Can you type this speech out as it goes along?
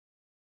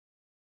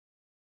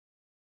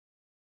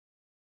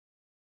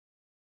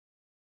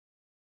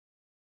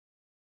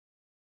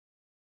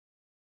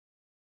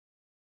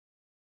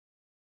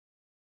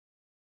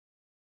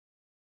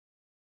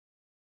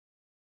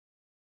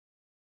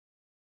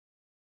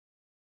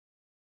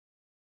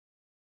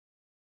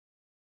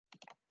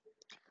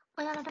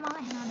ඔයාලට මම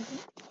ඇහෙනවද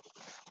කියලා?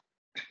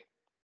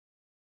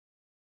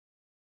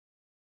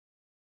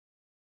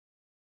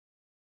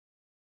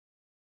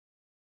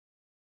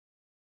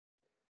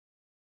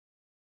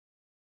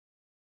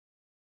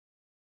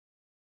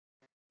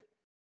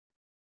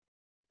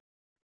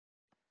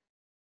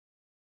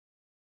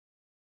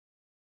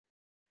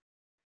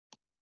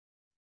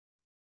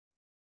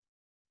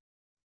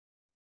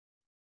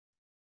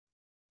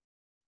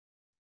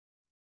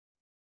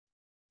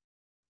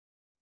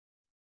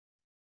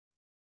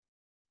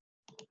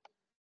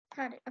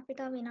 හරි. අපි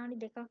තව විනාඩි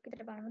 2ක්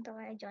විතර බලමු තව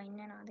අය ජොයින්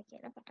වෙනවද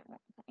කියලා පටන්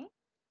ගන්න කලින්.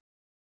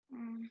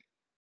 ම්ම්.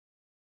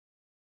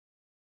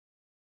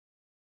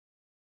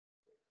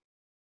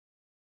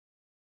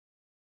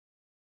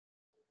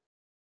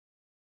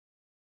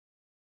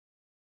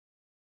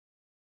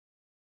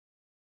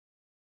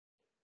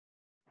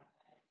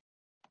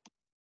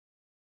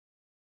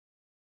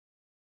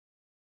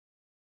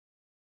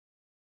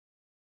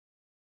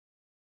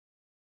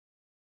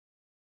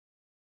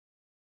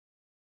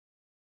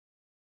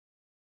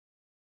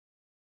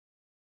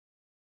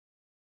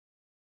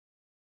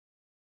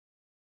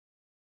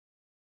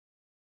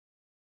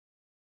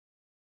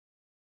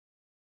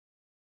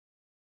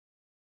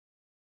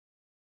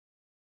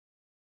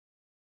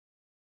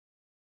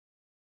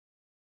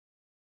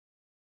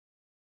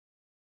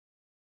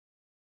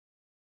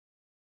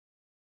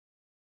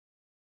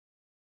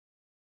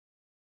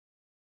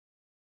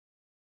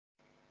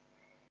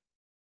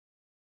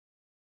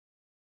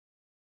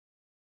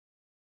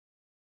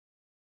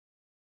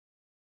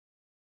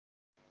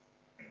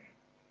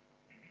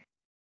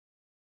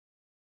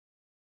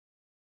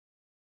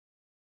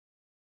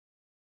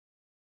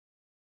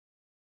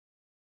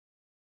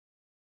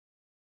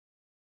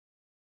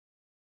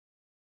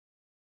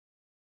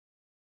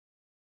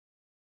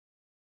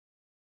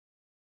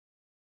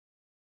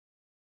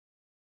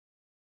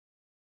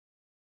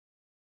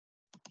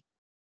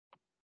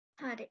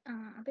 හරි.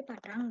 අපි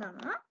පටන්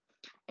ගමු.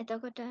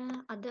 එතකොට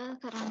අද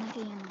කරන්න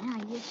තියෙන්නේ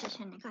IS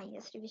session එක.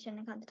 IS revision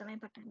එක අද තමයි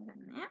පටන්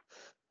ගන්න.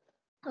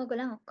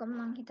 ඔයගොල්ලන් ඔක්කොම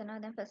මම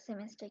හිතනවා දැන් ෆස්ට්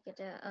සෙමෙස්ටර් එකට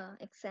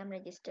එක්සෑම්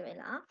රෙජිස්ටර්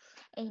වෙලා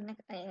ඒ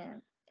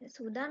ඉන්න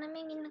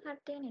සූදානම්ෙන් ඉන්න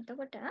කට්ටියනේ.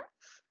 එතකොට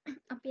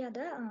අපි අද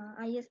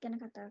IS ගැන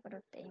කතා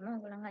කරොත් එහෙම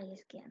ඔයගොල්ලන්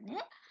IS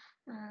කියන්නේ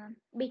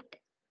බිට්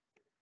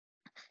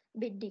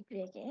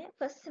ඩිග්‍රී එකේ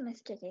ෆස්ට්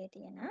සෙමෙස්ටර් එකේ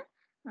තියෙන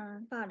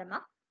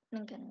පාඩමක්.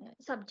 ඒ කියන්නේ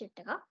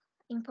සබ්ජෙක්ට් එකක්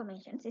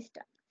ඉන්ෆර්මේෂන්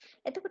සිස්ටම්.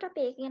 එතකොට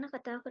අපි ඒක ගැන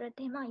කතා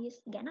කරත් එහෙම IS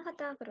ගැන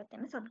කතා කරොත්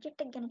එහෙම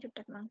සබ්ජෙක්ට් එක ගැන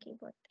චුට්ටක් මම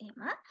කිව්වොත්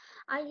එහෙම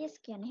IS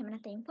කියන්නේ එහෙම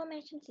නැත්නම්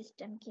ඉන්ෆර්මේෂන්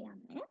සිස්ටම්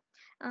කියන්නේ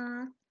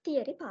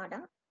තියරි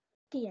පාඩම්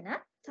තියෙන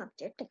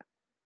සබ්ජෙක්ට් එකක්.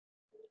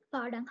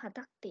 පාඩම්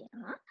 7ක්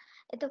තියෙනවා.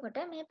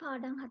 එතකොට මේ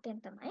පාඩම්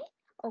 7ෙන් තමයි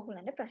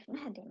ඕගොල්ලන්ට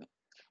ප්‍රශ්න හැදෙන්නේ.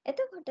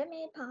 එතකොට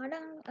මේ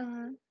පාඩම්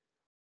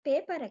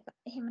පේපර් එක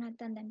එහෙම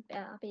නැත්නම් දැන්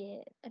අපි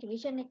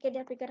රිවිෂන්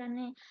එකේදී අපි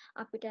කරන්නේ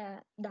අපිට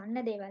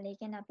දන්න දේවල්. ඒ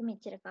කියන්නේ අපි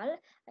මෙච්චර කල්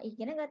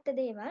ඉගෙන ගත්ත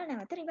දේවල්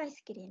නැවත රිවයිස්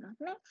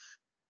කිරීමක් නේ.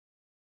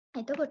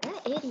 එතකොට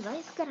ඒ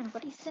රිවයිස්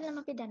කරනකොට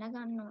ඉස්සෙල්ලම අපි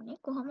දැනගන්න ඕනේ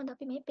කොහොමද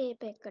අපි මේ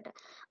පේපර් එකට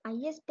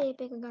IS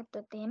පේපර් එක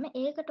ගත්තොත් එහෙම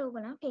ඒකට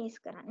ඕගොල්ලන් ෆේස්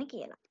කරන්න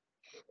කියලා.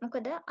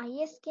 මොකද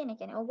IS කියන එක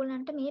කියන්නේ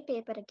ඕගොල්ලන්ට මේ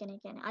පේපර් එක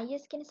කියන්නේ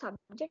IS කියන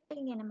සබ්ජෙක්ට්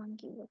එක ගැන මම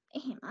කිව්වොත්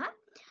එහෙම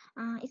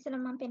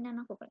ඉස්සෙල්ලම මම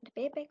පෙන්නන්නකෝ ඔයගොල්ලන්ට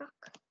පේපර්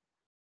එකක්.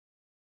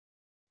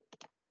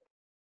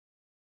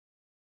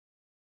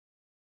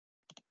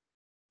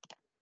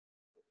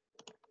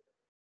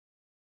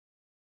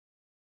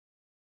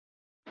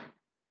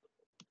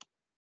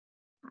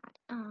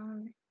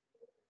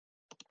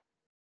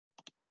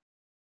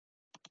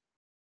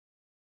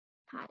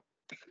 හරි.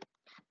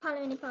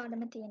 පළවෙනි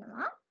පාඩම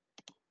තියෙනවා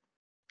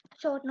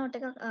ෂෝට් නෝට්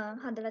එකක්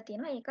හදලා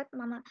තියෙනවා. ඒකත්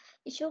මම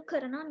ඉෂුව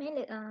කරනවා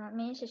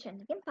මේ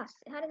සෙෂන් එකෙන්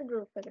පස්සේ. හරිද?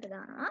 ගෲප් එකට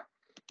දානවා.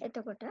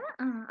 එතකොට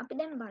අපි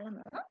දැන්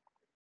බලමු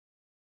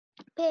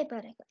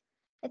පේපර් එක.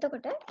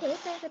 එතකොට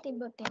පේපර් එක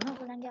තිබ්බොත් එහෙම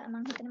ඔයගොල්ලන්ගේ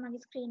මම හිතන්නේ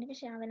මගේ ස්ක්‍රීන් එක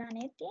ෂෙයා වෙලා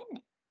නේද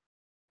තියෙන්නේ.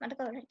 මට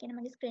කවුරු හරි කියන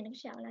මගේ ස්ක්‍රීන් එක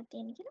ෂෙයා වෙලා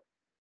තියෙන්නේ කියලා.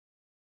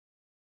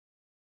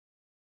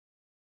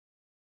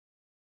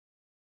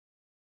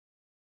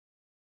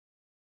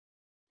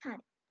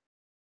 හරි.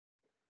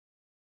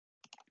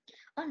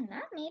 ඔන්න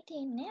මේ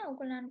තියෙන්නේ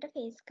ඔයගොල්ලන්ට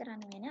ෆේස්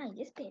කරන්න වෙන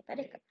IS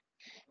පේපර් එක.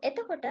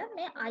 එතකොට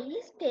මේ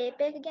IS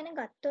පේපර් එක ගැන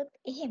ගත්තොත්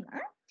එහෙම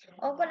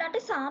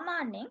ඔයගොල්ලන්ට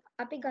සාමාන්‍යයෙන්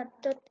අපි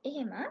ගත්තොත්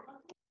එහෙම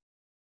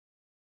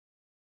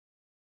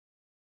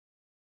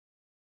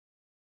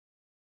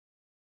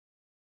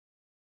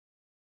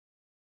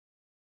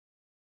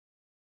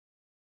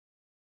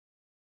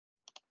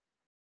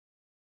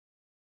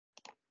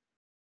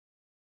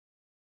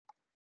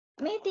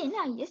මේ තියෙන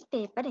IS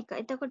පේපර් එක.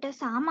 එතකොට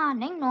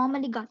සාමාන්‍යයෙන්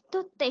නෝමලි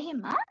ගත්තොත් එහෙම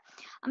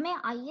මේ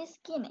IS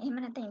කියන එහෙම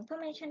නැත්නම්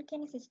ඉන්ෆර්මේෂන්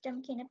කියන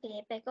සිස්ටම් කියන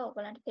පේපර් එක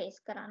ඔයගලන්ට ෆේස්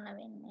කරන්න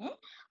වෙන්නේ.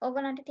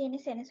 ඔයගලන්ට තියෙන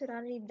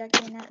සෙනසුරාදා ඉරිදා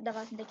කියන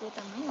දවස් දෙකේ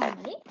තමයි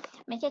නෝමලි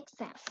මේක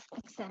එක්සෑම්.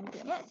 එක්සෑම්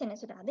තියෙන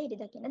සෙනසුරාදා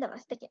ඉරිදා කියන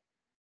දවස් දෙකේ.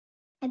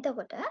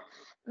 එතකොට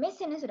මේ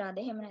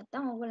සෙනසුරාදා එහෙම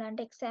නැත්නම්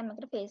ඔයගලන්ට එක්සෑම්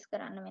එකට ෆේස්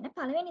කරන්න වෙන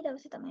පළවෙනි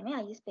දවසේ තමයි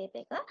මේ IS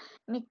පේපර් එක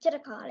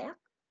මෙච්චර කාලයක්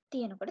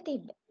තියෙනකොට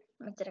තිබ්බේ.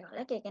 මෙච්චර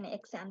කාලයක්. ඒ කියන්නේ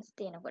එක්සෑම්ස්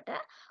තියෙනකොට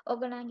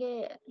ඕගොල්ලන්ගේ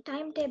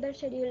ටයිම් ටේබල්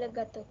ෂෙඩියුල් එක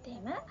ගත්තොත්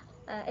එහෙම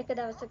එක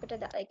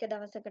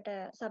දවසකට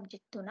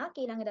සබ්ජෙක්ට්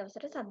 3ක් ඊළඟ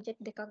දවසට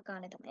සබ්ජෙක්ට් 2ක්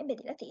ගන්න තමයි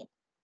බෙදලා තියෙන්නේ.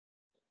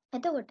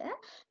 එතකොට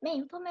මේ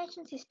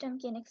ඉන්ෆර්මේෂන් සිස්ටම්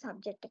කියන එක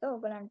සබ්ජෙක්ට් එක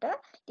ඕගලන්ට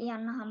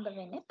ලියන්න හම්බ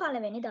වෙන්නේ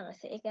පළවෙනි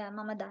දවසේ. ඒක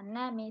මම දන්නේ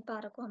නැහැ මේ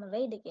පාර කොහොම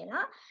වෙයිද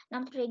කියලා.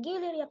 නමුත්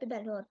රෙගියුලරි අපි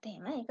බැලුවොත්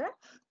එහෙම ඒක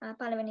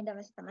පළවෙනි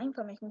දවසේ තමයි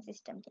ඉන්ෆර්මේෂන්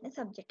සිස්ටම් කියන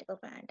සබ්ජෙක්ට් එක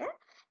ඔයගලන්ට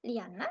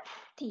ලියන්න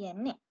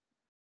තියෙන්නේ.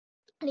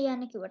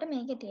 ලියන්න කිව්වට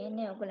මේකේ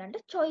තියෙන්නේ ඔයගලන්ට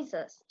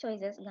choices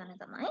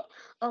ගන්න තමයි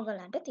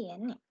ඔයගලන්ට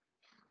තියෙන්නේ.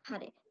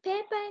 හරි.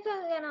 පේපර් එක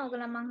ගැන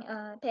ඔයගොල්ලෝ මම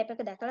පේපර්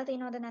එක දැකලා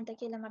තියෙනවද නැද්ද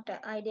කියලා මට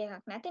අයිඩියා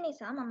එකක් නැති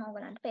නිසා මම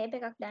ඔයගලන්ට පේපර්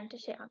එකක් දැන්ට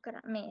ෂෙයා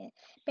කරා මේ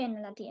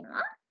පෙන්නලා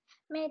තියෙනවා.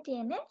 මේ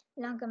තියෙන්නේ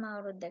ළඟම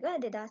අවුරුද්දක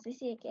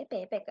 2021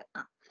 පේපර් එක.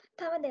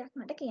 තව දෙයක්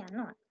මට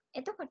කියන්න ඕන.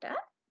 එතකොට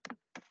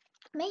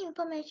මේ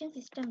ඉන්ෆර්මේෂන්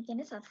සිස්ටම්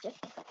කියන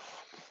සබ්ජෙක්ට් එක.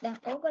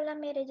 දැන් ඕගොල්ලෝ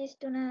මේ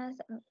රෙජිස්ටර්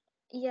වුණ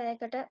ඊයර්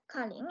එකට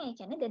කලින් ඒ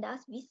කියන්නේ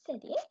 2020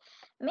 දී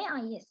මේ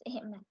IS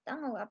එහෙම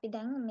නැත්නම් ඔව් අපි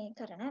දැන් මේ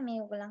කරන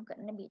මේ ඕගොල්ලන්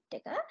කරන බිට්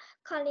එක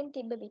කලින්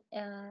තිබ්බ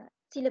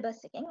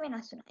සිලබස් එකෙන්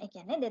වෙනස් වුණා. ඒ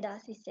කියන්නේ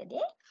 2020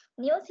 දී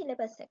නියු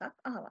සිලබස් එකක්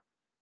ආවා.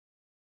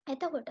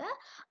 එතකොට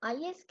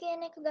IS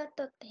කියන එක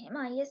ගත්තොත් එහෙම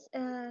IS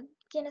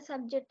කියන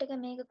සබ්ජෙක්ට් එක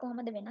මේක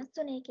කොහොමද වෙනස්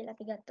වුනේ කියලා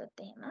අපි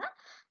ගත්තොත් එහෙම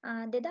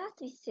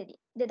 2020 දී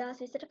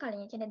 2020ට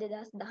කලින් කියන්නේ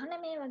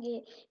 2019 වගේ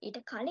ඊට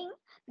කලින්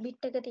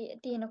බිට් එක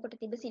තියෙනකොට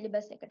තිබ්බ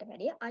සිලබස් එකට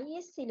වැඩිය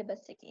IS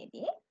සිලබස්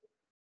එකේදී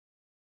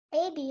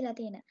ඒ දීලා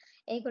තියෙන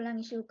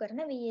ඒගොල්ලන් ඉෂුව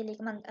කරන VLE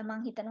එක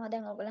මම හිතනවා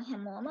දැන් ඔයගොල්ලන්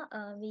හැමෝම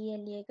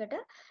VLE එකට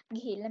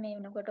ගිහිල්ලා මේ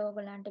වෙනකොට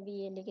ඔයගොල්ලන්ට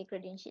VLE එකේ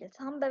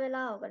ක්‍රෙඩෙන්ෂියල්ස් හම්බ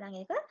වෙලා ඔයගොල්ලන්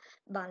ඒක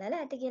බලලා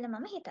ඇති කියලා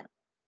මම හිතනවා.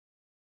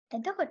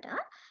 එතකොට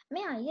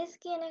මේ IS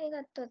කියන එක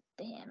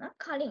ගත්තොත් එහෙම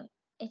කලින්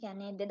ඒ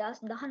කියන්නේ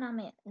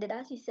 2019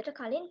 2020ට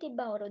කලින්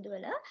තිබ්බ අවුරුදු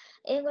වල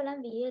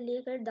ඒගොල්ලන් VLE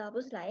එකට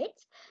දාපු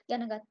ස්ලයිඩ්ස්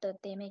ගැන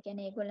ගත්තොත් එහෙම ඒ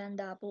කියන්නේ ඒගොල්ලන්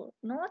දාපු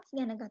නෝට්ස්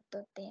ගැන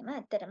ගත්තොත් එහෙම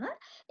ඇත්තටම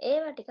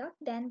ඒවා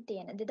ටිකක් දැන්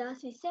තියෙන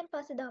 2020න්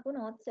පස්සේ දාපු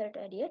නෝට්ස් වලට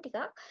වැඩිය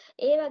ටිකක්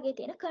ඒ වගේ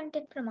තියෙන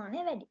කන්ටෙන්ට්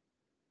ප්‍රමාණය වැඩි.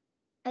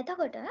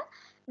 එතකොට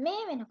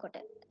මේ වෙනකොට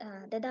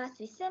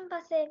 2020න්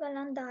පස්සේ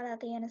ඒගොල්ලන්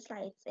දාලා තියෙන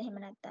ස්ලයිඩ්ස් එහෙම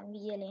නැත්නම්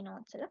VLE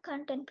නෝට්ස් වල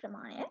කන්ටෙන්ට්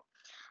ප්‍රමාණය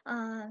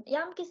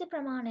යම් කිසි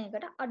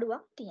ප්‍රමාණයකට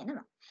අඩුවක්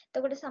තියෙනවා.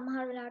 එතකොට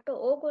සමහර වෙලාවට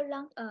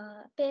ඕගොල්ලන්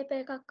පේපර්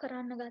එකක්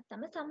කරන්න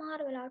ගත්තම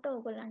සමහර වෙලාවට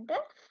ඕගොල්ලන්ට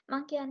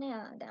මම කියන්නේ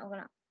දැන්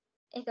ඕගොල්ලන්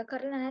ඒක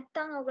කරලා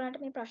නැත්නම් ඕගොල්ලන්ට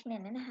මේ ප්‍රශ්නේ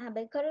එන්නේ නැහැ.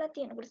 හැබැයි කරලා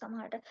තියෙනකොට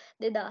සමහරට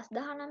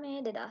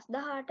 2019,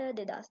 2018,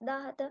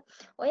 2017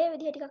 ඔය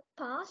විදිහ ටිකක්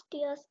past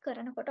years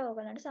කරනකොට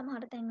ඕගොල්ලන්ට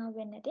සමහර තැන් අහු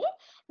වෙන්නේ නැති.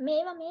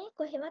 මේවා මේ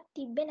කොහෙවත්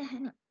තිබ්බේ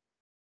නැහැනේ.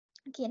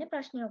 කියන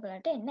ප්‍රශ්නේ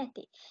ඔයගලට එන්නේ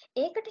නැති.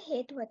 ඒකට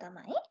හේතුව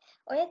තමයි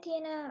ඔය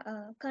තියෙන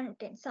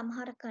කන්ටෙන්ට්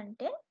සමහර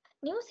කන්ටෙන්ට්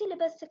නිව්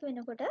සිලබස් එක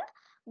වෙනකොට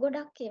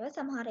ගොඩක් ඒවා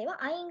සමහර ඒවා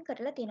අයින්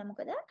කරලා තියෙනවා.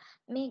 මොකද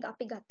මේ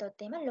අපි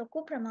ගත්තොත් එහෙම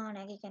ලොකු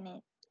ප්‍රමාණයක් කියන්නේ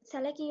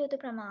සැලකිය යුතු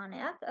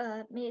ප්‍රමාණයක්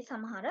මේ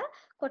සමහර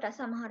කොටස්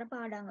සමහර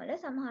පාඩම් වල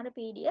සමහර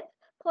PDF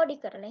පොඩි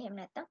කරලා එහෙම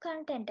නැත්නම්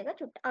කන්ටෙන්ට් එක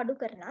චුට්ට අඩු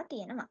කරලා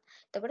තියෙනවා.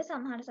 එතකොට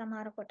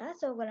සමහර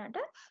කොටස් ඕගලන්ට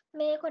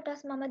මේ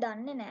කොටස් මම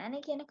දන්නේ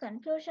නෑනේ කියන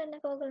කන්ෆියුෂන්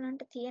එක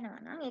ඕගලන්ට තියෙනවා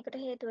නම් ඒකට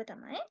හේතුව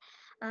තමයි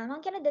මම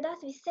කියන්නේ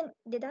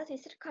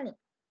 2020ට කලින්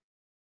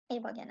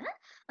ඒවා ගැන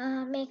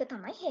මේක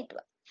තමයි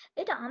හේතුව.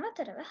 ඊට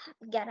අමතරව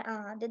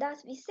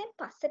 2020න්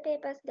පස්සේ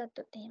පේපර්ස්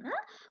ගත්තොත් එහෙම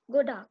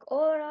ගොඩාක්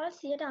ඕවරෝල්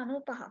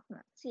 95%ක්ම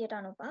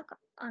 95ක්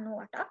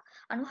 98ක්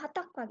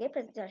 97ක් වගේ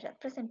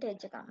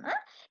ප්‍රසන්ටේජ් එකක්ම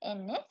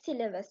එන්නේ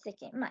සිලබස්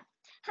එකෙන්මයි.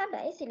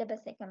 හැබැයි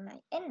සිලබස් එකෙන්මයි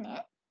එන්නේ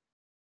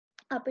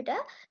අපිට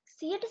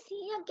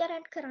 100%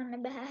 ගැරන්ට්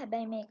කරන්න බෑ.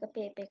 හැබැයි මේක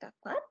පේපර්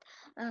එකක්වත්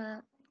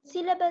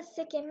සිලබස්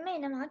එකෙන්ම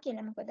එනවා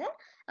කියලා. මොකද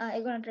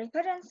ඒගොල්ලන්ට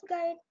රෙෆරන්ස්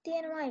ගයිඩ්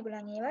තියෙනවා.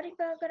 ඒගොල්ලන් ඒවා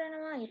රිෆර්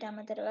කරනවා. ඊට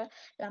අමතරව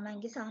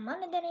ළමයින්ගේ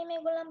සාමාන්‍ය දැනීම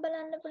ඒගොල්ලන්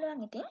බලන්න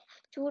පුළුවන්. ඉතින්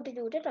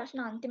චූටි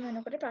ප්‍රශ්න අන්තිම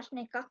වෙනකොට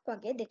ප්‍රශ්න එකක්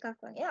වගේ දෙකක්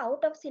වගේ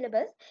out of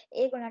syllabus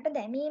ඒගොල්ලන්ට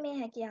දැමීමේ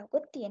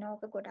හැකියාවකුත් තියෙනවා.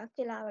 ඔක ගොඩක්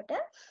වෙලාවට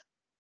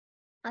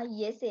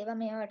IS ඒවා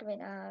මේවට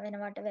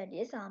වෙනවට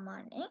වැඩිය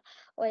සාමාන්‍යයෙන්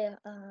ඔය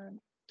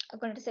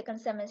ඔයගොල්ලන්ට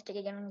සෙකන්ඩ් සෙමෙස්ටර්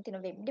එකේ ගන්න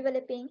තියෙන වෙබ්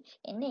ඩෙවලොපින්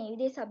එන්නේ ඒ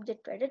විදිහේ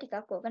සබ්ජෙක්ට් වලට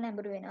ටිකක් ඕක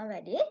නැඹුරු වෙනවා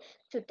වැඩි.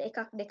 චුට්ට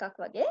එකක් දෙකක්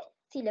වගේ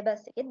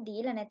සිලබස් එකේ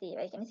දීලා නැති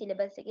ඒවා. ඒ කියන්නේ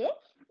සිලබස් එකේ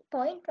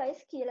පොයින්ට්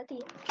වයිස්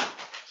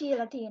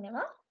කියලා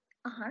තියෙනවා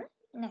අහන්න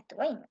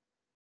නැතුව ඉන්න.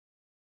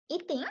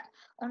 ඉතින්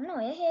ඔන්න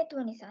ඔය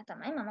හේතුව නිසා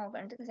තමයි මම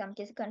ඔයගලන්ට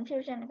සම්කිසි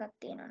කන්ෆියුෂන් එකක්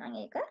තියෙනවා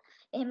නම් ඒක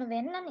එහෙම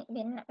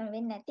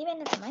වෙන්නේ නැති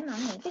වෙන්න තමයි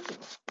මම මේක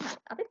කිව්වේ. හරි.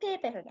 අපි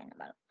පේපර් එක ගැන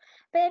බලමු.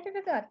 පේපර්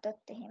එක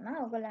ගත්තොත් එහෙම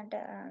ඔයගලන්ට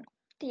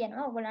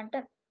තියෙනවා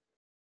ඔයගලන්ට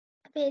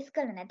ෆේස්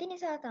කරලා නැති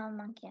නිසා තමයි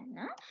මම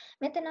කියන්නම්.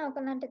 මෙතන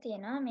ඔයගලන්ට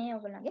තියෙනවා මේ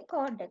ඔයගලන්ගේ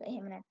කෝඩ් එක.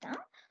 එහෙම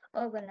නැත්නම්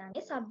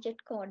ඔයගලන්ගේ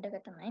සබ්ජෙක්ට් කෝඩ් එක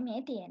තමයි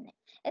මේ තියෙන්නේ.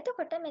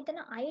 එතකොට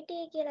මෙතන IT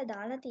කියලා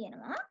දාලා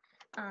තියෙනවා.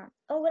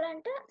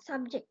 ඔයගලන්ට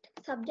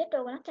සබ්ජෙක්ට්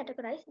ඔයගලන්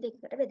කැටගරයිස්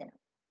දෙකකට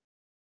බෙදෙනවා.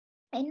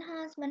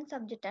 enhancement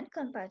subject and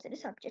compulsory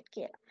subject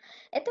කියලා.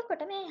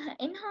 එතකොට මේ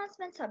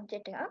enhancement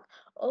subject එකක්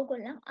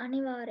ඕගොල්ලන්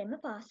අනිවාර්යයෙන්ම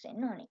පාස්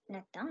වෙන්න ඕනේ.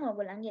 නැත්නම්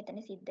ඕගොල්ලන්ගේ එතන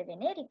සිද්ධ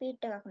වෙන්නේ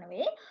රිපීට් එකක්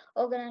නෙවෙයි.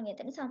 ඕගොල්ලන්ගේ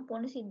එතන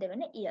සම්පූර්ණ සිද්ධ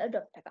වෙන ඉයර්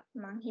ඩොට් එකක්.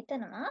 මම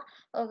හිතනවා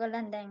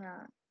ඕගොල්ලන් දැන්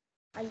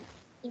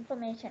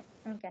ඉන්ෆර්මේෂන්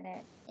කියන්නේ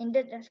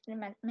ඉන්ඩස්ට්‍රි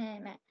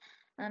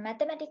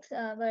මැතමැටික්ස්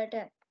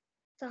වලට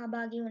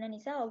සහභාගී වුණ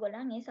නිසා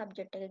ඕගොල්ලන් මේ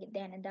සබ්ජෙක්ට් එක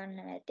ගැන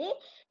දන්නවා ඇති.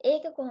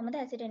 ඒක කොහොමද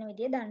හැසිරෙන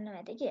විදිය දන්නවා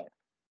ඇති කියලා.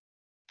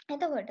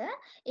 එතකොට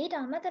ඊට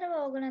අමතරව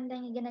ඕගොල්ලන්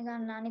දැන් ඉගෙන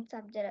ගන්න අනිත්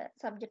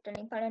සබ්ජෙක්ට්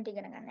වලින් පළවෙනිට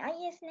ඉගෙන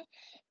ගන්න IS නේ.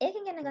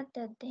 ඒක ඉගෙන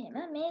ගත්තොත් එහෙම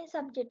මේ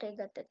සබ්ජෙක්ට් එක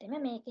ගත්තොත්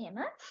එහෙම මේක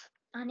එහෙම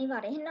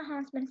අනිවාර්යෙන්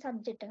enhancement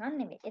subject එකක්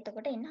නෙවෙයි.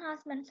 එතකොට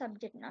enhancement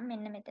subject නම්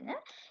මෙන්න මෙතන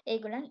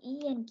ඒගොල්ලන්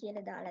EN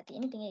කියලා දාලා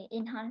තියෙන. ඉතින් ඒ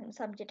enhancement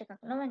subject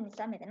එකක් නොවන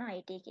නිසා මෙතන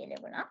IT කියලා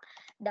ඒගොල්ලන්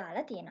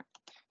දාලා තියෙනවා.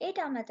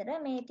 ඊට අමතරව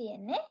මේ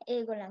තියෙන්නේ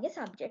ඒගොල්ලන්ගේ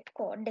subject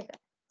code එක.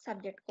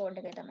 subject code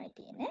එක තමයි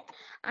තියෙන්නේ.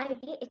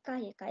 IT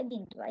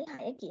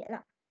 1.1.6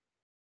 කියලා.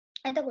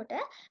 එතකොට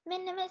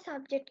මෙන්න මේ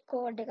subject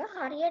code එක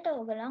හරියට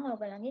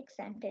ඕගොල්ලන්ගේ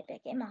exam paper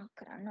එකේ mark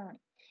කරන්න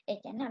ඕනේ. ඒ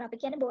කියන්නේ අර අපි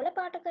කියන්නේ බෝල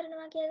පාට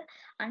කරනවා කියලා.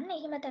 අන්න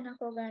එහෙම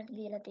තැනක් ඕගොල්ලන්ට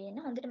දීලා තියෙන.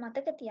 හොඳට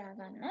මතක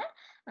තියාගන්න.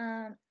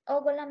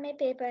 ඕගොල්ලන් මේ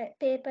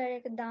paper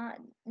එක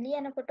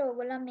ලියනකොට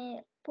ඕගොල්ලන් මේ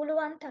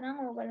පුළුවන් තරම්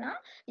ඕගොල්ලන්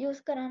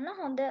use කරන්න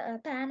හොඳ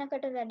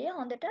පෑනකට වැඩිය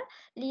හොඳට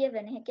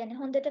ලියවෙන. ඒ කියන්නේ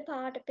හොඳට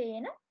පාට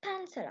පේන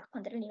පැන්සලක්.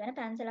 හොඳට ලියවෙන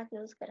පැන්සලක්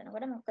use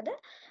කරනකොට මොකද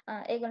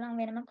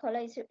ඒගොල්ලන් වෙනම කොළ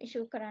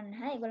issue කරන්නේ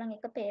නැහැ. ඒගොල්ලන්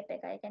එක paper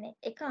එකයි. ඒ කියන්නේ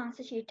එක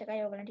answer sheet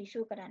එකයි ඕගොල්ලන්ට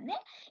issue කරන්නේ.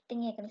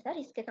 ඉතින් ඒක නිසා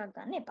risk එකක්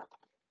ගන්න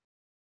එපා.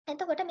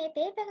 එතකොට මේ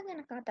පේපර් එක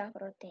ගැන කතා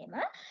කරොත් එහෙම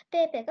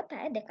පේපර් එක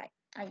පැය 2යි.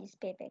 IS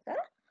පේපර් එක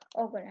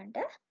ඕගොල්ලන්ට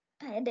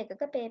පැය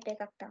 2ක පේපර්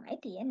එකක් තමයි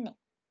තියෙන්නේ.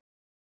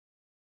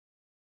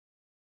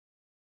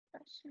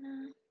 ප්‍රශ්න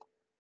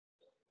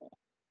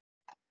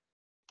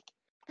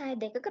පැය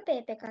 2ක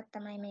පේපර් එකක්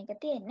තමයි මේක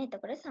තියෙන්නේ.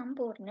 එතකොට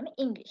සම්පූර්ණයෙන්ම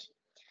ඉංග්‍රීසි.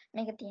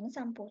 මේක තියෙන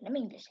සම්පූර්ණයෙන්ම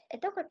ඉංග්‍රීසි.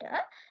 එතකොට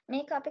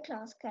මේක අපි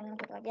ක්ලාස්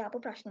කරනකොට වගේ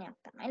ආපු ප්‍රශ්නයක්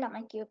තමයි.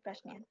 ළමයි කියපු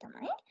ප්‍රශ්නයක්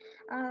තමයි.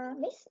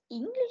 මිස්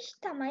ඉංග්‍රීසි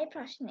තමයි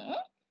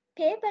ප්‍රශ්නේ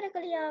පේපර් එක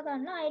ලියා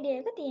ගන්න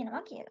අයිඩියා එක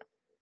තියෙනවා කියලා.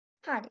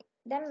 හරි.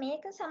 දැන්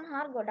මේක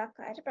සමහර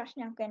ගොඩක් අයට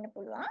ප්‍රශ්නයක් වෙන්න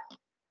පුළුවන්.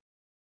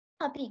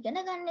 අපි ඉගෙන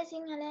ගන්න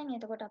සිංහලෙන්.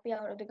 එතකොට අපි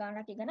අවුරුදු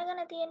ගාණක්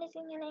ඉගෙනගෙන තියෙන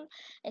සිංහලෙන්.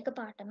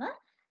 එකපාරටම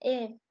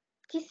ඒ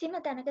කිසිම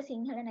තැනක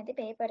සිංහල නැති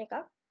පේපර් එකක්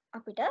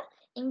අපිට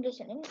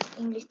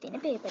ඉංග්‍රීසි තියෙන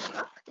පේපර්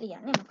එකක්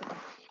ලියන්න මොකද?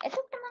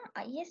 එතකොට මම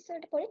IS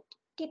වලට පොඩි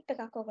ටිප්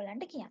එකක්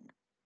ඔයගලන්ට කියන්නම්.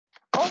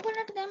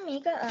 ඕගොල්ලන්ට දැන්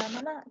මේක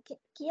මම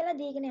කියලා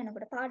දීගෙන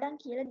යනකොට පාඩම්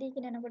කියලා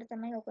දීගෙන යනකොට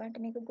තමයි ඕගොල්ලන්ට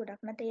මේක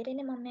ගොඩක්ම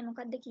තේරෙන්නේ මම මේ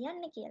මොකද්ද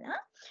කියන්නේ කියලා.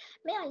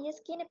 මේ IS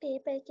කියන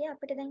පේපර් එකේ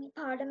අපිට දැන්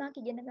පාඩමක්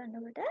ඉගෙන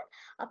ගන්නකොට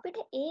අපිට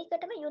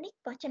ඒකටම යුනික්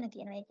වචන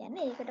තියෙනවා. ඒ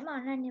කියන්නේ ඒකටම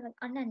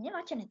අනන්‍ය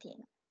වචන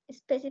තියෙනවා.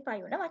 ස්පෙસિෆයි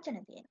වුණ වචන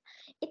තියෙනවා.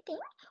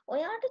 ඉතින්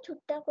ඔයාට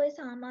චුට්ටක් ඔය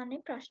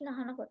සාමාන්‍ය ප්‍රශ්න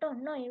අහනකොට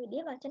ඔන්න ඔය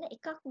විදිහේ වචන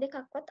එකක්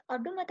දෙකක්වත්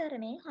අඩුම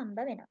තරමේ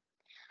හම්බ වෙනවා.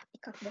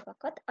 එකක්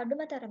දෙකක්වත්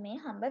අඩුම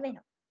තරමේ හම්බ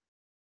වෙනවා.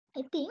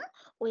 ඉතින්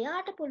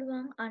ඔයාට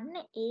පුළුවන් අන්න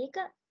ඒක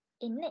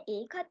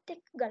ඒකත්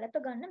එක්ක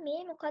ගලප ගන්න මේ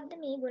මොකද්ද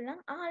මේගොල්ලන්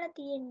අහලා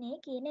තියෙන්නේ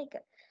කියන එක.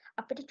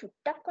 අපිට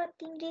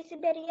චුට්ටක්වත් ඉංග්‍රීසි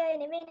බැරි අය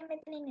නෙමෙයි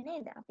මෙතන ඉන්නේ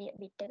නේද? අපි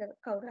බිට් එක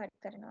කවුරු හරි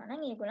කරනවා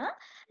නම් ඒගොල්ලන්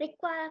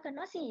රික්වයර්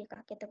කරනවා C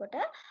එකක්. එතකොට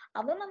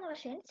අවමම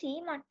වශයෙන් C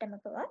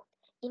මට්ටමකවත්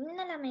ඉන්න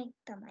ළමෙක්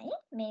තමයි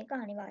මේක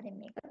අනිවාර්යෙන්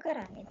මේක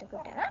කරන්නේ.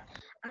 එතකොට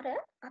අර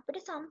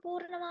අපිට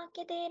සම්පූර්ණ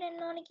වාක්‍ය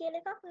තේරෙන්න ඕනේ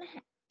කියලා එකක්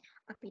නැහැ.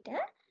 අපිට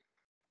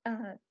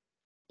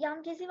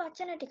යම්කිසි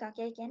වචන ටිකක්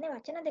ඒ කියන්නේ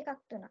වචන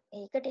දෙකක් තුනක්.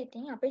 ඒකට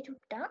ඉතින් අපි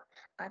චුට්ටක්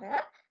අර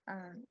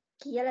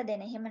කියලා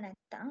දෙන එහෙම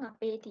නැත්නම්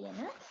අපේ තියෙන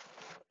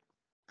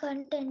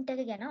කන්ටෙන්ට්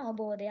එක ගැන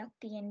අවබෝධයක්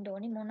තියෙන්න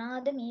ඕනි.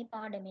 මොනවාද මේ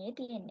පාඩමේ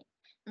තියෙන්නේ?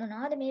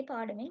 මොනවාද මේ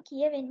පාඩමෙන්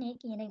කියවෙන්නේ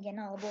කියන එක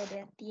ගැන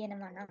අවබෝධයක්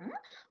තියෙනවා නම්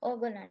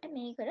ඕගොල්ලන්ට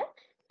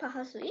මේකට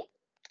පහසුයි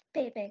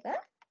පේපර්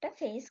එකට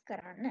ෆේස්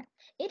කරන්න.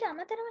 ඊට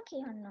අමතරව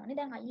කියන්න ඕනේ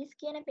දැන් IS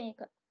කියන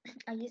මේක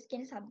IS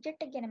කියන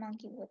සබ්ජෙක්ට් එක ගැන මම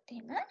කිව්වොත්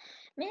එහෙම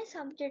මේ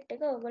සබ්ජෙක්ට්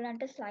එක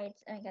ඕගොල්ලන්ට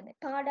ස්ලයිඩ්ස් ඒ කියන්නේ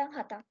පාඩම්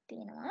 7ක්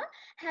තියෙනවා.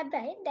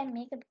 හැබැයි දැන්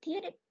මේක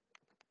තියරි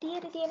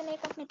තියෙන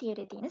මේකක් නේ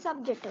තියරි තියෙන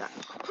සබ්ජෙක්ට්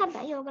එකක්.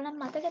 හැබැයි ඕගොල්ලන්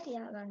මතක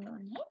තියාගන්න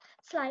ඕනේ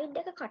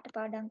ස්ලයිඩ් එක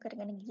කටපාඩම්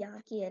කරගෙන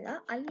ගියා කියලා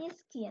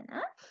IS කියන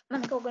මම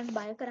මේක ඕගොල්ලන්ට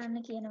බය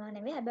කරන්න කියනවා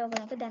නෙවෙයි. හැබැයි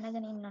ඕගොල්ලන්ට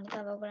දැනගෙන ඉන්න ඕනේ.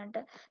 තව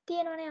ඕගොල්ලන්ට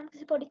තියෙනවනේ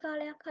යම්කිසි පොඩි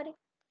කාලයක් හරි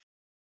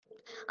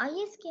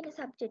IS කියන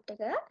සබ්ජෙක්ට්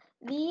එක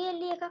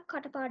VLE එකක්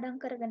කටපාඩම්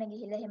කරගෙන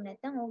ගිහිල්ලා එහෙම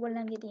නැත්නම්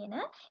ඕගොල්ලන්ගේ තියෙන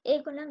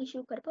ඒගොල්ලන්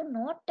ඉෂුව කරපු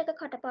නෝට් එක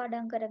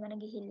කටපාඩම් කරගෙන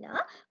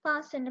ගිහිල්ලා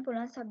පාස් වෙන්න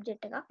පුළුවන්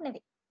සබ්ජෙක්ට් එකක්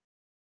නෙවෙයි.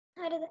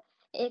 හරිද?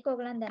 ඒක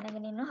ඕගොල්ලන්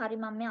දැනගෙන ඉන්නවා. හරි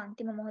මම මේ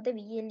අන්තිම මොහොතේ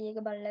VLE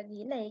එක බලලා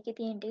ගිහිල්ලා ඒකේ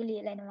තියෙන ටික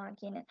ලියලා එනවා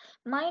කියන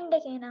මයින්ඩ්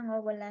එකේ නම්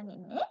ඕගොල්ලන්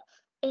ඉන්නේ.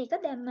 ඒක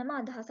දැම්මම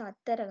අදහස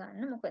අත්තර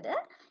ගන්න. මොකද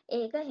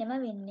ඒක එහෙම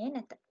වෙන්නේ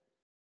නැත.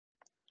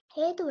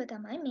 හේතුව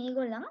තමයි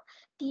මේගොල්ලන්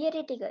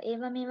තියරි ටික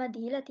ඒවා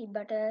දීලා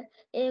තිබ්බට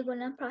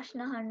ඒගොල්ලන්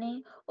ප්‍රශ්න අහන්නේ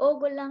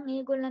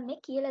ඒගොල්ලන් මේ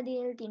කියලා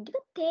දීලා තියෙන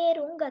ටික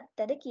තේරුම්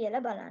ගත්තද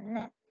කියලා බලන්න.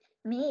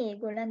 මේ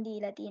ඒගොල්ලන්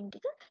දීලා තියෙන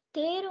ටික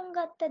තේරුම්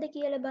ගත්තද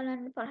කියලා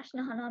බලන්න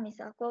ප්‍රශ්න අහනවා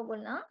මිසක්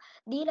ඕගොල්ලන්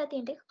දීලා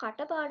තියෙන ටික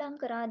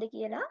කටපාඩම් කරාද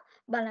කියලා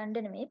බලන්න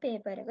නෙමෙයි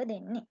පේපර් එක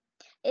දෙන්නේ.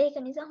 ඒක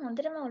නිසා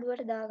හොඳටම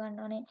ඔළුවට දාගන්න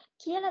ඕනේ.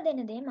 කියලා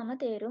දෙන දේ මම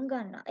තේරුම්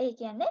ගන්නවා. ඒ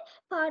කියන්නේ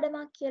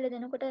පාඩමක් කියලා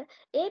දෙනකොට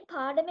ඒ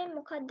පාඩමෙන්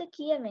මොකද්ද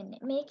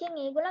කියවෙන්නේ? මේකෙන්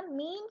ඒගොල්ලන්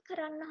මීන්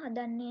කරන්න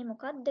හදන්නේ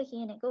මොකද්ද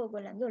කියන එක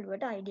ඕගොල්ලන්ගේ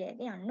ඔළුවට අයිඩියා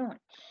එක යන්න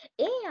ඕනේ.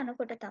 ඒ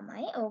යනකොට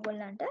තමයි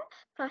ඕගොල්ලන්ට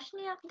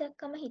ප්‍රශ්නයක්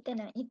දැක්කම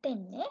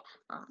හිතෙන්නේ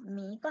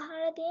මේක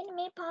අහලා තියෙන්නේ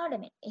මේ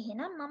පාඩමෙන්.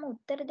 එහෙනම් මම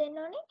උත්තර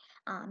දෙන්න ඕනේ.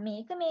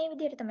 මේක මේ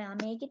විදිහට තමයි.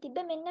 මේකේ තිබ්බ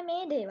මෙන්න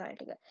මේ දේවල්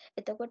ටික.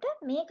 එතකොට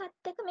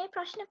මේකත් එක්ක මේ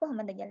ප්‍රශ්න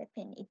කොහොමද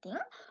ගැලපෙන්නේ? ඉතින්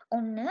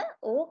ඔන්න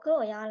ඕක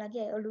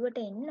ඔයාලගේ ඔළුවට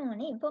එන්න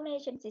ඕනේ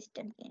ඉන්ෆර්මේෂන්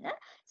සිස්ටම් කියන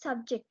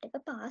සබ්ජෙක්ට් එක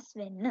පාස්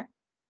වෙන්න.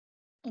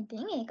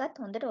 ඉතින් ඒකත්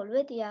හොඳට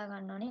ඔළුවේ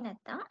තියාගන්න ඕනේ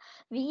නැත්තම්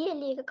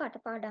VLE එක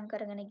කටපාඩම්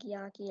කරගෙන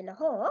ගියා කියලා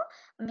හෝ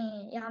මේ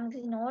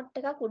යම්කිසි නෝට්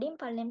එකක් උඩින්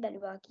පල්ලෙන්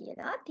බැලුවා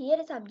කියලා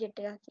තියරි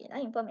සබ්ජෙක්ට් එකක්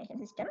කියලා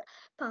ඉන්ෆර්මේෂන් සිස්ටම්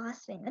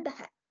පාස් වෙන්න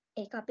බෑ.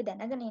 ඒක අපි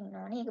දැනගෙන ඉන්න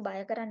ඕනේ. ඒක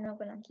බය කරන්න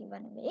ඕගොල්ලන් කිව්ව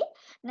නෙවෙයි.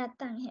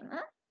 නැත්තම් එහෙම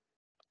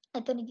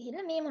එතන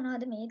ගිහිල්ලා මේ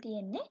මොනවද මේ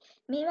තියෙන්නේ?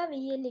 මේවා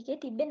VL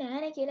එකේ තිබ්බේ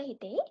නෑනේ කියලා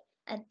හිතෙයි.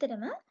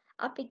 ඇත්තටම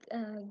අපි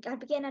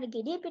අපි කියන අර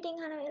gediya පිටින්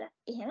අහන වෙලාව.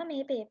 එහෙම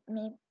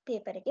මේ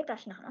පේපර් එකේ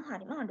ප්‍රශ්න අහනවා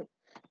හරිම අඩුයි.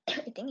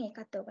 ඉතින්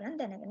ඒකත් ඕගොල්ලන්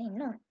දැනගෙන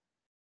ඉන්න ඕනේ.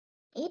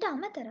 ඊට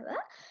අමතරව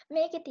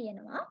මේකේ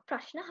තියෙනවා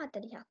ප්‍රශ්න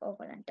 40ක්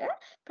ඕගොල්ලන්ට.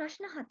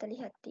 ප්‍රශ්න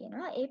 40ක්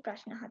තියෙනවා. ඒ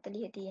ප්‍රශ්න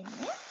 40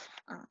 තියෙන්නේ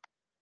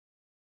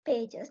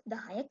pages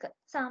 10ක.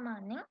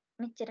 සාමාන්‍යයෙන්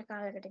මෙච්චර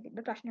කාලයකට තිබ්බ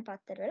ප්‍රශ්න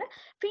පත්‍රවල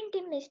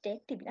printing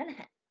mistake තිබිලා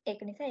නැහැ.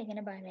 ඒක නිසා ඒ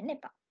ගැන බය වෙන්න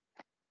එපා.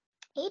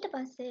 ඊට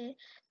පස්සේ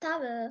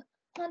තව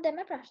හොඳම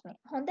ප්‍රශ්නේ.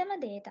 හොඳම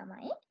දේ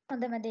තමයි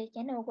හොඳම දේ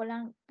කියන්නේ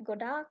ඕගොල්ලන්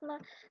ගොඩාක්ම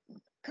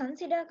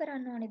කන්සිඩර්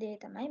කරන්න ඕනේ දේ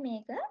තමයි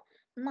මේක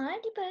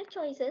multiple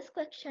choices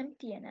question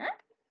තියෙන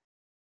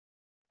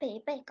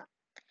paper එකක්.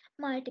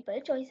 multiple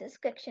choices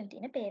question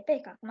තියෙන paper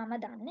එකක්. මම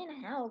දන්නේ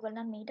නැහැ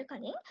ඕගොල්ලන් මීට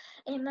කලින්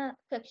එහෙම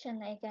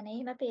question ඒ කියන්නේ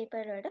එහෙම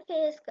paper වලට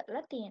face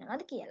කරලා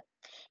තියෙනවද කියලා.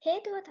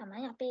 හේතුව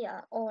තමයි අපි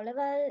O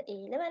level A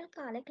level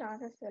කාලේ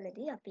classes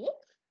වලදී අපි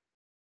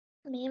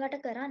මේවට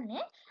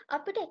කරන්නේ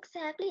අපිට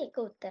එක්සැක්ට්ලි එක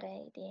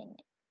උත්තරයයි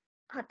තියෙන්නේ.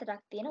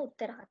 හතරක් තියෙන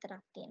උත්තර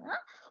හතරක් තියෙනවා.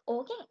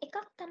 ඕකෙන් එකක්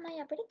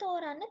තමයි අපිට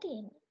තෝරන්න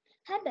තියෙන්නේ.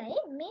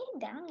 හැබැයි මේ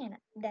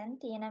දැන්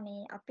තියෙන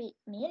මේ අපි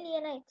මේ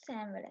ලියන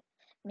එක්සෑම් වල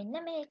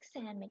මෙන්න මේ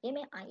එක්සෑම් එකේ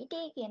මේ IT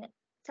කියන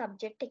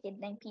සබ්ජෙක්ට් එකේ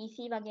දැන්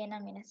PC වගේ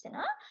නම් වෙනස්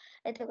වෙනවා.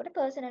 එතකොට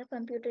personal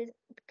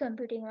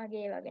computing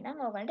වගේ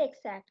නම් ඕගොල්ලන්ට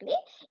එක්සැක්ට්ලි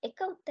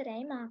එක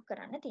උත්තරයයි මාක්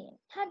කරන්න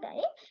තියෙන්නේ.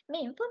 හැබැයි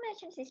මේ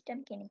information system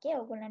කියන එකේ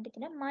ඕගොල්ලන්ට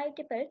තියෙන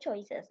multiple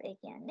choices. ඒ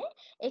කියන්නේ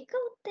එක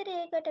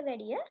උත්තරයකට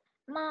වැඩිය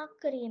මාක්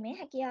කිරීමේ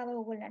හැකියාව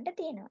ඕගොල්ලන්ට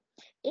තියෙනවා.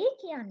 ඒ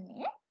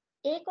කියන්නේ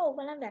ඒක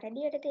ඕගොල්ලන්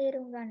වැරදියට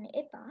තේරුම් ගන්න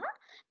එපා.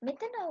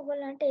 මෙතන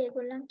ඕගොල්ලන්ට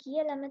ඒගොල්ලන්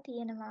කියලාම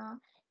තියෙනවා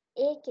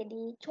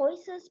ඒකෙදි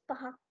choices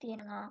 5ක්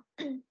තියෙනවා.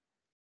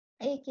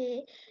 ඒකේ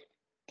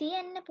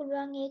තියෙන්න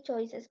පුළුවන් ඒ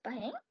choices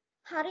පහෙන්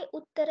හරි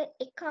උත්තර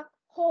එකක්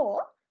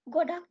හෝ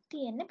ගොඩක්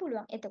තියෙන්න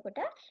පුළුවන්. එතකොට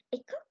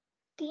එකක්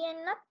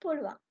තියෙන්නත්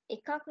පුළුවන්.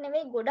 එකක්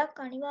නෙවෙයි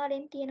ගොඩක්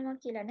අනිවාර්යෙන් තියෙනවා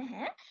කියලා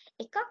නැහැ.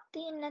 එකක්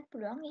තියෙන්නත්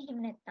පුළුවන්. එහෙම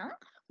නැත්නම්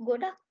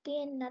ගොඩක්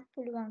තියෙන්නත්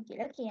පුළුවන්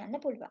කියලා කියන්න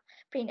පුළුවන්.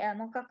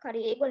 මොකක්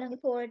හරි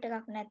ඒගොල්ලන්ගේ fault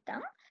එකක්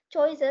නැත්නම්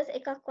choices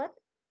එකක්වත්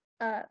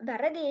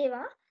වැරදි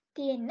ඒවා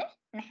තියෙන්නේ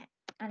නැහැ.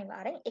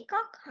 අනිවාර්යෙන් එකක්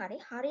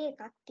හරි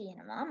එකක්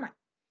තියෙනවාමයි.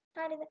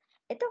 හරිද?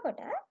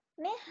 එතකොට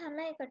මේ හැම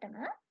එකටම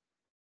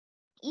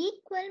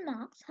equal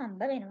marks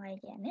හම්බ වෙනවා.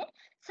 කියන්නේ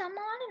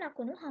සමාන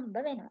ලකුණු හම්බ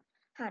වෙනවා.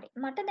 හරි.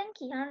 මට දැන්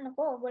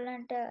කියන්නකෝ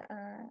ඕගොල්ලන්ට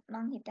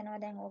මං හිතනවා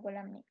දැන්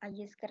ඕගොල්ලන් මේ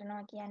IS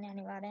කරනවා කියන්නේ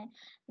අනිවාර්යෙන්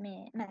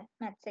මේ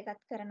මැත්ස්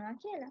එකත් කරනවා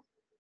කියලා.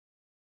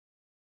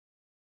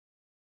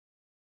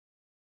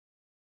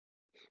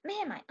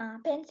 මෙහෙමයි.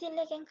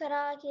 පෙන්සිල් එකෙන්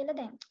කරා කියලා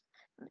දැන්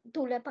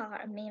තුල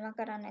මේවා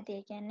කරන්නේ නැති.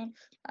 ඒ කියන්නේ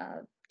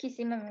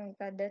කිසිම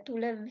මොකද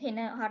තුල වෙන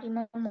හරිම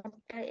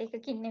මොට්ට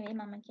එකකින් නෙවෙයි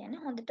මම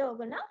කියන්නේ. හොඳට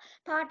ඕගොල්ලන්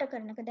පාට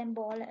කරනක දැන්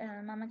බෝල්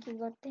මම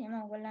කිව්වොත් එහෙම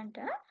ඕගොල්ලන්ට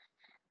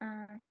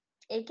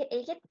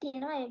ඒකෙත්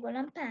තියෙනවා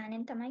ඒගොල්ලන්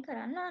පෑනෙන් තමයි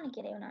කරන්න ඕනේ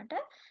කියලා වුණාට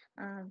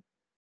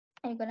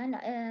ඒගොල්ලන්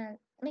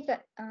මේක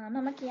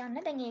මම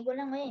කියන්න දැන්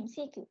ඒගොල්ලන් ඔය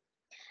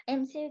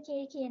MCQ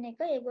කියන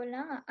එක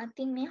ඒගොල්ලන්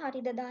අතින් මේ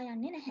හරිද දා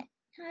යන්නේ නැහැ.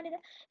 හරිද?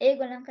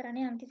 ඒගොල්ලන්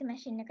කරන්නේ යම්කිසි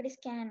මැෂින් එකට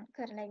ස්කෑන්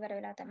කරලා ඉවර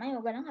වෙලා තමයි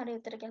ඕගොල්ලන් හරි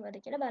උත්තර ගැහුවද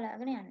කියලා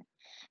බලාගෙන යන්නේ.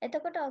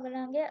 එතකොට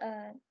ඕගොල්ලන්ගේ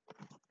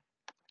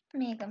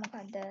මේක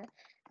මොකද්ද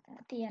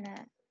තියෙන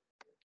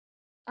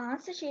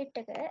ආන්සර් ෂීට්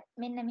එක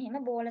මෙන්න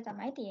මෙහෙම බෝල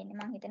තමයි තියෙන්නේ.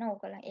 මං හිතනවා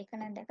ඕගොල්ලන් ඒක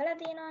නම් දැකලා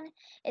තියෙනවානේ.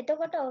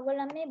 එතකොට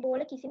ඕගොල්ලන් මේ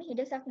බෝල කිසිම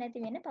හිඩසක්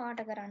නැති වෙන්න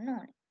පාට කරන්න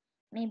ඕනේ.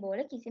 මේ බෝල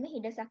කිසිම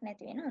හිඩසක්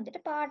නැති වෙන හොඳට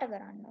පාට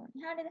කරන්න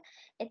ඕනේ. හරිද?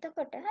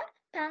 එතකොට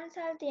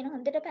පැන්සල් තියෙන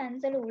හොඳට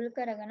පැන්සල උල්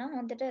කරගෙන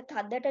හොඳට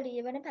තදට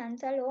ලියවන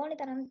පැන්සල් ඕනේ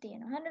තරම්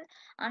තියෙනවා. හරිද?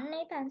 අන්න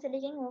ඒ පැන්සල්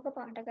එකෙන් ඕක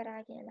පාට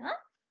කරා කියලා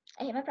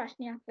එහෙම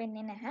ප්‍රශ්නයක්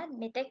වෙන්නේ නැහැ.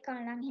 මෙතෙක් කල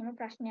නම් එහෙම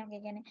ප්‍රශ්නයක්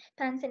ඒ කියන්නේ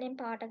පැන්සලෙන්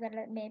පාට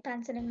කරලා මේ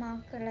පැන්සලෙන්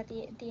මාක් කරලා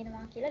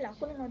තියෙනවා කියලා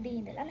ලකුණු නොදී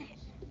ඉඳලා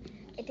නැහැ.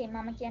 ඉතින්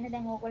මම කියන්නේ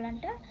දැන්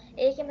ඕගොල්ලන්ට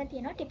ඒකෙම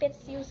තියෙනවා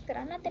ටිපෙට්ස් යූස්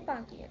කරන්නත්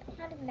එපා කියලා.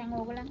 හරිද? දැන්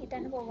ඕගොල්ලන්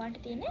හිතන්නකෝ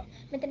ඕගොල්ලන්ට තියෙන්නේ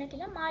මෙතන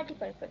තියෙන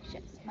multiple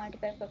questions.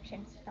 multiple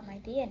questions තමයි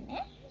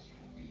තියෙන්නේ.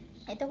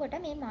 එතකොට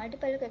මේ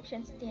මල්ටිපල්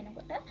ක්වෙස්චන්ස්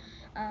තියෙනකොට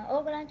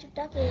ඕගොල්ලන්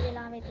චුට්ටක් ඒ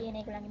වෙලාවේ තියෙන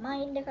ඒගොල්ලන්ගේ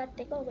මයින්ඩ්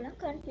එකත් එක්ක ඕගොල්ලන්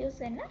කන්ෆියුස්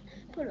වෙන්න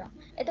පුළුවන්.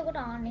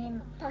 එතකොට ආනේ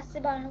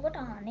පස්සේ බලනකොට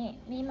ආනේ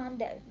මේ මම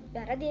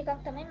වැරදි එකක්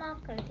තමයි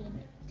මාක් කරලා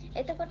තියෙන්නේ.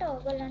 එතකොට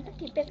ඕගොල්ලන්ට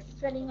ටිපෙක්ස්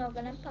වලින්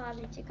ඕගොල්ලන්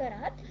පාවිච්චි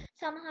කරත්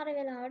සමහර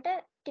වෙලාවට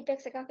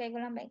ටිපෙක්ස් එකක්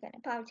ඒගොල්ලන් මේ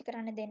කියන්නේ පාවිච්චි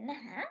කරන්න දෙන්නේ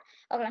නැහැ.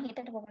 ඕගොල්ලන්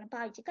හිතන්නකෝ ඕගොල්ලන්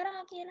පාවිච්චි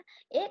කරා කියලා.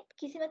 ඒත්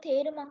කිසිම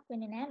තේරුමක්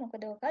වෙන්නේ නැහැ.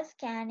 මොකද ඕක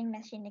ස්කෑනින්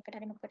මැෂින් එකට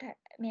හරි මොකට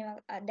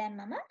මේවා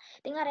දැම්මම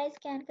ඉතින් අර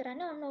ස්කෑන්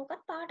කරන්න ඔන්න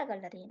ඕකත් පාට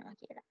කරලා තියෙනවා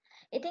කියලා.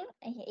 ඉතින්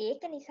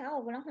ඒක නිසා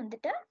ඕගොල්ලෝ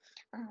හොඳට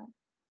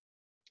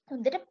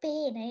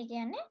පේන. ඒ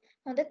කියන්නේ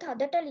හොඳ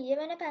තදට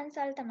ලියවෙන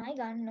පැන්සල් තමයි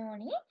ගන්න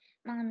ඕනි.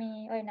 මම මේ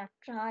ඔය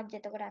නට්රාජ්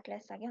එතකොට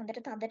ඇට්ලස් වගේ හොඳට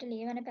තදට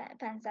ලියවෙන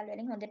පැන්සල්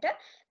වලින් හොඳට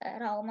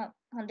රවුම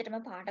හොඳටම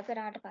පාට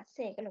කරාට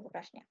පස්සේ ඒක ලොකු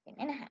ප්‍රශ්නයක්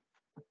වෙන්නේ නැහැ.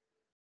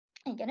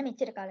 ඒ කියන්නේ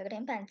මෙච්චර කාලෙකට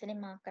එහෙම පැන්සලෙන්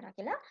මාක් කරා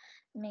කියලා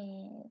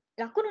මේ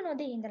ලකුණු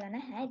නොදී ඉඳලා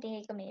නැහැ. ඉතින්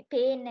ඒක මේ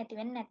පේන්නේ නැති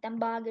වෙන්නේ නැත්තම්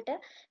බාගෙට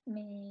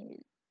මේ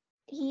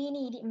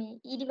හීනි ඉදි මේ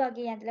ඉදි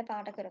වගේ ඇඳලා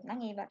පාට කරොත්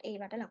නම්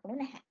ඒවට ලකුණු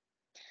නැහැ.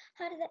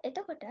 හරිද?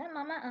 එතකොට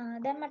මම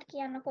දැන් මට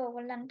කියන්නකෝ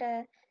ඕගොල්ලන්ට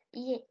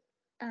ඊයේ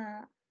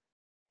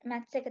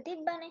මැත්ස් එක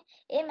තිබ්බනේ.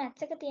 ඒ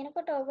මැත්ස් එක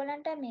තියෙනකොට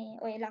ඕගොල්ලන්ට මේ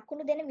ඔය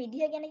ලකුණු දෙන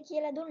විදිය ගැන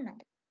කියලා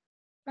දුන්නද?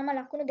 මම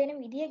ලකුණු දෙන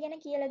විදිය ගැන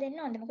කියලා දෙන්න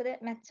ඕනද? මොකද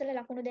මැත්ස් වල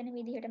ලකුණු දෙන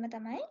විදිහටම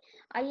තමයි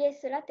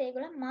IS වලත්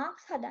ඒගොල්ලන්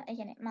මාක්ස් හදා. ඒ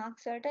කියන්නේ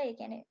මාක්ස් වලට ඒ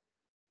කියන්නේ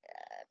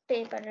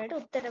පේපර් වලට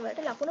උත්තර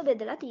වලට ලකුණු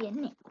බෙදලා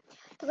තියෙන්නේ.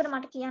 එතකොට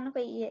මට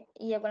කියන්නකෝ ඊයේ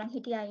ඔයගොල්ලන්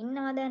හිටියා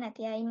ඉන්නවද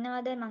නැති අය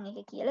ඉන්නවද? මම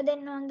ඒක කියලා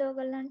දෙන්න ඕනද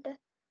ඔයගොල්ලන්ට?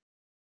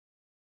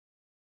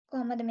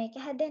 කොහොමද මේක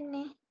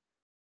හැදෙන්නේ?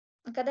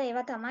 මොකද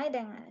ඒවා තමයි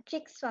දැන්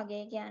ට්‍රික්ස්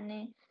වගේ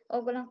කියන්නේ.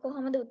 ඕගොල්ලන්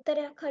කොහොමද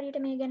උත්තරයක් හරියට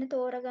මේ ගැන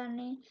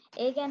තෝරගන්නේ?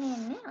 ඒ ගැන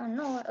එන්නේ ඔන්න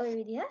ඔය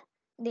විදිය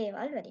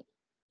දේවල් වලින්.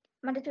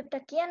 මට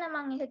චුට්ටක් කියන්න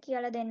මම ඒක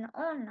කියලා දෙන්න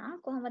ඕන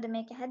නම් කොහොමද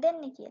මේක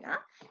හැදෙන්නේ කියලා.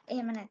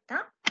 එහෙම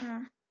නැත්තම්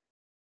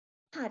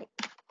හරි.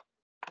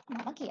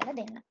 මම කියලා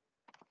දෙන්න.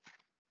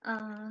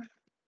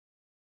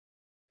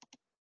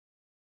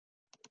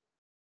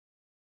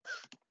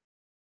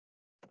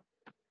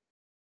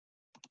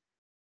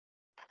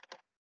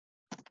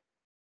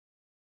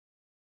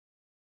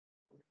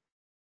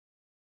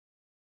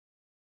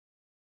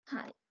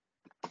 හරි.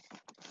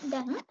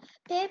 දැන්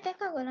පේපර්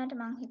එක ඔයගොල්ලන්ට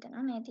මම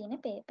හිතනවා මේ තියෙන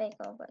පේපර් එක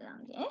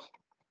ඔයගොල්ලන්ගේ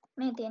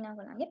මේ තියෙන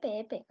ඔයගොල්ලන්ගේ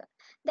පේපර් එක.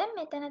 දැන්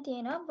මෙතන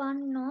තියෙනවා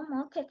one or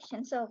more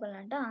questions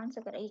ඔයගොල්ලන්ට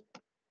ආන්සර්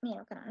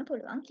මේව කරන්න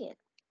පුළුවන් කියලා.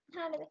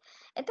 හරිද?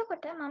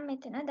 එතකොට මම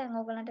මෙතන දැන්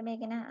ඔයගොල්ලන්ට මේ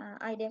ගැන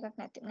අයිඩියා එකක්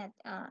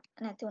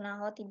නැති වුණා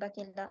හෝ තිබ්බා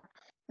කියලා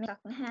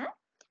මේකක් නැහැ.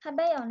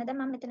 හැබැයි ඔන්න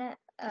දැන් මම මෙතන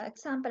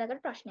එක්සැම්පල්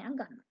එකකට ප්‍රශ්නයක්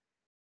ගන්නවා.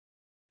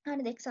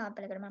 හරිද?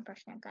 එක්සැම්පල් එකකට මම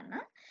ප්‍රශ්නයක්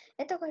ගන්නවා.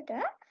 එතකොට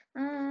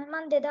මම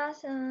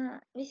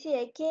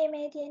 2021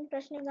 මේ තියෙන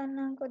ප්‍රශ්නේ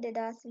ගන්නම්කෝ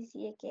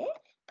 2021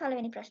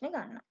 පළවෙනි ප්‍රශ්නේ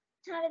ගන්නවා.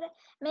 හරිද?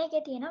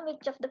 මේකේ තියෙනවා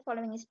which of the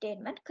following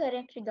statement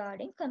correct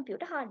regarding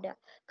computer hardware.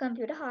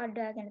 computer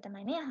hardware ගැන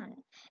තමයි මේ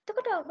අහන්නේ.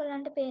 එතකොට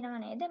ඔයගොල්ලන්ට පේනව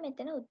නේද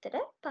මෙතන උත්තර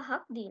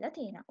පහක් දීලා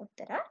තියෙනවා.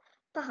 උත්තර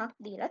පහක්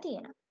දීලා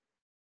තියෙනවා.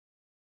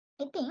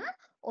 ඉතින්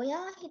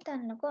ඔයා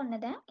හිතන්නකෝ ඔන්න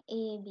දැන්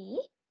A B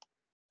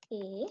C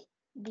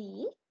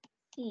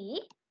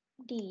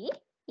D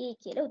E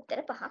කියලා උත්තර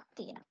පහක්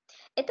තියෙනවා.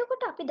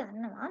 එතකොට අපි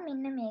දන්නවා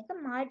මෙන්න මේක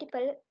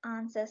මල්ටිපල්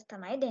ආන්සර්ස්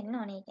තමයි දෙන්න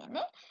ඕනේ.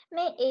 කියන්නේ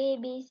මේ A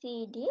B C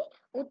D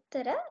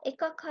උත්තර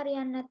එකක්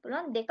හරියන්නත්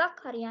පුළුවන්,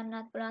 දෙකක්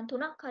හරියන්නත් පුළුවන්,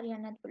 තුනක්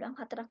හරියන්නත් පුළුවන්,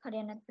 හතරක්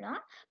හරියන්නත්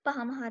පුළුවන්,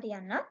 පහම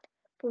හරියන්නත්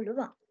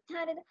පුළුවන්.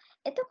 හරිද?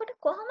 එතකොට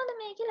කොහොමද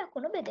මේකේ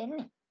ලකුණු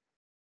බෙදෙන්නේ?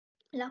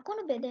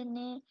 ලකුණු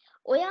බෙදෙන්නේ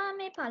ඔයා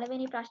මේ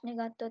පළවෙනි ප්‍රශ්නේ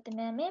ගත්තොත්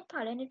මේ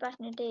පළවෙනි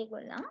ප්‍රශ්නෙට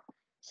ඒගොල්ලන්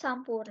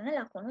සම්පූර්ණ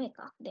ලකුණු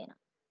එකක් දෙනවා.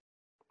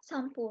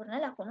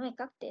 සම්පූර්ණ ලකුණු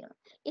එකක් දෙනවා.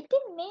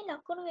 ඉතින් මේ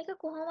ලකුණු එක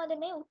කොහොමද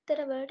මේ උත්තර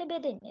වලට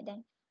බෙදෙන්නේ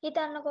දැන්?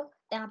 හිතන්නකෝ.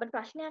 දැන් අපිට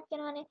ප්‍රශ්නයක්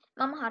එනවනේ.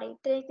 මම හරි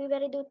උත්තරේ කිව්ව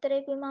වැරදි උත්තරේ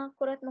කිව්ව මාක්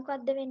කරොත්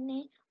මොකද්ද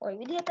වෙන්නේ? ওই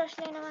විදිහ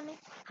ප්‍රශ්න එනවනේ.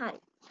 හරි.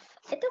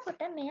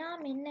 එතකොට මෙයා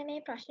මෙන්න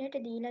මේ ප්‍රශ්නෙට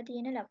දීලා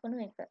තියෙන ලකුණු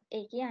එක.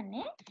 ඒ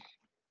කියන්නේ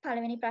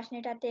පළවෙනි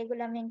ප්‍රශ්නෙටත්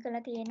ඒගොල්ලන් වෙන්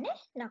කරලා තියෙන්නේ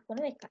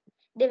ලකුණු එකයි.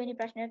 දෙවෙනි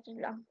ප්‍රශ්නෙට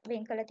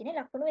වෙන් කරලා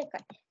තියෙන්නේ ලකුණු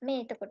එකයි. මේ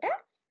එතකොට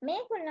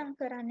මේගොල්ලන්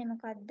කරන්නේ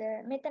මොකද්ද?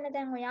 මෙතන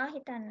දැන් ඔයා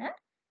හිතන්න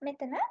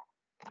මෙතන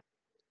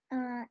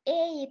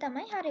AE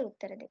තමයි හරි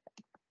උත්තර දෙක.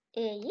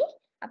 AE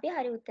අපි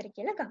හරි උත්තර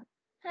කියලා ගමු.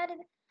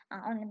 හරිද?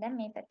 ඔන්න දැන්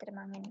මේ පැත්තට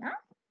මම එන්නම්.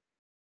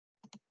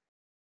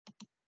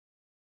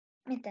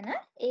 මෙතන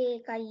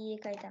A1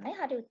 E1 තමයි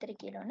හරි උත්තර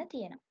කියලා ඔන්න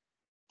තියෙනවා.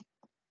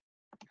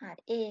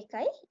 හරි.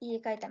 A1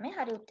 E1 තමයි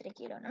හරි උත්තර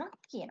කියලා ඔන්න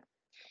කියනවා.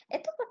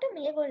 එතකොට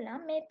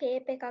මේගොල්ලන් මේ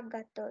පේපර් එකක්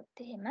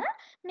ගත්තොත් එහෙම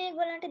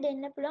මේගොල්ලන්ට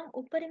දෙන්න පුළුවන්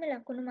උපරිම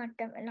ලකුණු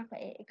මට්ටම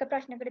එක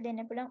ප්‍රශ්නයකට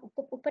දෙන්න පුළුවන්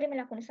උපරිම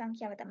ලකුණු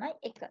සංඛ්‍යාව තමයි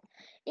 1.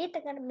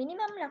 ඊටකට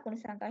මිනිමම් ලකුණු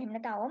සංඛ්‍යාව එහෙම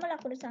නැත්නම් අවම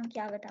ලකුණු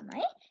සංඛ්‍යාව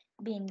තමයි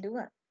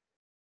 0.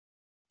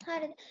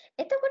 හරිද?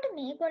 එතකොට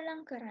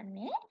මේගොල්ලන්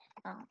කරන්නේ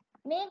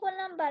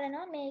මේගොල්ලන්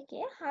බලනවා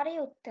මේකේ හරි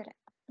උත්තර.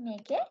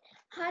 මේකේ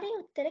හරි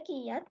උත්තර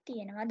කීයක්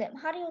තියෙනවද?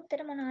 හරි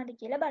උත්තර මොනවද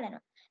කියලා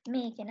බලනවා.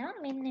 මේකේ නම්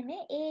මෙන්න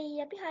මේ AE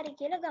අපි හරි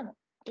කියලා ගමු.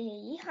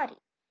 AE හරි.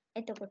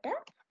 එතකොට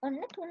ඔන්න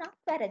 3ක්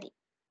වැරදි.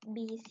 B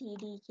C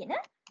D කියන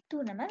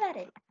 3ම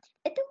වැරදි.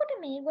 එතකොට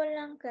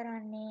මේගොල්ලන්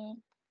කරන්නේ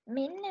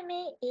මෙන්න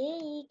මේ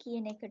AE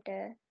කියන එකට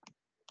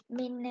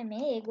මෙන්න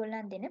මේ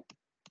ඒගොල්ලන් දෙන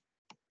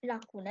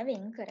ලකුණ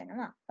වෙන්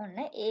කරනවා. ඔන්න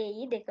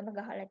AE දෙකම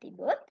ගහලා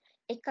තිබොත්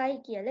 1යි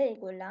කියලා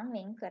ඒගොල්ලන්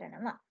වෙන්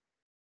කරනවා.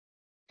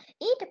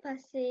 ඊට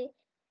පස්සේ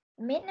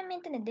මෙන්න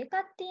මෙතන දෙකක්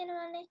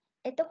තියෙනවානේ.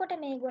 එතකොට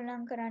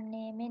මේගොල්ලන්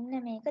කරන්නේ මෙන්න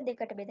මේක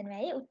දෙකට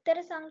බෙදනවා. ඒ උත්තර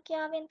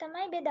සංඛ්‍යාවෙන්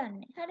තමයි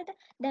බෙදන්නේ. හරිද?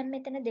 දැන්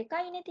මෙතන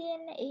 2යිනේ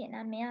තියෙන්නේ.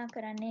 එහෙනම් මෙයා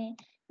කරන්නේ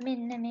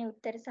මෙන්න මේ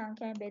උත්තර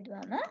සංඛ්‍යාවෙන්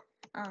බෙදුවම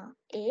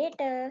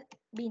ඒට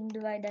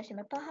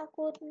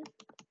 0.5කුත්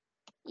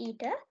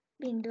ඊට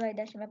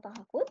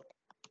 0.5කුත්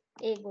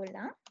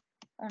ඒගොල්ලන්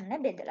ඔන්න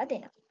බෙදලා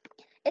දෙනවා.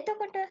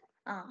 එතකොට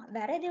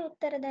වැරදි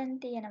උත්තර දැන්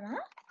තියෙනවා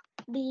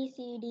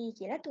BCD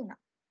කියලා තුනක්.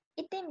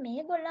 ඉතින්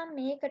මේගොල්ලන්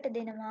මේකට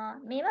දෙනවා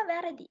මේවා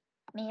වැරදි.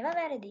 මේවා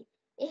වැරදි.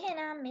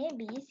 එහෙනම් මේ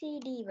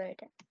BCD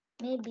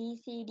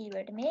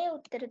වලට මේ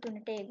උත්තර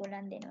තුනට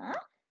ඒගොල්ලන් දෙනවා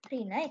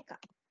ඍණ 1ක්.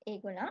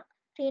 ඒගොල්ලන්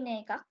ඍණ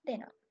 1ක්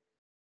දෙනවා.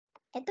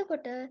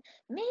 එතකොට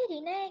මේ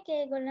ඍණ 1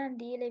 ඒගොල්ලන්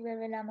දීලා ඉවර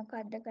වෙලා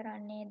මොකද්ද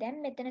කරන්නේ? දැන්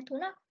මෙතන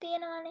 3ක්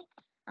තියෙනවානේ.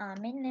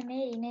 මෙන්න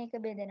මේ ඍණ 1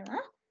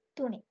 බෙදනවා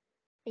 3.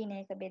 ඍණ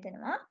 1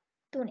 බෙදනවා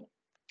 3.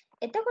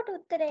 එතකොට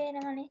උත්තරේ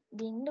එනවනේ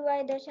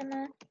 0.3යි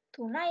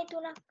 3යි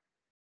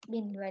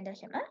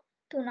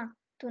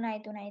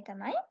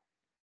තමයි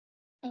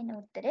එන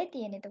උත්තරේ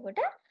තියෙන. එතකොට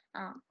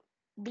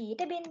B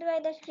ට ඍණ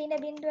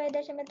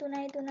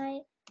 0.3යි 3යි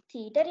C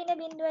ට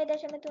ඍණ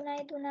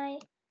 0.3යි 3යි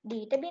D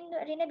ට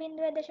ඍණ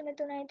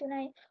 0.3යි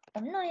 3යි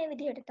ඔන්න ඔය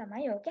විදිහට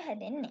තමයි ඕක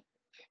හැදෙන්නේ.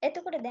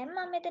 එතකොට දැන්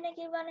මම මෙතන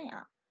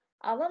කිව්වනේ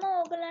අවම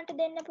ඕගලන්ට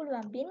දෙන්න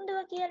පුළුවන් බිඳුව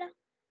කියලා.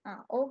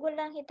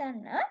 ඕගොල්ලන්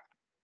හිතන්න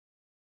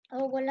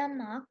ඕගොල්ලන්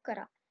මාක්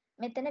කරා.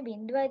 මෙතන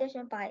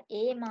 0.5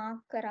 A මාක්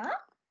කරා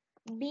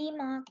B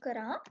මාක්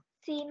කරා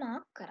C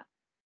මාක් කරා.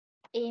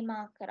 A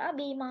මාක් කරා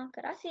B මාක්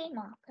කරා C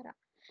මාක් කරා.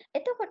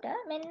 එතකොට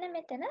මෙන්න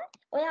මෙතන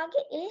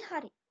ඔයාගේ A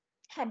හරි.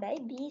 හැබැයි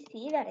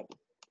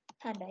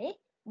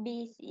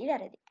BC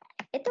වැරදි.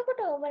 එතකොට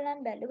ඕගොල්ලන්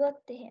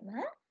බැලුවොත් එහෙම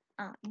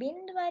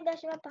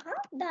 0.5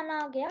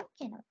 ධනාගයක්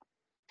එනවා.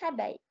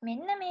 හැබැයි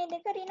මෙන්න මේ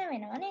දෙක ඍණ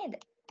වෙනව නේද?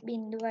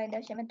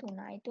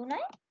 0.3යි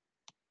 3යි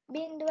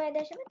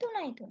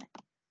 0.3යි 3යි.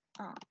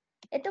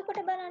 එතකොට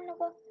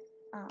බලන්නකෝ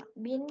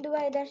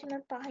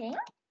 0.5න්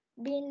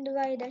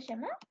 0.6යි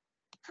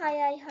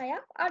 6ක්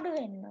අඩු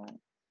වෙන්න ඕන.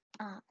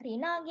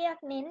 ඍණාගයක්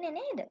නෙන්නේ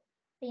නේද?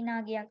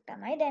 ඍණාගයක්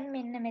තමයි දැන්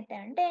මෙන්න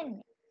මෙතනට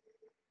එන්නේ.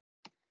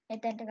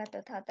 මෙතනට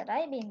ගත්තොත්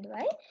 4යි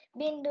 0යි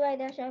 0.0යි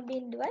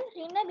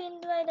ඍණ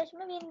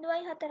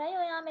 0.04යි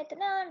ඔයා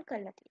මෙතන ආන්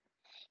කරලා තියෙනවා.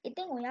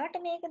 ඉතින් ඔයාට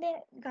මේක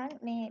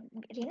මේ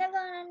ඍණ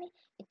ගානන්නේ.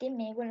 ඉතින්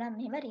මේගොල්ලන්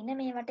මෙහෙම ඍණ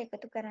මේවට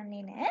එකතු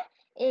කරන්නේ නැහැ.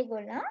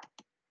 ඒගොල්ලන්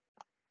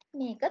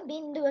මේක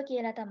බිඳුව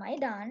කියලා තමයි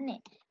දාන්නේ.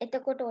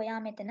 එතකොට ඔයා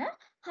මෙතන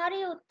හරි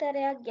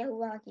උත්තරයක්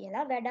ගැහුවා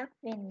කියලා වැඩක්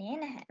වෙන්නේ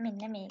නැහැ.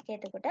 මෙන්න මේක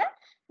එතකොට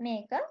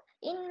මේක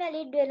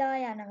ඉන්වැලිඩ් වෙලා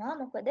යනවා.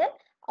 මොකද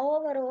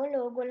ඕවරෝල්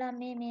ඕගොල්ලන්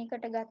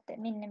මේකට ගත්ත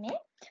මෙන්න මේ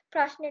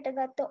ප්‍රශ්නෙට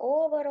ගත්ත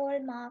ඕවරෝල්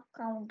මාක්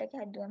කවුන්ට් එක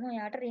හැදුවම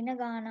ඔයාට ඍණ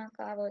ගාණක්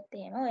ආවොත්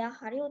එහෙම ඔයා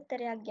හරි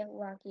උත්තරයක්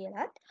ගැහුවා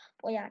කියලත්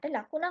ඔයාට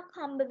ලකුණක්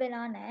හම්බ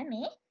වෙලා නැහැ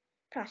මේ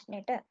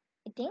ප්‍රශ්නෙට.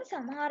 ඉතින්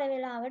සමහර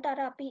වෙලාවට අර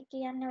අපි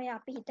කියන්නේ ඔය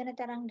අපි හිතන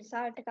තරම්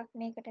රිසල්ට් එකක්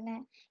මේකට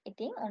නැහැ.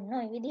 ඉතින් ඔන්න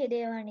ඔය විදිහේ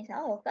දේවල්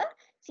නිසා ඕක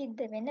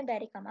සිද්ධ වෙන්න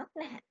බැරි කමක්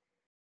නැහැ.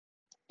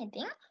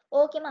 ඉතින්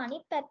ඕකෙම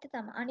අනිත්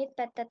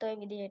පැත්තත් ඔය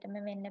විදිහටම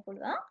වෙන්න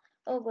පුළුවන්.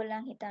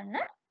 ඕගොල්ලන් හිතන්න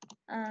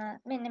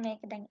මෙන්න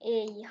මේක දැන්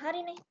AE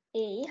හරිනේ.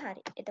 AE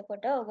හරි.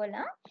 එතකොට ඕගොල්ලන්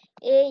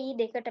AE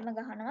දෙකටම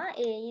ගහනවා.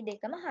 AE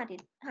දෙකම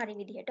හරි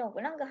විදිහට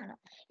ඕගොල්ලන් ගහනවා.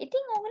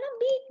 ඉතින් ඕගොල්ලන්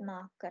බීට්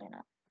මාක්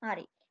කරනවා.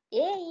 හරි.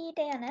 AEට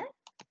යන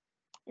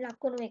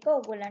ලකුණු එක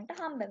ඕගොල්ලන්ට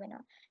හම්බ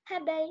වෙනවා.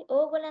 හැබැයි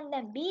ඕගොල්ලන්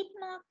දැන් බීට්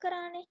මාක්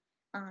කරානේ.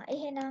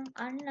 එහෙනම්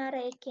අන්න අර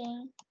එකෙන්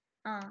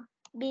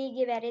B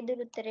ගේ වැරදි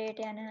උත්තරයට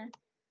යන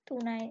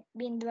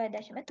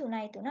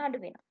 0.3 අඩු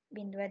වෙනවා.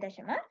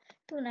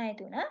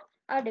 0.33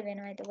 අඩු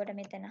වෙනවා. එතකොට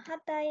මෙතන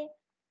 7යි.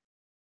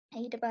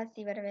 ඊට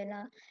පස්සේ ඉවර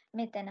වෙලා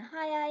මෙතන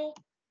 6යි.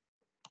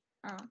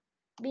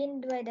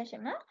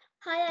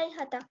 0.6යි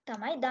 7ක්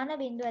තමයි ධන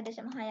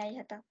 0.6යි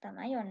 7ක්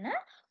තමයි ඔන්න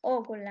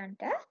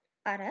ඕගොල්ලන්ට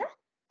අර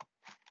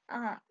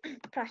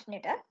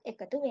ප්‍රශ්නෙට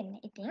එකතු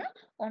වෙන්නේ. ඉතින්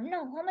ඔන්න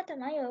ඔහොම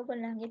තමයි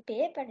ඕගොල්ලන්ගේ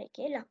පේපර්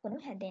එකේ ලකුණු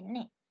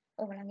හැදෙන්නේ.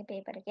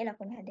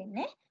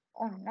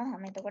 ඔන්න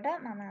ඔහොම. එතකොට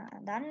මම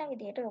දන්න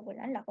විදිහට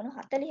ඕගොල්ලන් ලකුණු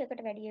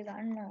 40කට වැඩිය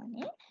ගන්න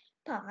ඕනේ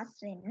පාස්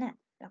වෙන්න.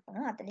 ලකුණු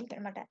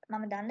 40කට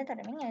මම දන්න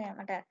තරමින්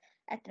මට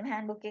ඇත්තටම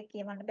හෑන්ඩ්බුක් එක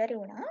කියවන්න බැරි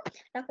වුණා.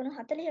 ලකුණු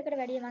 40කට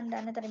වැඩිය මම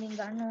දන්න තරමින්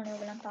ගන්න ඕනේ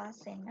ඕගොල්ලන් පාස්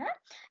වෙන්න.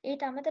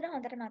 ඊට අමතරව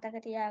හොඳට මතක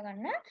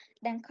තියාගන්න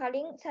දැන්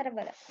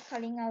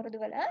කලින්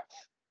අවුරුදුවල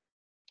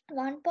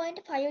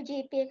 1.5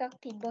 GPA එකක්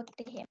තිබ්බොත්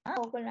එහෙම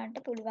ඕගොල්ලන්ට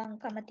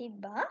පුළුවන්කම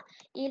තිබ්බා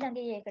ඊළඟ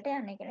ඒකට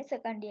යන්න. ඒ කියන්නේ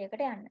සෙකන්ඩ්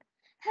එකට යන්න.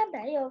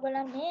 හැබැයි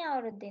ඕගොල්ලන් මේ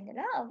අවුරුද්දේ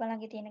ඉඳලා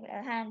ඕගොල්ලන්ගේ තියෙන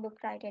හෑන්ඩ්බුක්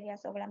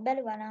ක්‍රයිටීරියාස් ඕගොල්ලන්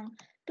බැලුවා නම්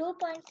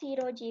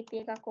 2.0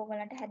 GPA එකක්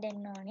ඕගොල්ලන්ට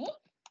හැදෙන්න ඕනි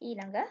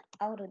ඊළඟ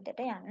අවුරුද්දට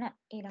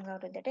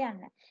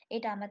යන්න.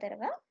 ඊට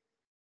අමතරව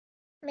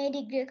මේ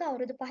ඩිග්‍රී එක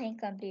අවුරුදු 5න්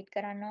කම්ප්ලීට්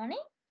කරන්න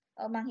ඕනේ.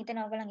 මම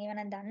හිතනවා ඔයගොල්ලන් ඒව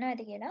නම් දන්නවා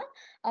ඇති කියලා.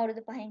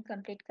 අවුරුදු 5න්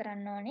කම්ප්ලීට්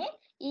කරන්න ඕනේ.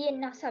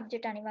 EN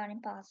සබ්ජෙක්ට්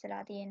අනිවාර්යෙන් පාස්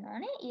වෙලා තියෙන්න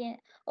ඕනේ.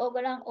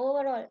 ඕගොල්ලන්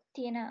ඕවරෝල්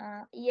තියෙන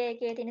EA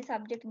එකේ තියෙන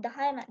සබ්ජෙක්ට්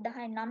 10න්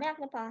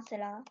 9ක්ම පාස්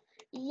වෙලා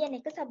EN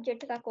එක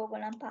සබ්ජෙක්ට් එකක්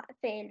ඕගොල්ලන්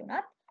ෆේල්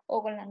වුණත්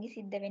ඕගොල්ලන්ගේ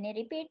සිද්ධ වෙන්නේ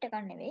රිපීට් එකක්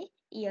නෙවෙයි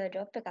ඉයර්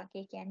ඩ්‍රොප් එකක්.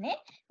 ඒ කියන්නේ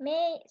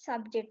මේ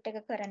සබ්ජෙක්ට් එක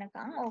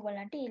කරනකම්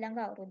ඕගොල්ලන්ට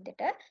ඊළඟ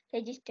අවුරුද්දට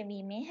රෙජිස්ටර්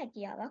වීමේ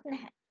හැකියාවක්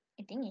නැහැ.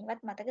 ඉතින්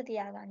ඒවත් මතක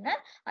තියාගන්න.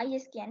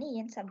 IS කියන්නේ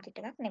EN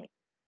සබ්ජෙක්ට් එකක් නෙවෙයි.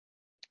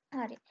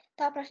 හරි.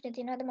 තව ප්‍රශ්න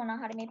තියෙනවද මොනවා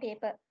හරි මේ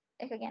පේපර්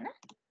එක ගැන?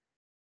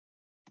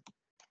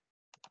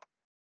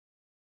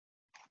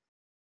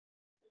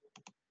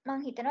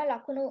 මම හිතනවා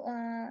ලකුණු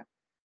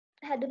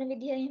හැදුන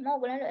විදිහ එහෙම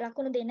ඕගොල්ලන්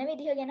ලකුණු දෙන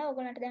විදිහ ගැන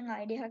ඕගොල්ලන්ට දැන්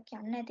අයිඩියා එකක්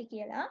යන්න ඇති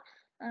කියලා.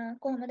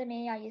 කොහොමද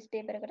මේ IS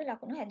පේපර් එකට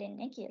ලකුණු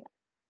හැදෙන්නේ කියලා.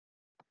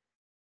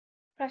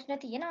 ප්‍රශ්න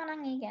තියෙනවා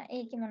නම්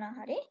ඒකේ මොනවා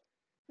හරි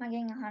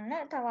මගෙන් අහන්න.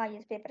 තව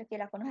IS පේපර්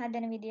එකේ ලකුණු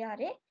හැදෙන විදිහ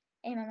හරි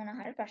එහෙම මොනවා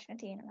හරි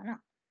ප්‍රශ්න තියෙනවා නම්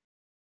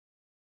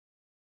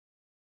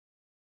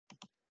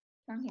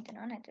මම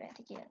හිතනවා නැතුව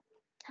ඇති කියලා.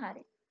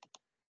 හරි.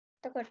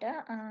 එතකොට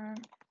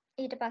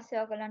ඊට පස්සේ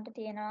ඔයගලන්ට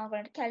තියෙනවා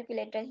ඔයගලන්ට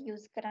කැල්කියුලේටර්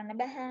යූස් කරන්න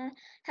බෑ.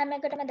 හැම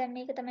එකටම දැන්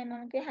මේක තමයි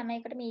මම කිව්වේ හැම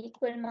එකටම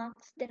ඉක්වල්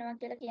මාක්ස් දෙනවා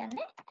කියලා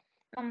කියන්නේ.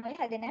 මම ඔය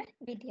හැදෙන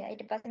විදිය.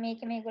 ඊට පස්සේ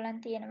මේකේ මේගොල්ලන්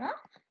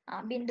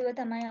තියෙනවා බිඳුව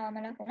තමයි අවම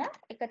ලකුණ.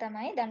 එක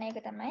තමයි ධන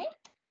එක තමයි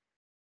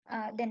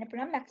දෙන්න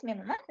පුළුවන්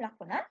මැක්සිමම්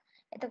ලකුණ.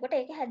 එතකොට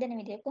ඒක හැදෙන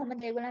විදිය.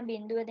 කොහොමද ඒගොල්ලන්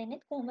බිඳුව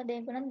දෙන්නේ? කොහොමද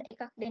ඒගොල්ලන්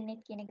එකක්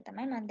දෙන්නේ කියන එක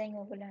තමයි මම දැන්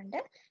ඔයගොල්ලන්ට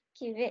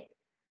කිව්වේ.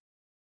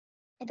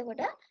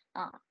 එතකොට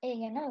ඒ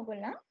ගැන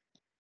ඔයගොල්ලන්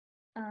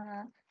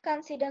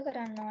කන්සිඩර්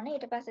කරන්න ඕනේ.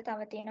 ඊට පස්සේ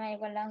තව තියෙනවා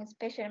ඒගොල්ලන්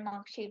ස්පෙෂල්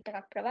මාක් ෂීට්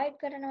එකක් ප්‍රොවයිඩ්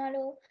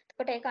කරනවලු.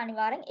 එතකොට ඒක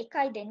අනිවාර්යෙන්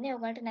එකයි දෙන්නේ.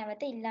 ඔයගොල්ලන්ට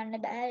නැවත ඉල්ලන්න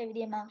බෑ ඒ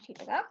විදිහේ මාක්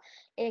ෂීට් එකක්.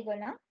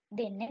 ඒගොල්ලන්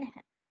දෙන්නේ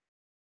නැහැ.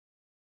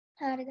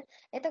 හරිද?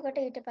 එතකොට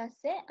ඊට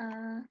පස්සේ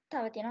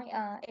තව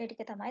තියෙනවා ඒ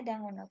ටික තමයි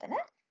දැන් ඔන්න ඔතන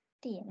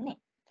තියෙන්නේ.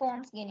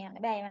 ෆෝම්ස්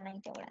ගෙනියන්න බෑ. ඒව නම්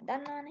ඉතින් ඔයගොල්ලන්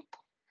දන්නවනේ.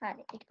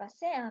 හරි. ඊට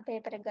පස්සේ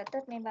පේපර් එක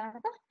ගත්තොත් මේ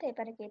බලන්නකෝ.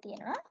 පේපර් එකේ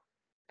තියෙනවා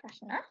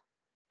ප්‍රශ්න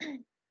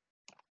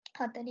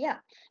 40ක්.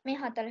 මේ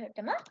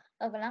 40ටම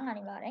ඔයගොල්ලන්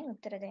අනිවාර්යෙන්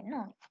උත්තර දෙන්න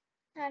ඕනේ.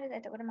 හරිද?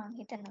 එතකොට මම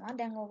හිතනවා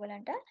දැන්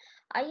ඕගොල්ලන්ට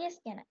IS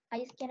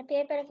කියන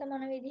පේපර් එක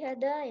මොන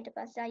විදිහද ඊට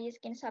පස්සේ IS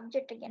කියන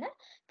සබ්ජෙක්ට් එක ගැන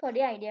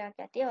පොඩි අයිඩියා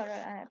එකක් ඇති.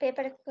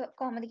 පේපර් එක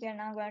කොහොමද කියලා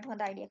නම් ඔයගොල්ලන්ට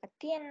හොඳ අයිඩියා එකක්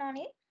තියෙන්න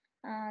ඕනේ.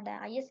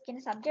 දැන් IS කියන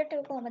සබ්ජෙක්ට්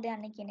එක කොහොමද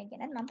යන්නේ කියන එක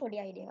ගැන මම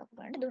පොඩි අයිඩියා එකක්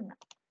ඔයගොල්ලන්ට දුන්නා.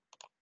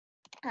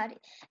 හරි.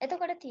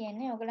 එතකොට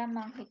තියෙන්නේ ඔයගොල්ලන්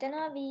මම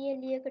හිතනවා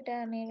VLE එකට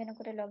මේ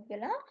වෙනකොට ලොග්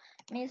වෙලා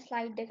මේ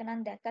ස්ලයිඩ් එක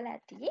නම් දැකලා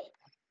ඇති.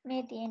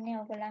 මේ තියෙන්නේ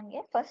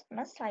ඔයගොල්ලන්ගේ ෆස්ට්ම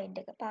ස්ලයිඩ්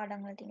එක.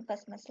 පාඩම් වල තියෙන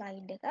ෆස්ට්ම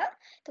ස්ලයිඩ් එක.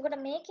 එතකොට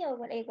මේකේ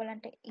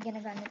ඒගොල්ලන්ට ඉගෙන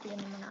ගන්න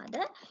තියෙන්නේ මොනවාද?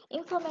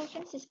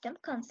 Information System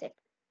Concept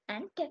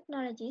and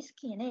Technologies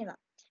කියන ඒවා.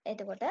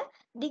 එතකොට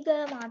දිග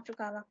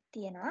මාතෘකාවක්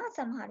තියෙනවා.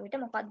 සමහර විට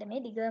මොකද්ද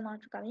මේ දිග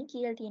මාතෘකාවෙන්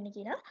කියලා තියෙන්නේ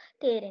කියලා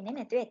තේරෙන්නේ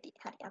නැතුව ඇති.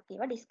 හරි. අපි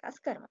ඒවා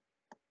ඩිස්කස් කරමු.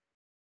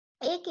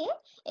 ඒකේ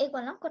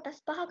ඒගොල්ලන් කොටස්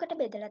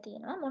 5කට බෙදලා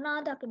තියෙනවා.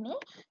 මොනවාද අපි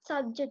මේ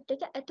සබ්ජෙක්ට්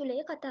එක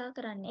ඇතුලේ කතා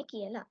කරන්නේ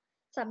කියලා.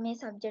 මේ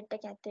සබ්ජෙක්ට්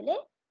එක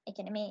ඇතුලේ ඒ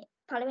කියන්නේ මේ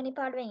පළවෙනි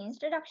පාඩුවෙන්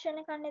ඉන්ට්‍රොඩක්ෂන්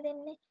එකක්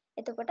දෙන්නේ.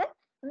 එතකොට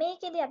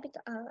මේකෙදි අපි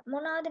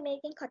මොනවාද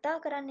මේකෙන් කතා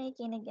කරන්නේ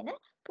කියන එක ගැන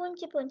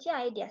පුංචි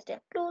අයිඩියාස්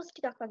ටික ක්ලූස්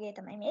ටිකක් වගේ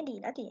තමයි මේ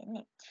දීලා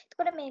තියෙන්නේ.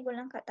 එතකොට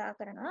මේගොල්ලන් කතා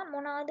කරනවා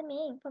මොනවාද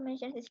මේ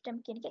ඉන්ෆර්මේෂන් සිස්ටම්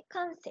කියන එකේ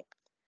කන්සෙප්ට්.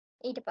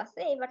 ඊට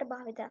පස්සේ ඒවට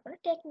භාවිත කරන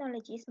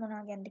ටෙක්නොලොජිස්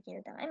මොනවා ගැනද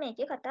කියලා තමයි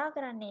මේකේ කතා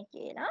කරන්නේ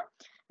කියලා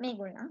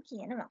මේගොල්ලන්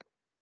කියනවා.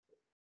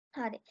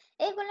 හරි.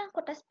 ඒගොල්ලන්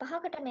කොටස්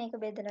 5කට මේක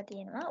බෙදලා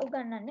තියෙනවා.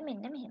 උගන්වන්නේ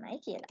මෙන්න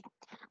මෙහෙමයි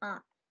කියලා.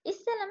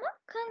 ඉස්සෙල්ලම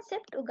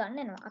කන්සෙප්ට්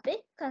උගන්වනවා. අපි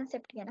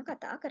කන්සෙප්ට් ගැන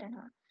කතා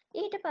කරනවා.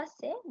 ඊට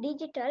පස්සේ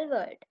ඩිජිටල්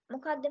වර්ල්ඩ්.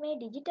 මොකද්ද මේ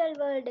ඩිජිටල්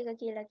වර්ල්ඩ් එක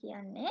කියලා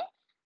කියන්නේ?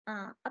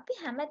 අපි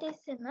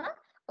හැමතිස්සෙම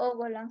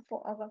ඕගොල්ලන්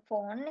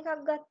ෆෝන් එකක්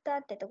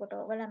ගත්තත්, එතකොට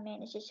ඕගොල්ලන්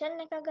මේ සෙෂන්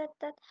එකක්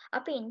ගත්තත්,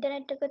 අපි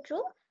ඉන්ටර්නෙට් එක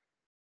through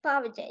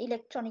පාවිච්චි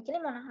ඉලෙක්ට්‍රොනිකලි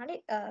මොන හරි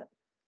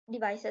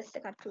ඩිවයිසස්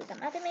එකක් through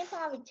තමයි අපි මේ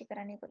පාවිච්චි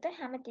කරන්නේ. කොට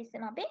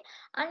හැමතිස්සෙම අපි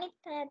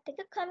අනිත් අයත්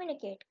එක්ක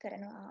කමියුනිකේට්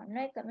කරනවා. ඔන්න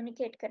ඔය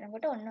කමියුනිකේට්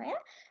කරනකොට ඔන්න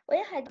ඔය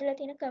හැදලා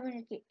තියෙන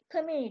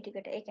කමියුනිටි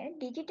එකට ඒ කියන්නේ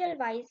ඩිජිටල්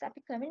වයිස්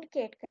අපි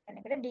කමියුනිකේට් කරන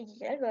එකට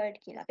ඩිජිටල් වර්ල්ඩ්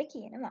කියලා අපි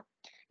කියනවා.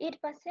 ඊට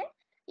පස්සේ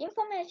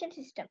ඉන්ෆර්මේෂන්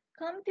සිස්ටම්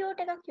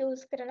කම්පියුටර් එකක්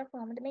යූස් කරලා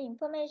කොහොමද මේ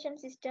ඉන්ෆර්මේෂන්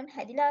සිස්ටම්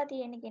හැදිලා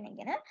තියෙන්නේ කියන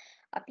ගැන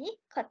අපි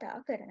කතා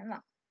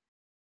කරනවා.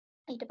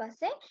 ඊට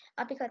පස්සේ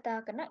අපි කතා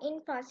කරන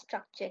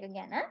ඉන්ෆ්‍රාස්ට්‍රක්චර් එක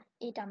ගැන.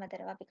 ඊට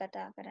අමතරව අපි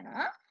කතා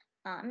කරනවා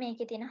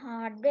මේකේ තියෙන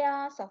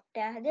හાર્ඩ්වෙයාර්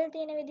සොෆ්ට්වෙයාර් හැදලා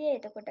තියෙන විදිය.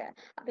 එතකොට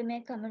අපි මේ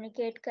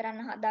කමියුනිකේට් කරන්න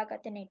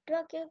හදාගත්ත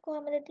නෙට්වර්ක් එක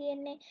කොහොමද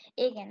තියෙන්නේ?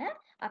 ඒ ගැන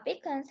අපි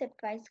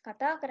කන්සෙප්ට් වයිස්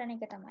කතා කරන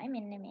එක තමයි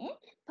මෙන්න මේ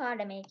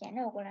පාඩම. ඒ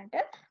කියන්නේ ඕගොල්ලන්ට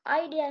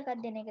අයිඩියා එකක්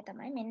දෙන එක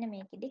තමයි මෙන්න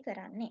මේකෙදි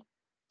කරන්නේ.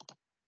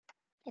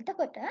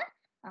 එතකොට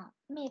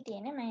මේ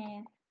තියෙන මේ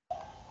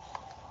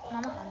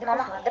මම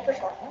හදපු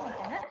ෂොට්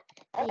මෙතන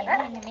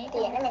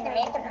තියෙන්නේ මෙන්න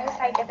මේ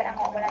ස්ලයිඩ් එක නම්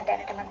ඕගොල්ලන්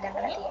දැනටම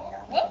දැකලා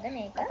තියෙනවා.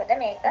 මොකද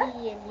මේක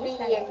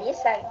VLE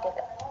ස්ලයිඩ් එක.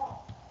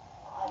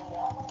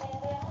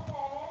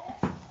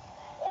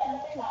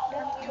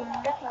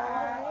 චුට්ටක්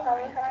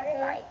කවුරු හරි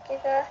මයික්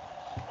එක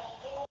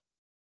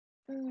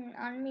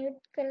අන්මියුට්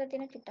කරලා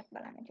තියෙන චුට්ටක්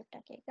බලන්න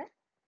චුට්ටක් ඒක.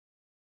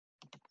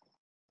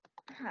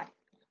 හරි.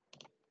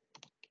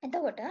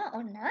 එතකොට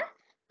ඔන්න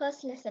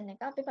ෆස්ට් ලෙසන්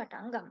එක අපි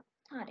පටන් ගමු.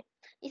 හරි.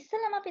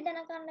 ඉස්සෙල්ලාම අපි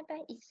දැනගන්න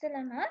බෑ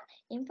ඉස්සෙල්ලාම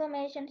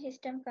ඉන්ෆර්මේෂන්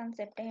සිස්ටම්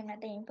concept එහෙම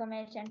නැත්නම්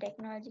ඉන්ෆර්මේෂන්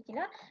ටෙක්නොලොජි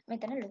කියලා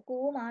මෙතන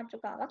ලොකු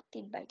මාතෘකාවක්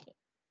තිබ්බයි කියලා.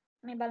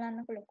 මේ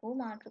බලන්නකො ලොකු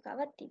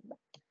මාතෘකාවක් තිබ්බා.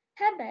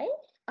 හැබැයි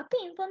අපි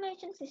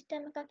ඉන්ෆර්මේෂන්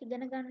සිස්ටම් එකක්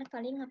ඉගෙන ගන්න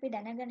කලින් අපි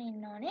දැනගෙන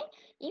ඉන්න ඕනේ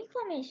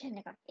ඉන්ෆර්මේෂන්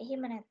එකක්.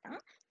 එහෙම නැත්නම්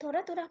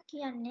තොරතුරක්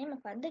කියන්නේ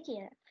මොකද්ද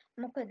කියලා.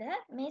 මොකද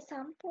මේ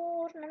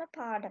සම්පූර්ණම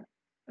පාඩම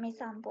මේ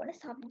සම්පූර්ණ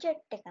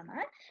සබ්ජෙක්ට් එකම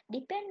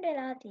ඩිපෙන්ඩ්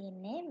වෙලා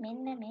තියෙන්නේ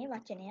මෙන්න මේ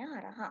වචනය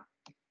හරහා.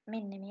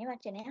 මෙන්න මේ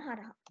වචනය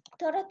හරහා.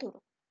 තොරතුරු.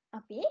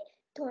 අපි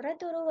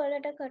තොරතුරු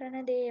වලට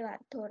කරන දේවල්,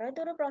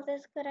 තොරතුරු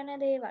ප්‍රොසෙස් කරන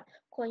දේවල්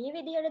කොයි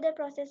විදිහටද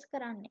ප්‍රොසෙස්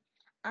කරන්නේ?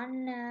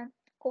 අන්න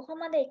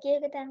කොහොමද එක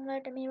එක තැන්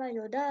වලට මේවා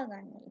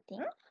යොදාගන්නේ?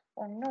 ඉතින්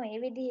ඔන්න ඔය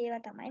විදිහේ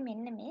ඒවා තමයි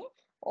මෙන්න මේ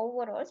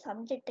ඕවරෝල්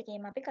සබ්ජෙක්ට්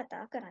එකේම අපි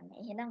කතා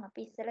කරන්නේ. එහෙනම්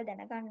අපි ඉස්සෙල්ලා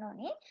දැනගන්න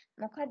ඕනේ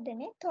මොකද්ද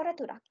මේ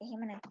තොරතුරක්.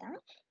 එහෙම නැත්නම්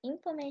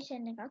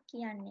ඉන්ෆර්මේෂන් එකක්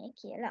කියන්නේ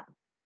කියලා.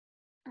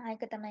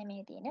 ඒක තමයි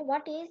මේ තියෙන්නේ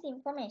what is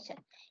information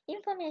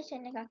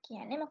information එකක්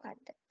කියන්නේ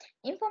මොකක්ද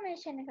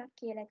information එකක්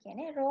කියලා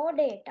කියන්නේ raw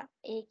data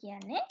ඒ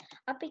කියන්නේ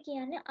අපි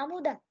කියන්නේ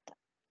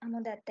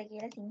අමුදත්ත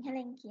කියලා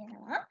සිංහලෙන්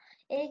කියනවා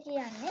ඒ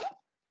කියන්නේ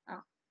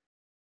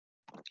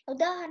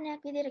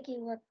උදාහරණයක් විදිහට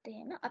කිව්වොත්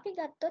එහෙම අපි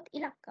ගත්තොත්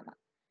ඉලක්කමක්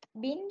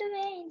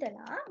බිංදුවේ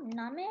ඉඳලා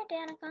 9ට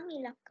යනකම්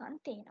ඉලක්කම්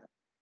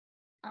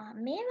තියෙනවා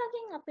මේ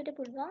වගේ අපිට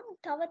පුළුවන්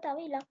තව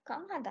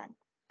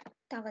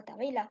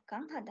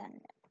ඉලක්කම් හදන්න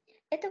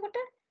එතකොට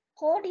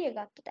කෝඩිය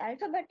ගත්තොත්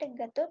ඇල්ෆබෙට් එක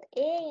ගත්තොත්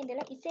A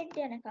ඉඳලා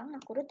Z යනකම්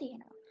අකුරු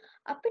තියෙනවා.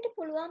 අපිට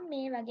පුළුවන්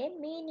මේ වගේ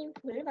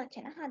meaningful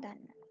වචන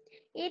හදන්න.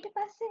 ඊට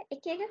පස්සේ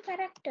එක එක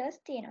characters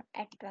තියෙනවා.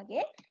 at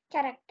වගේ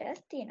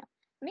characters තියෙනවා.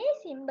 මේ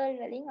symbol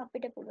වලින්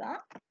අපිට පුළුවන්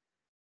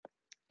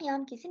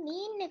යම්කිසි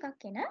mean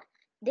එකක් එන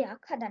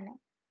දෙයක් හදන්න.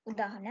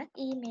 උදාහරණයක්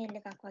email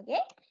එකක්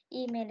වගේ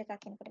email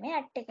එකක් එනකොට මේ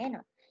at එක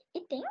එනවා.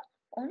 ඉතින්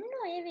ඔන්න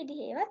ඔය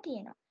විදිහේ ඒවා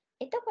තියෙනවා.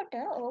 එතකොට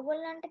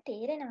ඕගොල්ලන්ට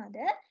තේරෙනවද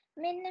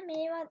මෙන්න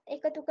මේවා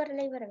එකතු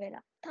කරලා ඉවර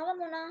වෙලා තව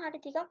මොනවා හරි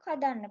ටිකක්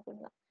හදන්න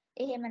පුළුවන්.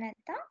 එහෙම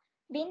නැත්තම්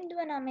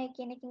 0.9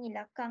 කියන එකකින්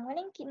ඉලක්කම්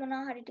වලින්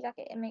මොනවා හරි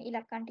ටිකක් මේ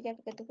ඉලක්කම්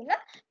ටිකක් එකතු කරලා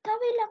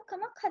තව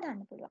ඉලක්කමක්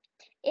හදන්න පුළුවන්.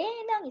 ඒ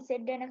ඉඳන් Z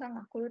වෙනකන්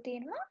අකුරු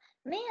තියෙනවා.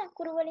 මේ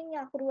අකුරු වලින්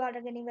අකුරු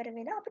අරගෙන ඉවර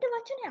වෙලා අපිට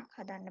වචනයක්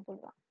හදන්න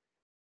පුළුවන්.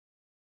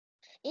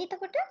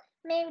 එතකොට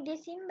මේ විදිහේ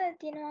සිම්බල්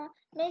තියෙනවා.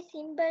 මේ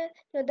සිම්බල්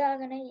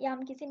යොදාගෙන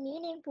යම්කිසි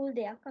මීනින්ග්ෆුල්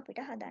දෙයක් අපිට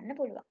හදන්න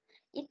පුළුවන්.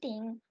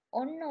 ඉතින්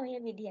ඔන්න ඔය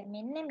විදිය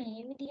මෙන්න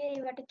මේ විදිහේ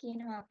ඒවට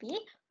කියනවා අපි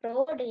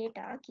raw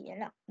data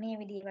කියලා. මේ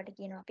විදිහට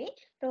කියනවා අපි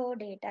raw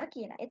data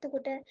කියලා.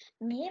 එතකොට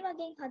මේ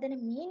වගේ හදන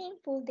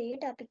meaningful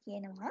දෙයට අපි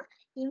කියනවා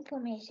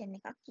information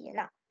එකක්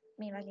කියලා.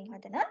 මේ වගේ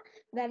හදන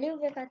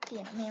value එකක්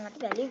තියෙනවා.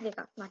 මේවට value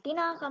එකක්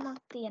වටිනාකමක්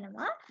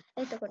තියෙනවා.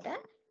 එතකොට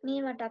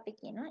මේවට අපි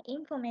කියනවා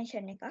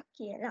information එකක්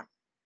කියලා.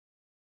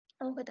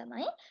 ඕක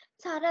තමයි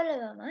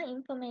සරලවම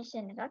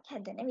ඉන්ෆර්මේෂන් එකක්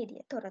හැදෙන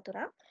විදිය.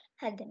 තොරතුරක්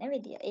හැදෙන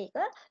විදිය. ඒක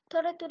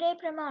තොරතුරේ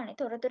ප්‍රමාණය.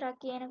 තොරතුරක්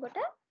කියනකොට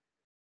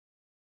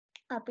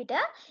අපිට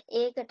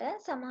ඒකට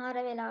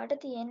සමහර වෙලාවට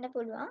තියෙන්න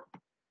පුළුවන්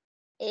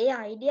ඒ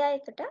අයිඩියා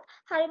එකට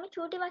හරිම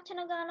චූටි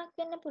වචන ගානක්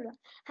වෙන්න පුළුවන්.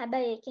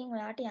 හැබැයි ඒකෙන්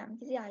ඔයාට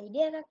යම්කිසි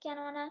අයිඩියා එකක්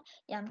යනවා නම්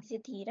යම්කිසි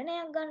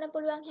තීරණයක් ගන්න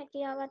පුළුවන්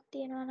හැකියාවක්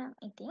තියෙනවා නම්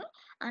ඉතින්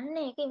අන්න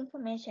ඒක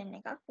ඉන්ෆර්මේෂන්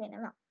එකක්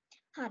වෙනවා.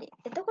 හරි.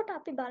 එතකොට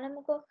අපි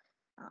බලමුකෝ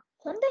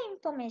හොඳ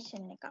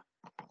ඉන්ෆර්මේෂන් එකක්.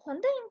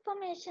 හොඳ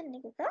ඉන්ෆර්මේෂන්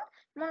එකක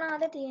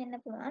මොනවාද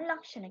තියෙන්න පුළුවන්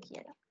ලක්ෂණ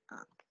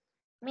කියලා.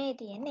 මේ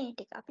තියෙන්නේ ඒ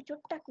ටික. අපි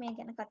චුට්ටක් මේ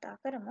ගැන කතා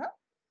කරමු.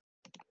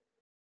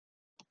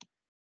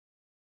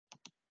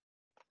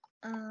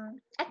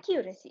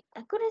 accuracy.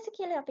 accuracy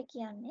කියලා අපි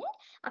කියන්නේ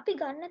අපි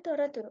ගන්න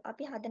තොරතුරු,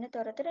 අපි හදන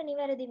තොරතුරු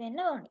නිවැරදි වෙන්න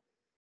ඕනේ.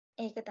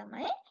 ඒක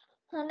තමයි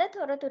හොඳ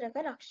තොරතුරක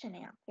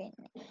ලක්ෂණයක්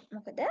වෙන්නේ.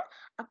 මොකද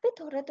අපි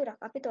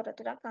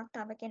තොරතුරක්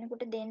තව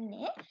කෙනෙකුට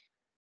දෙන්නේ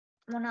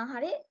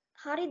මොනවා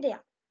හරි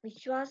දෙයක්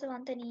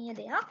විශ්වාසවන්තනීය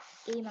දෙයක්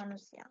ඒ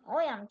මිනිස්සයා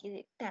හෝ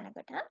යම්කිසි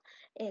තැනකට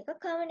ඒක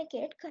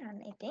කමියුනිකේට්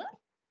කරන්න. ඉතින්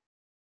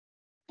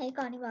ඒක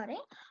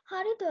අනිවාර්යෙන්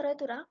හරි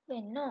තොරතුරක්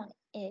වෙන්න ඕනේ.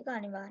 ඒක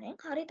අනිවාර්යෙන්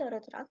හරි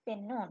තොරතුරක්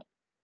වෙන්න ඕනේ.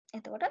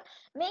 එතකොට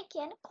මේ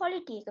කියන්නේ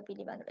ක්වොලිටි එක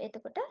පිළිබඳව.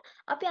 එතකොට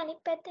අපි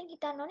අනිත් පැත්තෙන්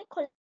හිතන්න ඕනේ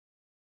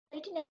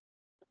ක්වොලිටි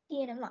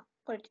තියෙනවා.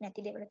 ක්වොලිටි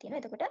නැති දේවල්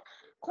තියෙනවා. එතකොට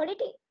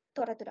ක්වොලිටි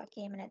තොරතුරක්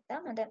එහෙම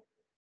නැත්නම් හොඳ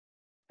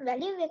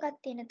වැලියු එකක්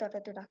තියෙන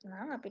තොරතුරක්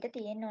නම් අපිට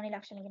තියෙන්න ඕනේ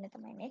ලක්ෂණ ගැන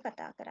තමයි මේ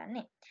කතා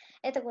කරන්නේ.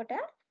 එතකොට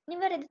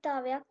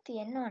නිවැරදිතාවයක්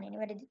තියෙන්න ඕනේ.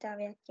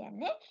 නිවැරදිතාවයක්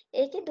කියන්නේ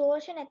ඒකේ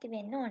දෝෂ නැති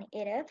වෙන්න ඕනේ.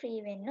 error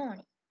free වෙන්න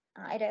ඕනේ.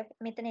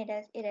 මෙතන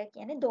error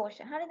කියන්නේ දෝෂ.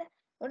 හරිද?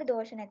 උඩ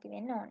දෝෂ නැති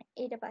වෙන්න ඕනේ.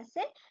 ඊට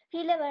පස්සේ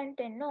relevant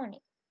වෙන්න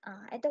ඕනේ.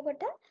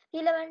 එතකොට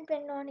relevant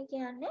වෙන්න ඕනේ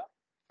කියන්නේ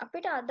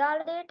අපිට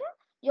අදාළ දෙයට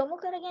යොමු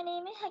කර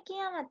ගැනීමේ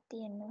හැකියාවක්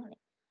තියෙන්න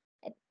ඕනේ.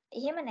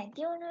 එහෙම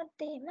නැති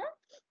වුණොත් එහෙම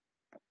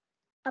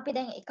අපි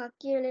දැන් එකක්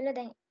කියලා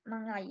දැන්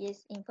මම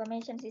IS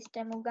ඉන්ෆර්මේෂන්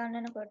සිස්ටම්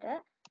උගන්වනකොට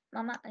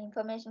මම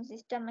ඉන්ෆර්මේෂන්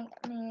සිස්ටම්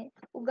මේ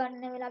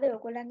උගන්වන වෙලාවේ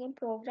ඔයගොල්ලන්ගෙන්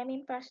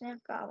ප්‍රෝග්‍රෑමින්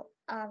ප්‍රශ්නයක්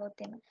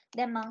ආවොත් එම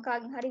දැන් මං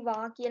කාගෙන් හරි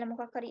වා කියලා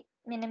මොකක් හරි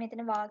මෙන්න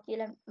මෙතන වා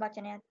කියලා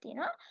වචනයක්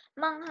තියෙනවා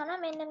මං අහනවා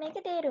මෙන්න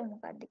මේකේ තේරුම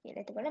මොකක්ද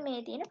කියලා. එතකොට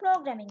මේ තියෙන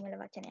ප්‍රෝග්‍රෑමින් වල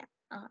වචනයක්.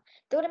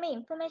 එතකොට මේ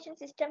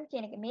ඉන්ෆර්මේෂන් සිස්ටම්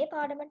කියන එක මේ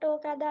පාඩමට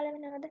ඕක අදාළ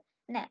වෙනවද?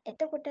 නෑ.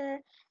 එතකොට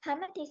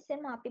හැම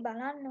තිස්සෙම අපි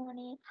බලන්න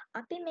ඕනේ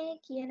අපි මේ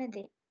කියන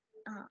දේ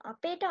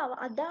අපිට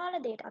අදාළ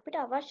දෙයට අපිට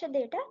අවශ්‍ය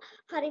දෙයට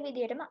හරි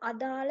විදියටම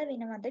අදාළ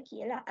වෙනවද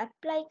කියලා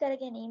ඇප්ලයි කර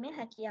ගැනීමේ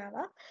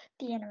හැකියාවක්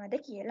තියෙනවද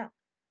කියලා.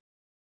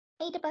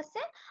 ඊට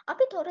පස්සේ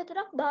අපි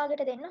තොරතුරක්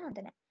භාගයට දෙන්න හොඳ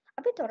නැහැ.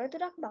 අපි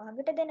තොරතුරක්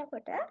භාගයට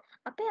දෙනකොට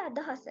අපේ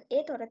අදහස,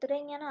 ඒ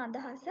තොරතුරෙන් යන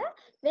අදහස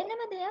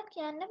වෙනම දෙයක්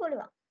යන්න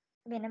පුළුවන්.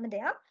 වෙනම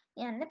දෙයක්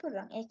යන්න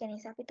පුළුවන්. ඒක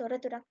නිසා අපි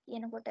තොරතුරක්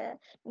කියනකොට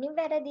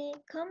නිවැරදි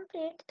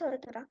කම්ප්ලීට්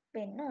තොරතුරක්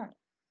වෙන්න ඕනේ.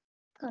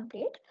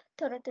 කම්ප්ලීට්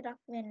තොරතුරක්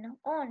වෙන්න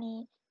ඕනි.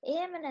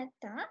 එහෙම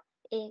නැත්නම්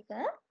ඒක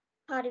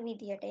හරි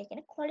විදියට ඒ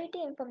කියන්නේ ක්වොලිටි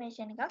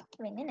ඉන්ෆර්මේෂන් එකක්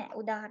වෙන්නේ නැහැ.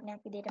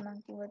 උදාහරණයක් විදියට මම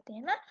කිව්වොත්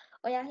එහෙම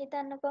ඔයා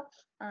හිතන්නකෝ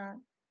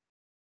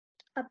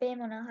අපේ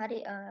මොනවා හරි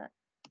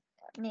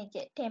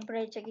මේකේ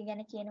ටෙම්පරේචර් එක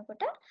ගැන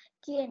කියනකොට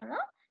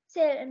කියනවා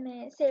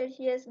මේ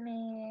සෙල්සියස්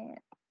මේ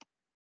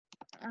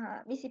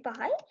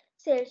 25යි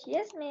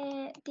සෙල්සියස් මේ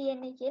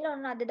තියෙන්නේ කියලා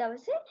ඔන්න අද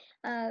දවසේ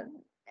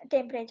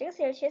ටෙම්පරේචර් එක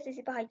සෙල්සියස්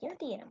 25යි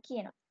කියලා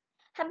කියනවා.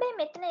 හැබැයි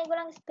මෙතන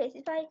ඒගොල්ලන්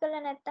ස්පෙસિෆයි කරලා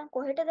නැත්තම්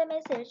කොහෙටද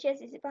මේ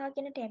සෙල්සියස් 25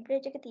 කියන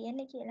ටෙම්පරේචර් එක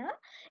තියෙන්නේ කියලා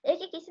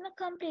ඒකේ කිසිම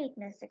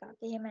කම්ප්ලීට්නස් එකක්.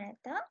 එහෙම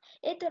නැත්තම්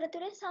ඒ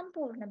තොරතුරේ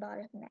සම්පූර්ණ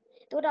භාවයක් නැහැ.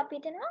 ඒකට අපි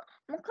හිතනවා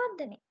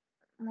මොකද්ද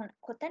මේ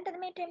කොතැනටද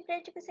මේ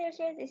ටෙම්පරේචර් එක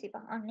සෙල්සියස්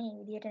 25 අන්න ඒ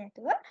විදිහට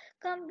නැතුව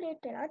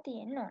කම්ප්ලීට් වෙලා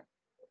තියෙන්න ඕන.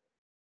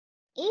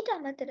 ඊට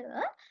අමතරව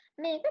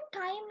මේක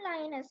ටයිම්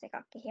ලයිනස්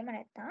එකක්. එහෙම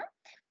නැත්තම්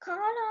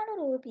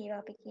කාලානුරූපීව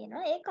අපි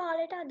කියනවා ඒ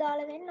කාලයට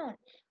අදාළ වෙන්න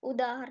ඕනේ.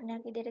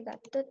 උදාහරණයක් විදිහට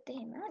ගත්තොත්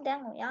එහෙම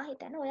දැන් ඔයා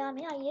හිතන්න ඔයා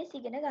මේ IS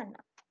ඉගෙන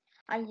ගන්නවා.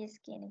 IS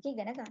කියන එක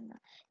ඉගෙන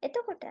ගන්නවා.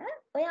 එතකොට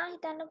ඔයා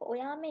හිතන්නකෝ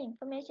ඔයා මේ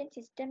ඉන්ෆර්මේෂන්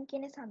සිස්ටම්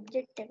කියන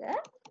සබ්ජෙක්ට් එක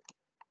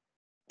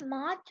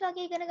මාර්ච්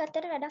වගේ ඉගෙන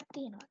ගත්තට වැඩක්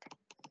තියනවද?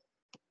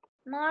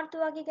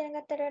 මාර්තු වගේ ඉගෙන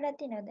ගත්තට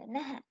වැඩක් තියනවද?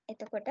 නැහැ.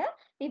 එතකොට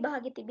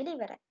විභාගෙ තිබිලා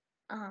ඉවරයි.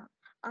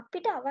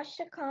 අපිට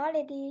අවශ්‍ය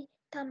කාලෙදී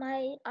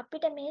තමයි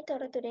අපිට මේ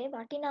තොරතුරේ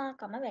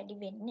වටිනාකම වැඩි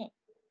වෙන්නේ.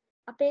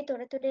 අපේ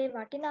තොරතුරේ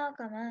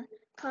වටිනාකම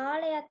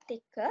කාලයත්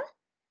එක්ක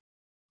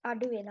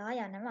අඩු වෙලා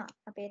යනවා.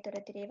 අපේ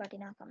තොරතුරේ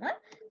වටිනාකම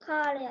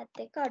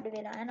කාලයත් එක්ක අඩු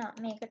වෙලා යනවා.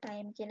 මේක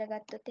ටයිම් කියලා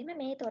ගත්තොත් එහෙම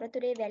මේ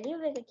තොරතුරේ වැලියු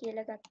එක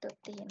කියලා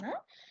ගත්තොත් එහෙම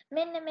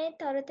මෙන්න මේ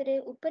තොරතුරේ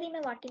උපරිම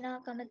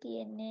වටිනාකම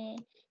තියෙන්නේ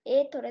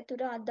ඒ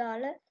තොරතුර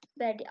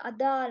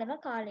අදාළම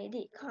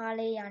කාලෙදී.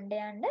 කාලේ යන්න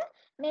යන්න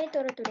මේ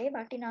තොරතුරේ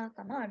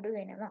වටිනාකම අඩු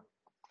වෙනවා.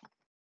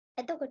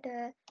 එතකොට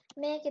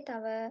මේකේ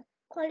තව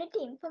ක්වොලිටි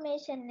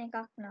ඉන්ෆර්මේෂන් එකක්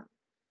නම්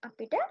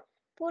අපිට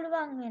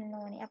පුළුවන් වෙන්න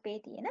ඕනේ අපේ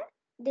තියෙන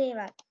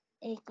දේවල්.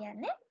 ඒ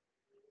කියන්නේ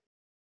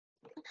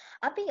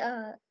අපි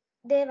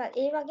දේවල්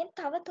ඒ වගේ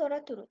තව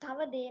තොරතුරු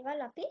තව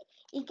දේවල් අපි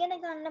ඉගෙන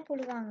ගන්න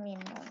පුළුවන්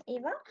වෙන්න ඕනේ.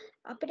 ඒවා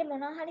අපිට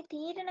මොනවා හරි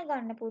තීරණ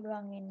ගන්න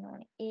පුළුවන් වෙන්න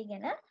ඕනේ. ඒ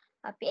ගැන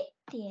අපි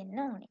තියෙන්න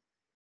ඕනේ.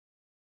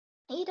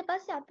 ඊට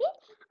පස්සේ අපි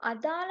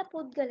අදාළ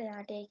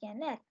පුද්ගලයාට ඒ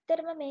කියන්නේ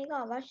ඇත්තටම මේක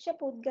අවශ්‍ය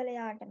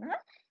පුද්ගලයාටම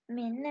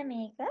මෙන්න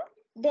මේක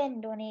දෙන්න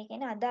ඕනේ. ඒ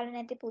කියන්නේ අදාළ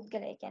නැති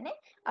පුද්ගලයා කියන්නේ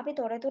අපි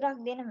තොරතුරක්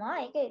දෙනවා.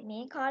 ඒක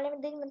මේ කාලෙම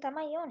දෙන්න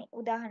තමයි ඕනේ.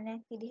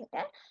 උදාහරණයක් විදිහට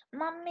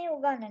මම මේ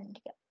උගන්වන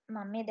ටික.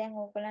 මම මේ දැන්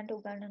ඕගලන්ට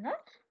උගන්වන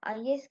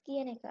IS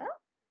කියන එක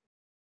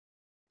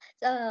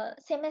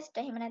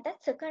සෙමෙස්ටර් එහෙම නැත්නම්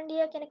සෙකන්ඩ්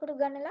ඉයර් කෙනෙකුට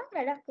උගන්වලා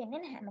වැඩක්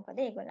වෙන්නේ නැහැ. මොකද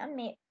ඒගොල්ලන්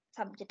මේ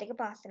සබ්ජෙක්ට් එක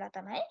පාස් වෙලා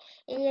තමයි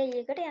ඒ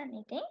එකට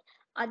යන්නේ. ඉතින්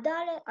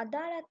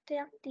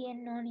අදාළත්වයක්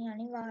තියෙන්න ඕනි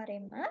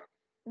අනිවාර්යෙන්ම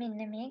මෙන්න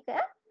මේක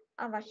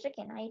අවශ්‍ය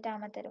කෙනා. ඊට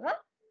අමතරව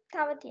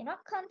තව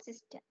තියෙනවා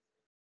කන්සිස්ටන්ට්.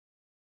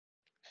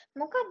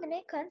 මොකක්ද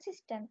මේ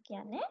කන්සිස්ටන්ට්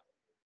කියන්නේ?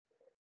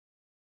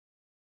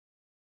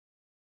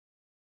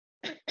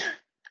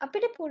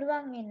 අපිට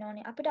පුළුවන් වෙන්න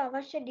ඕනේ අපිට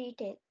අවශ්‍ය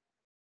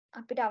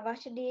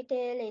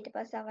ඩීටේල් ඊට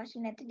පස්සේ අවශ්‍ය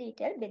නැති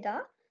ඩීටේල්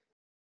බෙදා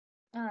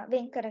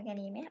වෙන් කර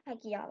ගැනීමේ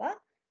හැකියාවක්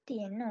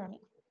තියෙන්න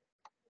ඕනේ.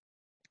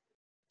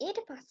 ඊට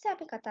පස්සේ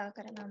අපි කතා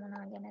කරනවා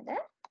මොනවා ගැනද?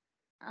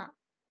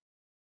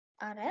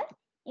 අර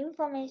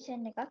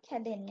ඉන්ෆර්මේෂන් එකක්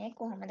හැදෙන්නේ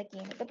කොහොමද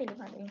කියන එක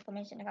පිළිබඳව.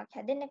 ඉන්ෆර්මේෂන් එකක්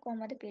හැදෙන්නේ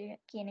කොහොමද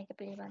කියන එක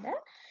පිළිබඳ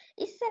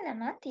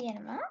ඉස්සෙල්ලම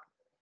තියෙනවා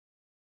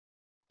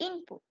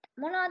ඉන්පුට්.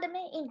 මොනවාද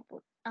මේ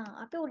ඉන්පුට්?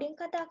 අපි උඩින්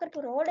කතා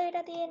කරපු රෝ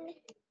ඩේටා තියෙන්නේ.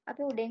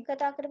 අපි උඩින්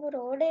කතා කරපු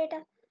රෝ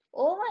ඩේටා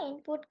ඕවා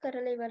ඉන්පුට්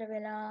කරලා ඉවර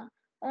වෙලා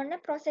ඔන්න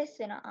ප්‍රොසෙස්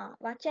වෙනවා.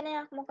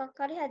 වචනයක් මොකක්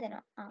හරි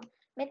හැදෙනවා.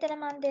 මෙතන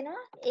මම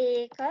දෙනවා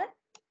A1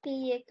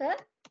 P1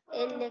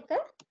 L1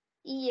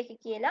 E1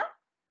 කියලා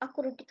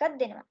අකුරු ටිකක්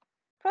දෙනවා.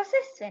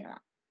 ප්‍රොසෙස්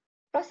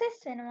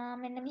වෙනවා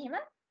මෙන්න මෙහෙම.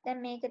 දැන්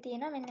මේක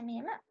තියෙනවා මෙන්න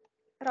මෙහෙම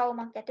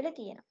රවුමක් ඇතුලේ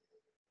තියෙනවා.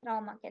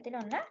 රවුමක්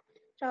ඇතුලේ ඔන්න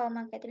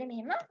රවුමක් ඇතුලේ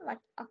මෙහෙම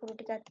අකුරු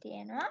ටිකක්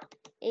තියෙනවා.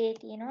 A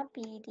තියෙනවා P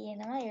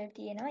තියෙනවා L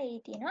තියෙනවා E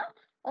තියෙනවා.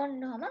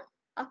 ඔන්නෝම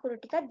අකුරු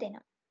ටිකක්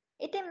දෙනවා.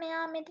 ඉතින්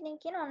මෙයා මෙතනින්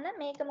කියන ඔන්න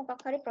මේක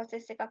මොකක් හරි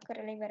ප්‍රොසෙස් එකක්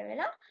කරලා ඉවර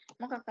වෙලා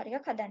මොකක් හරි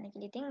එකක් හදන්න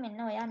කියලා. ඉතින් මෙන්න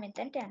ඔයා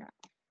මෙතනට යනවා.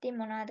 ඉතින්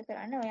මොනවද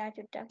කරන්නේ? ඔයා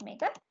චුට්ටක්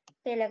මේක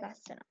පෙළ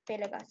ගස්සනවා.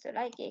 පෙළ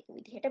ගස්සලා එක එක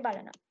විදිහට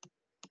බලනවා.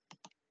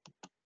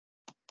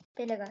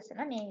 පෙළ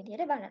ගස්සලා මේ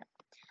විදිහට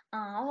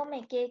බලනවා. ඔහොම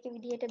එක එක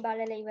විදිහට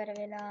බලලා ඉවර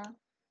වෙලා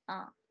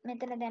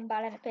මෙතන දැන්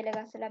බලන පෙළ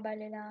ගස්සලා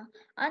බලලා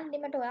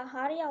අන්තිමට ඔයා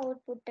හරි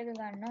අවුට්පුට් එක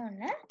ගන්න ඕන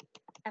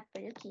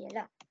Apple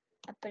කියලා.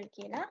 Apple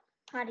කියලා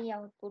හරි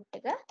අවුට්පුට්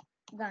එක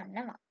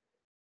ගන්නවා.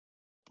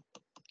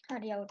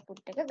 හරි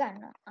අවුට්පුට් එක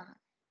ගන්නවා.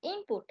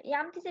 ඉන්පුට්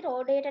යම්කිසි රෝ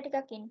ඩේටා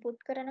ටිකක් ඉන්පුට්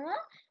කරනවා.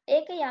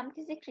 ඒක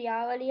යම්කිසි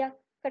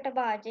ක්‍රියාවලියකට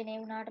භාජනය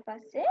වුණාට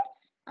පස්සේ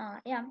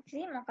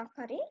යම්කිසි මොකක්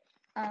හරි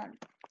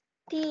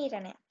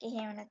තීරණයක්.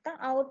 එහෙම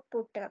නැත්නම්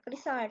අවුට්පුට් එකක්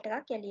රිසල්ට්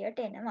එකක්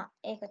එළියට එනවා.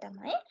 ඒක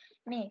තමයි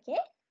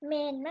මේකේ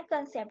මේන්ම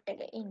concept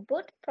එක.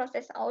 input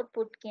process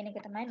output කියන එක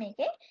තමයි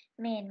මේකේ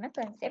මේන්ම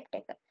concept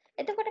එක.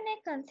 එතකොට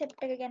මේ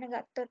concept එක ගැන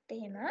ගත්තොත්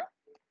එහෙම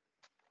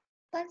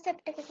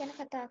concept එක ගැන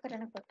කතා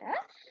කරනකොට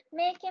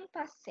මේකෙන්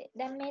පස්සේ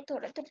දැන් මේ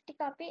තොරතුරු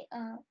ටික අපි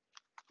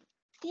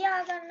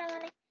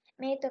තියාගන්නවනේ.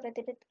 මේ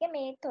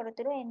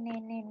තොරතුරු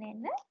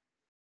එන්න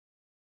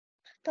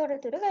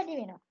තොරතුරු වැඩි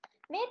වෙනවා.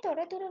 මේ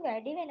තොරතුරු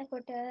වැඩි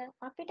වෙනකොට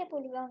අපිට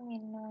පුළුවන්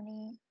වෙන්න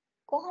ඕනේ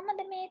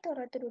කොහොමද මේ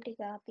තොරතුරු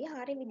ටික අපි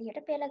හරි විදිහට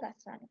පෙළ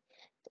ගස්සන්නේ.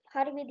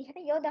 හරි විදිහට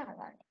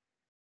යොදාගන්නේ.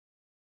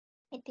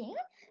 ඉතින්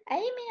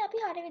ඇයි මේ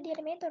අපි හරි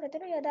විදිහට මේ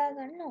තොරතුරු යොදා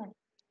ගන්න ඕනේ?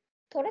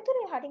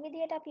 තොරතුරු හරි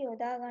විදිහට අපි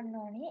යොදා ගන්න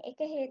ඕනේ එක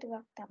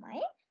හේතුවක්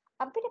තමයි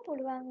අපිට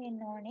පුළුවන්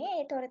වෙන්න ඕනේ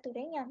ඒ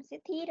තොරතුරෙන්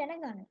යම්සි තීරණ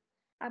ගන්න.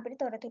 අපිට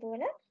තොරතුරු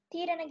වල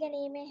තීරණ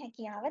ගැනීමේ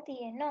හැකියාව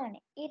තියෙන්න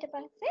ඕනේ. ඊට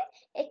පස්සේ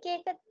එක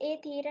එක ඒ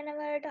තීරණ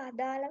වලට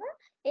අදාළව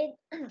ඒ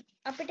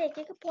අපිට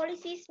එක එක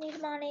පොලිසිස්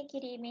නිර්මාණය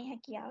කිරීමේ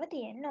හැකියාව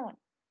තියෙන්න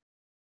ඕනේ.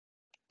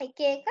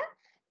 එක එක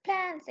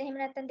ප්ලෑන්ස් එහෙම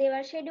නැත්නම්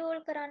දේවල් ෂෙඩියුල්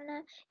කරන්න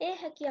ඒ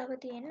හැකියාව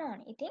තියෙන්න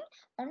ඕනේ. ඉතින්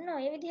ඔන්න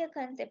ඔය විදිහ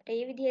concept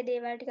ඒ විදිහ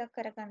දේවල් ටිකක්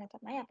කරගන්න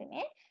තමයි අපි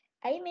මේ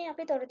ඇයි මේ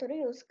අපි තොරතුරු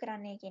යූස්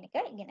කරන්නේ කියන එක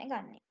ඉගෙන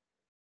ගන්න.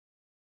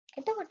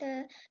 එතකොට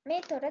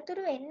මේ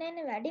තොරතුරු එන්න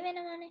වැඩි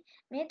වෙනවනේ.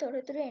 මේ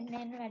තොරතුරු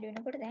එන්න වැඩි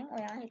වෙනකොට දැන්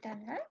ඔයා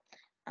හිතන්න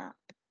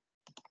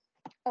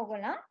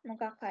ඔයගොල්ලන්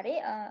මොකක් හරි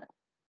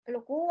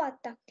ලොකු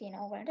වත්තක්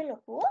තියෙනවා. ඔයගොල්ලන්ට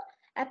ලොකු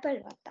ඇපල්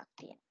වත්තක්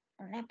තියෙනවා.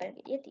 ඔන්න ඇපල්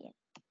ගෙඩිය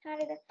තියෙනවා.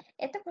 හරිද?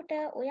 එතකොට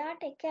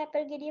ඔයාට එක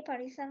ඇපල් ගෙඩිය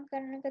පරිස්සම්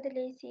කරන එකද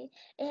ලේසි?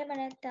 එහෙම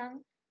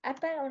නැත්නම්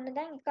ඇපල් ඔන්න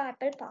දැන් එක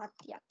ඇපල්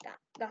පාත්තියක්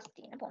දාන්න. ගස්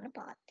තියෙන පොන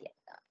පාත්තියක්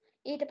දාන්න.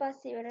 ඊට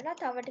පස්සේ ඉවරලා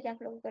තව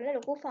ටිකක් ලොකු කරලා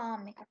ලොකු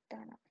ෆාම් එකක්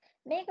දානවා.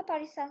 මේක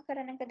පරිස්සම්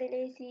කරන එකද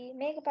ලේසි?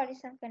 මේක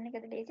පරිස්සම් කරන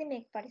එකද ලේසි?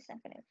 මේක පරිස්සම්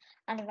කරන එක.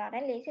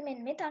 අනිවාර්යෙන් ලේසි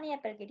මෙන්න මේ තනි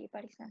ඇපල් ගෙඩිය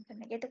පරිස්සම්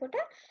කරන එක. එතකොට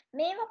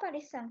මේව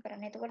පරිස්සම්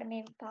කරන්න. එතකොට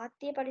මේ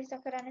පාත්තිය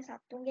පරිස්සම් කරන්නේ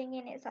සත්තුන්ගෙන්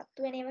එන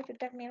සත්තු වෙන ඒවා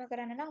චුට්ටක් මේව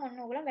කරන්න නම්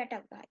ඔන්න ඕගොල්ලෝ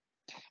වැටක් ගහයි.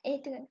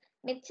 ඒක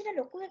මෙච්චර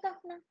ලොකු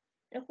එකක් නම්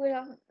ලොකු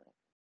එකක්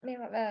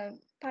මේ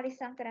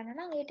පරිස්සම් කරන්න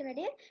නම් ඊට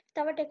වැඩිය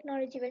තව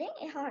ටෙක්නොලොජි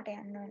වලින් එහාට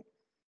යන්න ඕනේ.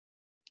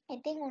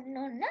 ඉතින්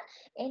ඔන්න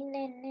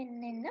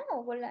එන්න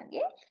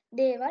ඕගොල්ලන්ගේ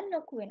දේවල්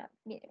ලොකු වෙනවා.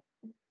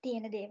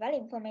 තියෙන දේවල්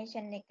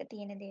ඉන්ෆර්මේෂන් එක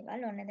තියෙන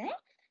දේවල් ඔන්න දැන්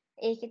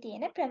ඒකේ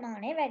තියෙන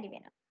ප්‍රමාණය වැඩි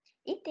වෙනවා.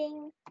 ඉතින්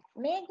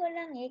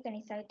මේගොල්ලන් ඒක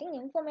නිසා ඉතින්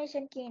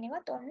ඉන්ෆර්මේෂන් කියන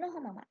ඒවාත් ඔන්න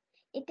ඔහමමයි.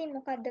 ඉතින්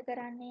මොකද්ද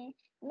කරන්නේ?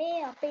 මේ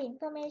අපේ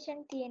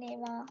ඉන්ෆර්මේෂන් තියෙන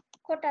ඒවා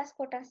කොටස්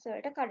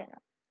වලට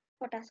කඩනවා.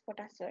 කොටස්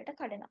වලට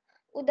කඩනවා.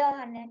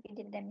 උදාහරණයක්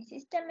විදිහට දැන් මේ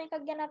සිස්ටම් එකක්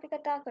ගැන අපි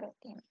කතා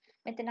කරොත් එහෙම.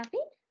 මෙතන අපි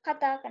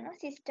කතා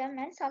කරනවා සිස්ටම්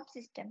and සබ්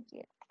සිස්ටම්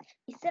කියලා.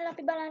 ඉස්සෙල්ලා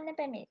අපි බලන්න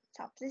බෑ මේ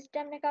සබ්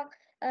සිස්ටම් එකක්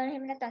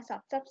එහෙම නැත්නම්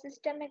සබ්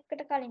සිස්ටම්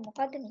එකකට කලින්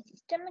මොකද්ද මේ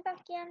සිස්ටම් එකක්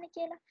කියන්නේ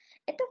කියලා.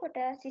 එතකොට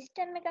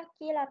සිස්ටම් එකක්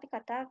කියලා අපි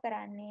කතා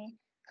කරන්නේ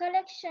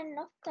collection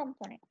of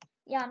component.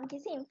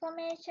 යම්කිසි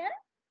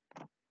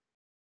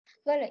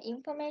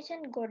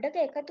ඉන්ෆර්මේෂන් ගොඩක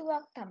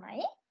එකතුවක්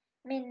තමයි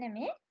මෙන්න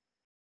මේ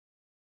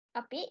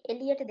අපි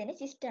එළියට දෙන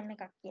සිස්ටම්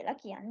එකක් කියලා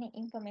කියන්නේ.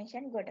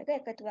 ඉන්ෆර්මේෂන් ගොඩක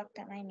එකතුවක්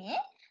තමයි මේ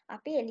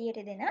අපි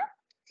එළියට දෙන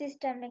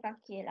සිස්ටම් එකක්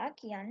කියලා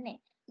කියන්නේ.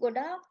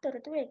 ගොඩාක්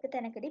තොරතුරු එක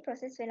තැනකදී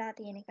ප්‍රොසෙස් වෙලා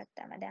තියෙන එකක්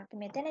තමයි. දැන් අපි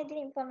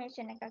මෙතනදී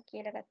ඉන්ෆර්මේෂන් එකක්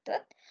කියලා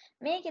ගත්තොත්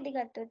මේකෙදි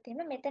ගත්තොත්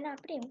එහෙම මෙතන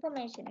අපිට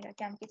ඉන්ෆර්මේෂන්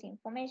එකක් යම්කිසි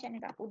ඉන්ෆර්මේෂන්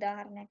එකක්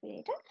උදාහරණයක්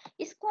විදිහට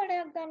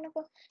ඉස්කෝලයක්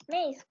ගන්නකො.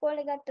 මේ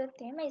ඉස්කෝලේ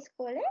ගත්තොත් එහෙම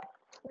ඉස්කෝලේ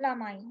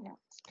ළමයි ඉන්නවා.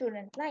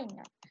 ස්ටුඩන්ට්ලා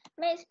ඉන්නවා.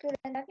 මේ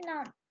ස්ටුඩන්ට්ලාගේ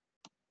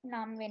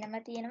නම් වෙනම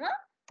තියෙනවා.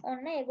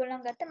 ඔන්න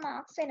ඒගොල්ලන් ගත්ත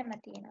මාක්ස් වෙනම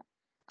තියෙනවා.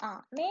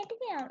 මේ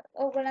ටික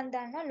ඕගොල්ලන්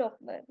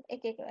දන්නවා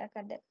එක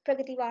එකද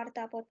ප්‍රගති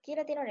වාර්තා පොත්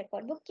කියලා තියෙන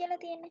රෙකෝඩ් බුක් කියලා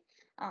තියෙන්නේ.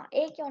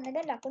 ඒකේ ඔන්න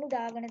දැන් ලකුණු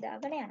දාගෙන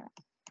යනවා.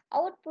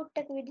 අවුට්පුට්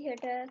එක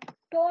විදිහට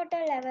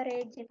ටෝටල්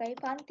ඇවරේජ් එකයි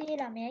පන්තියේ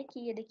ළමයයි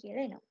කීයද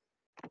කියලා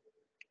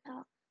එනවා.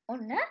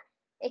 ඔන්න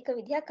එක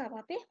විදිහක්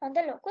අපි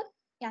හොඳ ලොකු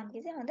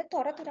යම්කිසි හොඳ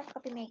තොරතුරක්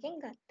අපි මේකෙන්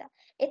ගත්තා.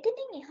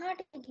 එතනින්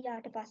එහාට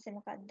ගියාට පස්සේ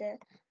මොකද්ද?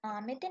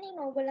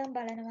 මෙතනින් ඕගොල්ලන්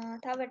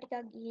බලනවා තව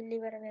ටිකක් ගිහිල්ලා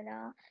ඉවර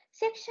වෙලා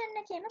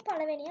සෙක්ෂන් එකේම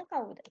පළවෙනිය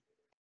කවුද?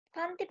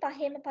 පන්ති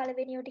පහේම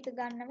පළවෙනියෝ ටික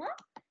ගන්නවා.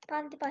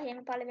 පන්ති පහේම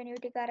පළවෙනියෝ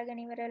ටික අරගෙන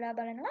ඉවරලා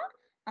බලනවා.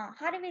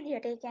 හරි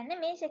විදිහට ඒ කියන්නේ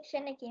මේ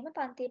සෙක්ෂන් එකේම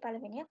පන්තියේ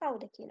පළවෙනියා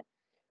කවුද කියලා.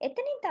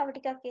 එතනින් තව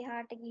ටිකක්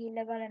එහාට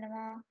ගිහිල්ලා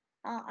බලනවා.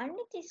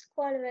 අනිත්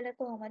ඉස්කෝලවල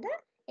කොහමද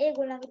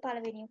ඒගොල්ලන්ගේ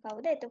පළවෙනිය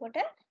කවුද? එතකොට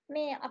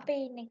මේ අපේ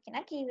ඉන්න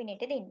කෙනා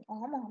කීවෙනියට දෙන්නේ.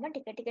 ඔහොම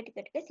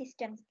ටික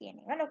සිස්ටම්ස් කියන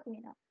ඒවා ලොකු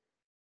වෙනවා.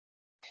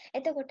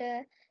 එතකොට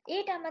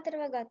ඊට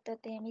අමතරව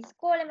ගත්තොත් එහෙම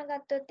ඉස්කෝලේම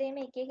ගත්තොත්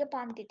එහෙම එක එක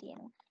පන්ති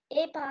තියෙනවා.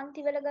 ඒ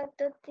පන්තිවල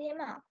ගත්තොත්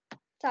එහෙම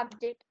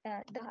සබ්ජෙක්ට්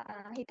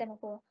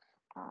හිතමුකෝ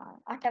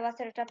 8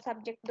 වසරටත්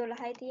සබ්ජෙක්ට්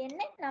 12යි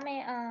තියෙන්නේ.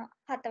 9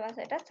 7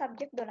 වසරටත්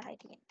සබ්ජෙක්ට් 12යි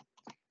තියෙන්නේ.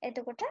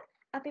 එතකොට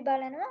අපි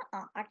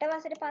බලනවා 8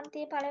 වසරේ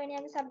පන්තියේ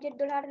පළවෙනියගේ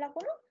සබ්ජෙක්ට් 12ට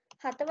ලකුණු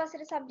 7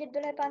 වසරේ සබ්ජෙක්ට්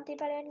 12 පන්තියේ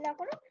පළවෙනි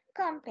ලකුණු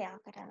කම්පෙයාර්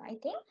කරනවා.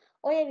 ඉතින්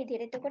ඔය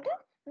විදිහට එතකොට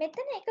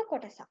මෙතන එක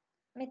කොටසක්.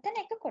 මෙතන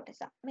එක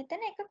කොටසක්.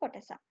 මෙතන එක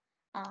කොටසක්.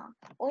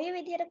 ඔය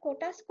විදිහට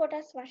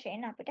කොටස්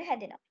වශයෙන් අපිට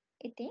හැදෙනවා.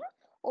 ඉතින්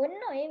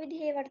ඔන්න ඔය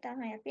විදිහේ වට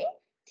තමයි අපි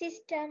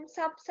සිස්ටම්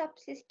සබ්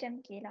සිස්ටම්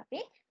කියලා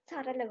අපි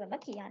සරලවම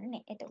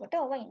කියන්නේ. එතකොට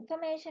ඔව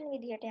ඉන්ෆර්මේෂන්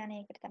විදිහට යන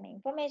එකට තමයි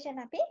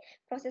ඉන්ෆර්මේෂන් අපි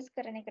ප්‍රොසෙස්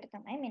කරන එකට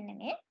තමයි මෙන්න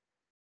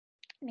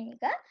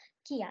මේක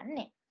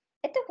කියන්නේ.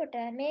 එතකොට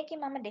මේකේ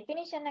මම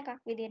ඩෙෆිනිෂන්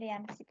එකක් විදිහට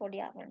යම්කිසි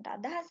පොඩි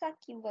අදහසක්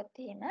කිව්වොත්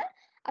එහෙම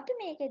අපි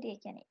මේකේදී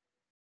කියන්නේ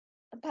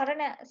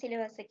පරණ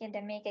සිලබස් එකෙන්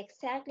දැන් මේක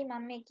එක්සැක්ට්ලි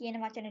මම මේ කියන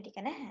වචන ටික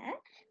නැහැ.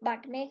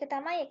 බට් මේක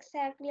තමයි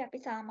එක්සැක්ට්ලි අපි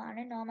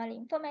සාමාන්‍ය normal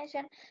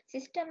information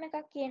system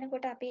එකක්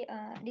කියනකොට අපි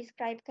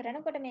describe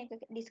කරනකොට මේක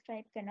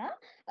describe කරනවා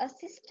a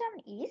system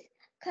is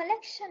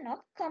collection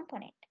of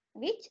component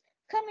which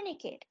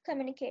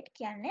communicate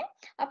කියන්නේ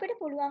අපිට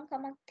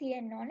පුළුවන්කමක්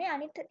තියෙන්න ඕනේ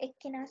අනිත්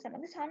එක්කෙනා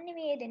සමග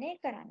sannivedanaya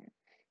කරන්න.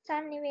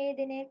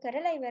 sannivedanaya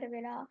කරලා ඉවර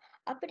වෙලා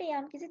අපිට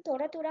යම්කිසි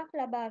තොරතුරක්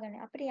ලබාගෙන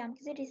අපිට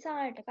යම්කිසි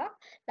රිසල්ට් එකක්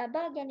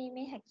ලබා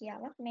ගැනීමේ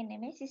හැකියාවක් මෙන්න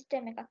මේ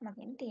සිස්ටම් එකක්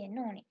මගින් තියෙන්න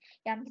ඕනේ.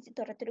 යම්කිසි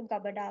තොරතුරු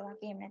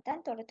ගබඩාවක් එහෙම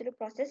නැත්නම් තොරතුරු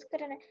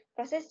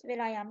ප්‍රොසෙස්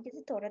වෙලා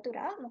යම්කිසි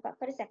තොරතුරක්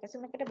මොකක් හරි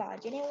සැකසුමකට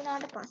භාජනය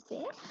වුණාට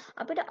පස්සේ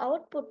අපිට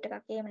අවුට්පුට්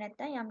එකක් එහෙම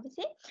නැත්නම්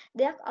යම්කිසි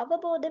දෙයක්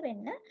අවබෝධ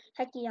වෙන්න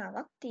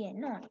හැකියාවක්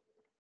තියෙන්න ඕනේ.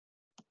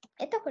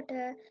 එතකොට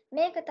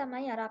මේක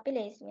තමයි අර අපි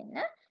ලේසි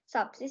වෙන්න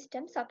සබ්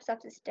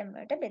සිස්ටම්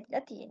වලට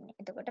බෙදලා තියෙන්නේ.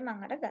 එතකොට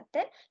මම අර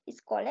ගත්ත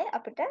ඉස්කෝලේ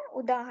අපිට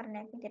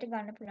උදාහරණයක් විදිහට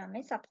ගන්න පුළුවන්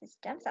මේ සබ්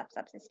සිස්ටම්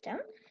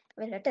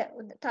වලට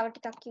තව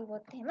ටිකක්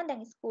කිව්වොත් එහෙම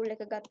දැන් ස්කූල්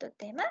එක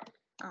ගත්තොත් එහෙම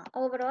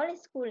ඕවරෝල්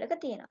ස්කූල් එක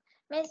තියෙනවා.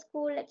 මේ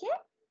ස්කූල් එකේ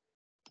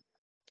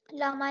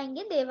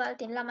ළමයින්ගේ දේවල්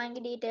තියෙන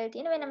ළමයින්ගේ ඩීටේල්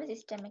තියෙන වෙනම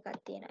සිස්ටම්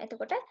එකක් තියෙනවා.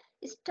 එතකොට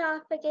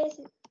ස්ටාෆ් එකේ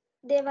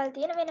දේවල්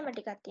තියෙන වෙනම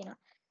ටිකක් තියෙනවා.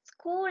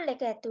 ස්කූල්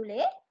එක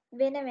ඇතුලේ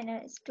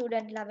වෙන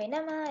ස්ටුඩන්ට්ලා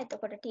වෙනම,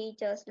 එතකොට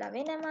ටීචර්ස්ලා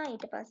වෙනම,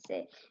 ඊට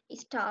පස්සේ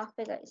ස්ටාෆ්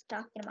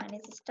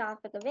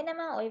එක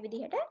වෙනම ඔය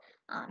විදිහට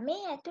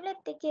මේ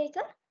ඇතුළත් එක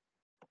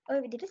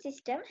ඔය විදිහට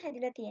සිස්ටම්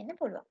හැදිලා තියෙන්න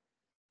පුළුවන්.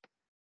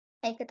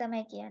 ඒක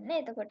තමයි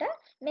කියන්නේ. එතකොට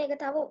මේක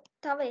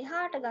තව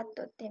එහාට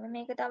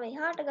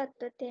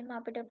ගත්තොත් එහෙම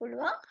අපිට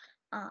පුළුවන්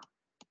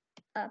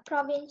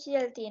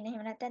ප්‍රොවින්ෂියල් තියෙන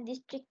එහෙම නැත්නම්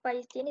දිස්ත්‍රික්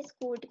වයිස් තියෙන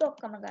ස්කූල් ටික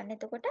ඔක්කොම ගන්න.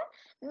 එතකොට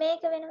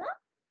මේක වෙනවා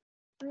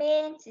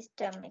මේන්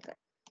සිස්ටම් එක.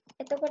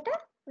 එතකොට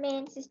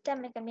මේන්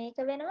සිස්ටම් එක මේක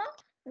වෙනවා.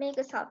 මේක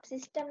සබ්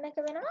සිස්ටම් එක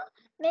වෙනවා.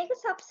 මේක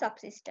සබ්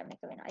සිස්ටම්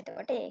එක වෙනවා.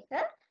 එතකොට ඒක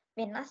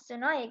වෙනස්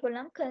වෙනවා.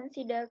 ඒගොල්ලන්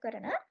කන්සිඩර්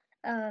කරන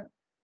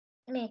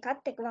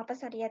මේකත් එක්ක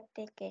වපසරියත්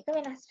එක්ක ඒක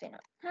වෙනස්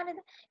වෙනවා. හරිද?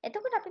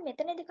 එතකොට අපි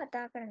මෙතනදී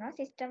කතා කරනවා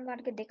සිස්ටම්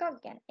වර්ග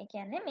දෙකක් ගැන. ඒ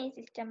කියන්නේ මේ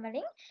සිස්ටම්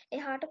වලින්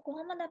එහාට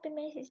කොහොමද අපි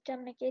මේ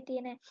සිස්ටම් එකේ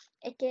තියෙන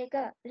එක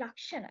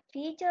ලක්ෂණ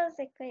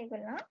ෆීචර්ස් එක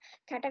ඒගොල්ලන්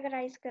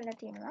කැටගරයිස් කරලා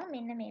තියෙනවා.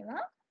 මෙන්න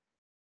මේවා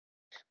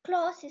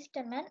closed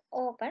system and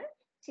open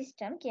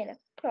system කියලා.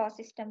 closed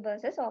system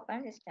versus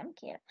open system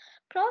කියලා.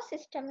 closed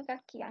system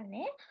එකක්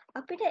කියන්නේ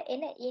අපිට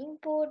එන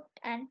input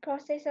and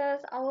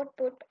processors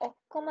output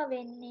ඔක්කොම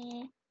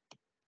වෙන්නේ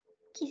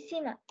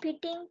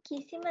පිටින්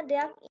කිසිම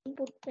දෙයක්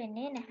ඉන්පුට්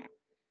වෙන්නේ නැහැ.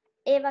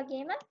 ඒ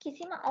වගේම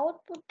කිසිම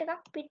අවුට්පුට්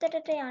එකක්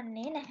පිටතට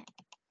යන්නේ නැහැ.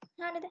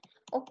 හරිද?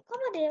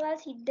 ඔක්කොම දේවල්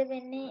සිද්ධ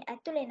වෙන්නේ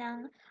ඇතුලේ නම්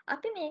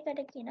අපි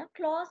මේකට කියන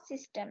ක්ලෝස්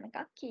සිස්ටම්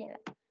එකක්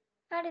කියලා.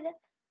 හරිද?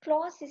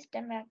 ක්ලෝස්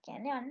සිස්ටම් එකක්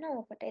කියන්නේ අන්න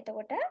ඕකට.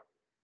 එතකොට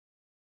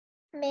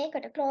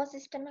මේකට ක්ලෝස්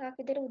සිස්ටම් එකක්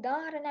විදිහට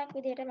උදාහරණයක්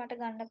විදිහට මට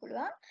ගන්න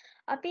පුළුවන්.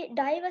 අපි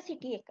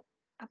ඩයිවර්සිටි එක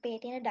අපේ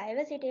තියෙන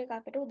ඩයිවර්සිටි එක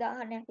අපිට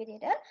උදාහරණයක්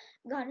විදිහට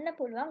ගන්න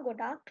පුළුවන්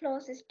ගොඩාක්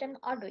ක්ලෝස් සිස්ටම්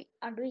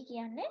අඩුයි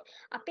කියන්නේ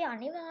අපි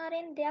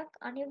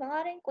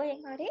අනිවාර්යෙන්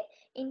කොහෙන් හරි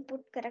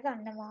ඉන්පුට්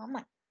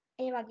කරගන්නවාමයි.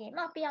 ඒ වගේම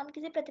අපි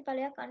යම්කිසි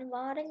ප්‍රතිඵලයක්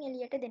අනිවාර්යෙන්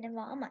එළියට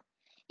දෙනවාමයි.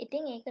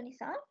 ඉතින් ඒක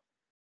නිසා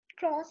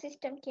ක්ලෝස්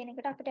සිස්ටම් කියන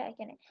එකට අපිට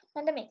කියන්නේ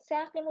හොඳම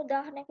එක්සැක්ට්ලිම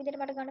උදාහරණයක් විදිහට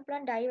මට ගන්න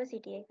පුළුවන්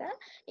ඩයිවර්සිටි එක.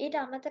 ඊට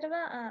අමතරව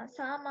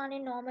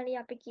සාමාන්‍යයෙන් නෝමලි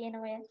අපි කියන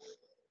ඔය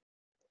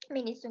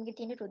මිනිස්සුන්ගේ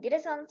තියෙන රුධිර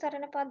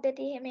සංසරණ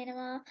පද්ධතිය එහෙම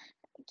එනවා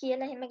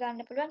කියලා එහෙම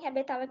ගන්න පුළුවන්.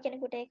 හැබැයි තව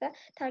කෙනෙකුට ඒක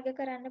තර්ක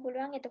කරන්න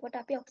පුළුවන්. එතකොට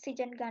අපි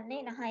ඔක්සිජන්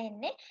ගන්නේ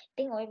නහයෙන්නේ.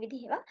 ඉතින් ওই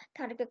විදිහව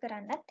තර්ක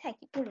කරන්නත්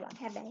පුළුවන්.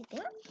 හැබැයි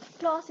ඉතින්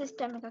ක්ලෝස්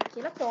සිස්ටම් එකක්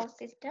කියලා ක්ලෝස්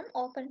සිස්ටම්,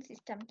 ඕපන්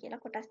සිස්ටම්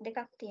කියලා කොටස්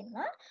දෙකක්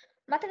තියෙනවා.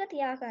 මතක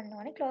තියාගන්න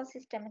ඕනේ ක්ලෝස්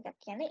සිස්ටම් එකක්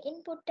කියන්නේ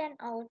ඉන්පුට් and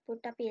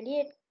output අපි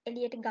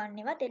එළියට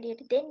ගන්නවත්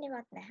එළියට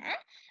දෙන්නවත් නැහැ.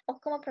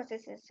 ඔක්කොම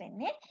ප්‍රොසෙසස්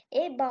වෙන්නේ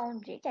ඒ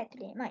බවුන්ඩරි එක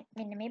ඇතුළේමයි.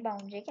 මෙන්න මේ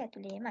බවුන්ඩරි එක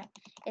ඇතුළේමයි.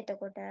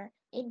 එතකොට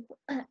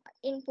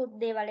ඉන්පුට්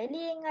දේවල්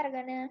එළියෙන්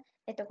අරගෙන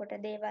එතකොට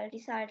දේවල්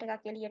රිසල්ට්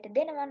එකක් එළියට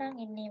දෙනවා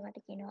නම් එන්නේ ඒවට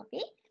කියනවා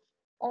අපි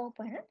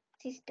ඕපන්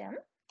සිස්ටම්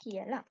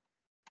කියලා.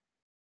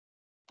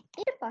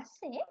 ඊට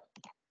පස්සේ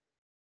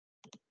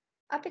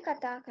අපි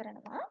කතා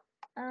කරනවා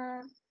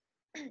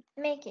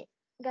මේකේ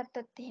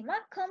ගත්තොත් එහෙම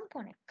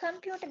component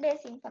computer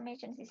base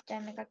information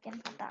system එකක්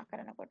ගැන කතා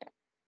කරනකොට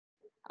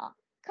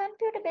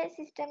කම්පියුටර් බේස්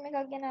සිස්ටම් එකක්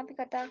ගැන අපි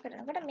කතා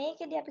කරනකොට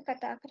මේකෙදි අපි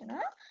කතා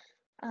කරනවා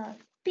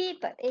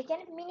people ඒ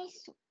කියන්නේ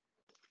මිනිස්සු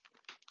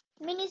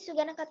මිනිස්සු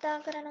ගැන කතා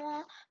කරනවා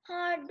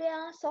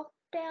hardware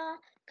software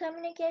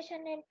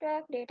communication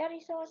network data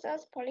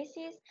resources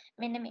policies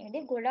මෙන්න මේ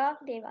විදිහේ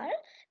ගොඩාක් දේවල්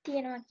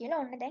තියෙනවා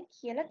කියලා ඔන්න දැන්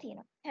කියලා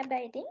තියෙනවා.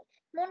 හැබැයි ඉතින්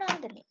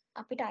මොනවාද මේ?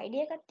 අපිට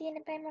අයිඩියා එකක්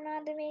තියෙන්න එපා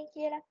මොනවාද මේ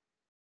කියලා.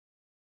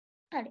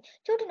 හරි.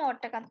 චූටි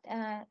නෝට් එකක්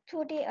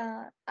චූටි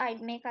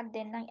මේකක්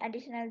දෙන්නම්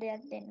ඇඩිෂනල්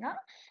දෙයක් දෙන්නම්.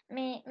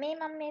 මේ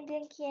මම මේ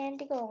දැන් කියන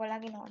ටික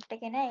ඕගොල්ලන්ගේ නෝට්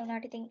එකේ නෑ. ඒ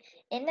වුණාට ඉතින්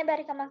එන්න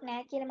බැරි කමක්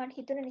නෑ කියලා මට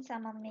හිතුන නිසා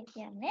මම මේ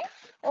කියන්නේ.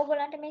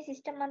 ඕගොල්ලන්ට මේ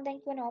සිස්ටම් මම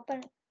දැන් කියන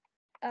ඕපන්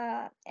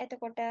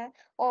එතකොට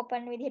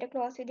ඕපන් විදිහට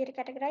ක්ලෝස් විදිහට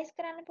කැටගරයිස්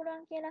කරන්න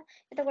පුළුවන් කියලා.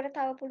 එතකොට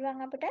තව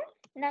පුළුවන් අපිට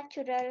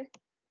natural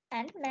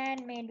and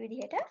man made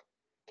විදිහට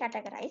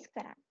කැටගරයිස්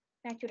කරන්න.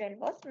 natural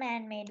was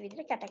man made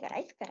විදිහට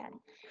කැටගරයිස්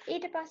කරන්න.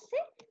 ඊට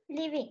පස්සේ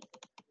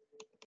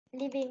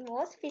living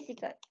was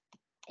physical.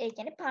 ඒ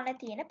කියන්නේ පණ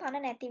තියෙන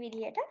පණ නැති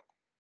විදිහට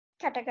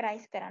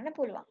කැටගරයිස් කරන්න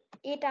පුළුවන්.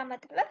 ඊට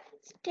අමතරව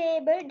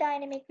stable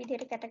dynamic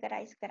විදිහට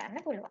කැටගරයිස්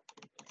කරන්න පුළුවන්.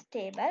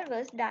 stable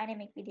was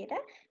dynamic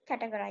විදිහට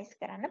කැටගරයිස්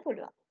කරන්න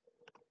පුළුවන්.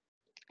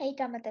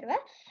 ඊට අමතරව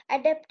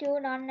ඇඩැප්ටිව්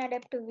නන්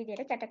ඇඩැප්ටිව්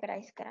විදිහට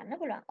කැටගරයිස් කරන්න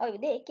පුළුවන්. ඔය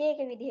විදිහේ එක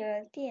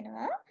විදිහවල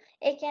තියෙනවා.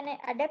 ඒ කියන්නේ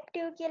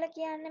ඇඩැප්ටිව් කියලා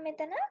කියන්නේ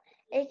මෙතන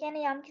ඒ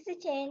කියන්නේ යම්කිසි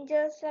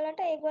චේන්ජස්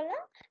වලට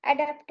ඒගොල්ලෝ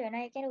ඇඩැප්ට්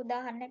වෙනවා. ඒ කියන්නේ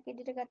උදාහරණයක්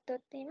විදිහට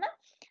ගත්තොත් එහෙම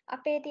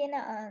අපේ තියෙන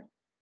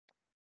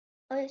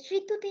ඔය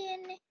ඍතු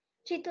තියෙන්නේ.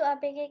 ඍතු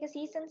අපේ එක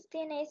සීසන්ස්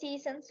තියෙන. ඒ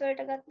සීසන්ස්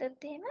වලට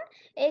ගත්තොත් එහෙම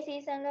ඒ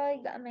සීසන්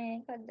වල මේ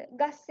මොකද්ද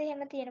ගස්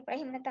එහෙම තියෙනකොට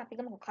එහෙම නැත්නම් අපි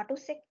ගමු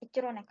කටුස්සෙක්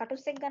එච්චරෝ නැහැ.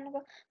 කටුස්සෙක්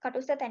ගන්නකො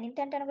කටුස්ස තනින්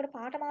තනට යනකොට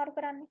පාට මාරු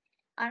කරන්නේ.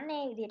 අන්න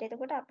ඒ විදිහට.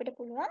 එතකොට අපිට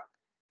පුළුවන්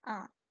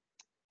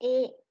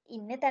ඒ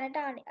ඉන්න තැනට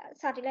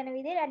සරිලන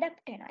විදිහට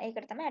ඇඩැප්ට් වෙනවා.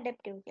 ඒකට තමයි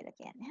ඇඩැප්ටිව් කියලා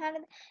කියන්නේ.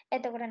 හරිද?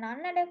 එතකොට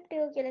නන්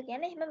ඇඩැප්ටිව් කියලා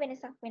කියන්නේ එහෙම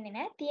වෙනසක් වෙන්නේ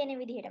නැහැ. තියෙන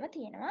විදිහටම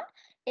තියෙනවා.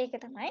 ඒක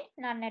තමයි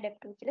නන්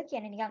ඇඩැප්ටිව් කියලා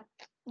කියන්නේ. නිකන්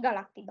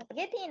ගලක් තිබ්බත්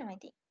වගේ තියෙනවා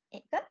ඉතින්.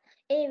 ඒක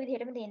ඒ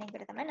විදිහටම තියෙන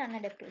එකට තමයි නන්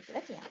ඇඩැප්ටිව්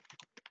කියලා කියන්නේ.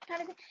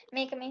 හරිද?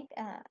 මේක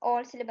මේ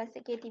ඕල්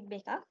සිලබස් එකේ තිබ්බ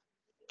එකක්.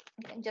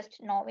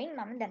 just knowing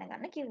මම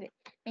දැනගන්න කිව්වේ.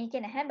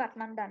 මේකේ නැහැ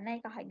බත් මම දන්න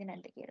එක හයිද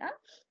නැද්ද කියලා.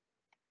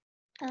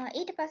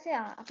 ඊට පස්සේ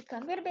අපි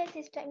computer base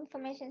system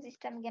information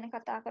system ගැන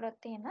කතා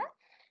කරොත් එහෙම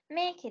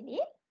මේකෙදි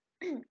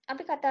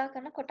අපි කතා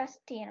කරන කොටස්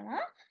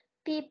තියෙනවා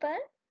people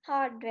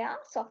hardware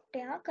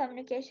software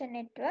communication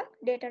network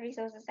data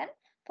resources and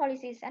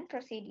policies and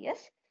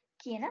procedures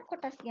කියන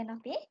කොටස් ගැන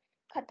අපි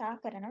කතා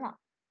කරනවා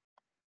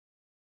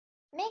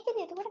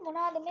මේකෙදි එතකොට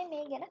මොනවද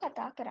මේ ගැන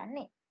කතා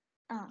කරන්නේ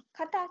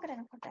කතා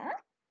කරනකොට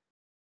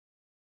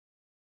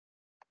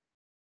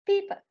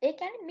people ඒ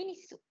කියන්නේ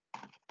මිනිස්සු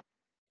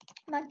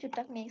මම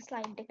චුට්ටක් මේ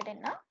ස්ලයිඩ් එකට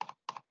එන්න.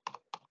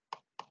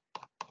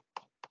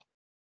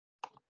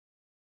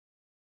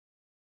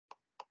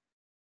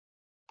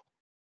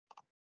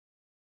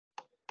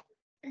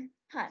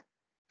 හරි.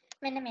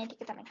 මෙන්න මේ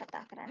ටික තමයි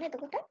කතා කරන්නේ.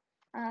 එතකොට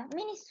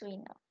මිනිස්සු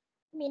ඉන්නවා.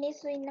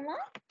 මිනිස්සු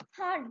ඉන්නවා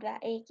hardware.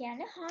 ඒ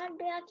කියන්නේ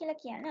hardware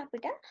කියලා කියන්නේ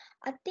අපිට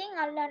අතින්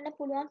අල්ලන්න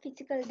පුළුවන්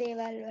physical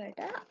දේවල්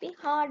වලට අපි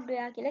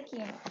hardware කියලා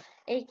කියනවා.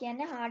 ඒ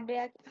කියන්නේ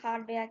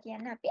hardware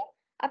කියන්නේ අපි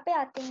අපේ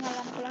අතින්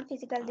අල්ලන්න පුළුවන්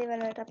physical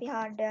දේවල් වලට අපි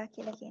hardware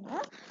කියලා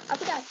කියනවා.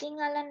 අපිට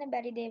අතින් අල්ලන්න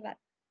බැරි දේවල්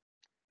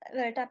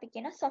වලට අපි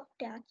කියනවා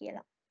software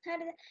කියලා.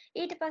 හරිද?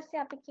 ඊට පස්සේ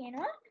අපි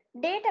කියනවා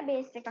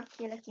database එකක්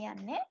කියලා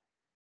කියන්නේ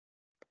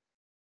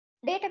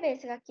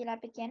database එකක් කියලා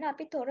අපි කියන්නේ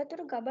අපි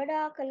තොරතුරු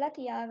ගබඩා කරලා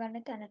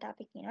තියාගන්න තැනට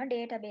අපි කියනවා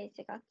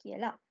database එකක්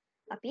කියලා.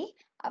 අපි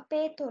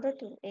අපේ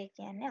තොරතුරු ඒ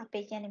කියන්නේ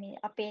මේ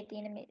අපේ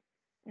තියෙන මේ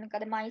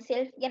මොකද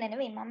myself ගැන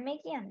නෙවෙයි මම මේ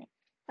කියන්නේ.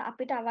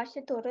 අපිට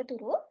අවශ්‍ය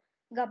තොරතුරු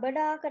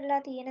ගබඩා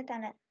කරලා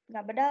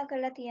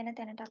තියෙන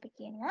තැනට අපි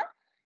කියනවා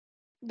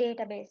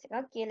database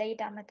එකක් කියලා.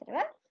 ඊට අමතරව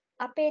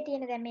අපේ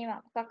තියෙන දැන්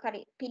මේවා මොකක්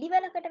හරි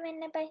පිළිවෙලකට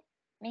වෙන්න එපයි.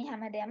 මේ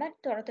හැමදේම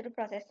තොරතුරු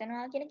ප්‍රොසෙස්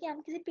වෙනවා කියන එක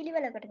යම්කිසි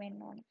පිළිවෙලකට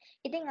වෙන්න ඕනේ.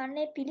 ඉතින් අන්න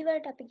ඒ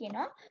පිළිවෙලට අපි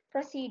කියනවා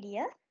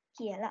procedure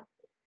කියලා.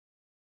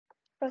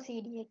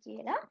 procedure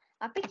කියලා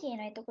අපි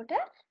කියනවා. එතකොට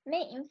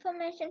මේ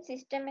information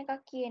system එකක්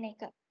කියන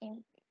එක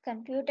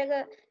කම්පියුටර්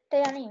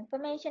එකට යන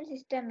information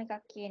system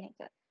එකක් කියන එක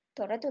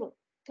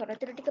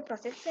තොරතුරු ටික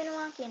process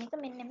වෙනවා කියන එක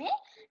මෙන්න මේ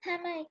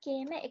හැම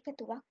එකේම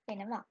එකතුවක්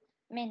වෙනවා.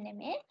 මෙන්න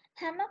මේ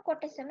හැම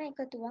කොටසම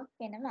එකතුවක්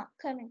වෙනවා.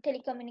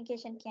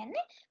 ටෙලිකමියුනිකේෂන්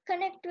කියන්නේ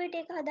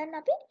කනෙක්ටිවිටි එක හදන්න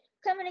අපි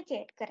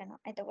කමියුනිකේට් කරනවා.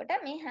 එතකොට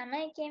මේ හැම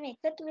එකේම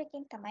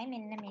එකතුවකින් තමයි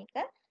මෙන්න මේක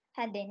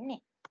හැදෙන්නේ.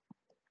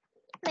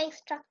 මේ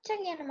ස්ට්‍රක්චර්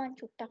ගැන මම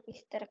චුට්ටක්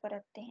විස්තර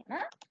කරොත් එහෙම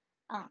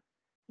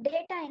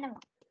data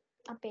එනවා.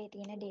 අපේ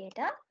තියෙන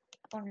data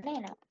ඔන්න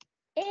එනවා.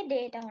 ඒ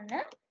data ඔන්න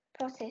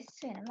process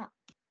වෙනවා.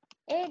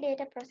 ඒ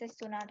data process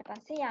වුණාට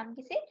පස්සේ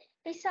යම්කිසි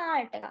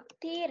result එකක්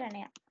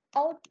තීරණයක්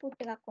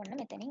output එකක් ඔන්න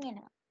මෙතනින්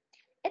එනවා.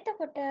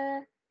 එතකොට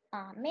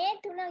මේ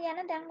තුන ගැන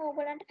දැන්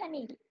ඕගොල්ලන්ට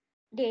පැමිණි.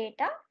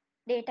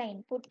 data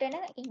input වෙන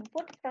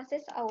input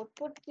process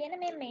output කියන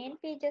මේ main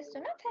features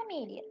තුන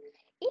familiar.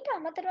 ඊට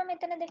අමතරව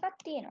මෙතන දෙකක්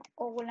තියෙනවා.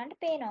 ඕගොල්ලන්ට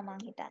පේනවා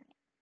මං හිතන්නේ.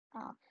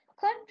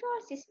 control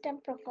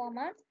system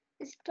performance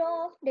store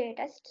of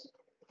data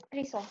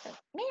resources.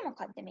 මේ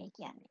මොකද්ද මේ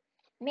කියන්නේ?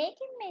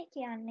 මේකෙන් මේ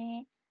කියන්නේ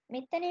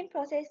මෙතනින්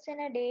process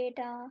වෙන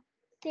data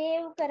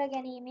save කර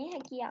ගැනීමේ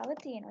හැකියාව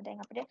තියෙනවා.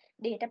 දැන් අපිට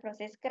data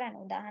process කරන්න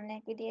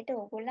උදාහරණයක් විදිහට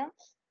ඕගොල්ලන්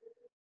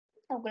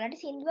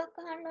ඔයගලන්ට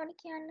සින්දුවක් අහන්න ඕනේ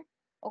කියන්න.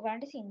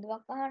 ඔයගලන්ට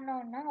සින්දුවක් අහන්න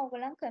ඕන නම්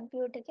ඔයගලන්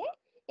කම්පියුටර් එකේ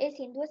ඒ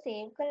සින්දුව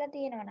සේව් කරලා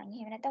තියෙනවා නම්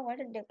එහෙම නැත්නම්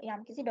ඔයාලට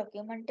යම්කිසි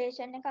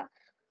ඩොකියුමන්ටේෂන් එකක්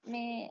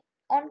මේ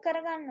ඔන්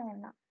කරගන්න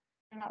ඕන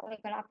නම්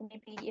ඔයගල අපි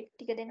මේ PDF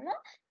ටික දෙනවා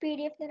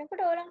PDF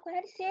දෙනකොට ඔයගලන්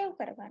කොහේ හරි සේව්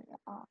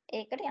කරගන්නවා.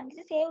 ඒකට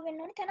යම්කිසි සේව්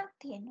වෙන්න ඕනේ තැනක්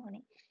තියෙන්න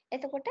ඕනේ.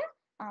 එතකොට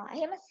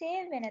එහෙම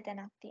සේව් වෙන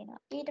තැනක්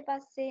තියෙනවා. ඊට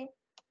පස්සේ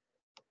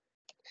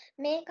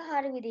මේක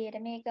හරි විදියට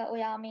මේක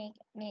ඔයා මේ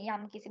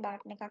යම් කිසි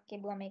බටන් එකක්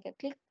තිබුවා මේක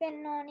ක්ලික්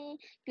වෙන්න ඕනේ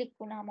ක්ලික්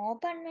වුණාම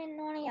ඕපන්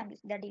වෙන්න ඕනේ යම්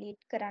කිසි දා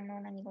ඩිලීට් කරන්න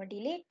ඕන නම් ඒක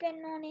ඩිලීට්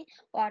වෙන්න ඕනේ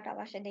ඔයාට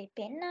අවශ්‍ය දේ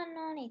පෙන්වන්න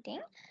ඕනේ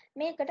ඉතින්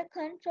මේකට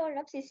control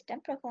of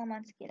system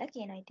performance කියලා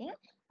කියනවා ඉතින්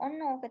ඔන්න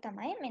ඕක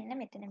තමයි මෙන්න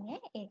මෙතන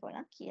මේ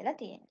ඒගොල්ලන් කියලා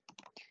තියෙන්නේ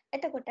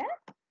එතකොට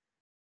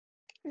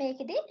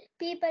මේකෙදි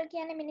people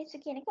කියන්නේ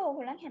මිනිස්සු කියන එක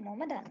ඕගොල්ලන්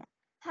හැමෝම දන්නවා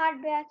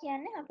hardware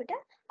කියන්නේ අපිට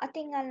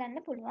අතින්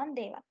අල්ලන්න පුළුවන්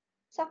දේවල්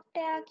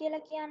software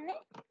කියලා කියන්නේ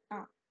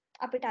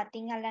අපිට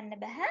අතින් අල්ලන්න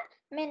බෑ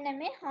මෙන්න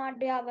මේ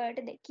හાર્ඩ්වෙයාර්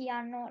වලට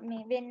කියන්න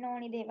මේ වෙන්න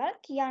ඕනි දේවල්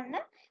කියන්න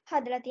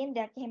හදලා තියෙන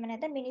දෙයක්. එහෙම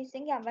නැත්නම්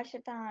මිනිස්සුන්ගේ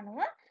අවශ්‍යතා අනුව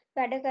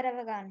වැඩ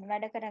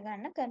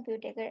කරගන්න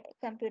කම්පියුටර්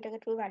එක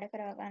through වැඩ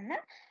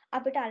කරගන්න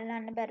අපිට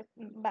අල්ලන්න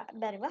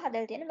බැරිව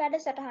හදලා තියෙන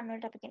වැඩසටහන්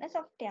වලට අපි කියන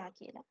software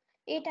කියලා.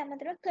 ඊට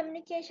අමතරව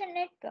communication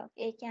network.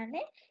 ඒ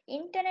කියන්නේ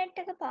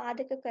ඉන්ටර්නෙට් එක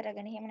පාදක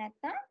කරගෙන එහෙම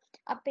නැත්නම්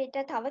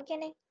අපිට තව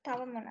කෙනෙක් තව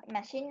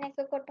මැෂින්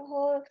එකකට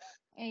හෝ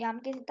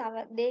යම්කිසි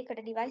තව දෙයකට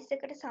ඩිවයිස්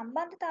එකට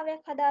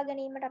සම්බන්ධතාවයක් හදා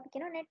ගැනීමට අපි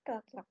කියනවා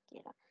නෙට්වර්ක් එකක්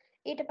කියලා.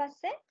 ඊට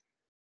පස්සේ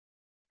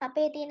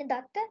අපේ තියෙන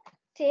දත්ත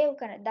සේව්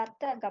කරන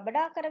දත්ත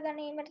ගබඩා කර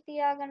ගැනීමට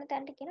තියාගන්න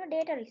තැනට කියනවා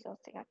data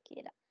resource එකක්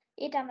කියලා.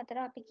 ඊට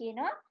අමතරව අපි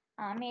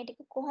කියනවා මේ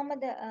ටික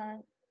කොහොමද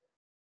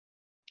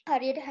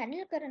හරියට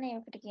හැන්ඩල් කරන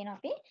ඒකට කියනවා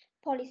අපි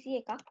පොලිසි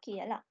එකක්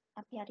කියලා.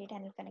 අපි හරියට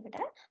හැන්ඩල් කරන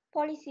එකට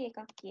පොලිසි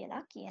එකක්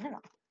කියලා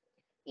කියනවා.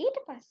 ඊට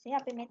පස්සේ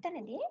අපි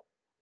මෙතනදී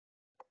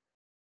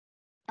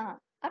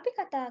අපි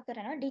කතා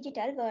කරනවා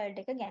ඩිජිටල් වර්ල්ඩ්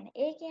එක ගැන.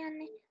 ඒ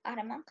කියන්නේ අර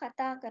මං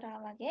කතා කරා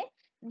වගේ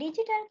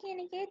ඩිජිටල්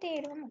කියන එකේ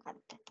තේරුම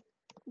මොකක්ද?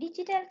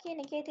 ඩිජිටල්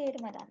කියන එකේ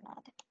තේරුම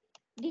දන්නවද?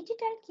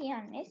 ඩිජිටල්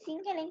කියන්නේ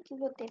සිංහලෙන්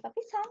කිව්වොත් ඒක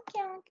අපි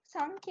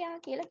සංඛ්‍යා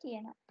කියලා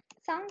කියනවා.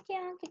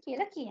 සංඛ්‍යාංක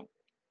කියලා කියනවා.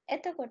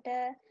 එතකොට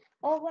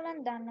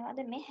ඕගොල්ලන්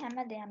දන්නවද මේ හැම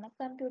දෙයක්ම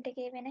කම්පියුටර්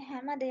එකේ වෙන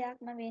හැම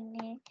දෙයක්ම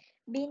වෙන්නේ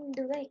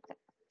 0.1.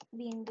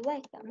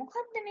 0.1.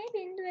 මොකද්ද මේ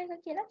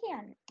 0.1 කියලා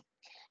කියන්නේ?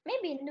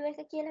 මේ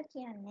 0.1 කියලා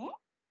කියන්නේ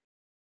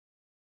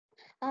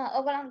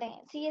ඔයගොල්ලන් දැන්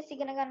CS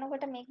ඉගෙන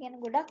ගන්නකොට මේක ගැන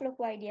ගොඩක්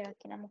ලොකු අයිඩියා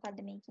එකක් එනවා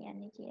මොකද්ද මේ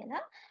කියන්නේ කියලා.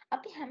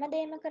 අපි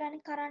හැමදේම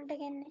කරන්නේ කරන්ට්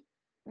එකෙන්නේ.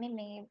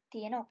 මේ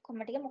තියෙන ඔක්කොම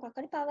ටික මොකක්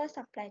හරි පවර්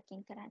සප්ලයි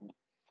එකකින් කරන්නේ.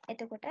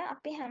 එතකොට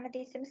අපි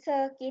හැමතිස්සෙම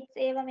සර්කිට්ස්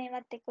ඒවා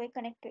මේවත් එක්ක ඔය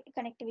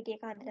කනෙක්ටිවිටි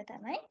එක හදලා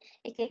තමයි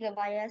එක එක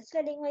වයර්ස්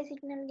වලින් ඔය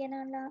සිග්නල්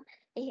ගෙනල්ලා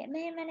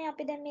එහෙමනේ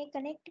අපි දැන් මේ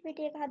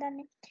කනෙක්ටිවිටි එක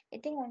හදන්නේ.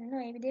 ඉතින් ඔන්න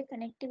ඔය විදිහේ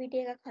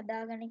කනෙක්ටිවිටි එකක්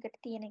හදාගන්න එකට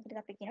තියෙන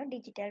එකට අපි කියනවා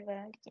ඩිජිටල්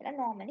වර්ල්ඩ් කියලා.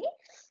 නෝමලි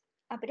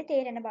අපිට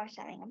තේරෙන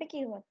භාෂාවෙන් අපි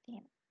කිව්වොත්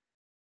එහෙම.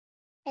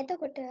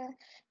 එතකොට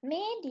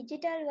මේ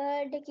ඩිජිටල්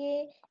වර්ල්ඩ් එකේ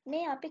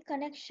මේ අපි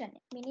කනෙක්ෂන්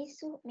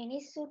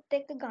මිනිස්සුත්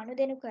එක්ක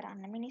ගනුදෙනු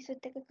කරන්න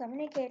මිනිස්සුත් එක්ක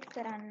කමියුනිකේට්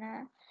කරන්න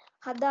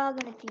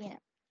හදාගෙන තියෙන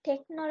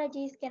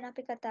ටෙක්නොලොජිස් ගැන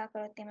අපි කතා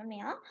කරොත් එimhe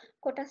මෙයා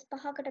කොටස්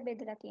පහකට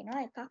බෙදලා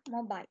තියෙනවා එකක්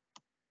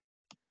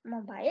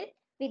මොබයිල්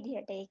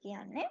විදිහට ඒ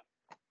කියන්නේ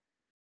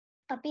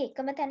අපි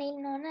එකම තැන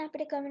ඉන්න ඕන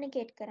අපිට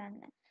කමියුනිකේට්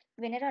කරන්න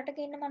වෙන රටක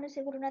ඉන්න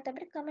මිනිස්සුන්ට උනත්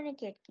අපිට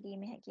කමියුනිකේට්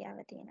කිරීමේ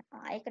හැකියාව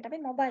තියෙනවා ඒකට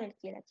අපි මොබයිල්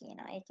කියලා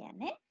කියනවා ඒ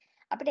කියන්නේ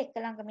අපිට එක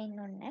ළඟම ඉන්න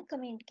ඕනේ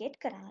කමියුනිකේට්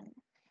කරන්න.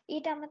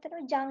 ඊට අමතරව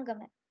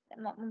ජංගම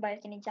මොබයිල්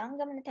කියන්නේ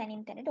ජංගම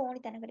තැනින් තැනට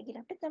ඕනි තැනකට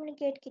ගිහලා අපිට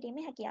කමියුනිකේට්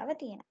කිරීමේ හැකියාව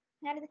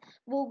තියෙනවා. හරිද?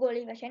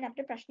 භූගෝලීය වශයෙන්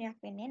අපිට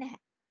ප්‍රශ්නයක් වෙන්නේ නැහැ.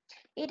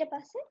 ඊට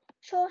පස්සේ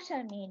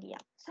සෝෂල්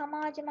මීඩියා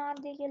සමාජ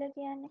මාධ්‍ය කියලා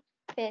කියන්නේ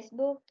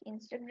Facebook,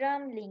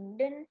 Instagram,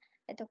 LinkedIn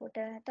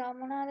එතකොට තව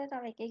මොනවාද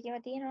තව එක එක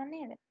ඒවා තියෙනව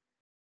නේද?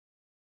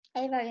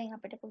 ඒ වගේ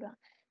අපිට පුළුවන්.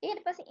 ඊට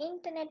පස්සේ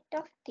ඉන්ටර්නෙට්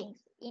of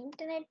things.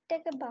 ඉන්ටර්නෙට්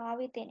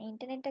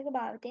එක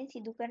භාවිතයෙන්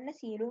සිදු කරන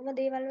සියලුම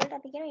දේවල් වලට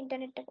අපි කියනවා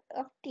ඉන්ටර්නෙට්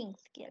of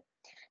things කියලා.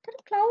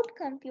 එතකොට cloud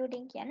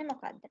computing කියන්නේ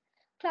මොකක්ද?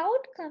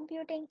 cloud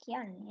computing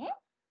කියන්නේ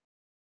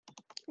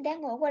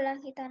දැන්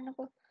ඕගොල්ලන්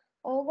හිතන්නකෝ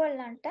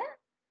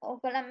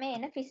ඕගොල්ලන් මේ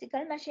එන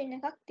ෆිසිකල් මැෂින්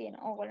එකක්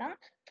තියෙනවා. ඕගොල්ලන්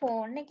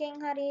ෆෝන්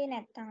එකෙන් හරි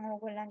නැත්නම්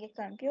ඕගොල්ලන්ගේ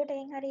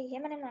කම්පියුටරෙන් හරි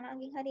එහෙමනේ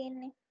මොනවාකින් හරි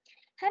එන්නේ.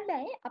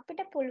 හැබැයි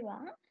අපිට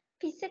පුළුවන්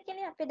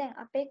ෆිසිකලි අපි දැන්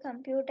අපේ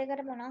කම්පියුටර්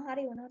එකට මොනවා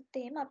හරි වුණොත්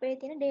එහෙම අපේ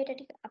තියෙන data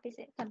ටික අපි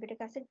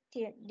කම්පියුටර්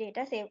එකේ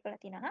data save කරලා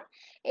තියෙනවා නම්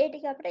ඒ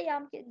ටික අපිට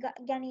යම්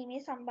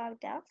ගැනීමේ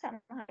සම්භාවිතයක්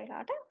සමහර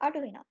වෙලාවට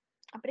අඩු වෙනවා.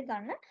 අපිට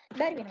ගන්න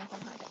බැරි වෙනවා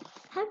සමහරවිට.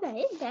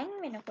 හැබැයි දැන්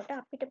වෙනකොට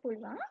අපිට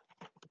පුළුවන්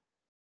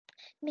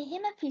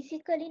මෙහෙම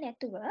ෆිසිකලි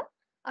නැතුව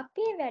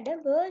අපේ වැඩ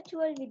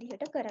වර්චුවල්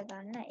විදිහට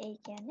කරගන්න. ඒ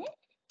කියන්නේ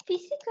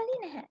ෆිසිකලි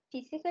නැහැ.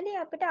 ෆිසිකලි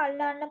අපිට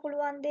අල්ලන්න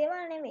පුළුවන්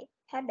දේවල් නෙවෙයි.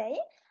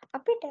 හැබැයි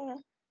අපිට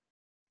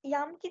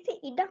යම්කිසි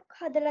ඉඩක්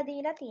හදලා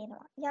දීලා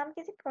තියෙනවා.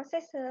 යම්කිසි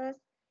ප්‍රොසෙසර්ස්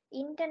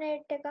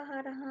ඉන්ටර්නෙට් එක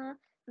හරහා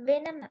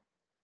වෙනම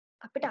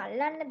අපිට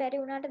අල්ලන්න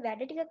බැරි වුණාට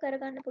වැඩ ටික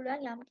කරගන්න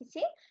පුළුවන්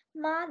යම්කිසි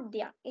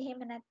මාධ්‍යයක්.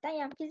 එහෙම නැත්නම්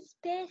යම්කිසි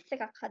ස්පේස්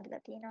එකක්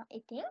හදලා තියෙනවා.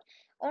 ඉතින්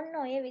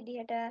ඔන්න ඔය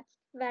විදිහට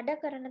වැඩ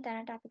කරන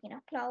තැනට අපි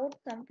කියනවා cloud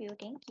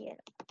computing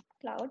කියලා.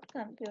 cloud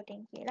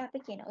computing කියලා අපි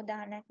කියන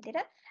උදාහරණයක්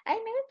විදිහට අයි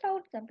මේක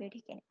cloud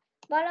computing කියන්නේ.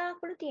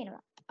 වලාකුළු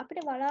තියෙනවා.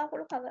 අපිට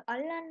වලාකුළු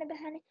අල්ලන්න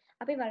බෑනේ.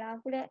 අපි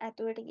වලාකුළ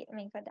ඇතුළට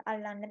මේකද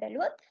අල්ලන්න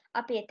බැලුවොත්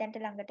අපි එතනට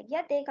ළඟට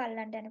ගියත් ඒක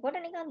අල්ලන්න යනකොට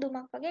නිකන්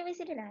දුමක් වගේ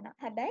විසිරලා යනවා.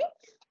 හැබැයි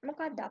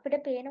මොකද්ද අපිට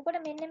පේනකොට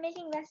මෙන්න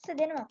මේකෙන් වැස්ස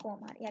දෙනවා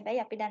කොහොම හරි.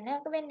 හැබැයි අපි දන්නේ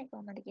ඒක වෙන්නේ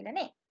කොහොමද කියලා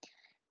නේ.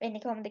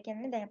 වෙන්නේ කොහොමද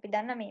කියන්නේ දැන් අපි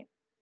දන්න මේ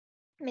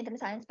මෙතන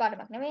සයන්ස්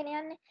පාඩමක් නෙවෙයිනේ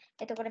යන්නේ.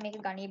 එතකොට මේක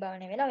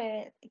ඝනීභවනය වෙලා ඔය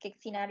එක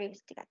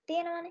සිනාරියෝස් ටිකක්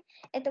තියෙනවානේ.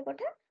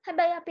 එතකොට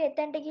හැබැයි අපි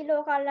එතනට ගිහලා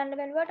ඕක අල්ලන්න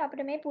බැලුවට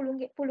අපිට මේ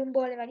පුළුම්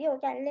බෝලේ වගේ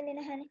ඕක ඇල්ලෙන්නේ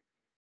නැහැනේ.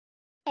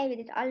 ඒ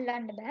විදිහට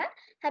අල්ලන්න බෑ.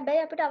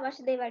 හැබැයි අපිට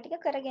අවශ්‍ය දේවල්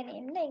ටික කරගෙන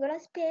එන්න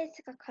ඒගොල්ලෝ ස්පේස්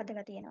එකක්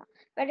හදලා තියෙනවා.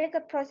 වැඩ එක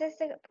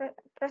ප්‍රොසෙස් එක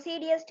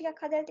ප්‍රොසීඩියර්ස්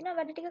ටිකක් හදලා තිනවා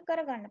වැඩ ටික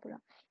කරගන්න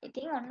පුළුවන්.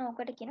 ඉතින් ඔන්න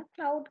ඕකට කියන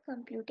cloud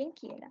computing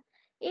කියලා.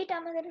 ඊට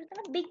අමතරව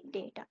තමයි big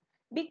data.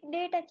 big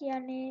data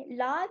කියන්නේ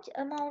large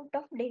amount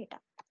of data.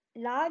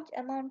 large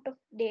amount of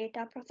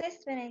data process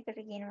වෙන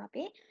එකට කියනවා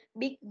අපි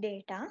big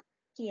data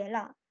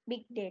කියලා.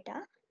 big data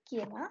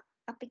කියලා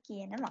අපි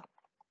කියනවා.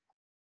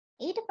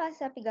 ඊට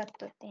පස්සේ අපි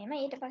ගත්තොත් එහෙම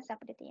ඊට පස්සේ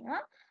අපිට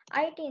තියෙනවා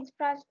IT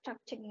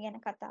infrastructure ගැන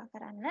කතා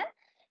කරන්න.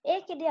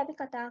 ඒකෙදි අපි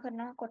කතා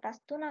කරනවා කොටස්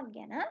තුනක්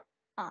ගැන.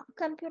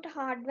 computer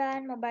hardware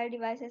and mobile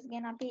devices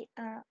ගැන අපි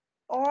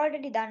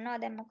already දන්නවා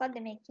දැන් මොකද්ද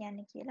මේ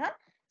කියන්නේ කියලා.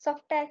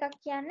 software එකක්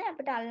කියන්නේ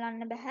අපිට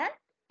අල්ලන්න බෑ.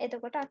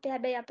 එතකොට අපි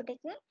හැබැයි අපිට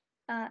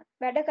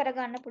වැඩ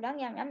කරගන්න පුළුවන්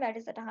යම් යම්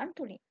වැඩසටහන්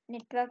තුලින්.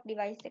 network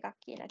device එකක්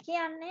කියලා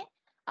කියන්නේ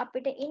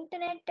අපිට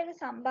ඉන්ටර්නෙට් එක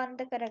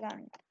සම්බන්ධ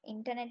කරගන්න.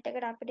 ඉන්ටර්නෙට්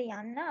එකට අපිට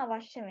යන්න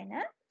අවශ්‍ය වෙන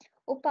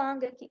උපාංග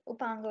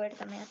වලට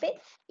තමයි අපි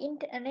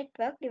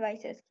network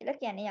devices කියලා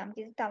කියන්නේ.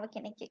 යම්කිසි තව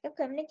කෙනෙක් එක්ක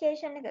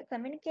communication එක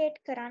communicate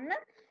කරන්න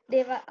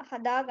දේවල්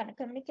හදාගන්න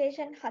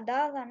communication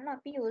හදාගන්න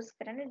අපි use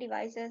කරන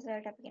devices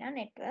වලට අපි කියනවා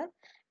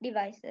network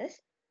devices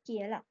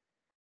කියලා.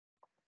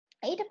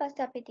 ඊට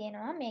පස්සේ අපි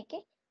තියෙනවා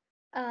මේකේ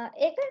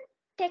ඒක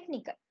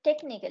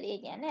ටෙක්නිකලි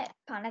කියන්නේ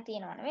පණ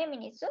තියනවා නෙවෙයි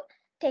මිනිස්සු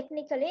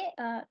ටෙක්නිකලි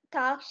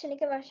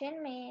තාක්ෂණික වශයෙන්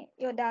මේ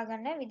යොදා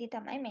ගන්න විදි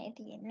තමයි මේ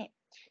තියෙන්නේ.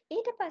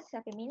 ඊට පස්සේ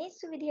අපි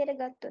මිනිස්සු විදිහට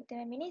ගත්තොත්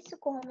එමේ මිනිස්සු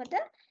කොහොමද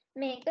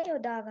මේක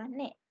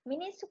යොදාගන්නේ?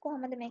 මිනිස්සු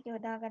කොහොමද මේක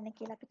යොදාගන්නේ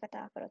කියලා අපි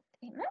කතා කරොත්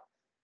එහෙම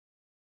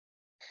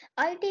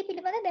IT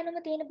පිළිබඳ දැනුම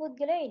තියෙන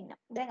පුද්ගලයෝ ඉන්නවා.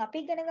 දැන් අපි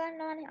ඉගෙන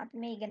ගන්නවානේ.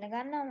 අපි මේ ඉගෙන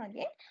ගන්නවා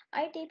වගේ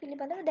IT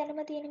පිළිබඳව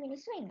දැනුම තියෙන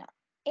මිනිස්සු ඉන්නවා.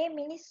 ඒ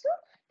මිනිස්සු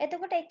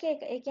එතකොට එක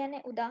ඒ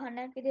කියන්නේ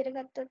උදාහරණයක් විදිහට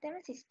ගත්තොත්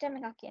එimhe සිස්ටම්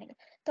එකක් කියන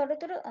එක.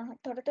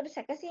 තොරතුරු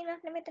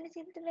සැකසීමක් නෙමෙයි මෙතන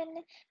සිද්ධ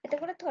වෙන්නේ.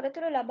 එතකොට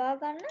තොරතුරු ලබා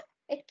ගන්න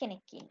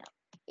එක්කෙනෙක් ඉන්නවා.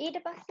 ඊට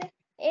පස්සේ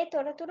ඒ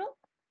තොරතුරු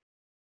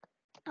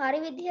හරි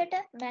විදිහට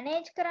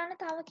මැනේජ් කරන්න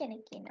තව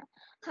කෙනෙක් ඉන්නවා.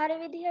 හරි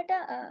විදිහට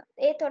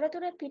ඒ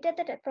තොරතුරු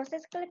පිටතට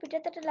ප්‍රොසෙස් කරලා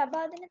පිටතට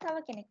ලබා දෙන්න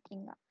තව කෙනෙක්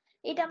ඉන්නවා.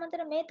 ඊට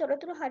අමතරව මේ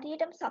තොරතුරු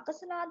හරියටම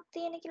සකසලා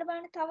තියෙන කියලා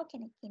බලන්න තව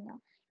කෙනෙක් ඉන්නවා.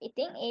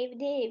 ඉතින් ඒ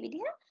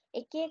විදිහ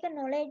එක එක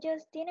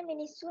knowledges තියෙන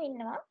මිනිස්සු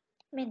ඉන්නවා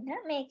මෙන්න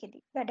මේකෙදි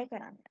වැඩ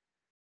කරන්න.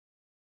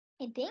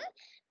 ඉතින්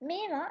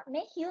මේවා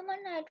මේ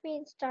human IT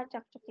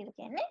infrastructure කියලා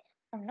කියන්නේ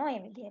ඔන්න ඔය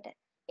විදිහට.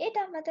 ඊට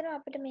අමතරව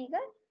අපිට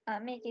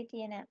මේකේ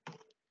තියෙන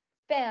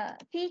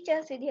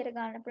features විදිහට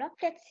ගන්න පුළුවන්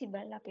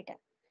flexible අපිට.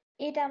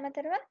 ඊට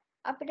අමතරව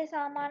අපිට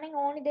සාමාන්‍යයෙන්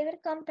ඕනි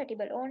දෙයකට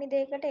compatible ඕනි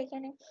දෙයකට ඒ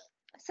කියන්නේ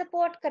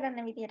support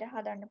කරන විදිහට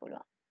හදන්න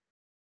පුළුවන්.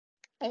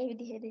 ඒ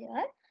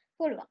විදිහේ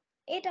පුළුවන්.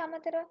 ඊට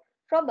අමතරව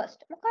robust.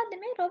 මොකද්ද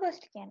මේ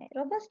robust කියන්නේ?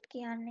 robust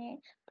කියන්නේ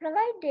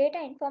provide data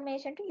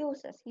information to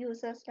users.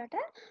 users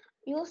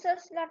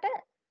ලට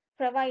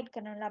provide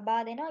කරන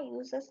ලබා දෙනවා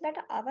users ලට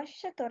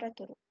අවශ්‍ය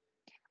තොරතුරු.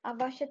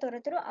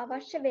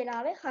 අවශ්‍ය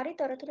වෙලාවේ හරි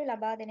තොරතුරු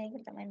ලබා දෙන එක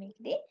තමයි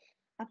මේකදී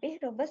අපි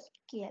robust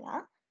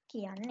කියලා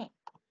කියන්නේ.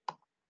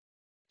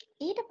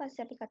 ඊට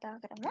පස්සේ අපි කතා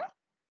කරමු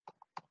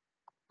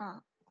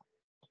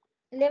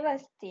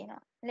levels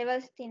තියෙනවා.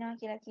 levels තියෙනවා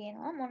කියලා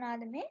කියනවා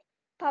මොනවාද මේ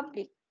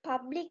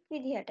public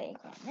විදිහට ඒ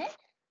කියන්නේ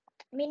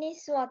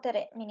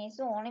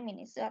මිනිස්සු ඕනේ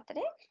මිනිස්සු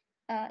අතරේ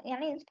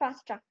යන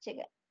ඉන්ෆ්‍රාස්ට්‍රක්චර්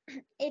එක.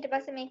 ඊට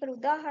පස්සේ මේකට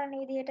උදාහරණ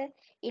විදිහට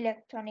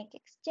ඉලෙක්ට්‍රොනික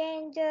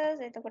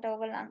එක්ස්චේන්ජර්ස් එතකොට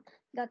ඕගොල්ලන්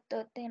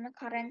ගත්තොත් එහෙම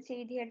කරන්සි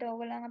විදිහට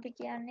ඕගොල්ලන් අපි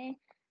කියන්නේ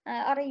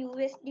අර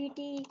USDT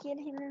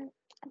කියන එහෙම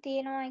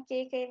තියෙනවා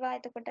එක ඒවා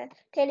එතකොට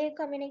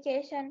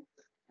ටෙලිකමියුනිකේෂන්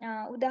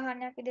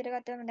උදාහරණයක් විදිහට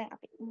ගත්තොත් දැන්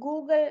අපි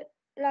Google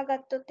ලා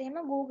ගත්තොත් එහෙම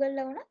Google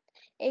ලා වුණත්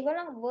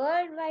ඒගොල්ලන්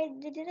world wide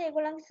විදිහට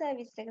ඒගොල්ලන්ගේ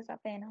සර්විස් එක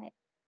සපයනවා.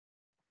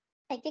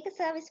 එක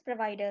සර්විස්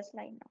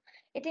ප්‍රොවයිඩර්ස්ලා ඉන්නවා.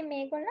 ඉතින්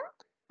මේගොල්ලන්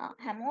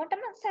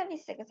හැමෝටම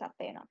සර්විස් එක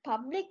සපයනවා.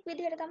 පබ්ලික්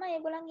විදිහට තමයි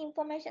ඒගොල්ලන්ගේ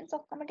ඉන්ෆර්මේෂන්ස්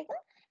ඔක්කොම ටික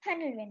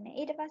හැන්ඩල් වෙන්නේ.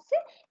 ඊට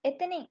පස්සේ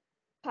එතනින්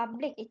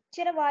පබ්ලික්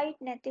එච්චර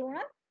වයිඩ් නැති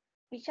වුණත්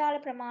විශාල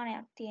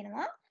ප්‍රමාණයක්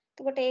තියෙනවා.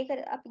 එතකොට ඒක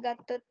අපි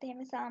ගත්තොත්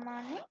එහෙම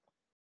සාමාන්‍යයෙන්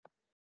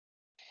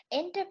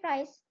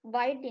enterprise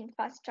wide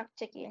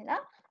infrastructure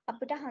කියලා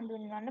අපිට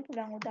හඳුන්වන්න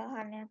පුළුවන්.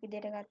 උදාහරණයක්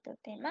විදිහට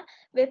ගත්තොත් එහෙම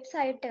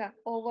වෙබ්සයිට්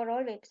එකක්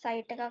overall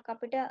වෙබ්සයිට් එකක්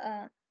අපිට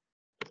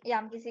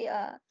යම්කිසි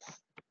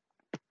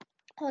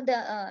හොඳ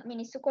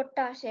මිනිස්සු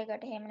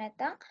කොට්ටාශයකට එහෙම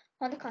නැත්නම්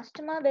හොඳ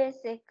කස්ටමර්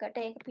බේස් එකකට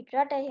ඒක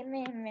පිටරට එහෙම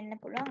වෙන්න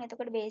පුළුවන්.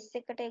 එතකොට බේස්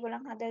එකට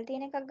ඒගොල්ලන් හදලා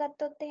තියෙන එකක්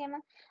ගත්තොත් එහෙම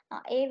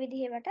ඒ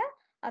විදිහට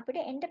අපිට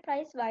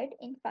enterprise wide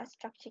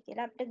infrastructure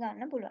කියලා අපිට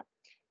ගන්න පුළුවන්.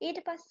 ඊට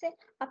පස්සේ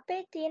අපේ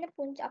තියෙන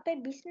පුංචි අපේ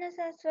බිස්නසස්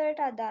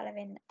වලට අදාළ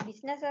වෙන්න.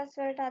 බිස්නසස්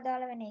වලට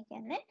අදාළ වෙන ඒ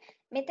කියන්නේ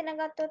මෙතන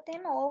ගත්තොත්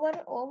එහෙම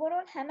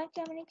ඕවරෝල් හැම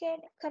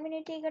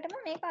කමියුනිටි එකටම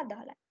මේක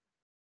අදාළයි.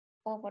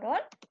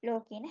 ඕවරෝල්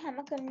ලෝකේ ඉන්න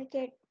හැම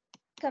කමියුනිටි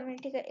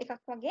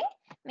එකක් වගේ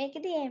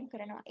මේකෙදි ඒම්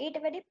කරනවා. ඊට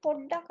වැඩි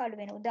පොඩ්ඩක්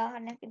අඩු වෙන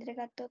උදාහරණයක් විදිහට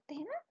ගත්තොත්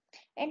එහෙම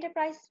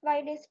එන්ටර්ප්‍රයිස්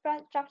වයිඩ්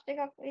ස්ට්‍රක්චර්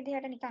එකක්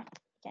විදිහට නිකන්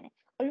කියන්නේ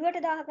ඔළුවට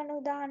දාගන්න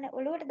උදාහරණ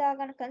ඔළුවට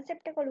දාගන්න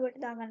concept එක ඔළුවට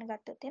දාගන්න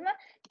ගත්තොත් එහෙම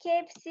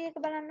KFC එක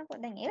බලන්නකෝ.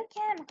 දැන් ඒක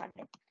කෑම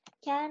කඩේ.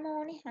 කෑම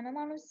ඕනි හැම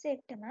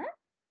මිනිස්සෙක්ටම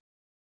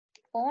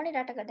ඕනි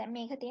රටක දැන්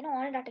මේක තියෙන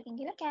ඕනි රටකින්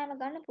ගිහලා කෑම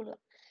ගන්න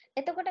පුළුවන්.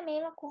 එතකොට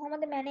මේවා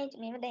කොහොමද මැනේජ්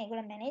මේවා දැන්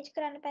ඒගොල්ලෝ මැනේජ්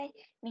කරන්න බෑ.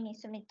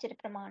 මිනිස්සු මෙච්චර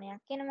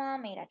ප්‍රමාණයක් එනවා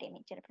මේ රටේ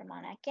මෙච්චර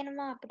ප්‍රමාණයක්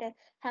එනවා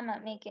අපිට හැම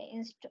මේකේ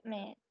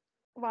මේ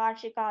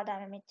වාර්ෂික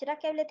ආදායම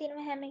මෙච්චරක් ඇවිල්ලා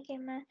තියෙනවා හැම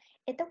එකෙම.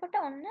 එතකොට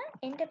ඔන්න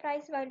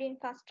එන්ටර්ප්‍රයිස් වයිඩ්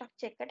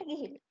ඉන්ෆ්‍රාස්ට්‍රක්චර් එකට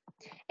ගිහිල්ලා.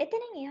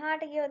 එතනින්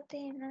එහාට ගියොත්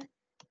එහෙම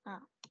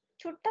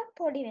චුට්ටක්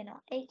පොඩි වෙනවා.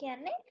 ඒ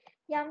කියන්නේ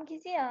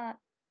යම්කිසි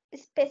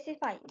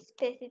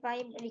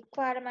ස්පෙසිෆයි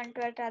රික්වයර්මන්ට්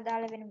වලට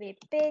අදාළ වෙන වෙබ්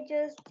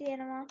පේජස්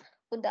තියෙනවා.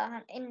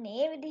 උදාහරණ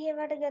මේ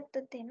විදිහට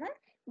ගත්තොත් එහෙම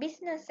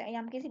බිස්නස්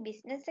යම්කිසි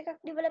බිස්නස් එකක්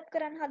ඩෙවලොප්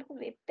කරන්න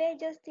හදපු වෙබ්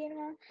පේජස්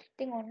තියෙනවා.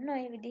 ඉතින් ඔන්න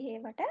ඔය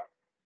විදිහේවට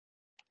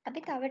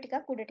අපි තව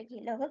ටිකක් උඩට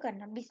ගිහිල්ලා ඔක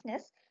කරනවා.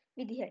 බිස්නස්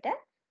විදිහට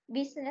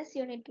බිස්නස්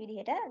යුනිට්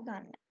විදිහට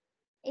ගන්න.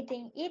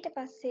 ඉතින් ඊට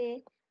පස්සේ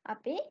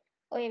අපි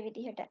ඔය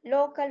විදිහට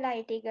ලෝකල්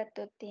IT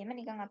ගත්තොත් එහෙම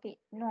නිකන් අපි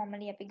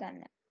normally අපි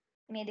ගන්න.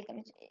 මේ දෙකම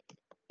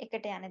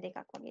එකට යන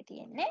දෙකක් වගේ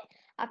තියෙන්නේ.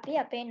 අපි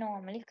අපේ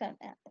normally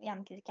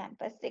යම්කිසි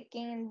කැම්පස්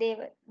එකකින්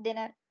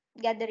දෙන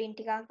ගැදරින්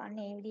ටිකක් අන්න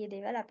ඒ විදිහේ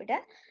දේවල් අපිට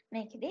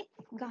මේකෙදි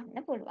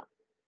ගන්න පුළුවන්.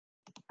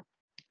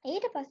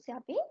 ඊට පස්සේ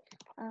අපි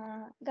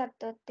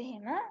ගත්තොත්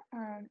එහෙම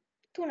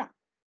තුනක්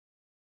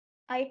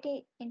IT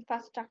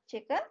ඉන්ෆ්‍රාස්ට්‍රක්චර්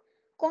එක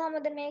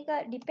කොහොමද මේක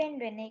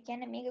ඩිපෙන්ඩ් වෙන්නේ? ඒ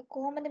කියන්නේ මේක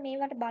කොහොමද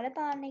මේවට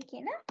බලපාන්නේ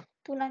කියන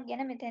තුනක්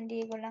ගැන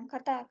මෙතෙන්දී ඒගොල්ලන්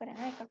කතා කරන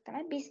එකක්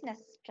තමයි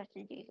බිස්නස්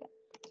ස්ට්‍රැටජි එක.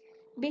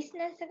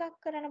 බිස්නස් එකක්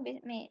කරන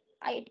මේ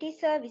IT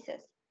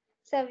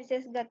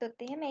සර්විසස්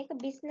ගත්තොත් එහෙම මේක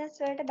බිස්නස්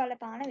වලට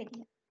බලපාන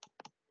විදිහ.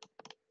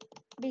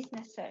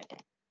 බිස්නස්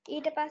වලට.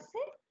 ඊට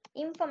පස්සේ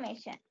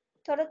ඉන්ෆර්මේෂන්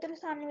තොරතුරු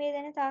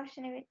සංවේදන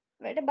තාක්ෂණ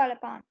වලට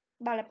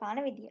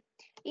බලපාන විදිය.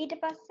 ඊට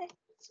පස්සේ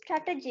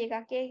ස්ට්‍රැටජි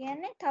එකක්. ඒ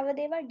කියන්නේ තව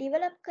දේවල්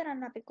ඩෙවලොප්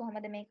කරන්න අපි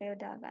කොහොමද මේක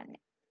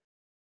යොදාගන්නේ.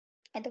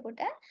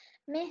 එතකොට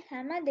මේ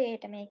හැම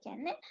දෙයකම මේ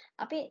කියන්නේ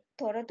අපි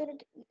තොරතුරු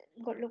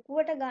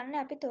ලොකුවට ගන්න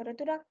අපි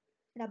තොරතුරක්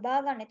ලබා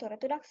ගන්න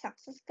තොරතුරක්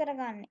සක්සස්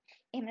කරගන්නේ.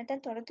 එහෙම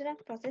නැත්නම්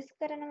තොරතුරක් ප්‍රොසෙස්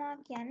කරනවා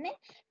කියන්නේ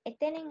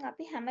එතනින්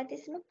අපි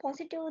හැමතිස්සෙම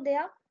පොසිටිව්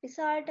දෙයක්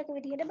රිසල්ට් එක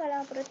විදිහට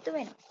බලාපොරොත්තු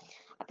වෙනවා.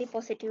 අපි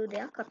පොසිටිව්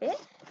දෙයක් අපේ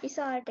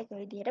රිසල්ට් එක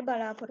විදිහට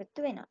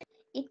බලාපොරොත්තු වෙනවා.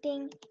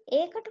 ඉතින්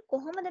ඒකට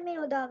කොහොමද මේ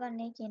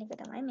යොදාගන්නේ කියන එක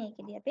තමයි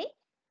මේකෙදි අපි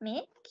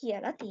මේ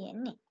කියලා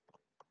තියෙන්නේ.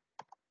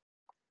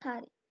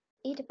 හරි.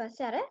 ඊට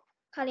පස්සේ අර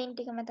කලින්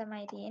ටිකම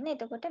තමයි තියෙන්නේ.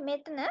 එතකොට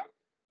මෙතන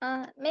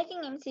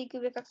මේකෙන්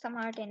MCQ එකක්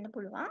සමහරට එන්න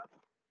පුළුවන්.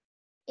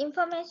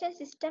 information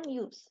system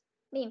use.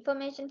 මේ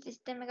information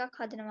system එකක්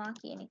හදනවා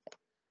කියන එක.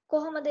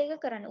 කොහොමද ඒක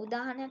කරන්නේ?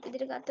 උදාහරණයක්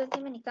විදිහට ගත්තොත්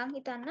එහෙම නිකන්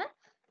හිතන්න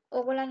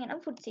ඕගොල්ලන්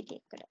යනවා ෆුඩ් සිටි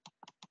එකකට.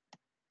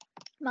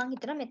 මං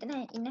හිතනවා මෙතන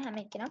ඉන්න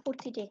හැම එක්කෙනා ෆුඩ්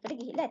සිටි එකකට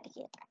ගිහිල්ලා ඇති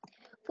කියලා.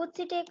 ෆුඩ්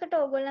සිටි එකට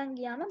ඕගොල්ලන්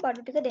ගියාම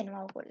බඩු ටික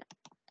දෙනවා ඕගොල්ලන්.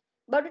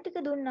 බඩු ටික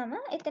දුන්නම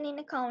එතන ඉන්න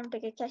කවුන්ටර්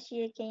එකේ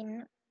කැෂියර් එකේ ඉන්න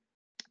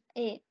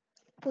ඒ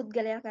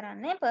පුද්ගලයා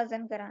කරන්නේ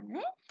පර්සන්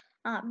කරන්නේ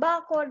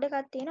බාකෝඩ්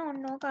එකක් තියෙන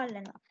ඔන්න ඕක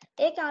අල්ලනවා.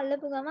 ඒක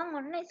අල්ලපු ගමන්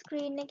ඔන්න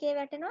ස්ක්‍රීන් එකේ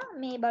වැටෙනවා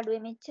මේ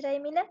බඩුවේ මෙච්චරයි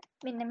මිල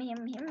මෙන්න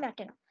මෙහෙම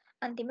වැටෙනවා.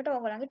 අන්තිමට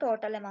ඕගොල්ලන්ගේ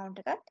ටෝටල්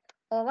amount එකත්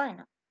ඕවා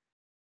එනවා.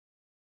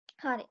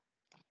 හරි.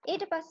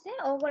 ඊට පස්සේ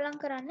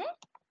ඕගොල්ලන් කරන්නේ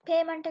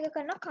පේමන්ට් එක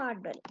කරන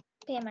කාඩ් වලින්.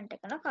 පේමන්ට්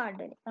එක කරන කාඩ්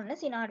වලින්. ඔන්න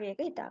සිනාරියෝ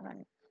එක හිතා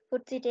ගන්න.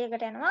 ෆුඩ් සිටි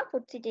එකට යනවා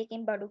ෆුඩ් සිටි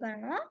එකකින් බඩු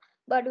ගන්නවා.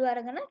 බඩු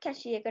අරගෙන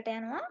කැෂියර් එකට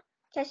යනවා.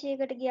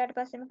 කැෂියර් එකට ගියාට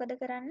පස්සේ මොකද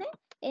කරන්නේ?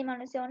 ඒ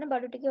මිනිස්සයා ඔන්න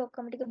බඩු ටික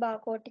ඔක්කොම ටික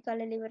බාකෝඩ් ටික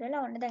අල්ලලා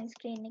ඉවරලා ඔන්න දැන්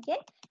ස්ක්‍රීන් එකේ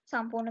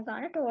සම්පූර්ණ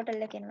ගාණ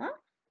ටෝටල් එක එනවා.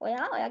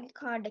 ඔයාගේ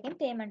කාඩ් එකෙන්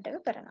පේමන්ට් එක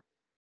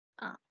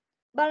කරනවා.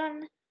 බලන්න.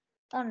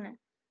 ඔන්න.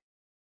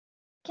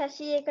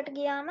 කැෂියර් එකට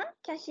ගියාම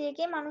කැෂියර්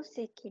එකේ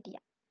මිනිස්සෙක්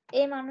හිටියා.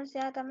 ඒ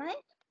මිනිස්සයා තමයි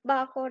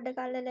බාකෝඩ්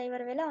එක අල්ලලා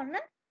ඉවර වෙලා ඔන්න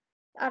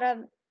අර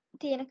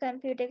තියෙන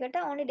කම්පියුටර් එකට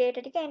ඕනි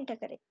ඩේටා ටික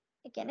එන්ටර් කරේ.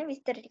 ඒ කියන්නේ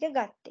විස්තර ටික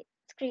ගත්තේ.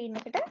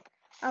 ස්ක්‍රීන් එකට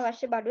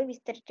අවශ්‍ය බඩුවේ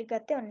විස්තර ටික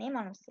ගත්තේ ඔන්න ඒ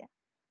මිනිස්සයා.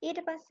 ඊට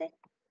පස්සේ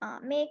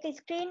මේක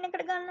ස්ක්‍රීන්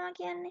එකට ගන්නවා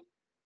කියන්නේ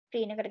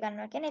ස්ක්‍රීන් එකට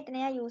ගන්නවා කියන්නේ එතන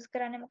එයා යූස්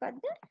කරන්නේ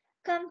මොකද්ද?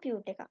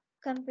 කම්පියුටර් එකක්.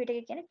 කම්පියුටර්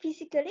එක කියන්නේ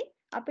ෆිසිකලි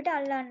අපිට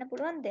අල්ලන්න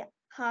පුළුවන් දෙයක්.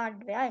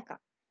 හાર્ඩ්වෙයාර් එකක්.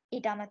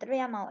 ඊට අමතරව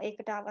එයා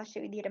ඒකට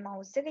අවශ්‍ය විදිහට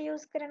මවුස් එක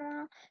යූස්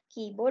කරනවා,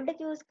 කීබෝඩ්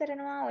එක යූස්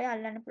කරනවා. ඔය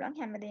අල්ලන්න පුළුවන්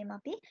හැමදේම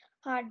අපි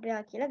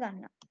හાર્ඩ්වෙයාර් කියලා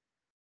ගන්නවා.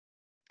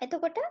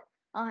 එතකොට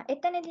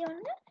එතනදී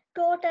ඔන්න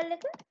ටෝටල්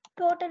එක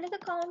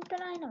කවුන්ට්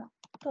වෙලා එනවා.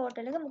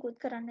 ටෝටල් එක මුකුත්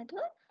කරන්නේ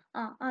නැතුව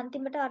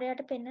අන්තිමට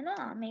අරයට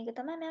පෙන්නනවා මේක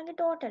තමයි මෙයාගේ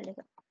ටෝටල් එක.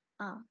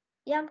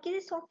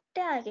 යම්කිසි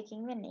සොෆ්ට්වෙයාර්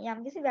එකකින් වෙන්නේ.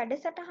 යම්කිසි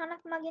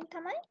වැඩසටහනක් මගින්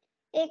තමයි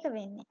ඒක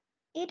වෙන්නේ.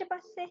 ඊට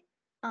පස්සේ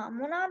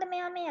මොනවාද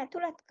මෙයා මේ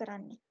ඇතුළත්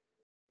කරන්නේ?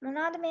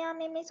 මොනවාද මෙයා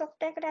මේ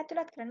සොෆ්ට්වෙයාර් එකට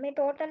ඇතුළත් කරන්නේ? මේ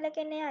ටෝටල්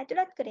එකෙන් එයා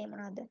ඇතුළත් කරේ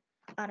මොනවාද?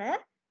 අර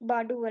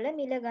බඩු වල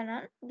මිල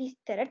ගණන්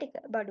විස්තර ටික.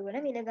 බඩු වල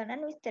මිල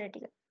ගණන් විස්තර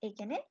ටික. ඒ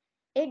කියන්නේ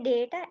ඒ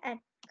data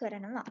ඇඩ්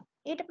කරනවා.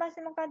 ඊට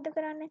පස්සේ මොකද්ද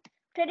කරන්නේ?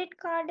 ක්‍රෙඩිට්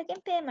කාඩ්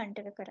එකෙන් පේමන්ට්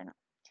එක කරනවා.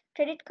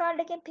 ක්‍රෙඩිට්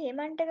කාඩ් එකෙන්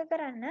පේමන්ට් එක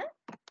කරන්න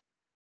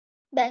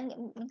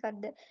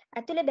මොකද්ද?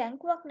 ඇතුලේ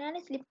බැංකුවක්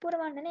නෑනේ ස්ලිප්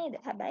පුරවන්න නේද?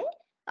 හැබැයි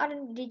අර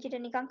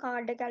ඩිජිටල් නිකන්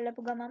කාඩ් එක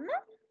අල්ලපු ගමන්ම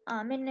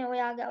මෙන්න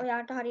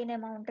ඔයාට හරියන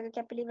amount එක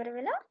කැපිලි ඉවර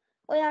වෙලා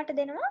ඔයාට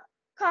දෙනවා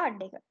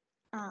කාඩ් එක.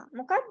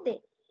 මොකක්ද?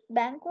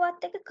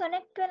 බැංකුවත් එක්ක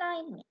කනෙක්ට් වෙලා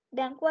ඉන්නේ.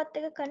 බැංකුවත්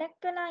එක්ක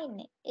කනෙක්ට් වෙලා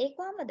ඉන්නේ. ඒ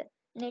කොහමද?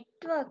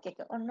 නෙට්වර්ක් එක.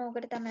 ඔන්න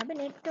ඕකට තමයි අපි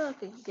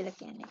නෙට්වර්ක් එක කියලා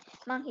කියන්නේ.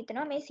 මම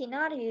හිතනවා මේ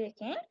සිනාරියෝ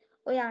එකෙන්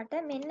ඔයාට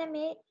මෙන්න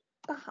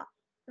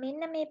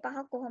මේ පහ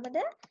කොහොමද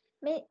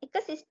මේ එක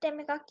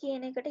සිස්ටම් එකක්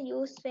කියන එකට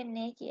යූස්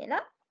වෙන්නේ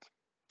කියලා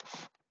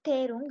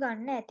තේරුම්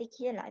ගන්න ඇති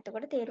කියලා.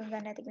 එතකොට තේරුම්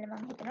ගන්න ඇති කියලා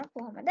මම හිතනවා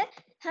කොහොමද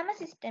හැම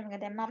සිස්ටම්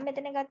එක දැන් මම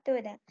මෙතන ගත්තේ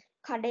ඔය දැන්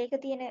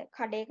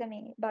කඩේක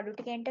මේ බඩු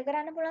ටික එන්ටර්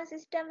කරන්න පුළුවන්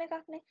සිස්ටම්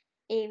එකක්නේ.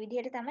 ඒ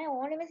විදිහට තමයි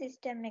ඕනෙම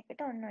සිස්ටම්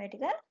එකකට ඔන්න ඔය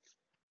ටික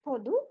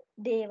පොදු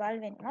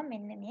දේවල් වෙනවා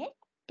මෙන්න මේ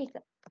ටික.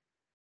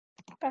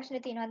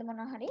 ප්‍රශ්න තියෙනවද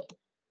මොනවා හරි?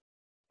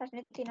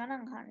 ප්‍රශ්න තියෙනවා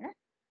නම් අහන්න.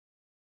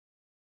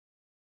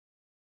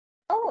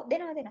 ඔව්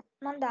දෙනවා.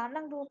 මම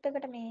දාන්නම් ගෲප්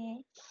එකට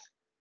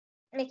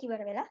මේක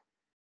ඉවර වෙලා.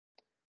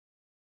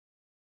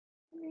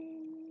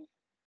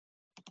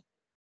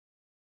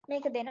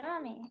 මේක දෙනවා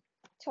මේ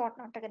ෂෝට්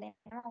නෝට් එක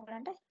දෙනවා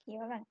ඔයගලන්ට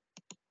කියව ගන්න.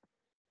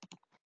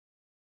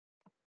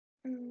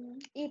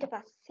 ඊට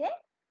පස්සේ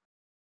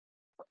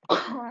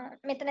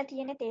මෙතන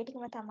තියෙන තේ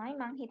ටිකම තමයි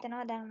මම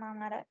හිතනවා දැන්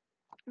මම අර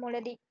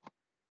මුලදී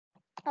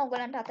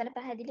ඔයගලන්ට අතන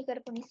පැහැදිලි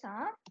කරපු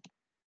නිසා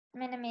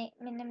මෙන්න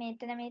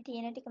මෙතන මේ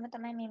තියෙන ටිකම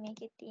තමයි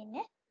මේකෙත්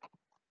තියෙන්නේ.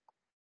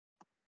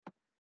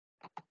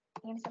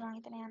 ඒ නිසා මම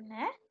හිතන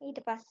යන්නේ ඊට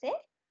පස්සේ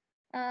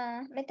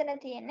මෙතන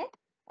තියෙන්නේ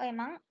ඔය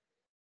මං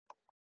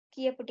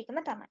කියපු ටිකම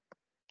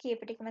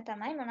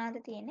තමයි මොනවද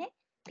තියෙන්නේ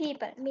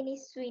people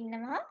මිනිස්සු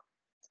ඉන්නවා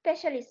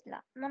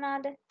ස්පෙෂලිස්ට්ලා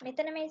මොනවාද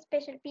මෙතන මේ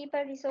ස්පෙෂල්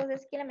people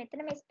resources කියලා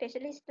මෙතන මේ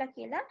ස්පෙෂලිස්ට්ලා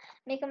කියලා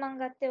මේක මම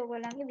ගත්තේ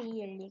ඕගොල්ලන්ගේ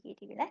VLE එකේ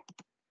තිබිලා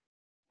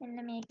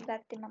මෙන්න මේක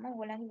ගත්තේ මම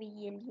ඕගොල්ලන්ගේ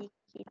VLE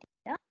එකේ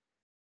තිබිලා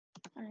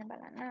අන්න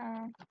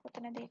බලන්න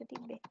කොතනද ඒක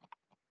තිබ්බේ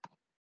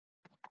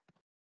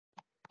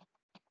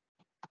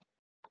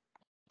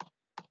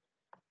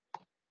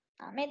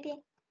මේ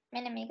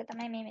මෙන්න මේක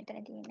තමයි මේ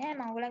මෙතන තියෙන්නේ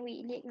මම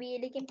ඕගොල්ලන්ගේ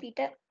VLE එකෙන් පිට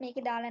මේක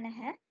දාලා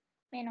නැහැ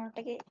මේ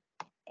නෝට් එකේ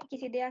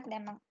කිසි දෙයක්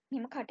දැන් මම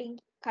මෙහෙම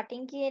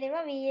කටින්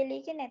කියනවා VLE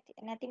එකේ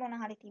නැති මොන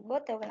හරි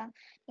තිබ්බොත් ඔයගොල්ලන්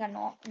නිකන්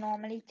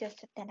normally just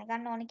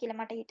දැනගන්න ඕනේ කියලා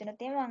මට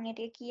හිතුණොත් එහෙම මම ඒ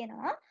ටික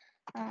කියනවා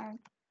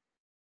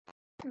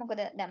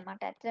මොකද දැන්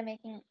මට ඇත්තට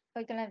මේකෙන්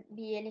ඔයගොල්ලන්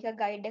VLE එක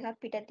ගයිඩ්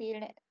එකක් පිට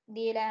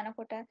දීලා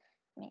යනකොට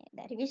මේ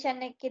දැන්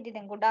රිවිෂන් එකේදී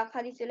දැන් ගොඩාක්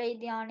හදිසි වෙලා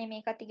ඉදී ආනේ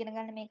මේකත් ඉගෙන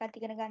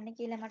ගන්න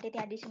කියලා මට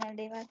ඉතින් ඇඩිෂනල්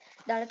දේවල්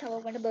දාලා තව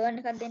ඔයගොල්ලන්ට බර්න්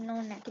එකක් දෙන්න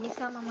ඕනේ නැති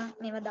නිසා මම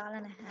මේවා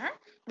දාලා නැහැ.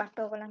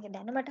 බට් ඔයගොල්ලන්ගේ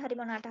දැනුමට හරි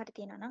මොනවාට හරි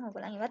තියෙනවා නම්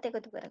ඔයගොල්ලන් ඒවත්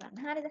එකතු කරගන්න.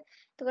 හරිද?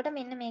 එතකොට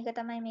මෙන්න මේක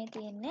තමයි මේ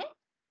තියෙන්නේ.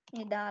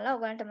 මේ දාලා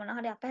ඔයගොල්ලන්ට මොනවා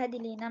හරි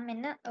අපහැදිලි නම්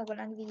මෙන්න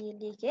ඔයගොල්ලන්ගේ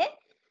VLE එකේ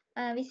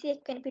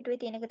 21 වෙනි පිටුවේ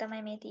තියෙන එක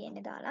තමයි මේ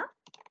තියෙන්නේ දාලා.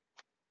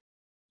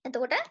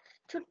 එතකොට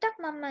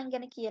චුට්ටක් මම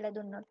ගැන කියලා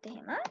දුන්නොත්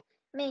එහෙම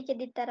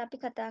මේකෙදිත් අර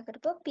අපි කතා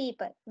කරපුව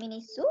people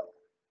මිනිස්සු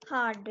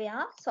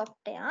hardware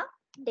software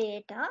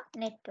data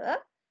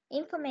network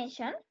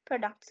information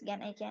products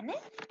ගැන. ඒ කියන්නේ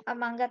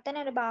මම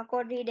ගත්තනේ අර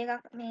barcode read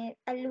එකක් මේ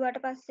ඇල්ලුවාට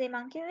පස්සේ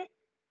මම කිව්වේ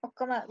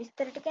ඔක්කොම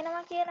විස්තර ටික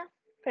එනවා කියලා.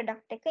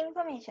 product එක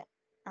information.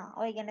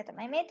 ඔය ගැන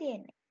තමයි මේ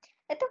තියෙන්නේ.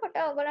 එතකොට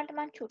ඔයගලන්ට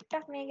මම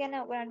චුට්ටක් මේ ගැන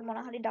ඔයගලන්ට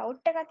මොන හරි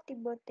ඩවුට් එකක්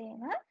තිබ්බොත්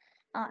එහෙම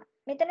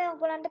මෙතන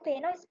ඔයගලන්ට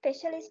පේනවා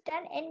ස්පෙෂලිස්ට්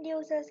and end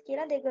users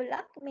කියලා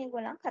දෙගොල්ලක්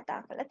මේගොල්ලන්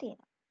කතා කරලා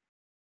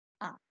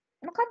තියෙනවා.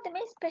 මොකක්ද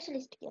මේ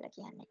ස්පෙෂලිස්ට් කියලා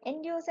කියන්නේ?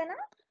 end user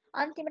නම්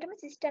අන්තිමටම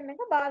සිස්ටම්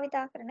එක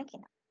භාවිතා කරන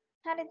කෙනා.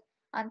 හරිද?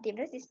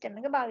 අන්තිමට සිස්ටම්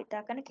එක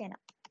භාවිතා කරන කෙනා.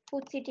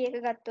 ෆුඩ් සිටි එක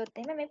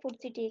ගත්තොත් එහෙම මේ ෆුඩ්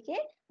සිටි එකේ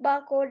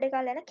බාර්කෝඩ් එක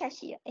අල්ලන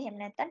කැෂියර්. එහෙම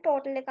නැත්නම්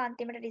ටෝටල් එක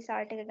අන්තිමට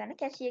රිසල්ට් එක ගන්න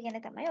කැෂියර් ගැන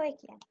තමයි ඔය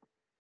කියන්නේ.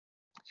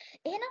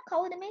 එහෙනම්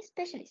කවුද මේ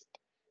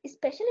ස්පෙෂලිස්ට්?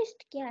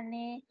 ස්පෙෂලිස්ට්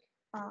කියන්නේ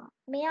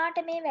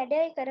මෙයාට මේ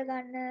වැඩේ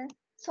කරගන්න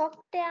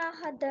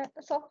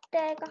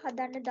සොෆ්ට්වෙයාර් එක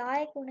හදන්න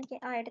දායක වුණ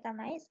අයට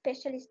තමයි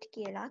ස්පෙෂලිස්ට්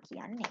කියලා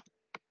කියන්නේ.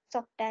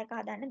 සොෆ්ට්වෙයාර් එක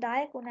හදන්න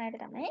දායක වුණ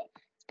අයට තමයි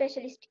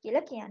ස්පෙෂලිස්ට්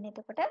කියලා කියන්නේ.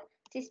 එතකොට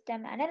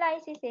සිස්ටම්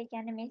ඇනලයිසිස් ඒ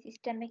කියන්නේ මේ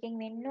සිස්ටම් එකෙන්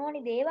වෙන්න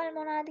ඕනි දේවල්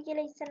මොනවාද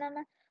කියලා ඉස්සෙල්ලාම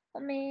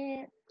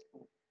මේ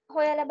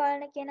හොයලා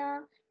බලන කෙනා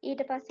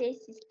ඊට පස්සේ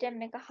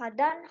සිස්ටම් එක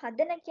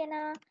හදන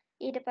කෙනා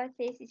ඊට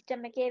පස්සේ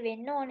සිස්ටම් එකේ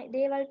වෙන්න ඕනි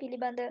දේවල්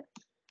පිළිබඳ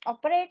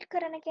ඔපරේට්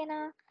කරන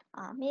කෙනා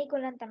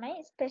මේගොල්ලන් තමයි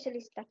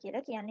ස්පෙෂලිස්ට්ලා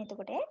කියලා කියන්නේ.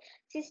 එතකොට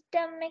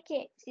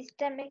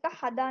සිස්ටම් එක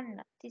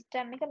හදන්න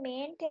සිස්ටම් එක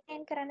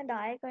මේන්ටේන් කරන්න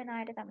දායක වෙන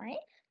අයට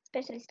තමයි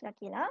ස්පෙෂලිස්ට්ලා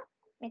කියලා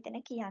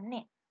මෙතන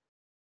කියන්නේ.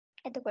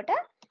 එතකොට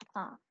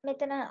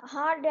මෙතන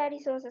hardware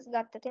resources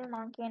ගත්තොත් එහෙනම්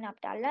මම කියන්නේ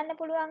අපිට අල්ලන්න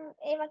පුළුවන්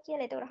ඒවා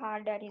කියලා. ඒතකොට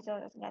hardware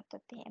resources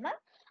ගත්තොත් එහෙම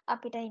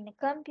අපිට ඉන්න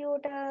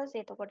computers,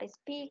 එතකොට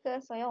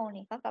speakers ඔය ඕන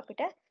එකක්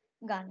අපිට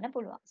ගන්න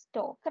පුළුවන්.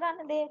 store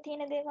කරන්න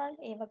තියෙන දේවල්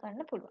ඒව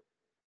ගන්න පුළුවන්.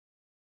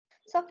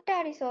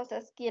 software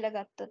resources කියලා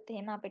ගත්තොත්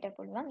එහෙම අපිට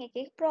පුළුවන් එක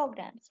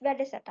programs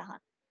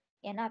වැඩසටහන්.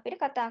 එන අපිට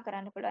කතා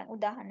කරන්න පුළුවන්.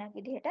 උදාහරණයක්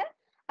විදිහට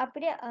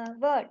අපිට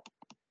වර්ඩ්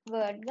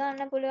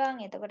ගන්න පුළුවන්.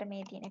 එතකොට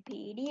මේ තියෙන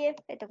PDF,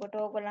 එතකොට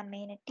ඕගොල්ලන්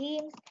මේ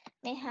Teams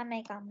මේ හැම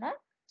එකක්ම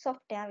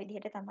software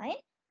විදිහට තමයි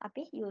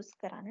අපි use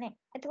කරන්නේ.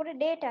 එතකොට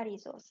data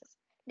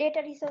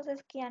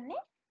resources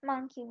කියන්නේ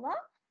මං කිව්වා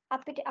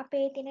අපිට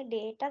අපේ තියෙන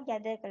data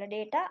gather කරලා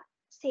data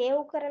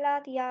save කරලා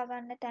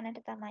තියාගන්න තැනට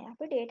තමයි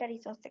අපි data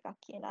resource එකක්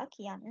කියලා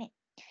කියන්නේ.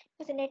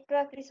 ඊට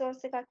network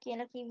resource එකක්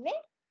කියලා කිව්වේ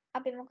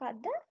අපි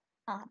මොකද්ද?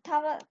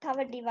 තව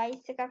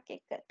device එකක්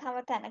එක්ක තව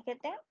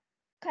තැනකට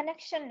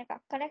connection එකක්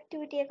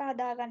connectivity එක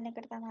හදාගන්න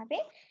එකට තමයි අපි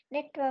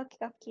network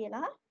එකක්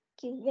කියලා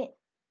කිව්වේ.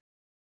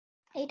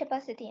 ඊට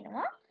පස්සේ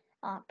තියෙනවා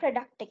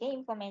product එකේ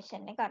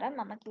information එක අර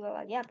මම කිව්වා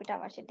වගේ අපිට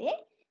අවශ්‍ය දේ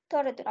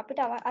තොරතුරු අපිට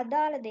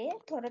අදාළ දේ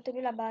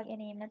තොරතුරු ලබා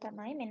ගැනීම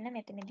තමයි මෙන්න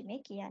මෙතනදි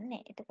මේ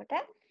කියන්නේ. එතකොට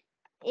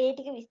ඒ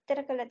ටික විස්තර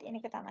කරලා තියෙන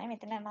එක තමයි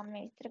මෙතන මම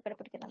මේ විස්තර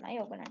කරපු ටික තමයි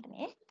ඔයගලන්ට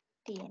මේ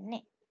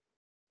තියෙන්නේ.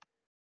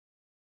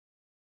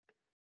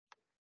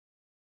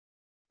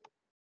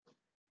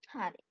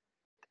 හරි.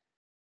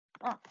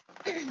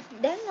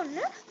 දැන් ඔන්න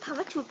තව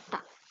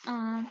චුට්ටක්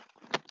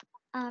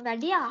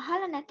වැඩි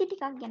අහලා නැති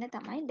ටිකක් ගැන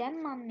තමයි දැන්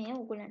මම මේ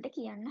ඔයගලන්ට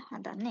කියන්න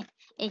හදන්නේ.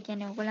 ඒ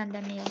කියන්නේ ඔයගලන්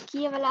දැන් මේ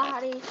කියවලා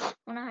හරි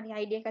මොන හරි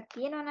අයිඩියා එකක්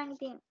තියෙනවා නම්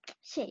ඉතින්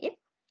shape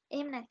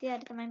එහෙම නැති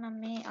අයට තමයි මම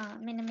මේ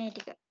මෙන්න මේ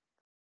ටික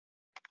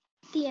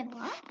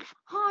තියෙනවා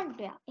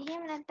hardware.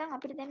 එහෙම නැත්නම්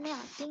අපිට දැන් මේ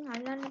අතින්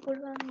අල්ලන්න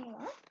පුළුවන්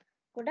ඒවා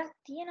ගොඩක්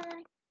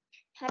තියෙනවානේ.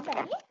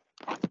 හැබැයි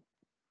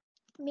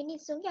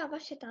මිනිස්සුන්ගේ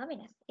අවශ්‍යතාව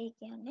වෙනස්. ඒ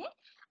කියන්නේ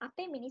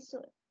අපේ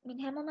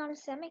හැම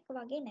මනුස්සයම එක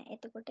වගේ නෑ.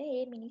 එතකොට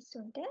මේ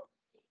මිනිස්සුන්ට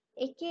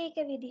එක එක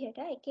විදිහට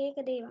එක එක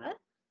දේවල්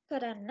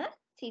කරන්න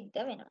සිද්ධ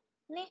වෙනවා.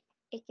 නේ?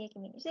 එක එක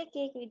මිනිස්සු එක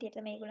එක විදිහට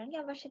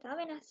මේගොල්ලන්ගේ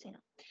අවශ්‍යතාව වෙනස්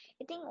වෙනවා.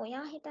 ඉතින්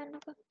ඔයා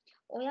හිතන්නකෝ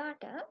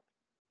ඔයාට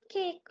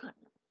කේක් කන්න.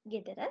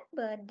 ගෙදර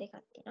බර්ත්ඩේ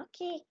එකක් තියෙනවා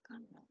කේක්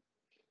කන්න.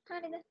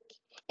 හරිද?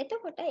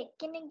 එතකොට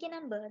එක්කෙනෙක්ගේ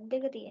නම්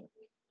බර්ත්ඩේ එක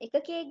තියෙනවා. එක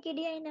කේක්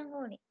ගෙඩියයි නම්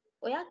ඕනේ.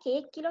 ඔයා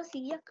කේක් කිලෝ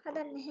 100ක්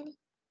හදන්නේ නැහෙනේ.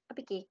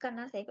 අපි කේක්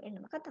කන්නාස ඒක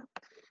වෙනම කතාවක්.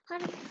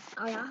 හරි.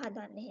 ඔයා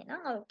හදන්නේ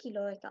එහෙනම් ඔය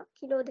කිලෝ එකක්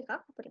කිලෝ දෙකක්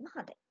අපිටම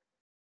හදයි.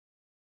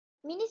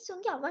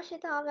 මිනිස්සුන්ගේ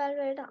අවශ්‍යතාවල්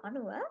වලට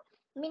අනුව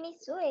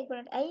මිනිස්සු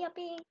ඒගොල්ලන්ට ඇයි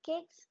අපි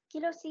කේක්ස්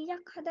කිලෝ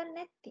 100ක් හදන්නේ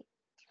නැත්තේ?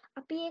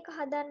 අපි ඒක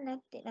හදන්නේ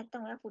නැත්තේ.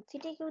 නැත්තම් ඔයා ෆුඩ්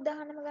සිටි එකේ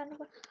උදාහරණයක්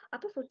ගන්නකො.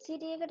 අපි ෆුඩ්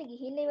සිටි එකට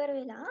ගිහිල්ලා ඉවර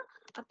වෙලා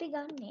අපි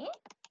ගන්නේ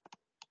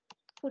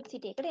ෆුඩ්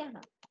සිටි එකට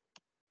යනවා.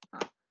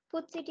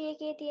 ෆුඩ් සිටි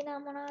එකේ තියෙන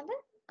මොනවාද?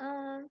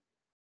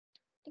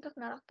 ටිකක්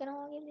නරක්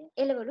වෙනවා වගේ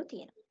එළවලු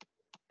තියෙනවා.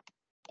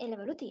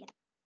 එළවලු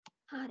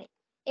තියෙනවා. හරි.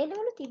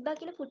 එළවලු තිබ්බා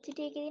කියලා ෆුඩ්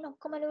සිටි එකේ තියෙන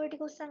ඔක්කොම එළවලු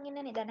ටික උස්සන්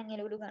ඉන්නනේ. දැන් නම්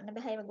එළවලු ගන්න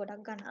බෑ. ඒව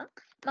ගොඩක් ගන්නවා.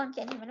 මං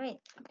කියන්නේ එහෙම නෙවෙයි.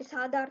 අපි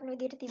සාධාරණ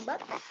විදිහට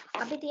තිබ්බත්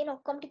අපි තියෙන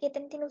ඔක්කොම ටික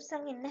එතන තියෙන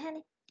උස්සන් ඉන්න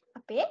නැහැනේ.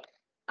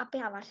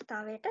 අපේ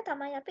අවශ්‍යතාවයට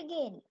තමයි අපි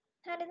ගේන්නේ.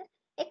 හරිද?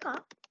 එකක්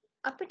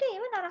අපිට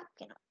ඒව නරක්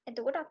වෙනවා.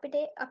 එතකොට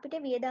අපිට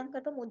වියදම්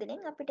කරපු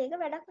මුදලෙන් අපිට ඒක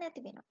වැඩක්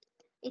නැති වෙනවා.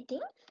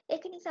 ඉතින්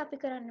ඒක නිසා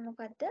අපි කරන්නේ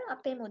මොකද්ද?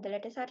 අපේ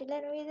මුදලට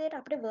සරිලන විදිහට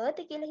අපිට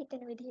worth කියලා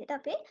හිතෙන විදිහට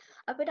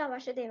අපිට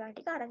අවශ්‍ය දේවල්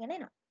ටික අරගෙන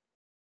එනවා.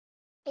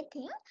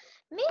 ඉතින්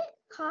මේ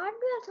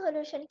hardware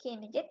solution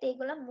කියන එකෙත්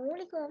ඒගොල්ලන්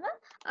මූලිකවම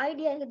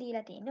idea එක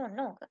දීලා තියෙන්නේ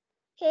ඔන්න ඕක.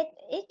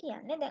 ඒ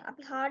කියන්නේ දැන්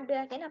අපි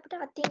hardware කියන්නේ අපිට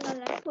අතින්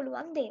අල්ලන්න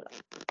පුළුවන් දේවල්.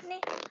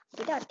 නේ?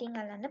 අපිට අතින්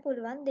අල්ලන්න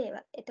පුළුවන්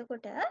දේවල්.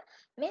 එතකොට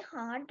මේ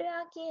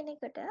hardware කියන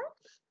එකට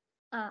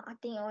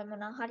අතින් ඔය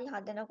මොනවා හරි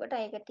හදනකොට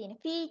ඒකට තියෙන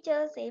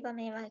ෆීචර්ස් ඒවා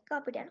මේවා එක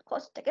අපිට යන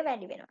කොස්ට් එක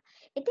වැඩි වෙනවා.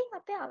 ඉතින්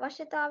අපේ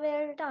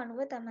අවශ්‍යතාවයට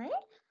අනුව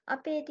තමයි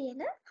අපේ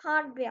තියෙන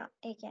හાર્ඩ්වෙයාර්.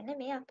 ඒ කියන්නේ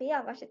මේ අපේ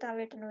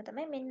අවශ්‍යතාවයට අනුව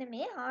තමයි මෙන්න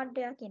මේ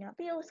හાર્ඩ්වෙයාර් කියන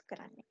අපි යූස්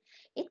කරන්නේ.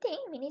 ඉතින්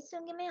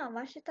මිනිස්සුන්ගේ මේ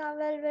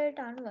අවශ්‍යතාවල්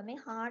වලට අනුව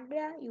මේ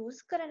හાર્ඩ්වෙයාර්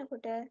යූස්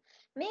කරනකොට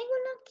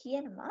මේගොල්ලෝ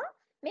කියනවා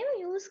මේව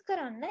යූස්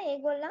කරන්න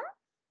ඒගොල්ලන්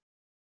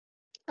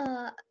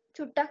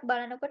චුට්ටක්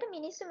බලනකොට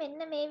මිනිස්සු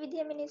මෙන්න මේ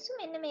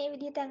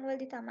විදිහ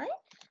තැන්වලදී තමයි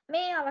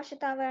මේ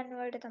අවශ්‍යතාවයන්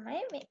වලට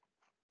තමයි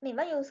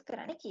මේවා යූස්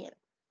කරන්න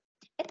කියලා.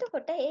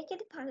 එතකොට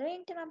ඒකෙදි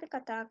පළවෙනිටම අපි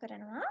කතා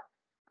කරනවා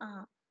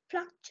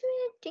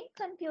fluctuating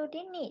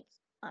computing needs.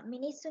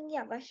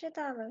 මිනිස්සුන්ගේ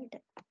අවශ්‍යතාවලට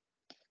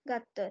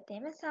ගත්තොත්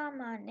එහෙම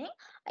සාමාන්‍යයෙන්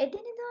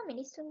එදිනෙදා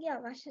මිනිස්සුන්ගේ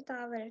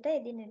අවශ්‍යතාවලට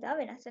එදිනෙදා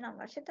වෙනස් වෙන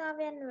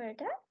අවශ්‍යතාවයන්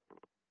වලට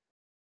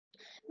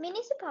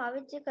මිනිස්සු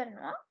පාවිච්චි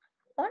කරනවා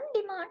on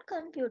demand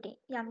computing.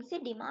 යම්කිසි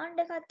demand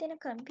එකක් තියෙන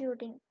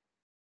computing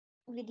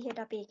විදිහට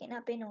අපි කියන්නේ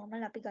අපේ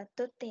normal අපි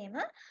ගත්තොත් එහෙම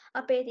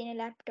අපේ තියෙන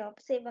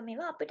laptops ඒවා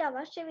මේවා අපිට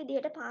අවශ්‍ය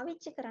විදිහට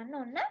පාවිච්චි කරන්න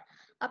ඕන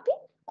අපි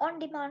on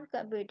demand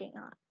computing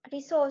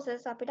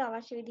resources අපිට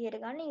අවශ්‍ය විදිහට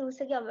ගන්න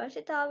user ගේ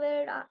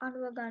අවශ්‍යතාවයට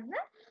අනුව ගන්න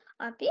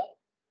අපි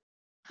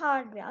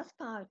hardwares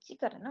පාවිච්චි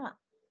කරනවා.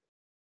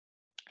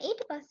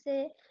 ඊට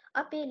පස්සේ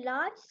අපි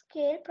large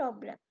scale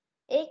problem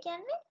ඒ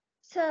කියන්නේ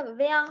server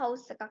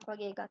warehouse එකක්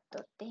වගේ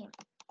ගත්තොත් එහෙම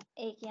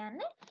ඒ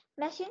කියන්නේ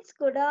machines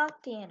ගොඩාක්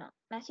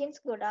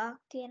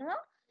තියෙනවා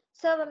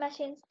server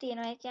machines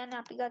තියෙනවා. ඒ කියන්නේ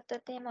අපි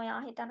ගත්තොත් එහෙම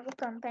ඔයා හිතන්නකෝ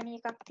කම්පැනි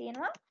එකක්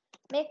තියෙනවා.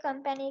 මේ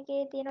කම්පැනි එකේ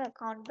තියෙන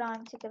account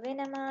branch එක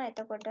වෙනම.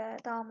 එතකොට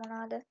තව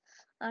මොනවාද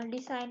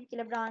design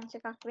කියලා branch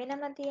එකක්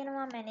වෙනම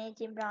තියෙනවා.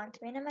 managing branch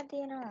වෙනම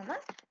තියෙනවා.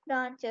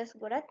 branches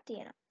ගොඩක්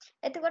තියෙනවා.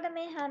 එතකොට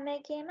මේ හැම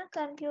එකේම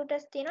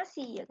computers තියෙනවා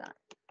 100 ගන්න.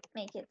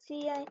 මේකෙත්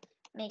 100යි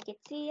මේකෙත්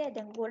 100යි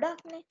දැන්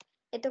ගොඩක්නේ.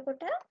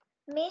 එතකොට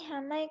මේ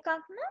හැම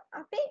එකක්ම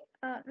අපි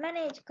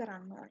මැනේජ්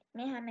කරන්න ඕනේ.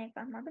 මේ හැම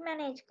එකක්ම අපි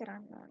මැනේජ්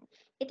කරන්න ඕනේ.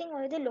 ඉතින්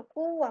ඔය විදිහ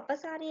ලොකු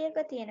අපසාරියක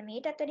තියෙන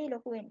මීටත් වැඩි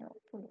ලොකු වෙන්න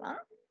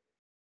පුළුවන්.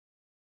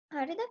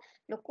 හරිද?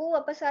 ලොකු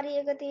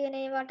අපසාරියක තියෙන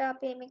ඒවට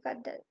අපි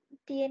මේකද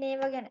තියෙන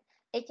ඒවා ගැන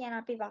ඒ කියන්නේ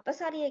අපි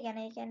අපසාරිය ගැන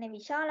ඒ කියන්නේ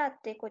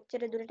විශාලත්වයේ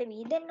කොච්චර දුරට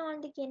වීදෙන්න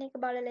ඕනද කියන එක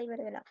බලලා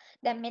ඉවර වෙලා.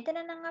 දැන් මෙතන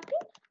නම් අපි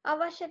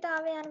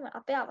අවශ්‍යතාවය අනුව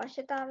අපේ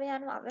අවශ්‍යතාවය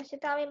අනුව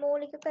අවශ්‍යතාවය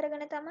මූලික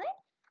කරගෙන තමයි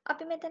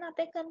අපි මෙතන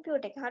අපේ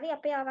කම්පියුටර් එක හරි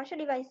අපේ අවශ්‍ය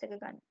ඩිවයිස් එක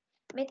ගන්න.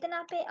 මෙතන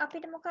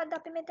අපිට මොකද්ද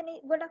අපි මෙතන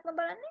ගොඩක්ම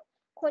බලන්නේ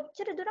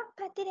කොච්චර දුරක්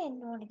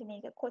පැතිරෙන්න ඕනද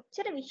මේක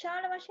කොච්චර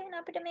විශාල වශයෙන්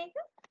අපිට මේක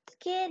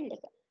ස්කේල්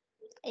එක.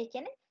 ඒ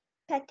කියන්නේ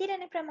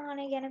පැතිරෙන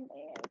ප්‍රමාණය ගැන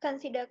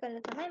කන්සිඩර්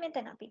කරලා තමයි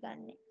මෙතන අපි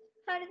ගන්නෙ.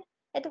 හරිද?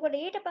 එතකොට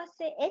ඊට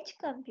පස්සේ edge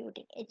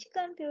computing. edge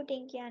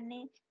computing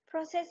කියන්නේ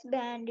process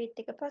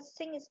bandwidth එක,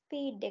 processing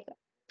speed එක,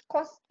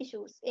 cost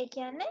issues. ඒ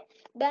කියන්නේ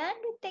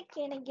bandwidth එක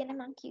කියන එක ගැන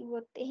මම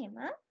කිව්වොත් එහෙම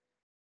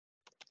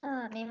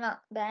මේවා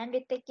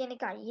bandwidth එක කියන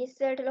එක IS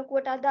වලට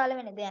ලොකුවට අදාළ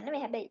වෙන දෙයක්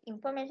නෙමෙයි. හැබැයි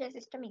information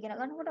system ඉගෙන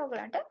ගන්නකොට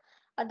ඔයගලන්ට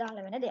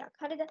අදාළ වෙන දෙයක්.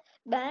 හරිද?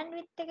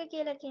 bandwidth එක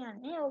කියලා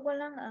කියන්නේ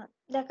ඕගොල්ලන්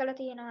දැකලා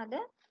තියෙනවද?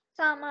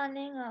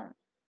 සාමාන්‍යයෙන්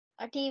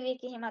ටීවී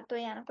එකේ එහෙමත්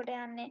ඔය යනකොට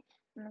යන්නේ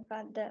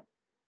මොකද්ද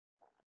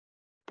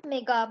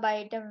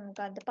මෙගාබයිට්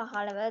මොකද්ද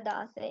 15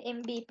 16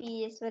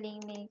 Mbps වලින්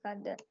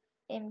මේකද්ද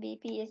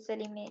Mbps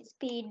වලින් මේ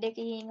ස්පීඩ්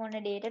එකකින් ඔන්න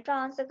data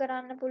transfer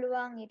කරන්න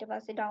පුළුවන් ඊට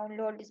පස්සේ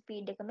download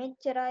ස්පීඩ් එක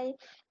මෙච්චරයි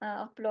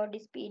upload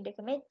ස්පීඩ්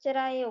එක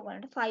මෙච්චරයි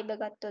ඔයගොල්ලන්ට fiber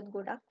ගත්තොත්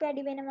ගොඩක්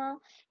වැඩි වෙනවා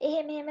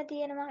එහෙම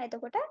තියෙනවා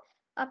එතකොට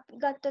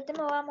අපි ගත්තොත්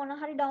ඔයා මොන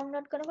හරි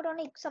download කරනකොට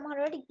ඔන්න සමහර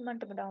වෙලාවට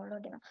ඉක්මනටම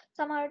download වෙනවා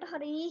සමහර වෙලාවට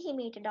හරි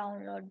හිමීට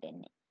download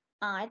වෙන්නේ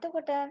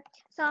එතකොට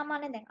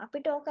සාමාන්‍යයෙන් දැන්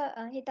අපිට ඕක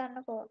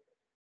හිතන්නකෝ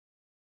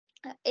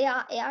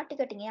එයා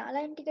ටිකටින්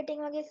එයාලයින් ටිකටින්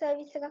වගේ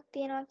සර්විස් එකක්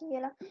තියෙනවා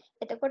කියලා.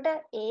 එතකොට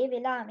ඒ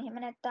වෙලාව මෙහෙම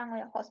නැත්තම්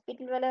ඔය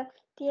හොස්පිටල් වල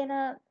තියෙන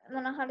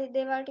මොන හරි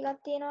දේවල්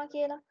ටිකක් තියෙනවා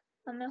කියලා.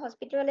 මම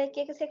හොස්පිටල් වල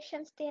එක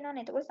සෙක්ෂන්ස්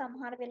තියෙනවානේ. එතකොට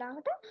සමහර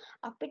වෙලාවට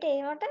අපිට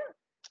ඒවට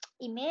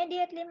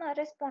ඉමීඩියට්ලිම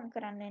රෙස්පොන්ඩ්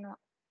කරන්න වෙනවා.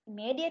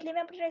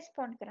 ඉමීඩියට්ලිම අපිට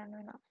රෙස්පොන්ඩ් කරන්න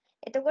වෙනවා.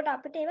 එතකොට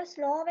අපිට ඒව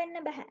ස්ලෝ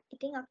වෙන්න බෑ.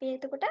 ඉතින් අපි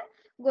එතකොට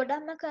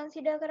ගොඩක්ම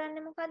කන්සිඩර්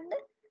කරන්නේ මොකද්ද?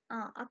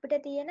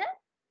 අපිට තියෙන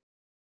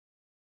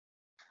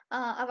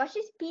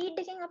අවශ්‍ය ස්පීඩ්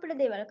එකෙන් අපිට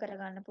දේවල්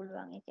කරගන්න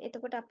පුළුවන් එක.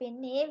 එතකොට අපි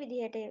එන්නේ මේ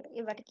විදිහට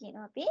ඒවට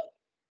කියනවා අපි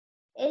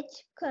edge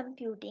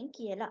computing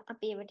කියලා.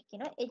 අපි ඒවට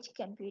කියනවා edge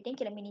computing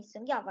කියලා.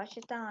 මිනිස්සුන්ගේ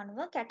අවශ්‍යතා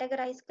අනුව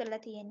කැටගරයිස් කරලා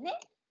තියෙන්නේ.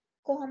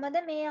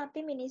 කොහොමද මේ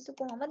අපි මිනිස්සු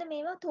කොහොමද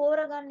මේවා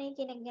තෝරගන්නේ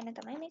කියන එක ගැන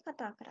තමයි මේ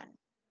කතා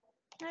කරන්නේ.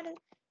 හරිද?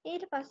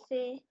 ඊට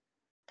පස්සේ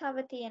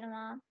තව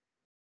තියෙනවා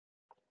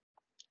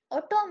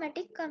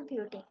automatic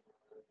computing.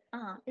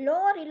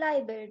 low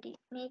reliability.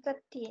 මේක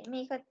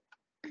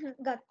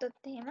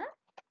ගත්තොත් එහෙම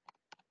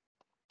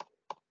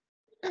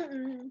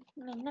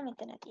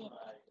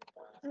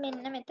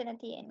මෙන්න මෙතන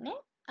තියෙන්නේ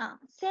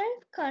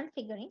self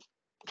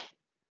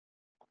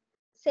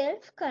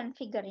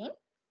configuring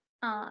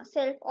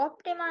self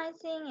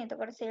optimizing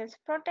එතකොට self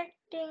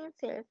protecting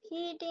self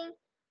heating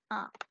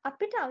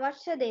අපිට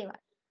අවශ්‍ය දේවල්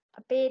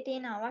අපේ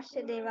තියෙන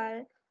අවශ්‍ය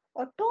දේවල්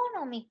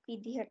ඔටෝනොමික්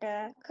විදිහට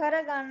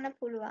කරගන්න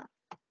පුළුවන්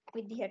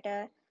විදිහට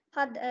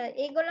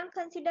ඒගොල්ලන්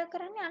කන්සිඩර්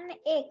කරන්නේ අන්න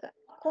ඒක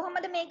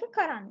කොහොමද මේක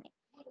කරන්නේ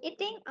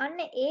ඉතින් අන්න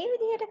ඒ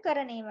විදිහට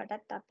කරන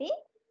ඒවටත් අපි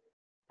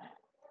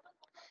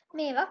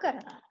මේවා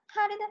කරනවා.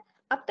 හරිද?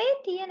 අපේ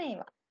තියෙන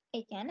ඒවා.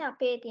 ඒ කියන්නේ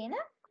අපේ තියෙන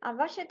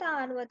අවශ්‍යතා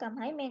අනුව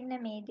තමයි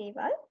මෙන්න මේ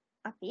දේවල්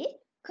අපි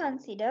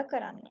කන්සිඩර්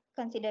කරන්නේ.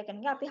 කන්සිඩර්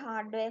කරන්නේ අපි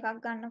හાર્ඩ්වෙයාර්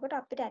එකක් ගන්නකොට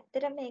අපිට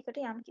ඇත්තටම මේකට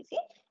යම්කිසි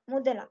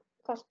මුදලක්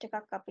කොස්ට්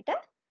එකක් අපිට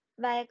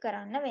වැය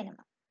කරන්න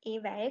වෙනවා. ඒ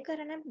වැය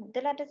කරන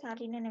මුදලට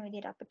සරිලන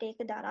විදිහට අපිට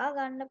ඒක දරා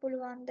ගන්න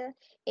පුළුවන්ද?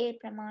 ඒ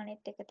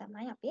ප්‍රමාණෙත් එක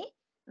තමයි අපි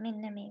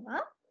මෙන්න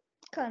මේවා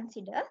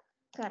කන්සිඩර්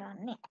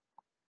කරන්නේ.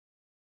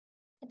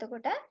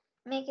 එතකොට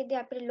මේකෙදි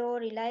අපිට low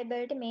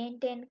reliability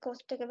maintain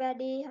cost එක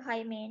වැඩි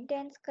high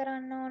maintenance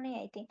කරන්න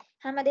ඕනේ. ඉතින්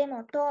හැමදේම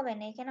ඔටෝ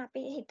වෙන. ඒ කියන්නේ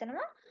අපි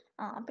හිතනවා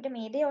අපිට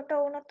මේ දේ ඔටෝ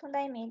වුණොත්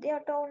හොඳයි මේ දේ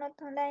ඔටෝ වුණොත්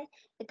හොඳයි.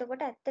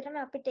 එතකොට ඇත්තටම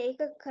අපිට ඒක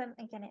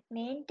කියන්නේ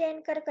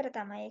මේන්ටේන් කර කර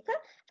තමයි ඒක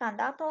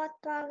රඳා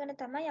පවත්වාගෙන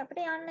තමයි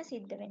අපිට යන්න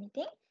සිද්ධ වෙන්නේ.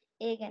 ඉතින්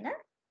ඒ ගැන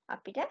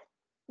අපිට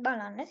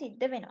බලන්න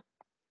සිද්ධ වෙනවා.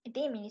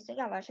 ඉතින්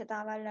මිනිස්සුගේ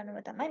අවශ්‍යතාවල්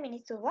අනුව තමයි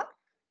මිනිස්සුව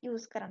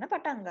යූස් කරන්න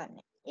පටන්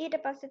ගන්න. ඊට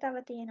පස්සේ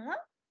තව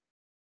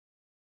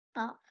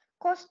තියෙනවා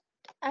cost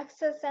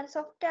access and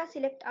software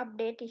select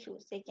update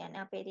issues ඒ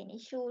කියන්නේ අපේ තියෙන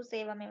issues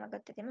ඒවා මේවා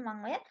ගත්තොත්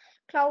මම ඔය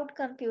cloud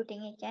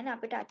computing ඒ කියන්නේ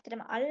අපිට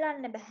ඇත්තටම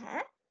අල්ලන්න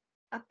බෑ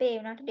අපේ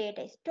උනට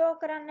data store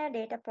කරන්න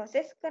data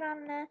process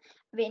කරන්න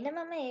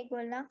වෙනමම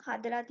ඒගොල්ලන්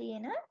හදලා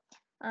තියෙන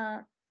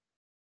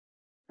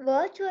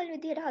virtual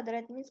විදිහට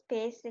හදලා තියෙන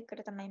space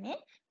එකකට තමයි මේ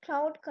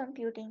cloud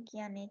computing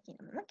කියන්නේ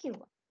කියලා මම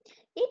කිව්වා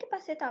ඊට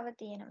පස්සේ තව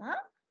තියෙනවා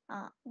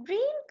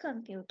green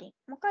computing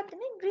මොකක්ද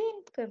මේ green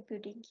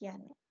computing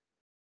කියන්නේ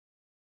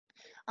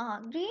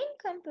green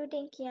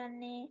computing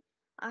කියන්නේ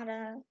අර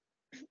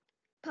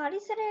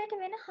පරිසරයට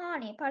වෙන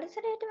හානිය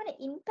පරිසරයට වෙන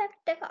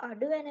ඉම්පැක්ට් එක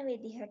අඩු වෙන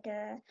විදිහට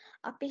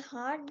අපි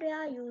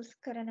හાર્ඩ්වෙයාර් යූස්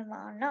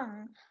කරනවා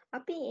නම්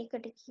අපි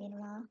ඒකට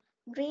කියනවා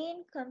green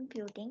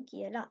computing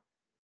කියලා.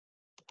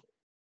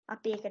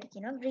 අපි ඒකට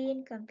කියනවා green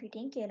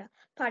computing කියලා.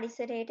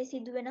 පරිසරයට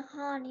සිදුවෙන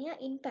හානිය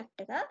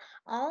ඉම්පැක්ට් එක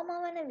අවම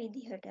වන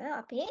විදිහට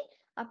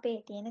අපේ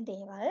තියෙන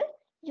දේවල්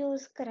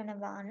යූස්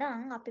කරනවා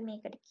නම් අපි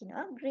මේකට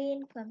කියනවා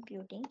green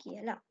computing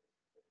කියලා.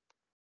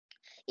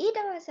 ඊට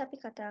පස්සේ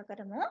අපි කතා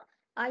කරමු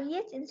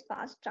IS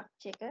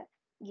infrastructure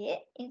එකගේ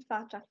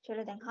infrastructure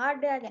වල දැන්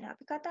hardware ගැන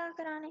අපි කතා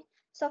කරානේ.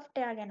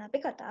 software ගැන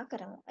අපි කතා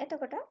කරමු.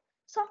 එතකොට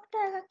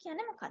software එකක්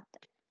කියන්නේ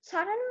මොකක්ද?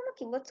 සරලවම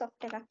කිව්වොත්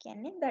software එකක්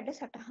කියන්නේ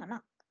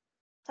වැඩසටහනක්.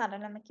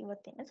 සරලම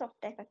කිව්වොත් එන්න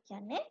software එකක්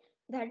කියන්නේ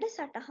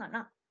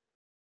වැඩසටහනක්.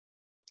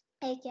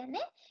 ඒ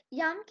කියන්නේ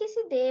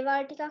යම්කිසි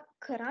දේවල් ටිකක්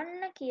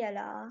කරන්න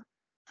කියලා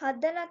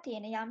හදලා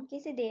තියෙන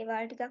යම්කිසි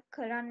දේවල් ටිකක්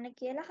කරන්න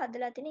කියලා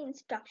හදලා තියෙන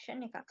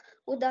ඉන්ස්ට්‍රක්ෂන් එකක්.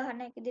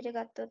 උදාහරණයක් විදිහට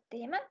ගත්තොත්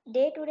එහෙම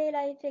ඩේ ටු ඩේ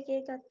ලයිෆ් එකේ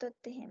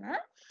ගත්තොත් එහෙම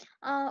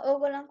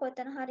ඕගොල්ලන්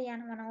කොතන හරි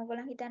යනවා නම්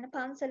ඕගොල්ලන් හිතන්න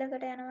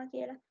පන්සලකට යනවා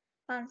කියලා.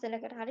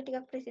 පන්සලකට හරි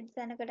ටිකක් ප්‍රසිද්ධ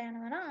තැනකට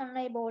යනවා නම් අන්න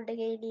ඒ බෝඩ්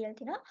එකේ ලියලා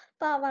තිනවා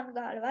පාවන්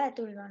ගාලවා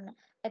ඇතුල් වෙන්න.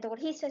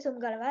 එතකොට හිස් වැසුම්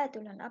ගලවා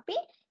ඇතුල් වෙන්න. අපි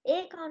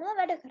ඒක අනුව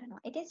වැඩ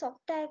කරනවා. ඉතින්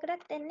software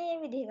එකටත් එන්නේ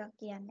මේ විදිහ එකක්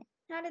කියන්නේ.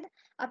 හරිද?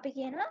 අපි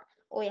කියනවා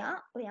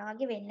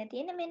ඔයාගේ වෙන්න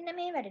තියෙන මෙන්න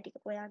මේ වැඩ ටික.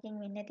 ඔයාගෙන්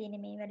වෙන්න තියෙන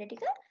මේ වැඩ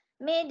ටික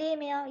මේ දේ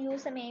මෙයා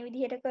යූසර් මේ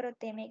විදිහට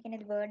කරොත් මේ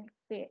කියන්නේ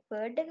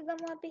වර්ඩ් එක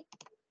ගමු අපි.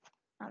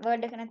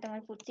 වර්ඩ් එක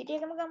නැත්නම් ෆුඩ් සිටි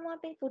එකම ගමු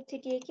අපි. ෆුඩ්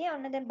සිටි එකේ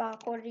ඔන්න දැන්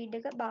බාකෝඩ්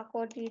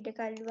රීඩ්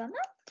එක අල්ලුවම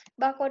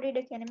බාකෝඩ්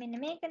රීඩ් කියන්නේ මෙන්න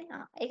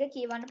මේකනේ. ඒක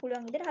කියවන්න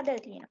පුළුවන් විදිහට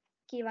හදලා තියෙනවා.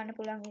 කියවන්න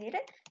පුළුවන්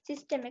විදිහට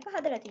සිස්ටම් එක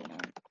හදලා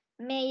තියෙනවා.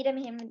 මේ ඊට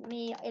මෙහෙම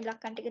මේ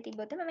ඉලක්කම් ටික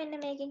තිබ්බොත් මෙන්න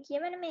මේකෙන්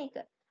කියවන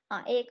මේක.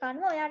 ඒක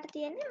අනුව ඔයාට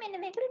තියෙන්නේ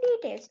මෙන්න මේකට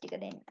ඩීටේල්ස් ටික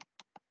දෙන්න.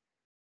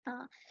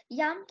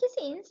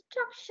 යම්කිසි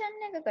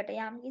ඉන්ස්ට්‍රක්ෂන් එකකට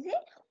යම්කිසි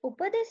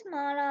උපදෙස්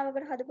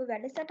මාලාවකට හදපු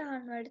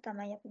වැඩසටහන් වලට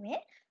තමයි අපි මේ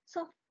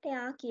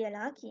software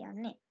කියලා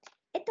කියන්නේ.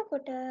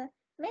 එතකොට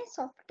මේ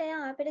software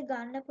අපිට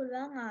ගන්න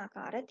පුළුවන්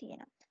ආකාර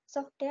තියෙනවා.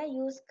 software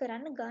use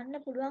කරන්න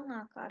ගන්න පුළුවන්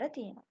ආකාර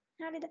තියෙනවා.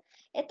 හරිද?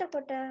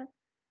 එතකොට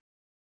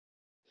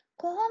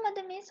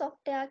කොහොමද මේ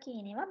software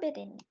කියන ඒවා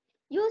බෙදෙන්නේ?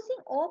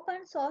 Using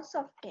open source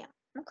software.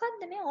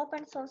 මොකද්ද මේ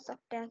open source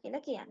software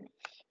කියලා කියන්නේ?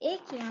 ඒ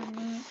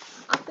කියන්නේ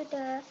අපිට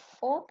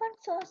open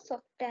source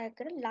software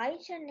එකට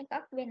license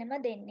එකක් වෙනම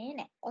දෙන්නේ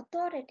නැහැ.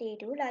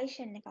 authoritative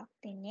license එකක්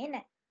දෙන්නේ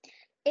නැහැ.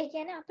 ඒ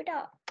කියන්නේ අපිට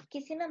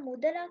කිසිම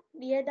මුදලක්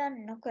වියදම්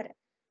නොකර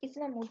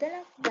කිසිම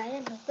මුදලක් වැය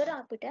නොකර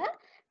අපිට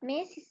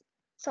මේ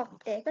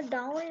software එක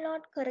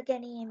download කර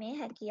ගැනීමේ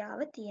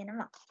හැකියාව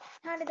තියෙනවා.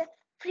 හරිද?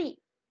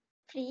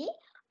 free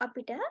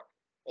අපිට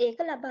ඒක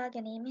ලබා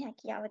ගැනීමේ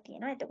හැකියාව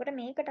තියෙනවා. එතකොට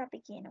මේකට අපි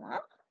කියනවා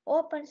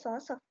open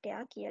source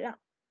software කියලා.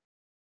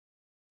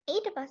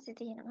 ඊට පස්සේ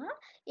තියෙනවා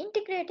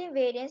integrated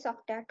variant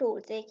software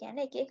tools. ඒ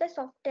කියන්නේ එක එක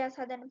softwares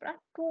හදන්න පුළුවන්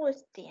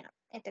tools තියෙනවා.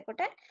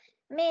 එතකොට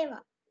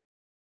මේවා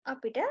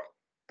අපිට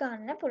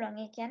ගන්න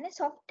පුළුවන්. ඒ කියන්නේ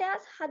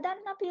softwares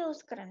හදන්න අපි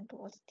use කරන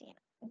tools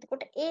තියෙනවා.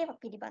 එතකොට ඒවා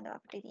පිළිබඳව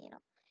අපිට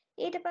තියෙනවා.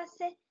 ඊට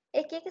පස්සේ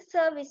එක එක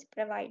service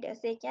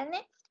providers. ඒ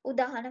කියන්නේ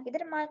උදාහරණයක්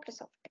විදිහට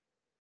Microsoft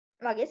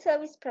වගේ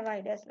service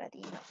providers ලා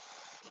තියෙනවා.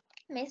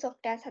 මේ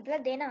softwares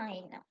හදලා දෙන අය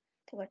ඉන්නවා.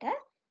 එතකොට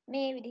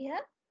මේ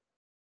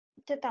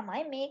විදිහට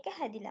තමයි මේක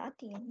හැදිලා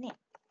තියෙන්නේ.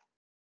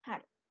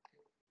 හරි.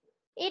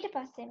 ඊට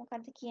පස්සේ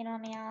මොකද්ද කියනවා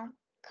මෙයා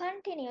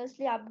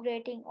continuously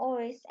upgrading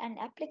OS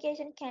and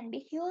application can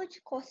be huge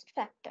cost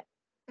factor.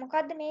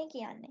 මොකද්ද මේ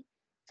කියන්නේ?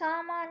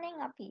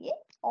 සාමාන්‍යයෙන් අපි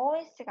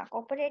OS එකක්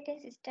operating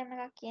system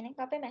එකක් කියන එක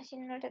අපේ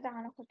machine වලට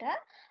දානකොට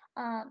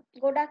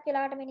ගොඩක්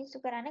වෙලාවට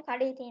මිනිස්සු කරන්නේ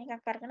කඩේ තියෙන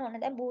එකක් අරගෙන ඕන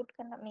දැන් boot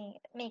කරන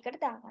මේකට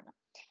දාගන්නවා.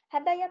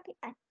 හැබැයි අපි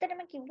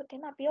ඇත්තටම කිව්වොත්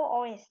එහෙනම් අපි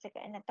OS එක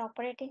නැත්නම්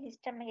operating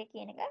system එක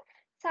කියන එක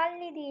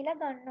සල්ලි දීලා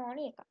ගන්න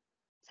ඕනි එකක්.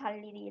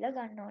 සල්ලි දීලා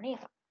ගන්න ඕනි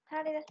එකක්.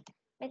 හරිද?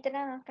 මෙතන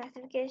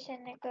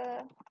classification එක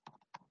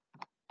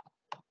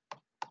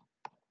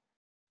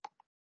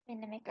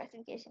මෙන්න මේ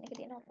classification එක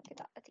තියෙනවා මේක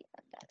දාලා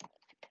තියෙනවා.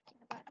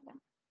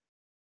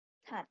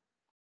 හරි.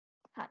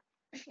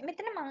 හරි.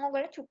 මෙතන මම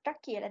ඔයගොල්ලෝ චුට්ටක්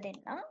කියලා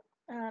දෙන්නම්.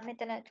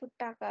 මෙතන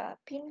චුට්ටක්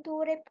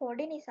පින්තූරේ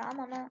පොඩි නිසා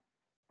මම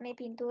මේ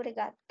පින්තූරේ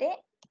ගත්තේ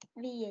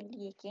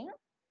VLE එකෙන්.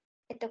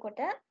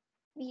 එතකොට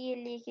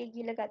VLE එකේ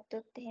ගිහලා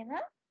ගත්තොත් එහෙම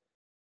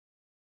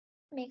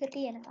මේක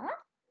තියෙනවා.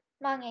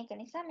 මම ඒක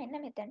නිසා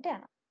මෙන්න මෙතනට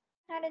යනවා.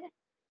 හරිද?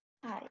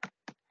 හරි.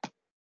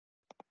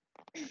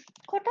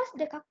 කොටස්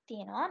දෙකක්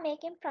තියෙනවා.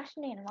 මේකෙන්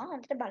ප්‍රශ්න එනවා.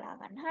 හොඳට බලා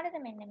ගන්න.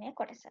 හරිද? මෙන්න මේ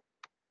කොටස.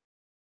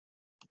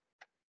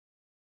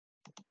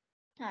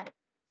 හරි.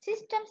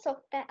 සිස්ටම්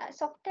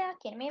software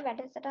කියන මේ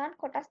වැඩසටහන්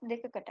කොටස්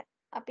දෙකකට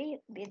අපි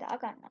බෙදා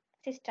ගන්නවා.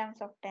 System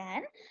software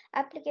and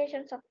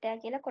application software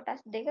කියලා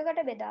කොටස්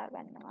දෙකකට බෙදා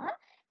ගන්නවා.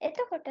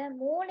 එතකොට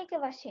මූලික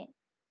වශයෙන්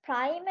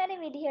ප්‍රයිමරි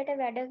විදිහට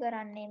වැඩ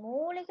කරන්නේ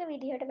මූලික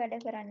විදිහට වැඩ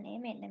කරන්නේ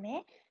මෙන්න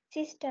මේ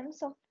සිස්ටම්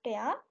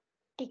software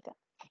ටික.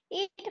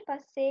 ඊට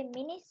පස්සේ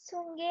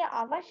මිනිස්සුන්ගේ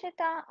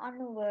අවශ්‍යතා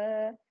අනුව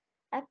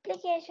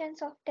application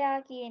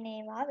software කියන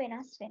ඒවා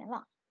වෙනස්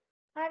වෙනවා.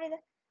 හරිද?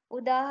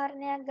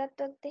 උදාහරණයක්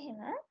ගත්තොත්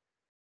එහෙම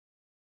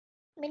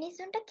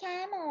මිනිස්සුන්ට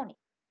කෑම ඕනි.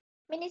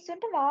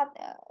 මිනිස්සුන්ට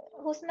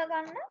හුස්ම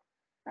ගන්න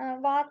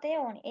වාතය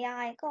ඕනි.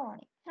 එයා එක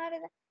ඕනි.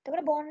 හරිද?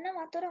 එතකොට බොන්න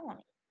වතුර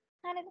ඕනි.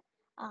 හරිද?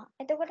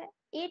 එතකොට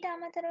ඊට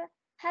අමතරව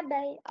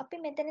හැබැයි අපි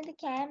මෙතනදී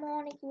කෑම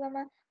ඕනේ කිව්වම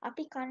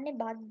අපි කන්නේ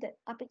බද්ද,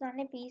 අපි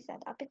කන්නේ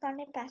පීසාද, අපි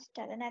කන්නේ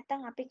පැස්ටද,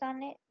 නැත්නම් අපි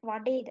කන්නේ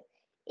වඩේද?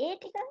 ඒ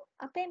ටික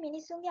අපේ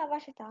මිනිස්සුන්ගේ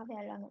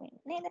අවශ්‍යතාවයල් අනුව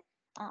නේද?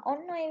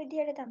 ඔන්න ඔය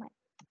විදිහට තමයි.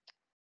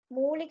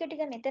 මූලික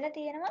ටික මෙතන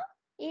තියෙනවා.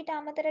 ඊට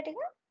අමතර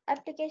ටික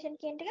ඇප්ලිකේෂන්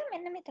කියන ටික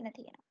මෙන්න මෙතන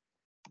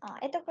තියෙනවා.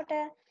 එතකොට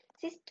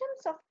සිස්ටම්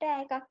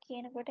සොෆ්ට්වෙයාර් එකක්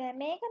කියනකොට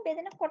මේක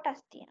බෙදෙන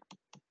කොටස් තියෙනවා.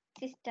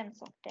 සිස්ටම්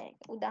සොෆ්ට්වෙයාර්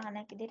එක.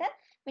 උදාහරණයක්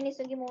විදිහට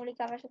මිනිස්සුන්ගේ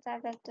මූලික අවශ්‍යතා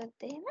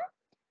ගත්තොත් එහෙම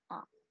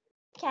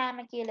කෑම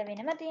කියලා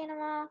වෙනම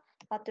තියෙනවා,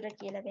 වතුර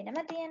කියලා වෙනම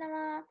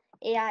තියෙනවා,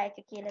 එයා එක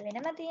කියලා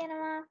වෙනම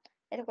තියෙනවා.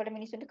 එතකොට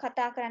මිනිස්සුන්ට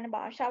කතා කරන්න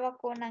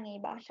භාෂාවක් ඕන නම් ඒ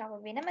භාෂාව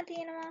වෙනම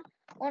තියෙනවා.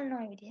 ඔන්න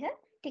ඔය විදිහ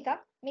ටිකක්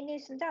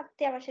මිනිස්සුන්ට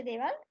අත්‍යවශ්‍ය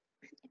දේවල්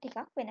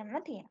ටිකක් වෙනම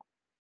තියෙනවා.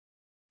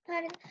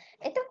 හරිද?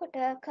 එතකොට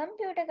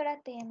කම්පියුටර්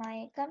එකටත්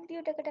එහෙමයි.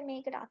 කම්පියුටර් එකට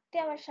මේකට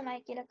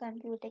අත්‍යවශ්‍යමයි කියලා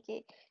කම්පියුටර් එකේ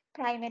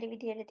ප්‍රයිමරි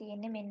විදියට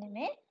තියෙන්නේ මෙන්න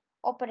මේ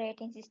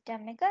operating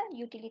system එක,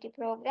 utility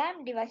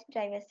program, device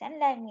drivers and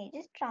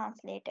languages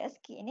translators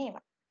කියන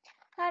ඒවා.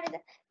 හරිද?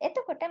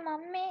 එතකොට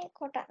මම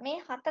මේ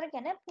හතර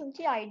ගැන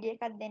පුංචි අයිඩියා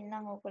එකක්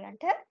දෙන්නම්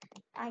ඕගොල්ලන්ට.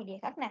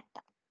 අයිඩියා එකක්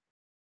නැත්තම්.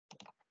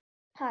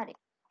 හරි.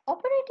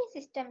 ඔපරේටිං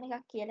සිස්ටම්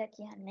එකක් කියලා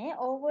කියන්නේ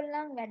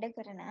ඕගොල්ලන් වැඩ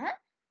කරන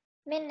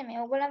මෙන්න මේ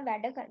ඕගොල්ලන්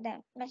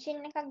දැන්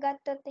මැෂින් එකක්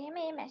ගත්තොත් එහෙම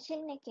මේ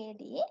මැෂින්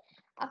එකේදී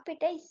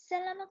අපිට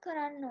ඉස්සෙල්ලම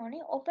කරන්න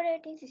ඕනේ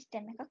ඔපරේටිං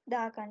සිස්ටම් එකක්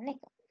දාගන්න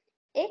එක.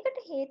 ඒකට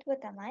හේතුව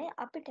තමයි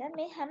අපිට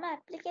මේ හැම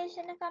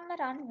ඇප්ලිකේෂන් එකක්ම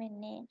රන්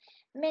වෙන්නේ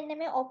මෙන්න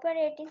මේ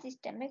ඔපරේටිං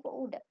සිස්ටම් එක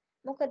උඩ.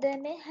 මොකද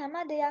මේ හැම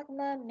දෙයක්ම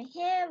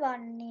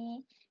මෙහෙවන්නේ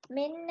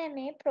මෙන්න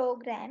මේ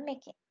ප්‍රෝග්‍රෑම්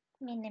එකෙන්.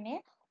 මෙන්න මේ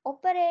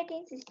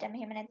ඔපරේටිං සිස්ටම්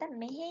එහෙම නැත්නම්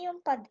මෙහෙයුම්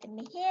පද්ධතිය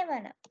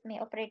මෙහෙවන මේ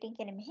ඔපරේටිං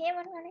කියන්නේ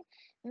මෙහෙවනවනේ.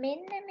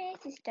 මෙන්න මේ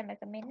සිස්ටම්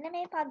එක මෙන්න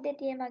මේ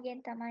පද්ධතිය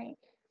මගෙන් තමයි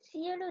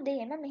සියලු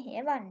දේම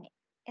මෙහෙවන්නේ.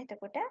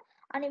 එතකොට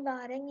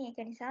අනිවාර්යෙන්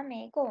ඒක නිසා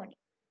මේක ඕනේ.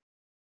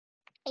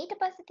 ඊට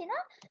පස්සේ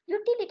තියෙනවා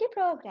යුටිලිටි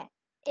ප්‍රෝග්‍රෑම්.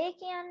 ඒ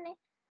කියන්නේ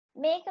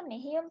මේක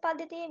මෙහෙයුම්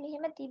පද්ධතියේ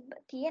මෙහෙම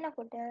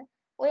තියෙනකොට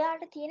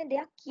ඔයාට තියෙන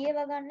දෙයක් කියව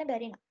ගන්න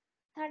බැරි නම්.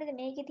 හරිද?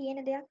 මේකේ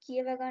තියෙන දෙයක්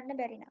කියව ගන්න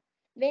බැරි නම්.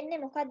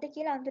 වෙන්නේ මොකද්ද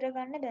කියලා අඳුර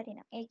ගන්න බැරි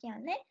නම්. ඒ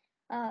කියන්නේ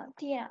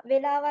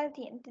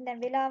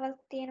දැන් වෙලාවල්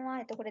තියෙනවා.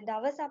 එතකොට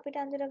දවස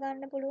අපිට අඳුර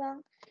ගන්න පුළුවන්.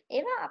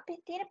 ඒවා අපේ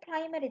තියෙන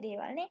ප්‍රයිමරි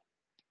දේවල් නේ.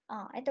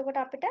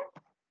 එතකොට අපිට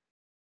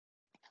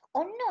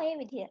ඔන්න ඔය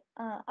විදිය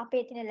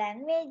අපේ තියෙන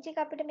ලැන්ග්වේජ්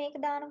එක අපිට මේක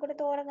දානකොට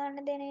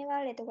තෝරගන්න දෙන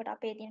ඒවා. එතකොට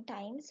අපේ තියෙන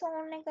ටයිම්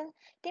සෝන් එක.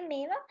 ඉතින්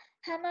මේවා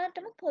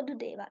හැමෝටම පොදු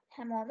දේවල්.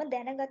 හැමෝම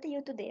දැනගත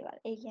යුතු දේවල්.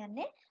 ඒ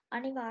කියන්නේ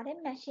අනිවාර්යෙන්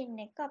මැෂින්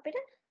එක අපිට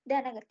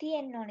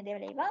තියෙන්න ඕනේ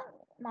දේවල්. ඒවා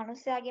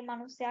මිනිස්යාගේ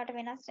මිනිස්යාට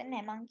වෙනස්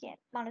වෙන්නේ නැහැ. මං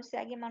කියන්නේ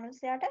මිනිස්යාගේ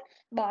මිනිස්යාට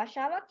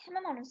භාෂාවක් හැම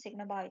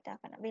මිනිස්සෙක්ම භාවිතා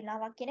කරනවා.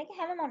 වෙලාවක් කියන එක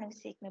හැම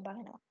මිනිස්සෙක්ම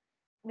බලනවා.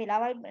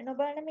 වෙලාවල්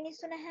නොබලන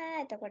මිනිස්සු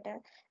නැහැ. එතකොට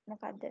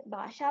මොකද්ද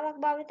භාෂාවක්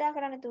භාවිතා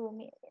කරන්න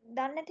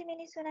දන්නේ නැති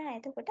මිනිස්සු නැහැ.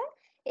 එතකොට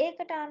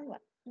ඒකට අනුව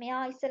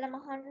මෙයා ඉස්සෙල්ලම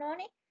අහන්න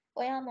ඕනේ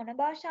ඔයා මොන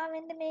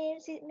භාෂාවෙන්ද මේ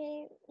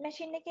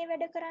මැෂින් එකේ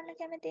වැඩ කරන්න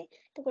කැමති?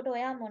 එතකොට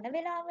ඔයා මොන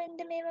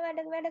වෙලාවෙන්ද මේව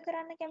වැඩ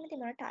කරන්න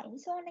කැමති? මොන ටයිම්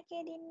සෝන්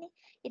එකේද ඉන්නේ?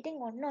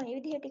 ඉතින් ඔන්න ඔය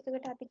විදිහ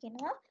ටිකකට අපි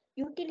කියනවා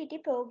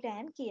යුටිලිටි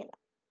ප්‍රෝග්‍රෑම්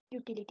කියලා.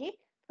 යුටිලිටි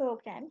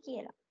ප්‍රෝග්‍රෑම්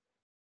කියලා.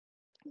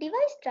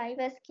 ඩිවයිස්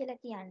ඩ්‍රයිවර්ස්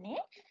කියලා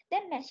කියන්නේ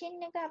දැන්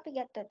මැෂින් එක අපි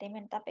ගත්තොත් එහෙම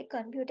නැත්නම් අපේ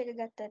කම්පියුටර් එක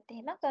ගත්තොත්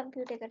එහෙම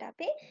කම්පියුටර්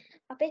එකට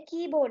අපේ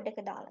කීබෝඩ් එක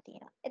දාලා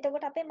තියෙනවා.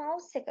 එතකොට අපේ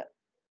මවුස් එක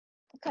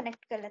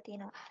කනෙක්ට් කරලා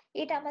තියෙනවා.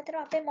 ඊට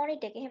අමතරව අපේ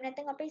මොනිටර් එක එහෙම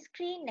නැත්නම් අපේ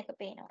ස්ක්‍රීන් එක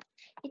පේනවා.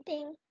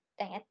 ඉතින්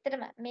දැන්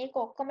ඇත්තටම මේක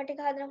ඔක්කොම ටික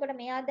හදනකොට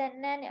මෙයා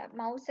දන්නේ නැහැ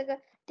මවුස් එක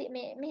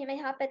මෙහෙම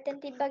එහා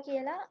පැත්තෙන් තිබ්බා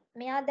කියලා.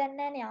 මෙයා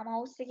දන්නේ නැහැ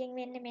මවුස් එකෙන්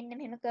වෙන්නේ මෙන්න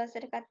මෙහෙම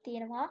කර්සර් එකක්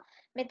තියෙනවා.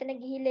 මෙතන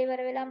ගිහිල්ලා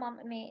ඉවර වෙලා මම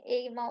මේ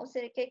ඒ මවුස්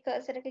එකේ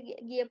කර්සර් එක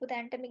ගියපු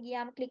තැනටම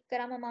ගියාම ක්ලික්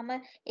කරාම මම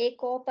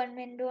ඒක ඕපන්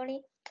වෙන්න ඕනි.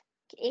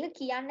 ඒක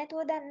කියන්නේ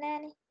නැතුව දන්නේ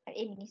නැහනේ.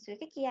 ඒ මිනිස්සු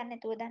එක කියන්නේ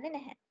නැතුව දන්නේ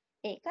නැහැ.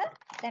 ඒක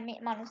දැන්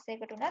මේ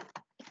මිනිස්සෙකුට උනත්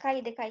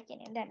 1 2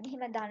 කියන්නේ. දැන්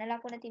මෙහෙම ධන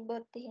ලකුණ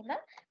තිබ්බොත් එහෙම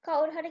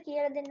කවුරු හරි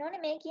කියලා දෙන්න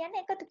ඕනේ මේ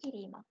කියන්නේ එකතු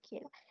කිරීමක්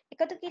කියලා.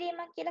 එකතු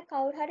කිරීමක් කියලා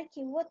කවුරු හරි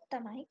කිව්වොත්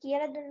තමයි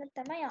කියලා දුන්නොත්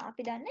තමයි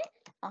අපි දන්නේ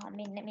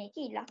මෙන්න මේක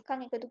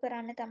ඉලක්කම් එකතු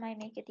කරන්න තමයි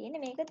මේකේ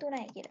තියෙන්නේ මේක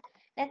 3යි කියලා.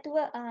 නැතුව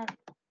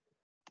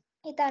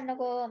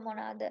හිතන්නකෝ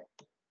මොනවාද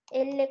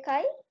L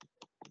එකයි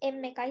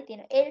M එකයි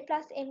තියෙනවා.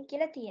 L+M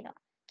කියලා තියෙනවා.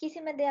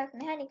 කිසිම දෙයක්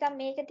නැහැ නිකන්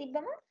මේක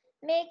තිබ්බම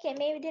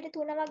මේ විදිහට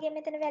 3 වගේ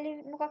මෙතන වැලියු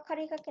මොකක්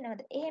හරි එකක්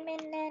එනවද? එහෙම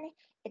එන්නේ නැහනේ.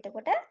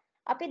 එතකොට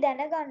අපි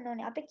දැනගන්න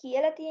ඕනේ. අපි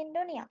කියලා තියෙන්න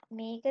ඕනේ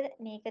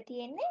මේක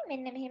තියෙන්නේ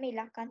මෙන්න මෙහෙම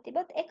ඉලක්කම්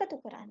තිබ්බොත් එකතු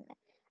කරන්න.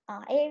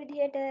 ඒ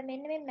විදිහට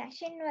මෙන්න මේ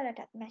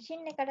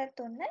මැෂින් එකටත්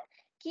ඔන්න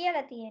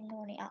කියලා තියෙන්න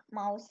ඕනේ.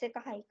 මවුස් එක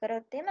හයි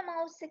කරොත් එහෙම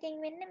මවුස් එකෙන්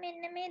වෙන්නේ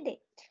මෙන්න මේ දේ.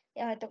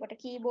 එතකොට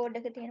කීබෝඩ්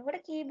එක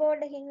තියෙනකොට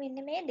කීබෝඩ් එකෙන්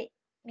වෙන්නේ මේ දේ.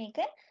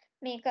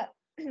 මේක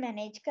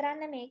මැනේජ්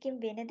කරන්න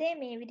මේකෙන් වෙන දේ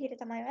මේ විදිහට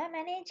තමයි ඔයා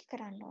මැනේජ්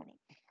කරන්න ඕනේ.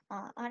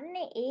 අන්න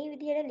ඒ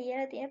විදිහට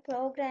ලියලා තියෙන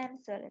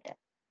ප්‍රෝග්‍රෑම්ස් වලට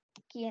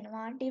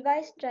කියනවා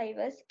ඩිවයිස්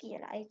ඩ්‍රයිවර්ස්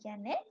කියලා. ඒ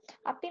කියන්නේ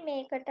අපි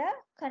මේකට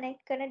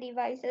කනෙක්ට් කරන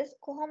ඩිවයිසස්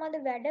කොහොමද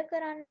වැඩ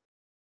කරන්න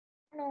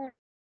ඕන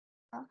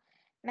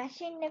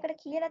මැෂින් එකට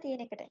කියලා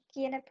තියෙන එකට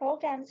කියන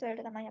ප්‍රෝග්‍රෑම්ස්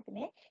වලට තමයි අපි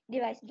මේ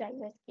ඩිවයිස්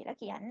ඩ්‍රයිවර්ස් කියලා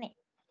කියන්නේ.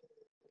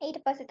 ඊට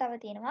පස්සේ තව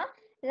තියෙනවා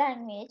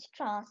language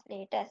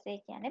translators. ඒ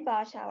කියන්නේ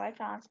භාෂාවල්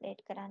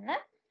translate කරන්න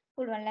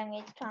පුළුවන්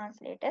language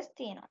translators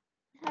තියෙනවා.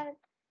 හරිද?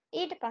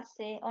 ඊට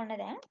පස්සේ ඔන්න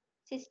දැන්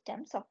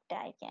system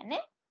software. ඒ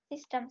කියන්නේ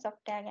system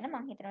software ගැන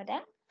මම හිතනවා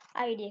දැන්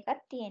idea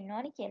එකක් තියෙන්න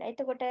ඕනි කියලා.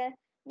 එතකොට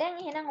දැන්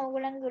එහෙනම්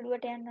ඕගොල්ලන්ගේ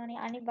ඔළුවට යන්න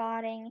ඕනි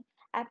අනිවාර්යෙන්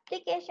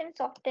application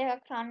software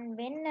එකක් run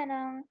වෙන්න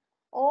නම්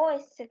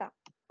OS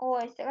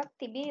එකක්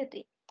තිබිය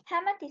යුතුයි.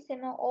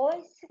 හැමතිස්සෙම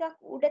OS එකක්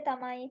උඩ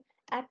තමයි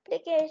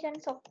application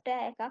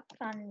software එකක්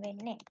run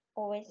වෙන්නේ.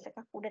 OS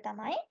එකක් උඩ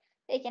තමයි.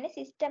 ඒ කියන්නේ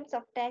system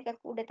software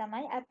එකක් උඩ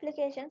තමයි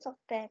application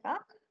software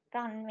එකක්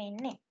run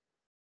වෙන්නේ.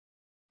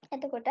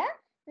 එතකොට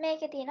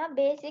මේකේ තියෙනවා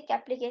basic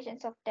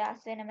application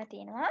softwares වෙනම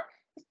තියෙනවා.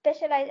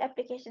 specialized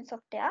application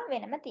software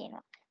වෙනම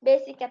තියෙනවා.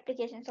 basic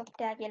application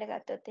software කියලා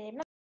ගත්තොත්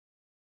එහෙම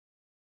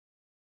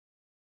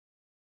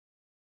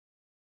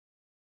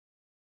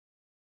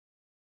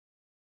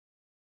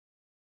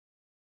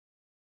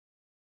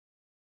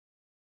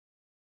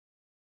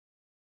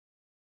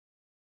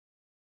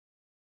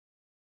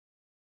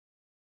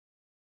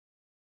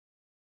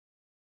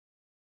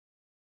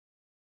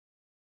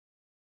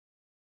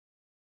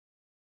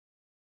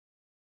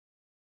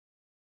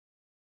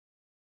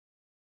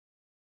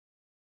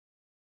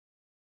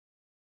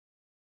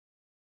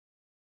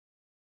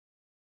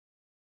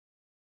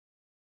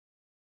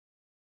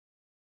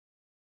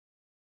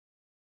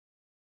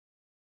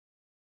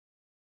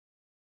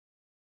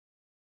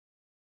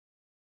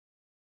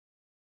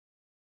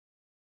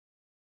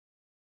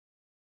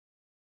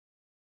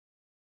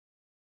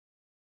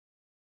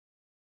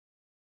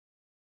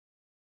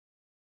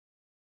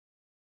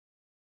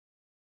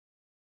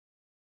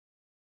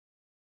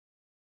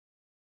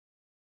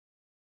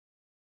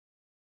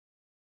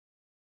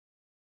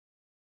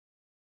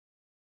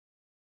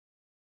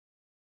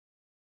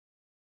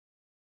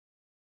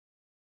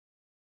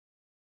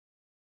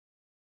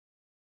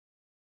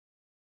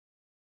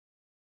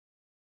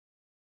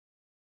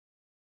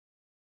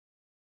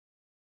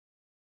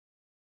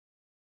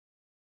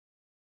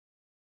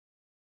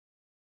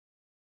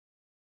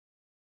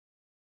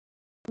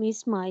මිස්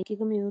මයික්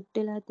එක මියුට්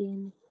වෙලා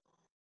තියෙන්නේ.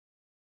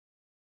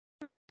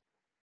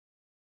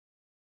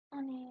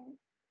 අනේ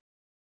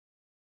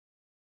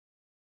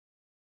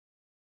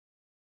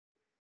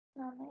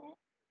මම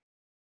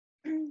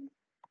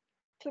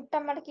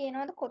චුට්ටක් මට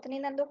කියනවද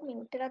කොතනින්ද ඔක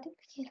මියුට් වෙලා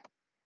තිබ්බේ කියලා?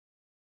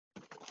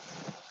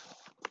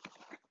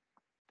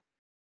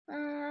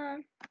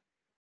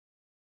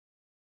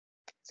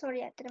 සෝරි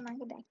ඇත්තට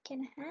මම දැක්කේ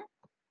නැහැ.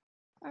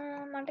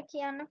 මට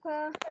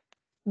කියන්නකෝ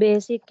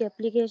බේසික්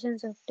ඇප්ලිකේෂන්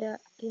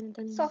සොෆ්ට්වෙයාර් කියන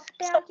තැන.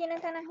 software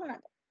කියන තැන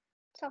ඇහුණාද?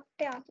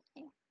 software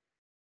කියන්නේ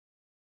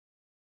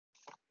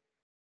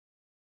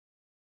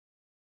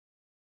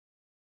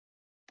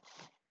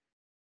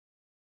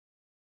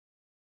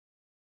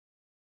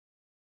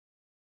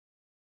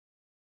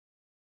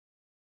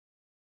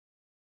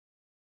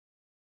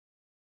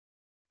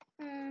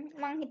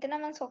මං හිතනවා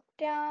මං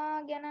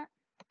software ගැන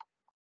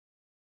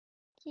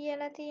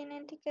කියලා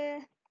තියෙන ටික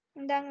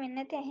ඉඳන් වෙන්නේ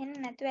නැති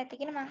ඇහෙන්නේ නැතුව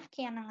ඇති කියලා මං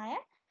කියන්නම් අය.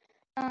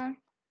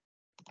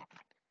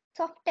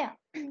 software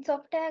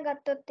software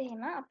ගත්තොත්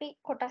එහෙම අපි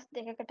කොටස්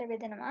දෙකකට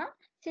බෙදනවා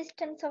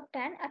system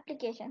software and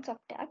application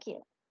software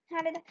කියලා.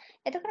 හරිද?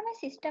 එතකොට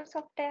මේ system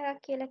software එකක්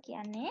කියලා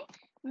කියන්නේ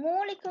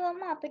මූලිකවම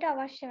අපිට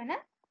අවශ්‍ය වෙන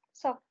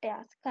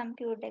softwares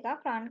කම්පියුටර්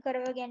එකක් run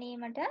කරව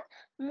ගැනීමට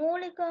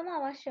මූලිකවම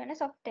අවශ්‍ය වෙන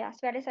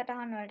softwares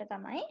වැඩසටහන් වලට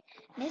තමයි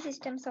මේ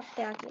system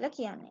software කියලා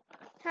කියන්නේ.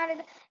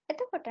 හරිද?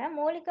 එතකොට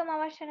මූලිකවම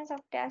අවශ්‍ය වෙන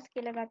softwares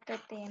කියලා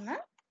ගත්තොත් එහෙම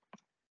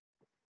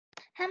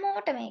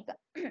හැමෝටම මේක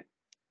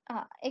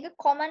ඒක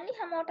කොමන්ලි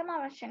හැමෝටම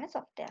අවශ්‍ය වෙන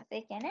softwares.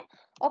 ඒ කියන්නේ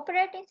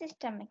operating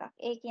system එකක්.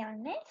 ඒ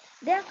කියන්නේ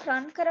දෙයක්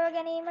run කරව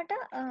ගැනීමට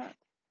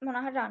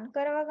මොනවා රන්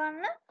කරව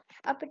ගන්න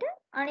අපිට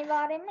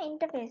අනිවාර්යයෙන්ම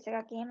ඉන්ටර්ෆේස්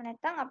එකක්. එහෙම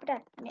නැත්නම් අපිට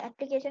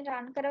ඇප්ලිකේෂන්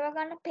රන් කරව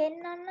ගන්න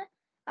පෙන්නන්න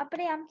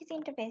අපිට යම්කිසි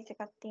ඉන්ටර්ෆේස්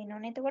එකක් තියෙන්න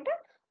ඕනේ. එතකොට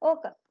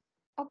ඕක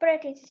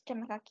ඔපරේටින්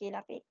සිස්ටම් එකක්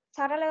කියලා අපි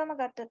සරලවම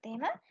ගත්තොත්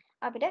එහෙම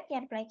අපිට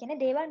කියන්න පුළුවන්.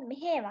 කියන්නේ දේවල්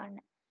මෙහෙයවන්න.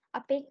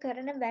 අපි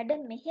කරන වැඩ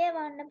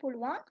මෙහෙයවන්න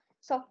පුළුවන්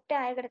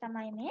software එකකට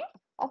තමයි මේ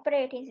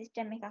ඔපරේටින්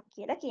සිස්ටම් එකක්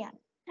කියලා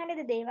කියන්නේ. හරිද?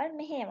 දේවල්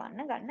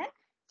මෙහෙයවන්න ගන්න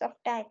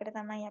software එකට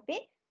තමයි අපි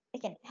ඒ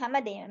කියන්නේ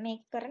හැමදේම මේ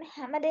කරන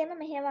හැමදේම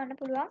මෙහෙයවන්න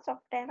පුළුවන්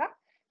software එකක්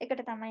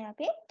එකට තමයි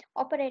අපි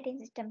operating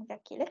system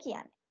එකක් කියලා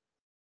කියන්නේ.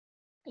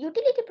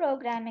 utility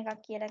program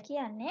එකක් කියලා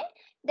කියන්නේ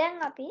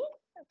දැන් අපි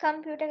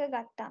කම්පියුටර් එක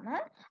ගත්තාම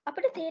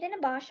අපිට තේරෙන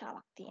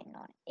භාෂාවක් තියෙන්න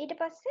ඕනේ. ඊට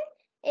පස්සේ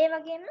ඒ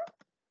වගේම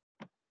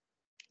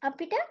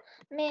අපිට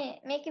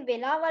මේකේ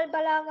වෙලාවල්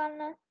බලා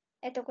ගන්න.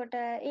 එතකොට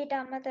ඊට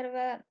අමතරව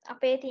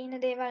අපේ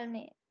තියෙන දේවල්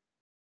මේ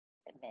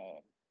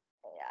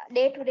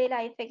ඩේ ටු ඩේ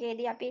ලයිෆ්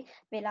එකේදී අපි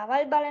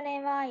වෙලාවල් බලන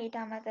ඒවා ඊට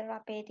අමතරව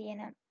අපේ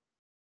තියෙන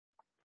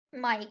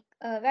මයික්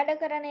වැඩ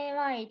කරන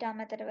ඒවා ඊට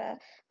අමතරව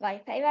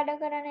Wi-Fi වැඩ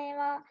කරන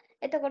ඒවා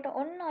එතකොට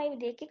ඔන්න ඔය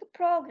විදිහේ එක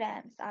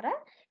ප්‍රෝග්‍රෑම්ස් අර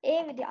ඒ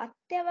විදිහ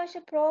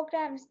අත්‍යවශ්‍ය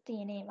ප්‍රෝග්‍රෑම්ස්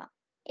තියෙන ඒවා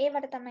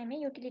ඒවට තමයි මේ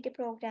යුටිලිටි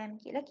ප්‍රෝග්‍රෑම්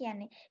කියලා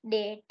කියන්නේ.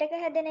 ඩේට් එක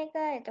හැදෙන එක,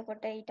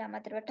 එතකොට ඊට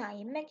අමතරව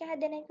ටයිම් එක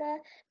හැදෙන එක,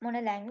 මොන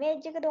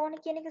ලැන්ග්වේජ් එකද ඕන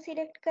කියන එක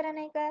සිලෙක්ට් කරන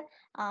එක.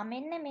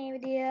 මෙන්න මේ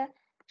විදිය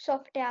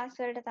softwares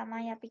වලට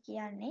තමයි අපි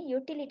කියන්නේ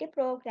utility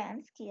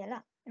programs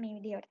කියලා. මේ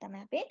විදිහට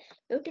තමයි අපි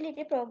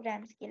utility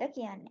programs කියලා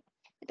කියන්නේ.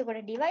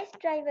 එතකොට device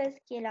drivers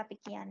කියලා අපි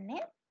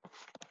කියන්නේ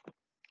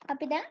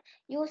අපි දැන්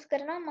use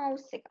කරනවා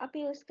mouse එක,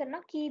 අපි use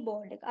කරනවා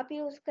keyboard එක,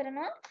 අපි use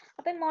කරනවා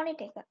අපේ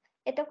monitor එක.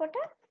 එතකොට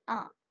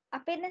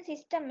අපේ දැන්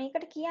system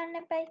මේකට කියන්න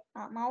එපයි.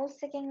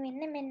 mouse එකෙන්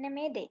වෙන්නේ මෙන්න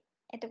මේ දේ.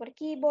 එතකොට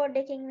keyboard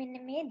එකෙන්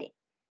වෙන්නේ මේ දේ.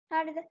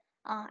 හරිද?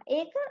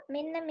 ඒක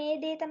මෙන්න මේ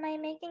දේ තමයි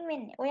මේකෙන්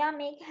වෙන්නේ. ඔයා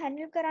මේක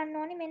handle කරන්න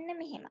ඕනේ මෙන්න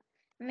මෙහෙම.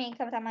 මේක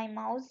තමයි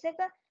mouse එක.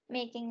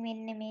 මේකෙන්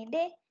වෙන්නේ මේ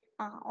දේ.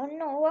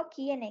 ඔන්න ඕවා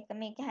කියන එක.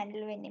 මේක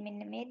handle වෙන්නේ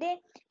මෙන්න මේ දේ.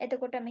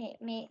 එතකොට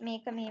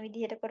මේක මේ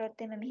විදිහට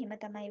කරොත් එimhe මෙහෙම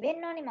තමයි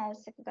වෙන්න ඕනේ.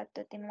 mouse එක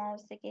ගත්තොත් එimhe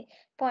mouse එකේ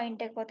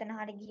point එක කොතන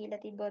හරි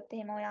ගිහිලා තිබ්බොත්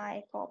එහෙම ඔයා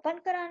ඒක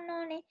open කරන්න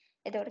ඕනේ.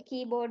 එතකොට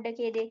keyboard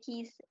එකේදී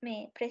keys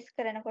මේ press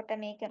කරනකොට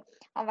මේක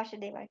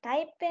අවශ්‍ය දේවල්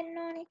type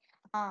වෙන්න ඕනේ.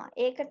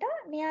 ඒකට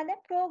මෙයා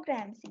දැන්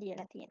programs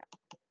ලියලා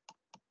තියෙනවා.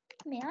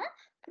 මෙයා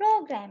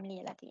program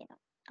ලියලා තියෙනවා.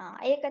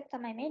 ඒක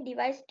තමයි මේ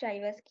device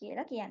drivers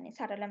කියලා කියන්නේ.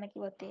 සරලම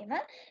කිව්වොත් එහෙම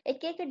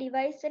එක එක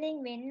device වලින්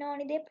වෙන්න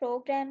ඕනි දේ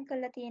program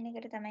කරලා තියෙන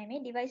එකට තමයි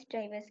මේ device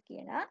drivers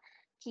කියලා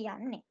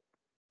කියන්නේ.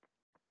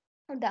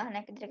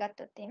 උදාහරණයක් විදිහට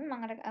ගත්තොත් එහෙම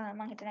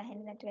මම හිතන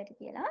ඇහෙන්නේ නැතුව ඇති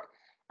කියලා.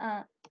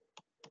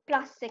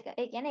 plus එක.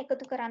 ඒ කියන්නේ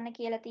එකතු කරන්න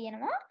කියලා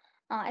තියෙනවා.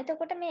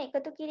 එතකොට මේ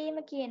එකතු කිරීම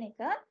කියන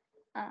එක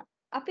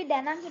අපි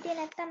දැනන් හිටියේ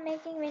නැත්නම්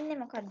මේකෙන් වෙන්නේ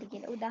මොකක්ද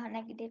කියලා.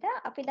 උදාහරණයක්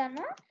විදිහට අපි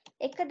දන්නවා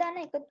එක ධන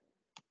එකතු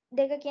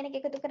දෙක කියන එක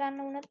එකතු කරන්න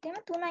වුණොත් එහෙම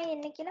 3යි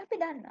එන්නේ කියලා අපි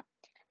දන්නවා.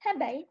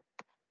 හැබැයි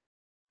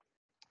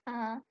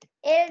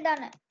L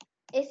ධන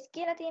S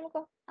කියලා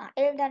තියමුකෝ.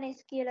 L ධන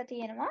S කියලා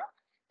තියෙනවා.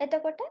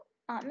 එතකොට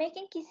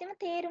මේකෙන් කිසිම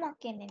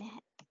තේරුමක් එන්නේ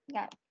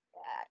නැහැ.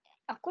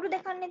 අකුරු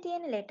දෙකක්නේ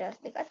තියෙන්නේ, letters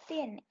දෙකක්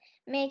තියෙන්නේ.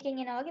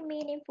 මේකෙන් එනවා වගේ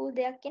meaningful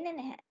දෙයක් එන්නේ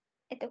නැහැ.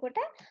 එතකොට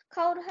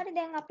කවුරු හරි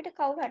දැන් අපිට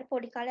කවුරු හරි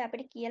පොඩි කාලේ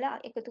අපිට කියලා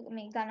එකතු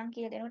මේ ගණන්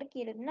කියලා දෙනකොට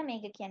කියලා දුන්නා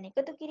මේක කියන්නේ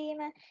එකතු කිරීම.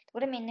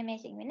 එතකොට මෙන්න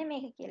මේකෙන් වෙන්නේ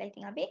මේක කියලා.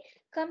 ඉතින් අපි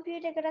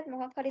කම්පියුටර් එකටත්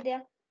මොකක් හරි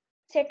දෙයක්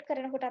සෙට්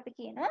කරනකොට අපි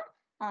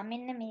කියනවා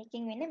මෙන්න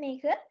මේකෙන් වෙන්නේ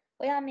මේක.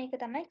 ඔයා මේක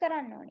තමයි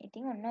කරන්න ඕනේ.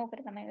 ඉතින් ඔන්න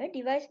ඕකට තමයි ඔය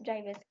device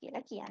drivers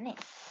කියලා කියන්නේ.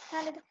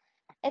 හරිද?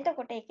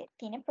 එතකොට ඒකේ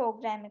තියෙන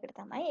program එකට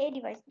තමයි ඒ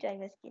device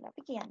drivers කියලා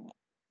අපි කියන්නේ.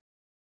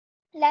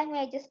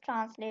 languages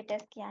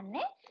translators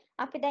කියන්නේ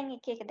අපි දැන්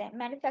එක එක දැන්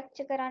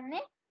manufacture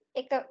කරන්නේ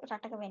එක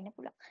රටක වෙන්න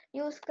පුළුවන්.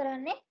 use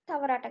කරන්නේ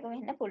තව රටක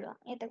වෙන්න පුළුවන්.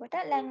 එතකොට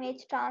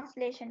language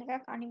translation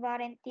එකක්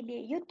අනිවාර්යෙන්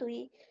තිබිය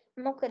යුතුයි.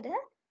 මොකද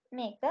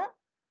මේක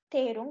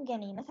තේරුම්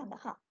ගැනීම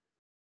සඳහා.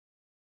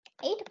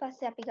 ඊට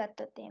පස්සේ අපි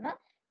ගත්තොත් එහෙම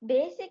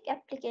basic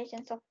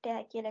application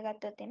software කියලා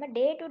ගත්තොත් එහෙම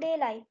day to day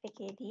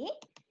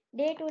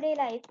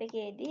life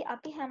එකේදී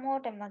අපි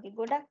හැමෝටම වගේ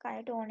ගොඩක්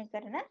අයට ඕනේ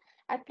කරන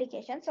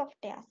application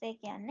softwares. ඒ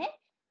කියන්නේ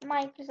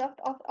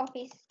Microsoft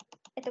Office.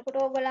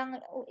 එතකොට ඕගොල්ලන්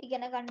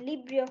ඉගෙන ගන්න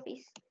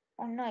LibreOffice.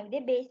 ඔන්න ඔය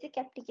විදිහේ basic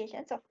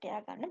application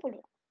software ගන්න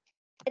පුළුවන්.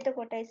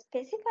 එතකොට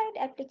specified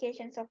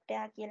application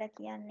software කියලා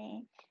කියන්නේ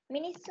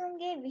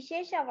මිනිස්සුන්ගේ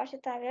විශේෂ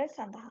අවශ්‍යතාවයන්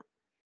සඳහා.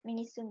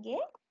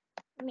 මිනිස්සුන්ගේ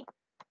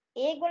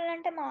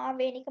ඒගොල්ලන්ට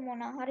ආවේනික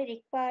මොනවා හරි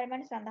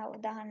requirement සඳහා.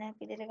 උදාහරණයක්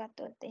විදිහට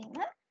ගත්තොත් එහෙම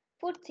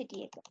food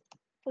city එක.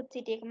 food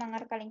city එක මම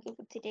අර කලින් කිව්ව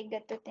food city එක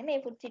ගත්තොත් එහෙම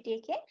මේ food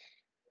city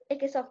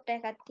එකේ software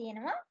එකක්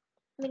තියෙනවා.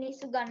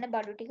 මිනිස්සු ගන්න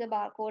බඩු ටික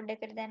බාර්කෝඩ්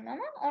එකට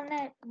දැම්මම ඔන්න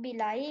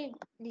බිලයි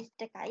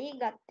ලිස්ට් එකයි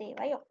ගත්ත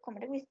ඒවායි ඔක්කොම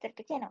විස්තර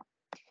ටික එනවා.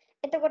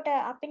 එතකොට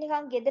අපි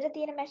නිකන් ගෙදර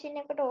තියෙන මැෂින්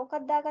එකකට ඕකක්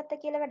දාගත්ත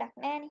කියලා වැඩක්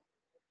නැහැනේ.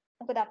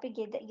 මොකද අපි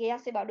ගේ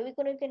ASCII බඩු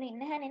විකුණගෙන ඉන්නේ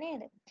නැහැනේ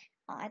නේද?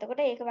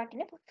 එතකොට ඒක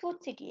වටින්නේ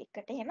food city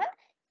එකට. එහෙම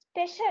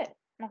ස්පෙෂල්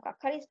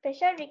මොකක් හරි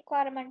ස්පෙෂල්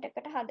රික්වයර්මන්ට්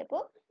එකට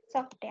හදපු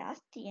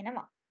softwares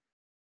තියෙනවා.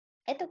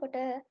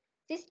 එතකොට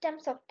system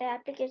software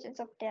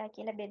application software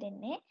කියලා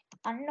බෙදෙන්නේ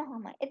අන්න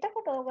ඔහමයි.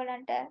 එතකොට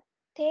ඕගලන්ට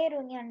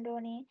තේරුම් යන්න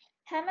ඕනේ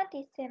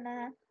හැමතිස්සෙම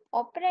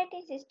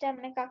operating system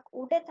එකක්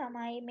උඩ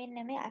තමයි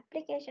මෙන්න මේ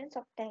application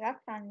software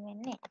එකක් run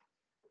වෙන්නේ.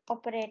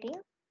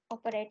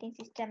 operating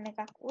system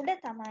එකක් උඩ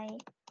තමයි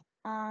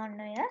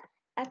ආන්නය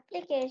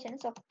application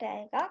software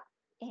එකක්.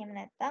 එහෙම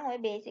නැත්නම් ওই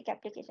basic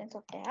application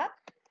software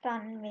එකක්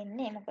run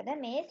වෙන්නේ. මොකද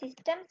මේ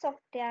system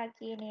software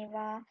කියන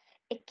ඒවා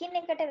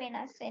එකිනෙකට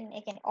වෙනස් වෙන්නේ.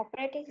 ඒ කියන්නේ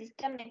operating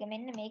system එක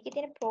මෙන්න මේකේ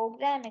තියෙන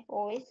program එක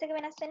OS එක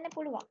වෙනස් වෙන්න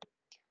පුළුවන්.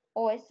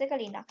 OS එක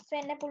Linux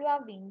වෙන්න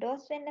පුළුවන්,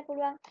 Windows වෙන්න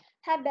පුළුවන්.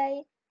 හැබැයි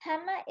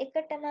හැම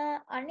එකටම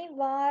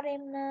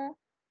අනිවාර්යෙන්ම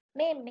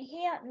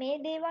මේ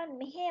දේවල්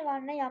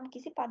මෙහෙවන්න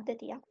යම්කිසි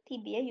පද්ධතියක්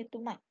තිබිය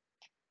යුතුමයි.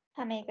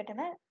 හැම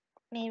එකටම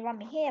මේවා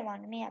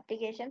මෙහෙවන්න, මේ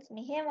applications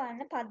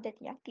මෙහෙවන්න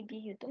පද්ධතියක්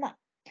තිබිය යුතුමයි.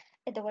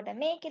 එතකොට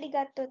මේකෙදි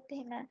ගත්තොත්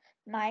එහෙම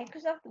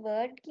Microsoft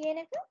Word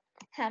කියන එක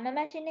හැම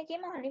මැෂින්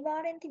එකේම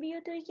අනිවාර්යෙන් තිබිය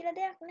යුතුයි කියලා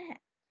දෙයක් නැහැ.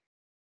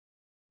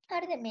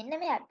 හරිද? මෙන්න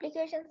මේ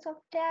application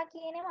software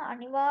කියනවා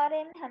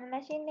අනිවාර්යෙන් හැම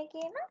මැෂින්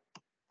එකේම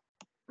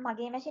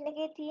මගේ මැෂින්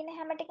එකේ තියෙන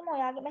හැම ටිකම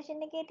ඔයාගේ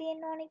මැෂින් එකේ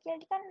තියෙන්න ඕනේ කියලා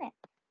ටිකක් නැහැ.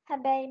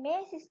 හැබැයි මේ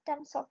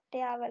system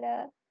software වල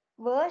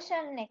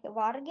version එක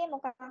වර්ගය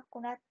මොකක්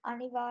වුණත්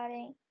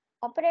අනිවාර්යෙන්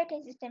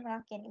operating system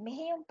එකක් කියන්නේ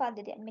මෙහෙයුම්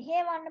පද්ධතිය.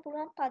 මෙහෙවන්න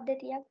පුළුවන්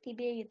පද්ධතියක්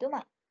තිබිය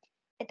යුතුමයි.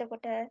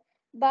 එතකොට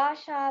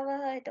භාෂාව,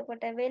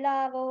 එතකොට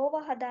වෙලාව ඕව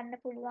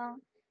හදන්න පුළුවන්.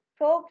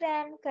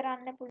 ප්‍රෝග්‍රෑම්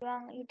කරන්න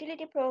පුළුවන්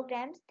යුටිලිටි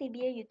ප්‍රෝග්‍රෑම්ස්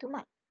තිබිය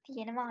යුතුමයි.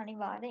 තියෙනවා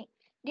අනිවාර්යෙන්.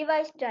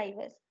 ඩිවයිස්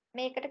ඩ්‍රයිවර්ස්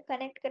මේකට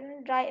කනෙක්ට් කරන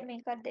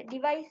මේකද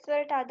ඩිවයිස්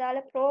වලට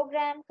අදාළ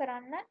ප්‍රෝග්‍රෑම්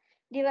කරන්න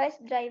ඩිවයිස්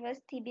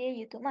ඩ්‍රයිවර්ස් තිබිය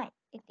යුතුමයි.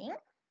 ඉතින්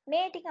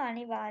මේ ටික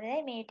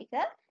අනිවාර්යයි මේ ටික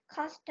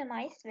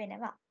කස්ටමයිස්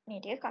වෙනවා.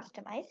 මේ ටික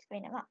කස්ටමයිස්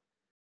වෙනවා.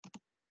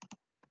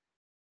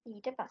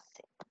 ඊට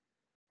පස්සේ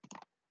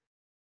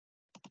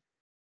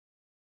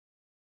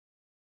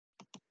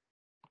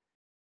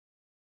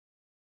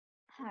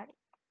හරි.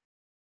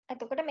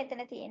 එතකොට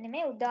මෙතන තියෙන්නේ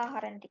මේ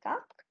උදාහරණ ටිකක්.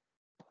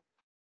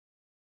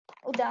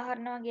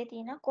 උදාහරණ වගේ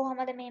තියෙනවා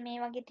කොහොමද මේ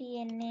වගේ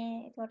තියෙන්නේ.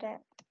 එතකොට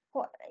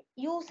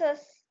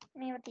users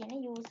මේවා තියෙන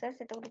users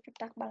එතකොට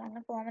චුට්ටක්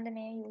බලන්න කොහොමද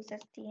මේ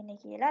users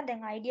තියෙන්නේ කියලා.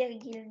 දැන් idea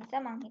එක ගිහින්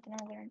නිසා මම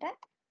හිතනවා ඔයගලන්ට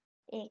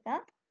ඒක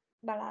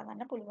බලා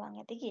ගන්න පුළුවන්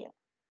ඇති කියලා.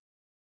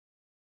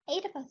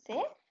 ඊට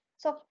පස්සේ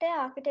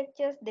software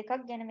architectures දෙකක්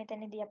ගැන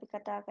මෙතනදී අපි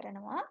කතා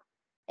කරනවා.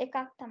 එකක්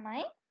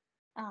තමයි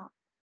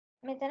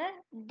මෙතන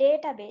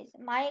database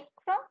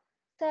micro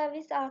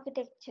service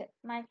architecture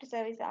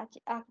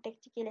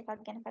කියලා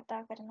එකක් ගැන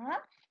කතා කරනවා.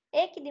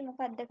 ඒකෙදි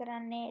මොකද්ද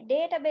කරන්නේ?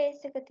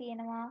 database එක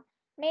තියෙනවා.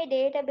 මේ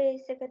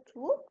database එක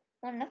through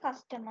ඔන්න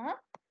customer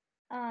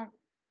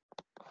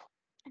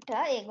ට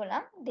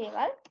ඒගොල්ලන්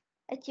දේවල්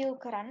achieve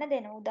කරන්න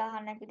දෙන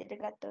උදාහරණයක්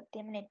විදිහට ගත්තොත්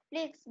එහෙම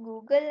Netflix,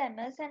 Google,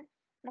 Amazon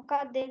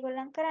මොකක්ද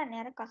ඒගොල්ලන්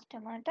කරන්නේ? අර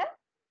කස්ටමර්ට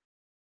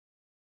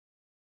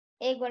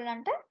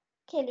ඒගොල්ලන්ට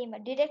කෙලිම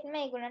ඩිරෙක්ට්ම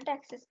ඒගොල්ලන්ට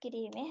ඇක්සස්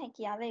කිරීමේ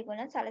හැකියාව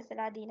ඒගොල්ලන්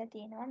සලසලා දීලා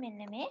තියෙනවා මෙන්න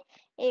මේ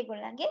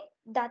ඒගොල්ලන්ගේ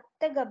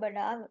දත්ත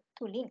ගබඩාව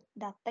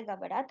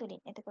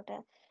තුලින්. එතකොට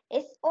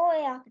SOA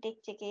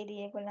ආකිටෙක්චර් එකේදී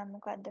ඒගොල්ලන්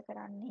මොකද්ද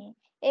කරන්නේ?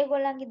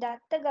 ඒගොල්ලන්ගේ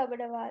දත්ත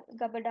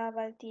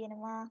ගබඩාවල්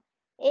තියෙනවා.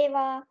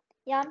 ඒවා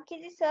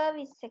යම්කිසි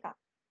සර්විස් එකක්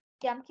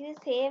යම්කිසි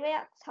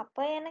සේවයක්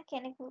සපයන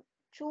කෙනෙකු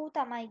true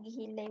තමයි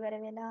ගිහිල්ලා ඉවර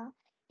වෙලා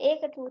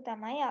ඒක true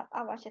තමයි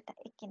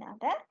අවශ්‍යතා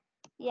එක්කිනාට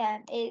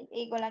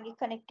ඒගොල්ලන්ගේ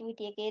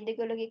කනෙක්ටිවිටි එක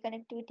දෙගොල්ලෝගේ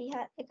කනෙක්ටිවිටි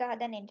එක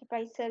හදන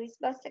එන්ටර්ප්‍රයිස් සර්විස්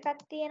බස්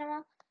එකක්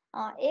තියෙනවා.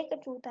 ඒක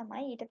true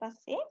තමයි. ඊට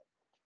පස්සේ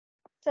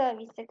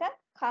සර්විස් එක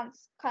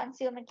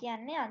කන්සියුමර්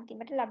කියන්නේ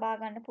අන්තිමට ලබා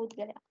ගන්න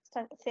පුද්ගලයා.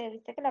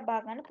 සර්විස් එක ලබා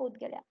ගන්න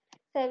පුද්ගලයා.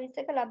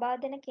 සර්විස් එක ලබා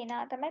දෙන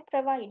කෙනා තමයි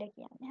ප්‍රොවයිඩර්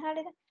කියන්නේ.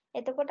 හරිද?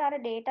 එතකොට අර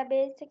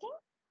ඩේටාබේස් එකෙන්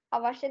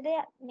අවශ්‍ය දේ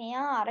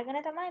මෙයා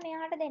අරගෙන තමයි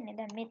මෙයාට දෙන්නේ.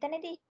 දැන්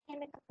මෙතනදී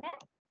එහෙම එකක්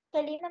නැහැ.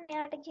 කෙලින්ම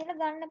මෙයාට කියලා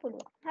ගන්න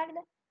පුළුවන්. හරිද?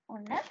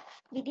 ඔන්න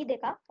විදි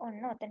දෙකක්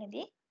ඔන්න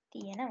ඔතනදී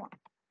තියෙනවා.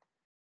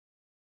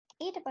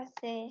 ඊට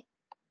පස්සේ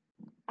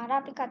අර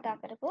අපි කතා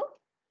කරපු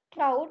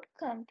cloud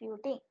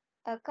computing.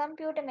 A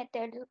computer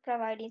method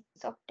providing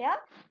software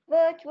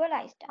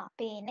virtualized.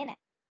 පේන්නේ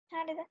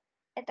නැහැ. හරිද?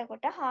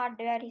 එතකොට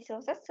hardware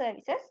resources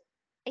services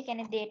ඒ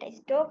කියන්නේ data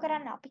store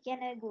කරන්න අපි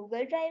කියන්නේ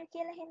Google Drive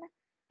කියලා එහෙම.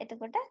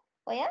 එතකොට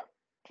ඔය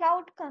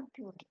cloud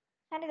computing.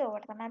 හරිද?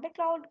 ඔකට තමයි අපි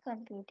cloud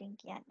computing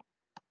කියන්නේ.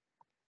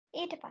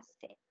 ඊට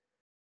පස්සේ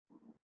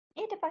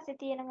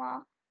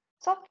තියෙනවා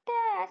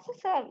software as a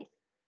service.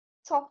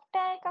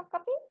 software එකක්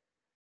අපි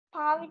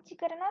පාවිච්චි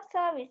කරන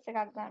සර්විස්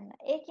එකක් ගන්න.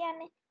 ඒ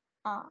කියන්නේ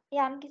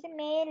යම්කිසි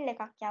මේල්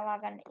එකක් යවා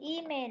ගන්න,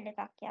 ඊමේල්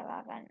එකක්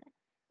යවා ගන්න.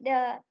 the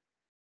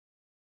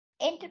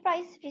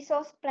enterprise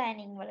resource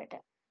planning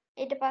වලට.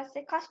 ඊට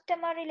පස්සේ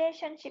customer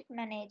relationship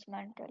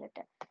management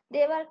වලට.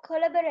 දේවල්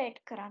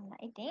collaborate කරන්න.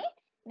 ඉතින්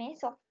මේ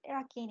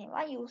software කියන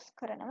ඒවා use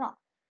කරනවා.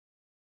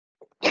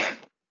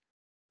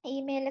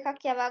 ඊමේල්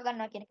එකක් යවා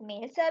ගන්නවා කියන එක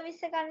මේල්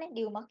සර්විස් එකක්නේ.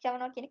 ලියුමක්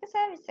යවනවා කියන එක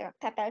සර්විස් එකක්.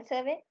 තැපැල්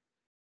සර්වේ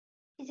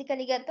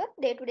ෆිසිකලි ගත්තොත්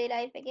ඩේ ටු ඩේ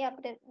ලයිෆ් එකේ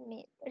අපිට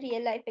මේ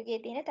රියල් ලයිෆ් එකේ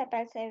තියෙන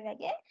තැපැල් සර්වේ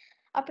වගේ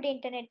අපිට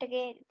ඉන්ටර්නෙට්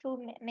එකේ through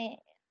මේ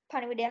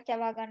පණිවිඩයක්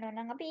යවා ගන්නවා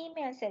නම් අපි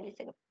ඊමේල් සර්විස්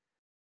එක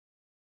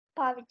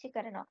පාවිච්චි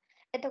කරනවා.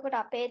 එතකොට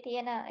අපේ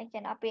තියෙන ඒ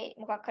කියන්නේ අපේ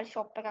මොකක් හරි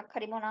ෂොප් එකක්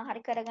හරි මොනවා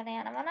හරි කරගෙන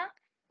යනවා නම්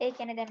ඒ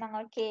කියන්නේ දැන්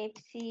මම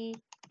KFC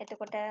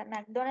එතකොට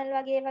McDonald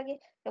වගේ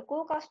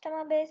ලොකු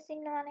කස්ටමර් බේස්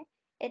ඉන්නවනේ.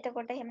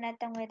 එතකොට එහෙම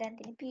නැත්නම් ඔය දැන්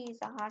තියෙන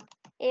Pizza Hut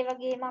ඒ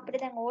වගේම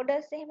අපිට දැන්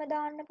ඕඩර්ස් එහෙම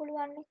දාන්න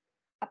පුළුවන්නේ.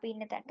 අපි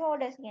ඉන්න තැනට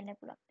ඕඩර්ස් ගෙන්න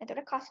පුළුවන්.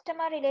 එතකොට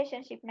කස්ටමර්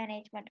රිලේෂන්ෂිප්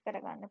මැනේජ්මන්ට්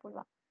කරගන්න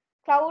පුළුවන්.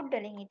 ක්ලවුඩ්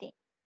වලින් ඉතින්.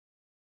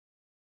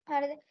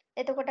 හරිද?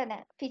 එතකොට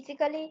දැන්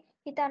ෆිසිකලි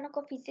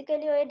හිතන්නකො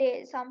ෆිසිකලි ඔය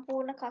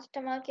සම්පූර්ණ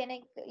කස්ටමර්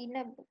කෙනෙක් ඉන්න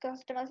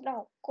කස්ටමර්ස්ලා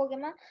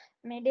ඔක්කොගෙම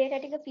මේ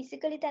ඩේටා ටික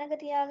ෆිසිකලි තැනක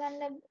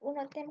තියාගන්න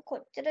වුණොත් එහෙනම්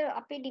කොච්චර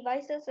අපි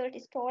ඩිවයිසස්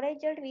වලට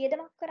ස්ටෝරේජ් වලට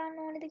වියදමක්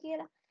කරන්න ඕනේද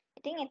කියලා.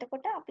 ඉතින්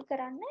එතකොට අපි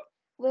කරන්නේ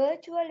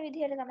වර්චුවල්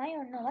විදිහට තමයි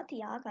ඔන්නවා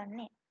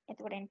තියාගන්නේ.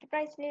 එතකොට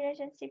එන්ටර්ප්‍රයිස්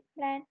රිලේෂන්ෂිප්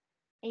ප්ලෑන්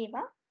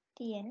ඒවා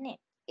තියෙන්නේ.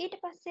 ඊට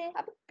පස්සේ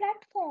අපි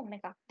ප්ලැට්ෆෝම්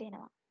එකක්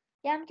දෙනවා.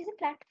 යම්කිසි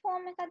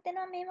ප්ලැට්ෆෝම් එකක්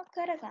දෙනවා මේව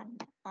කරගන්න.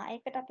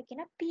 ඒකට අපි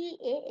කියන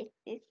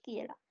PaaS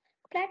කියලා.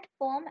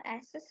 Platform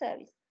as a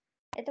service.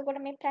 එතකොට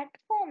මේ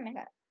platform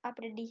එක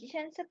අපිට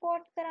decision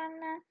support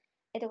කරන්න.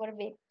 එතකොට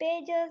web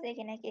pages, ඒ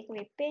කියන්නේ එක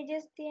web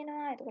pages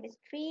තියෙනවා. එතකොට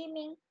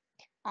streaming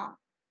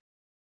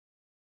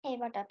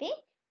ඒවට අපි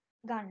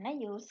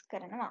ගන්න use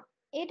කරනවා.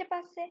 ඊට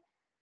පස්සේ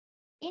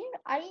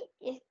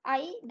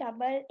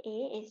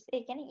IaaS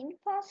ඒ කියන්නේ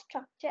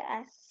infrastructure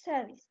as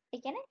service. ඒ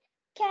කියන්නේ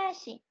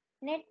caching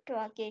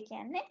network ඒ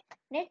කියන්නේ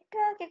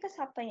network එක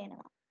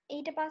සපයනවා.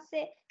 ඊට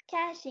පස්සේ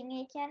caching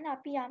ඒ කියන්නේ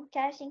අපි යම්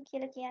caching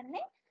කියලා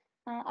කියන්නේ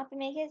අපි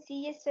මේකේ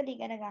CS වල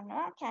ඉගෙන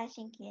ගන්නවා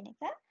කැෂින් කියන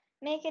එක.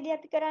 මේකෙදි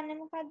අපි කරන්නේ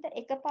මොකද්ද?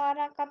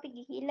 එකපාරක් අපි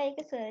ගිහිල්ලා ඒක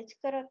සර්ච්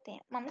කරොත්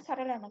මම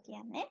සරලවම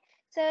කියන්නේ.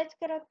 සර්ච්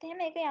කරොත්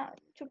එහෙම ඒක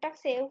චුට්ටක්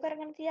සේව්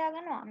කරගෙන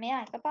තියාගන්නවා.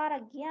 මෙයා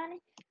එකපාරක්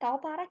ගියානේ. තව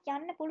පාරක්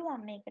යන්න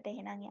පුළුවන් මේකට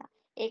එහෙනම් යා.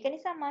 ඒක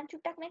නිසා මම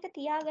චුට්ටක් මේක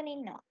තියාගෙන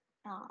ඉන්නවා.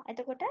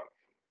 එතකොට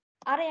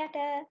අරයට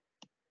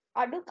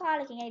අඩු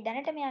කාලෙකින් ඒ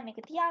දැනට මෙයා මේක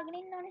තියාගෙන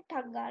ඉන්නවනේ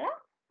ටක් ගාලා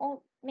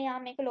මෙයා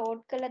මේක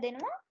ලෝඩ් කරලා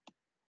දෙනවා.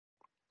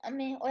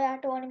 මේ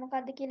ඔයාට ඕනේ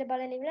මොකද්ද කියලා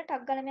බලලා ඉවරලා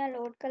ටක් ගාලා මෙයා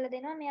ලෝඩ් කරලා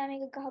දෙනවා. මෙයා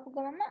මේක ගහපු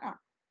ගමන්ම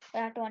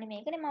ඔයාට ඕනේ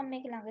මේකනේ මම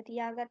මේක ළඟ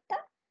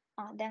තියාගත්තා.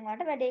 දැන්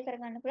ඔයාලට වැඩේ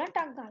කරගන්න පුළුවන්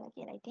ටක් ගාලා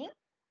කියලා. ඉතින්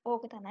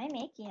ඕක තමයි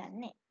මේ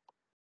කියන්නේ.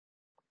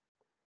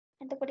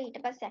 එතකොට ඊට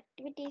පස්සේ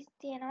ඇක්ටිවිටීස්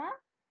තියෙනවා.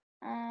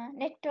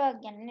 නෙට්වර්ක්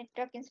ගැන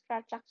නෙට්වර්ක්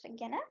ඉන්ෆ්‍රාස්ට්‍රක්චර්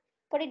ගැන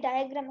පොඩි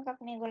ඩයග්‍රෑම් එකක්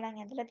මේගොල්ලන්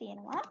ඇඳලා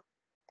තියෙනවා.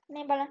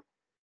 මේ බලන්න.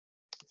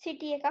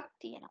 සිටි එකක්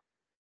තියෙනවා.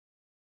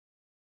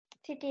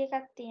 සිටි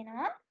එකක්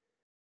තියෙනවා.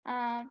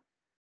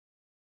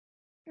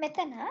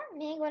 මෙතන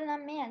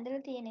මේගොල්ලන් මේ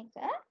ඇඳලා තියෙන එක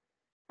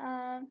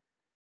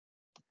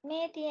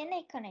මේ තියෙන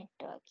එක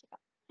නෙට්වර්ක් එක.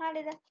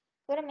 හරිද?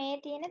 ඒතර මේ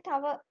තියෙන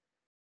තව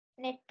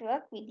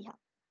නෙට්වර්ක් විදිහක්.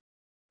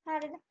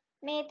 හරිද?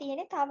 මේ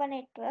තියෙන තව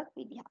නෙට්වර්ක්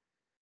විදිහක්.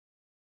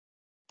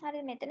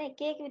 හරි මෙතන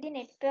එක එක විදිහ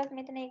නෙට්වර්ක්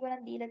මෙතන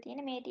ඒගොල්ලන් දීලා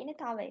තියෙන මේ තියෙන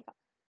තව එකක්.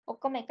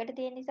 ඔක්කොම එකට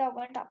තියෙන නිසා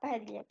ඔයගොල්ලන්ට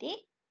අපහැදිලි ඇති.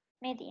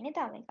 මේ තියෙන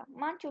තව එකක්.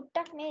 මම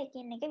චුට්ටක් මේ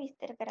එකින් එක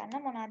විස්තර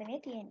කරන්න මොනවද මේ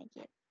තියෙන්නේ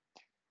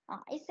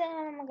කියලා.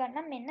 ඉස්සෙල්ලාම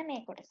ගන්නම් මෙන්න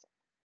මේ කොටස.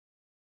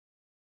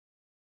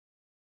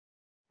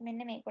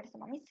 මෙන්න මේ කොටස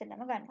මම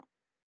ඉස්සෙල්ලාම ගන්නවා.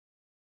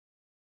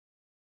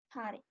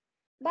 හරි.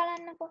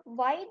 බලන්නකො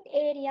wide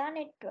area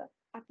network.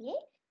 අපි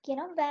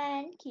කියනවා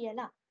WAN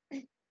කියලා.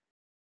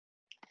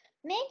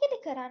 මේකෙදි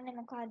කරන්නේ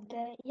මොකද්ද?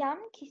 යම්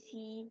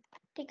කිසි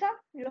ටිකක්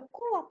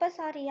ලොකු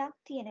අපසාරියක්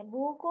තියෙන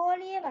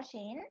භූගෝලීය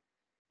වශයෙන්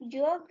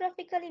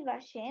ජියෝග්‍රැෆිකලි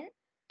වශයෙන්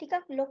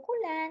ටිකක් ලොකු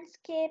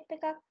ලෑන්ඩ්ස්කේප්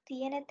එකක්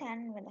තියෙන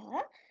තැන්වල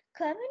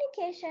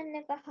කමියුනිකේෂන්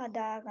එක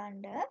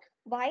හදාගන්න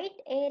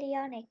wide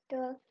area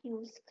network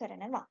use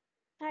කරනවා.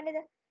 හරිද?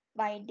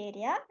 wide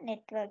area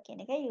network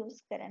කියන එක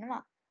use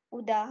කරනවා.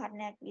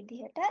 උදාහරණයක්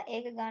විදිහට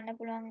ඒක ගන්න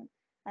පුළුවන්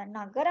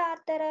නගර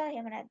අතර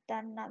එහෙම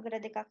නැත්නම් නගර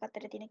දෙකක්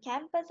අතර තියෙන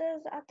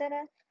කැම්පසස් අතර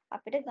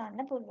අපිට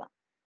ගන්න පුළුවන්.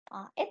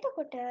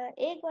 එතකොට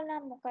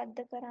ඒගොල්ලන් මොකද්ද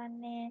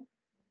කරන්නේ?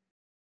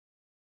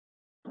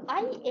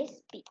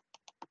 ISP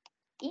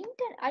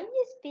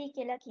ISP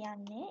කියලා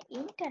කියන්නේ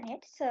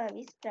internet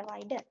service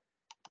provider.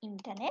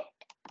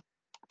 Internet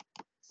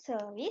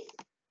service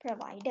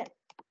provider.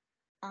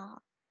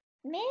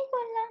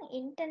 මේගොල්ලන්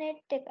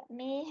internet එක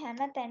මේ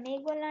හැමතැන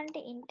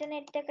මේගොල්ලන්ට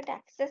ඉන්ටර්නෙට් එකට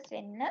ඇක්සස්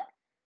වෙන්න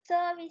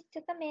සර්විස්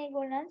එක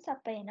මේගොල්ලන්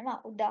සපයනවා.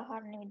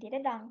 උදාහරණ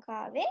විදිහට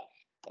ලංකාවේ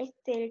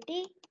SLT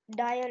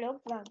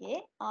ඩයලොග් වගේ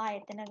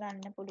ආයතන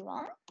ගන්න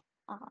පුළුවන්.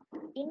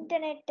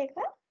 ඉන්ටර්නෙට්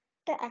එකට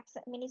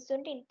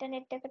මිනිස්සුන්ට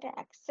ඉන්ටර්නෙට් එකට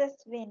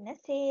ඇක්සස් වෙන්න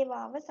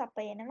සේවාව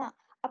සපයනවා.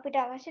 අපිට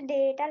අවශ්‍ය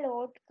ඩේටා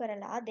ලෝඩ්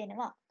කරලා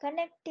දෙනවා.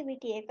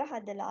 කනෙක්ටිවිටි එක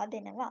හදලා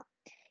දෙනවා.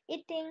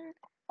 ඉතින්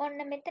ඔන්න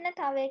මෙතන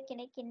තව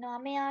කෙනෙක් ඉන්නවා.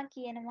 මෙයා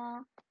කියනවා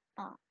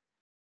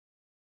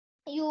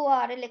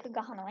URL එක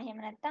ගහනවා.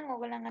 එහෙම නැත්නම්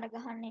ඕගොල්ලන් අර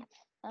ගහන්නේ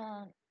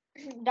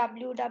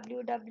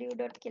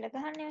www. කියලා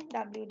ගහන්නේ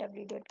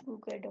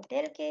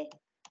www.google.lk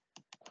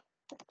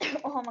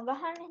ඔහොම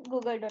ගහන්නේ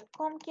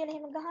google.com කියලා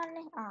එහෙම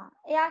ගහන්නේ.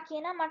 එයා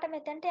කියනවා මට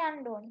මෙතනට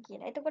යන්න ඕනි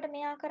කියලා. එතකොට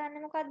මෙයා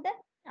කරන්නේ මොකද්ද?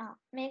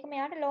 මේක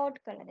මෙයාට ලෝඩ්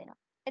කරලා දෙනවා.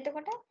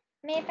 එතකොට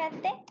මේ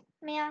පැත්තේ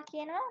මෙයා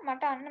කියනවා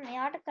මට අන්න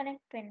මෙයාට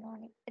කනෙක්ට් වෙන්න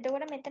ඕනි.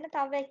 එතකොට මෙතන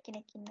තව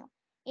එක්කෙනෙක් ඉන්නවා.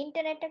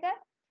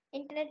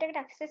 ඉන්ටර්නෙට් එකට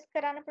ඇක්සස්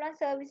කරන්න පුළුවන්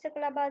සර්විස් එක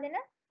ලබා දෙන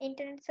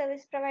ඉන්ටර්නෙට්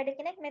සර්විස් ප්‍රොවයිඩර්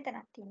කෙනෙක්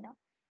මෙතනත් ඉන්නවා.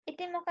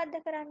 ඉතින් මොකද්ද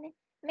කරන්නේ?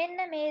 මෙන්න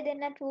මේ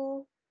දෙන්න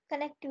true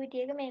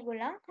කනෙක්ටිවිටි එක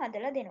මේගොල්ලන්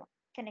හදලා දෙනවා.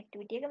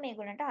 කනෙක්ටිවිටි එක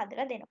මේගොල්ලන්ට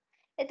හදලා දෙනවා.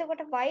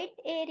 එතකොට wide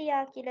area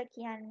කියලා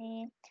කියන්නේ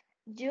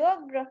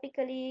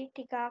geographically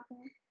ටිකක්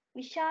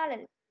විශාල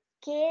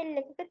ස්කේල්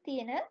එකක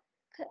තියෙන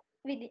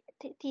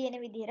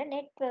විදිහට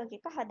network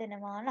එක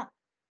හදනවා නම්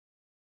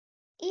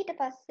ඊට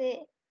පස්සේ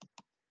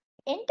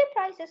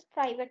enterprises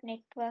private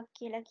network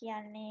කියලා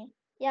කියන්නේ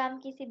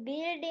යම්කිසි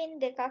building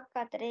දෙකක්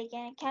අතර ඒ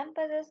කියන්නේ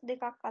campuses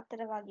දෙකක්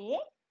අතර වගේ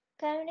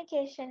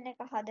communication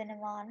එක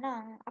හදනවා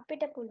නම්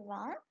අපිට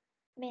පුළුවන්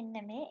මෙන්න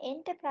මේ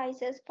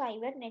enterprises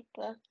private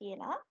network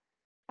කියලා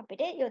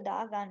අපිට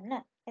යොදා ගන්න.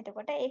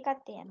 එතකොට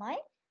ඒකත් එහෙමයි.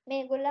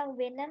 මේගොල්ලන්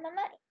වෙනමම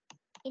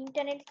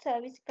ඉන්ටර්නෙට්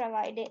සර්විස්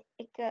ප්‍රොවයිඩර්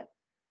එක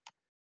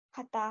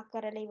කතා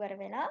කරලා ඉවර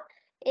වෙලා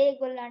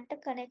ඒගොල්ලන්ට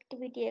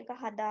කනෙක්ටිවිටි එක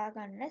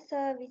හදාගන්න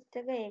සර්විස්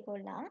එක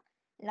ඒගොල්ලන්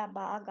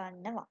ලබා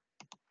ගන්නවා.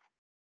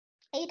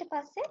 ඊට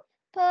පස්සේ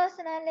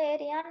personal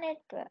area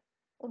network.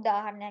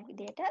 උදාහරණයක්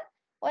විදිහට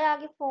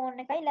ඔයාගේ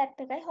ෆෝන් එකයි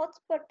ලැප් එකයි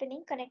hotspot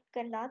වලින් කනෙක්ට්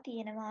කරලා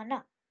තියෙනවා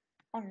නම්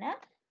ඔන්න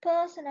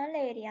personal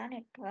area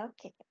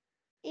network එක.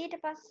 ඊට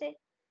පස්සේ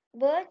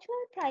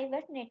virtual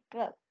private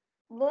network.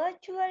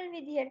 virtual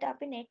විදිහට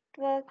අපි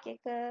network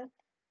එක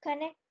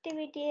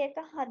connectivity එක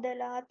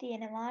හදලා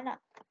තියෙනවා නම්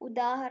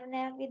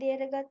උදාහරණයක්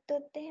විදිහට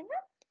ගත්තොත් එහෙම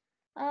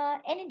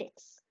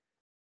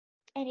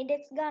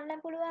Anydex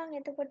ගන්න පුළුවන්.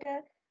 එතකොට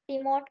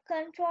remote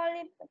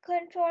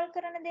control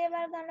කරන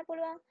දේවල් ගන්න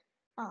පුළුවන්.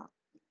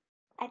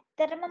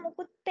 ඇත්තටම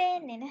මුකුත්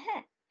පේන්නේ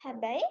නැහැ.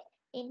 හැබැයි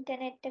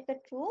ඉන්ටර්නෙට් එක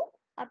through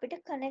අපිට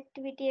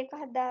කනෙක්ටිවිටි එක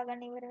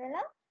හදාගන්න ඉවර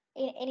වෙලා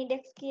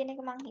Anydex කියන එක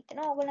මං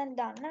හිතනවා ඕගොල්ලන්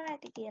දන්නවා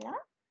ඇති කියලා.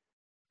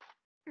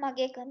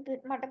 මගේ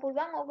මට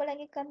පුළුවන්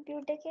ඕගොල්ලන්ගේ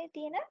කම්පියුටර් එකේ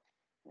තියෙන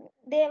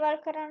දේවල්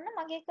කරන්න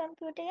මගේ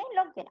කම්පියුටර් එකෙන්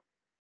ලොග් වෙලා.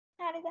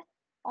 හරිද?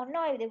 ඔන්න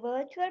ඔය විදිහේ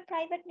virtual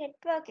private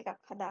network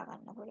එකක්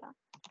හදාගන්න පුළුවන්.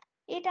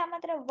 ඊට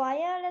අමතරව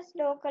wireless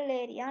local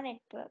area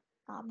network,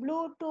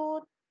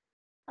 Bluetooth,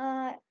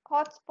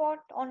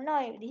 hotspot ඔන්න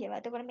ඔය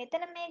විදිහේවා. එතකොට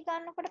මෙතන මේ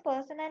ගන්නකොට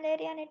personal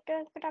area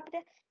network එකට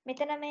අපිට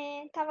මෙතන මේ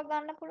තව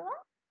ගන්න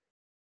පුළුවන්.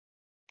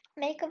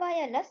 මේක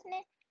wireless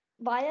නේ.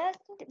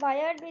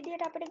 wired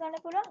විදිහට අපිට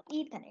ගන්න පුළුවන්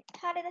Ethernet.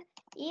 හරිද?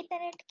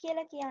 Ethernet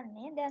කියලා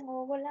කියන්නේ දැන්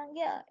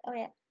ඕගොල්ලන්ගේ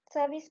ඔය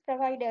service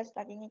providers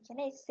ලාගෙන් ඒ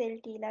කියන්නේ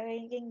SLT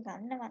ලාගෙන්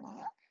ගන්නවා නම්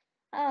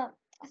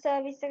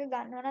සර්විස් එක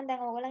ගන්නවා නම්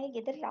දැන් ඕගොල්ලන්ගේ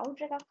ගෙදර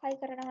router එකක් හයි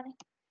කරනවනේ.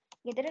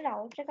 ගෙදර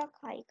router එකක්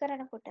හයි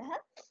කරනකොට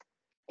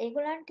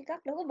ඒගොල්ලන්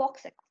ටිකක් ලොකු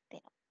box එකක්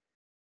දෙනවා.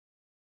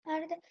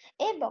 හරිද?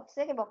 ඒ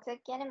box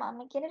එක කියන්නේ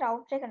මම කියන්නේ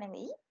router එක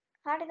නෙවෙයි.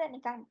 හරිද?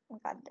 නිකන්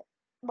මොකද්ද?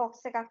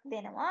 box එකක්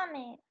දෙනවා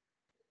මේ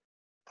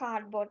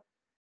කාඩ්බෝඩ්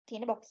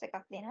තියෙන බොක්ස්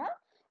එකක් දෙනවා.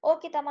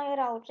 ඕකේ තමයි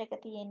රවුටර් එක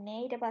තියෙන්නේ.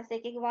 ඊට පස්සේ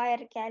ඒකේ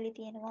වයර් කෑලි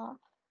තියෙනවා.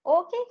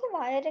 ඕකේ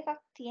වයර්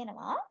එකක්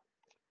තියෙනවා.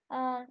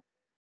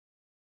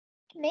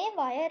 මේ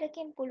වයර්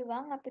එකෙන්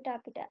පුළුවන්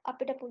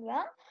අපිට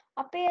පුළුවන්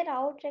අපේ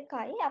රවුටර්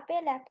එකයි අපේ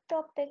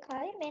ලැප්ටොප්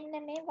එකයි මෙන්න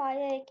මේ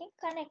වයර් එකෙන්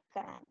කනෙක්ට්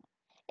කරන්න.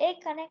 ඒ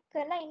කනෙක්ට්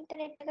කරලා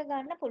ඉන්ටර්නෙට් එක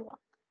ගන්න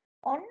පුළුවන්.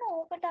 ඔන්න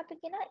ඕකට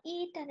අපි කියනවා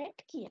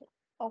ඊතර්නෙට් කියලා.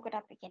 ඕකට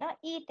අපි කියනවා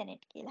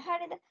ඊතර්නෙට් කියලා.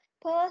 හරිද?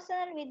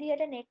 පර්සනල්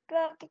විදියට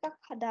නෙට්වර්ක්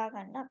එකක්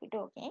හදාගන්න අපිට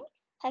ඕකෙන්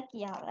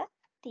හැකියාව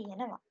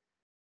තියෙනවා.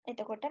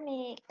 එතකොට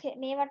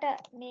මේවට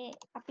මේ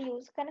අපි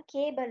යූස් කරන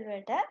කේබල්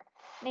වලට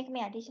මේක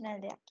මේ ඇඩිෂනල්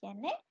දෙයක්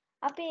කියන්නේ.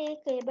 අපි මේ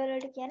කේබල්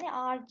වලට කියන්නේ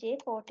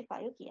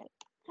RJ45 කියලා.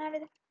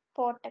 හරිද?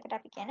 පෝට් එකට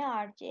අපි කියන්නේ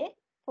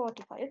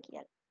RJ45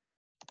 කියලා.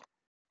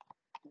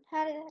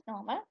 හරිද?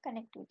 normal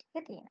connectivity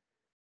එක තියෙනවා.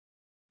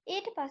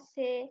 ඊට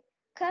පස්සේ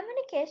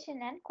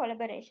communication and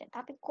collaboration.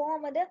 අපි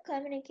කොහොමද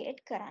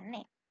communicate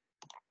කරන්නේ?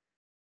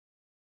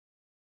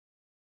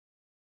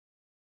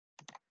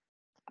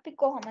 අපි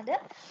කොහොමද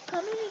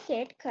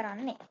communicate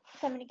කරන්නේ?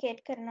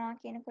 communicate කරනවා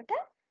කියනකොට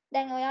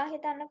දැන් ඔයා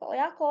හිතන්නකෝ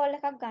ඔයා call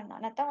එකක් ගන්නවා.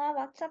 නැත්නම් ඔයා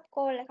WhatsApp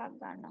call එකක්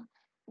ගන්නවා.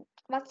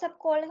 WhatsApp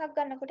call එකක්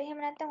ගන්නකොට එහෙම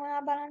නැත්නම්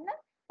ඔයා බලන්න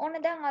ඔන්න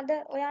දැන් අද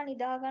ඔයා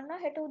නිදා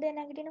ගන්නවා හෙට උදේ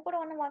නැගිටිනකොට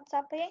ඔන්න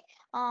WhatsApp එකේ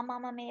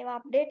මම මේවා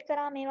අප්ඩේට්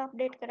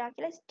කරා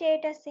කියලා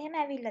ස්ටේටස් එහෙම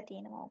ඇවිල්ලා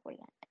තියෙනවා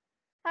ඔයගොල්ලන්ට.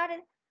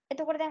 හරිද?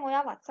 එතකොට දැන්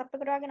ඔයා WhatsApp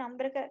එකට ඔයාගේ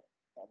නම්බර එක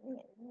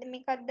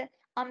මේකක්ද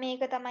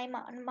මේක තමයි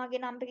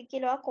මගේ නම්බර එක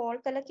කියලා ඔයා කෝල්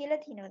කළා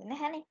කියලා තියෙනවද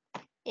නැහැනේ.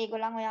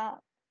 ඒගොල්ලන් ඔයා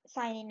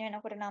සයින් ඉන්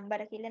වෙනකොට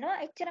නම්බර කිල්ලනවා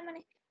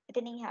එච්චරමනේ.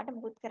 එතනින් එහාට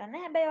මුකුත් කරන්න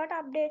නැහැ. හැබැයි ඔයාට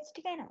අප්ඩේට්ස්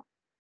ටික එනවා.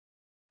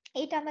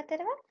 ඊට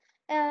අමතරව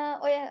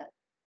ඔය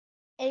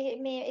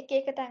මේ එක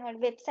තැන් වල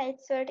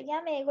වෙබ්සයිට්ස් වලට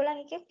ගියාම ඒගොල්ලන්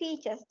එකේ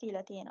ෆීචර්ස්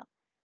දීලා තියෙනවා.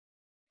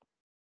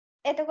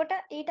 එතකොට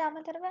ඊට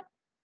අමතරව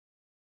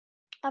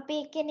අපි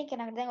එක්කෙනෙක්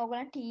කෙනෙක් දැන්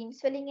ඕගොල්ලන්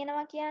Teams වලින්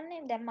එනවා කියන්නේ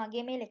දැන්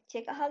මගේ මේ ලෙක්චර්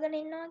එක අහගෙන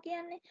ඉන්නවා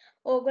කියන්නේ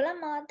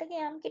ඕගොල්ලන් මාත් එක්ක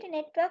යම් කිසි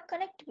network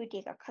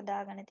connectivity එකක්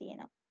හදාගෙන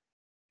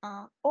තියෙනවා.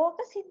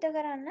 ඕක සිද්ධ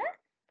කරන්න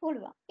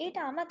පුළුවන්.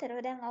 ඊට අමතරව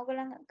දැන්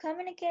ඕගොල්ලන්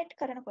කමියුනිකේට්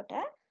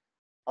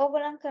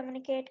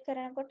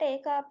කරනකොට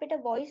ඒක අපිට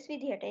වොයිස්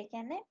විදිහට ඒ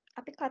කියන්නේ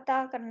අපි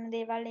කතා කරන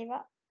දේවල්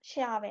ඒවා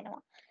ෂෙයා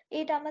වෙනවා.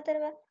 ඊට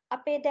අමතරව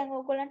අපේ දැන්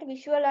ඕගොල්ලන්ට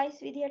විෂුවලයිස්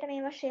විදිහට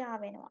මේවා ෂෙයා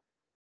වෙනවා.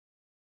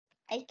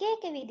 එක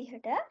එක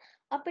විදිහට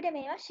අපිට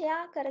මේවා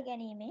ෂෙයා කර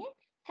ගැනීමේ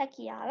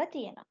හැකියාව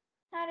තියෙනවා.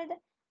 හරිද?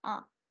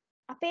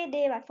 අපේ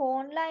දේවල්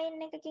ෆෝන්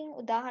ලයින් එකකින්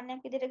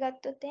උදාහරණයක් විදිහට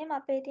ගත්තොත් එහෙම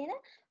අපේ තියෙන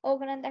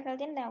ඕගොල්ලන් දැකලා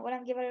තියෙන දැන්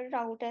ඕගොල්ලන්ගේ වල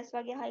රවුටර්ස්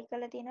වගේ හයි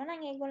කරලා තියෙනවා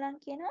නම්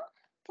ඒගොල්ලන් කියනවා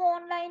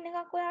ෆෝන් ලයින්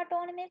එකක් ඔයාට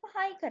ඕනේ මේක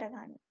හයි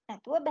කරගන්න.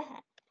 නැතුව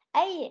බෑ.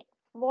 ඇයි ඒ?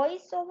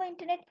 voice over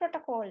internet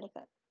protocol එක.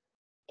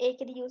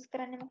 ඒකෙදි යූස්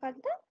කරන්නේ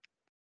මොකද්ද?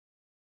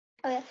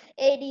 ඔය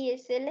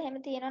ADSL එහෙම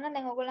තියෙනවා නම්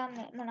දැන් ඕගොල්ලන්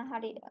මොන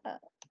හරි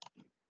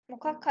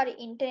මොකක් හරි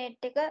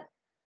ඉන්ටර්නෙට් එක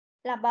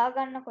ලබා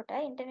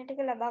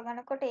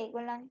ගන්නකොට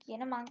ඒගොල්ලන්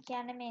කියන මං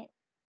කියන්නේ මේ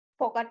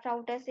පොකට්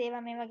රවුටර්ස්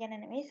ඒවා මේවා ගැන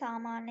නෙමෙයි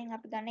සාමාන්‍යයෙන්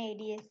අපි ගන්න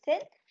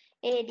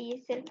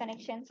ADSL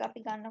කනෙක්ෂන්ස්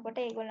අපි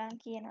ගන්නකොට ඒගොල්ලන්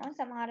කියනවා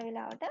සමහර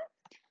වෙලාවට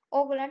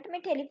ඕගොල්ලන්ට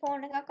මේ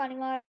ටෙලිෆෝන් එකක්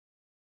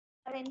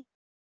අනිවාර්යෙන්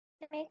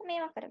මේක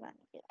මේවා කරගන්න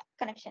කියලා.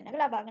 කනෙක්ෂන් එක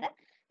ලබාගෙන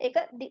ඒක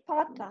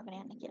පවත්වාගෙන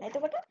යන්න කියලා.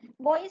 එතකොට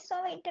voice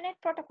over internet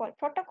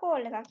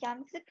protocol එකක්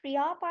යම්කිසි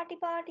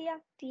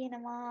ක්‍රියාපාටිපාටියක්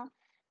තියෙනවා.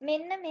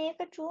 මෙන්න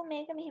මේක true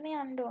මේක මෙහෙම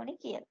යන්න ඕනේ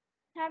කියලා.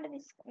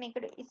 හරිද?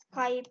 මේකට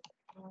Skype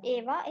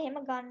ඒවා එහෙම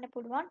ගන්න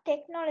පුළුවන්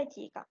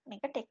ටෙක්නොලොජි එකක්.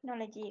 මේක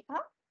ටෙක්නොලොජි එකක්.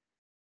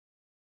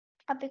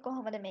 අපි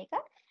කොහොමද මේක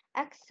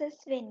ඇක්සස්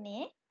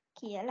වෙන්නේ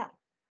කියලා.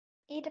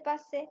 ඊට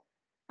පස්සේ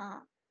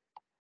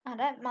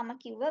අර මම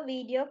කිව්ව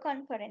වීඩියෝ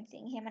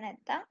කොන්ෆරන්සින්. එහෙම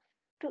නැත්නම්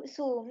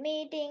Zoom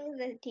meetings,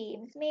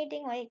 Teams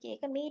meeting ඔය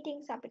එක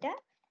meetings අපිට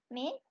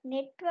මේ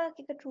network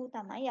එක through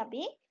තමයි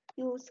අපි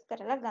use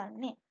කරලා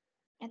ගන්නෙ.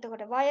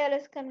 එතකොට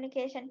wireless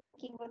communication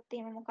කිව්වොත්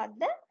එහෙම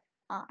මොකද්ද?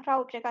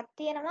 router එකක්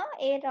තියෙනවා.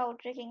 ඒ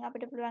router එකෙන්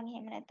අපිට පුළුවන්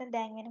එහෙම නැත්නම්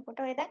දැන්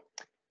වෙනකොට ඔය දැන්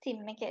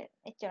SIM එකේ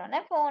එච්චර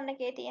නෑ ෆෝන්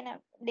එකේ තියෙන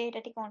data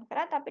ටික on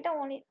කරාත් අපිට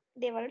ඕනි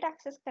දේවල් වලට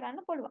access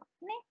කරන්න පුළුවන්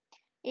නේ.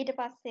 ඊට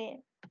පස්සේ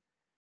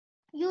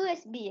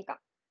USB එකක්.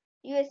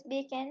 USB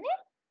කියන්නේ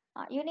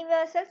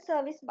Universal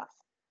Service Bus.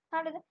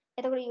 හරිද?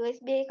 එතකොට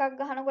USB එකක්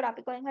ගහනකොට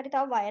අපි කොහෙන් හරි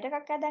තව වයර්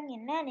එකක් ඇදන්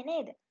ඉන්නේ නෑනේ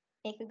නේද?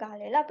 ඒක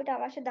ගහලා අපිට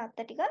අවශ්‍ය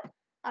data ටික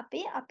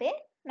අපි අපේ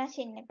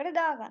machine එකට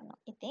දාගන්නවා.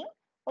 ඉතින්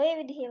ඔය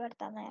විදිහට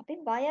තමයි අපි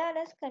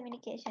wireless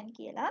communication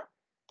කියලා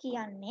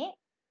කියන්නේ.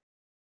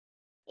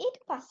 ඊට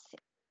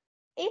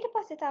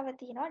පස්සේ තව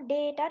තියෙනවා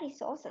data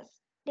resources.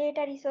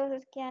 data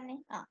resources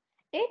කියන්නේ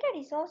data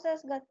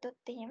resources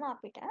ගත්තොත් එහෙම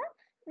අපිට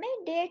මේ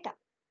data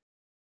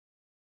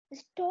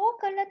store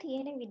කරලා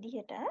තියෙන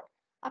විදිහට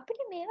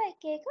අපිට මේවා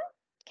එක එක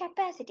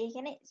capacity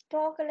කියන්නේ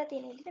store කරලා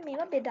තියෙන විදිහට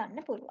මේවා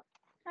බෙදන්න පුළුවන්.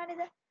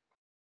 හරිද?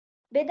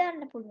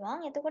 බෙදන්න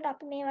පුළුවන්. එතකොට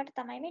අපි මේවට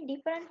තමයි මේ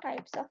different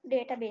types of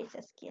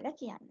databases කියලා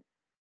කියන්නේ.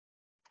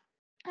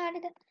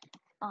 හරිද?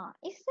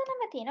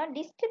 ඉස්සරම තියෙනවා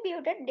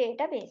distributed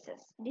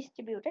databases.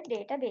 distributed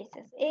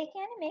databases. ඒ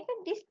කියන්නේ මේක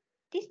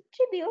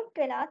distribute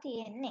වෙලා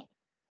තියෙන්නේ.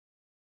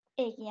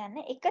 ඒ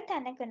කියන්නේ එක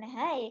තැනක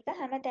නැහැ. ඒක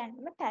හැම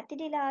තැනකම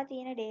පැතිරිලා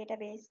තියෙන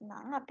database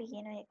නම් අපි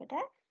කියන එකට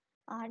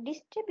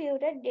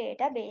distributed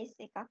database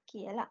එකක්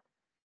කියලා.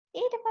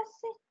 ඊට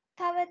පස්සේ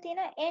තව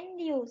තියෙන end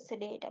user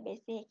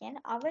database. ඒ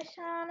කියන්නේ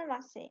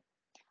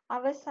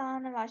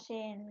අවසාන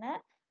වශයෙන්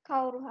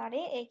කවුරු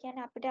හරි ඒ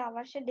කියන්නේ අපිට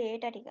අවශ්‍ය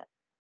data ටික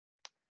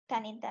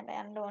තනින් තැන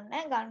යන්න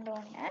ඕනේ ගන්න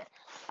ඕනේ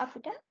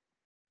අපිට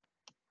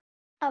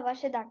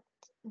අවශ්‍ය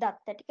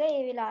දත්ත ටික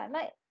ඒ වෙලාවෙම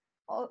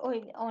ඔය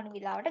ඕන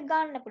වෙලාවට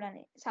ගන්න පුළුවන්.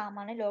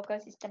 සාමාන්‍ය ලෝකල්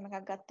සිස්ටම්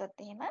එකක්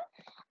ගත්තොත් එහෙම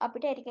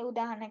අපිට ඒක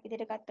උදාහරණයක්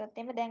විදිහට ගත්තොත්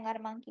එහෙම දැන් අර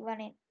මං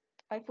කිව්වනේ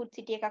ඔය ෆුඩ්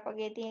සිටි එකක්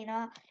වගේ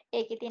තියෙනවා.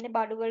 ඒකේ තියෙන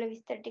බඩු වල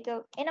විස්තර ටික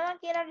එනවා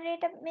කියලා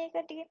data මේක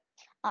ටික.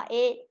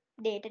 ඒ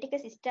data ටික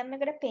සිස්ටම්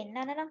එකට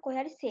පෙන්නන්න නම්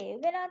කොහේ හරි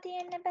save වෙලා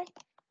තියෙන්න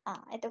බෑ.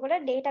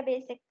 එතකොට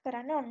database එක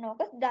කරන්නේ ඔන්න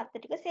ඕක දත්ත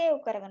ටික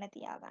save කරගෙන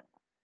තියාගන්න.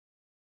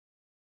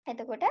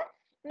 එතකොට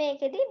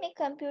මේකෙදි මේ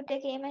කම්පියුටර්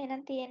එකේම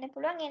එහෙනම් තියෙන්න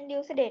පුළුවන් end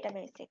user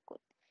database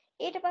එකකුත්.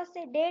 ඊට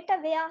පස්සේ data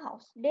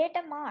warehouse,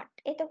 data mart.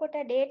 එතකොට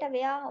data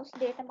warehouse,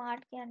 data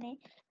mart කියන්නේ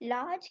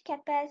large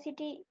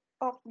capacity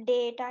of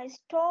data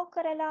store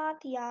කරලා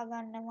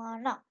තියාගන්නවා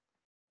නම්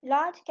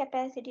large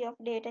capacity of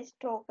data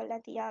store කරලා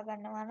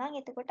තියාගන්නවා නම්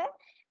එතකොට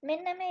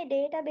මෙන්න මේ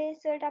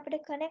database වලට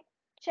අපිට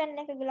connection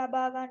එක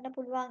ලබා ගන්න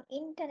පුළුවන්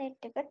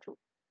internet එක through.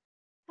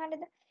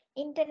 හරිද?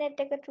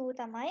 internet එක through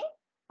තමයි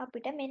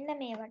අපිට මෙන්න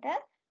මේවට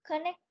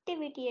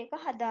connectivity එක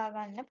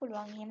හදාගන්න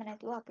පුළුවන්. එහෙම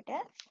නැතුව අපිට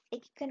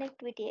ඒක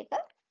connectivity එක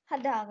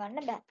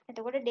හදාගන්න බෑ.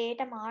 එතකොට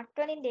data mart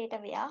වලින්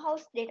data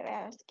warehouse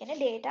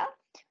කියන්නේ data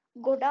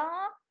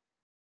ගොඩාක්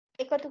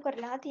එකතු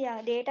කරලා තියා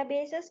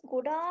databases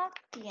ගොඩාක්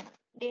තියෙන.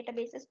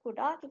 databases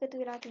ගොඩාක්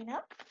එකතු වෙලා තියෙන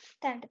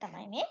තැනට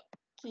තමයි මේ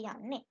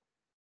කියන්නේ.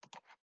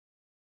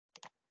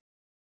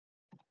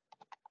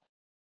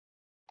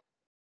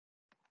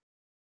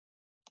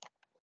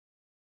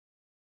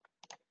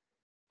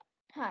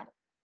 හරි.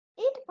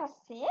 ඊට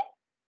පස්සේ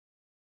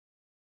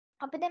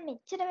අපි දැන්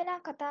මෙච්චර වෙලා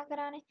කතා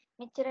කරානේ.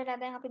 මෙච්චර වෙලා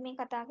දැන් අපි මේ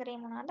කතා කරේ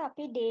මොනවද?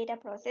 අපි data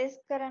process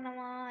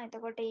කරනවා.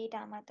 එතකොට ඊට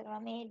අමතරව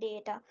මේ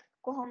data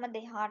කොහොමද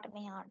එහාට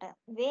මෙහාට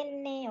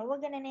වෙන්නේ? ඔව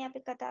ගැනනේ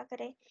අපි කතා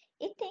කරේ.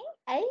 ඉතින්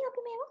ඇයි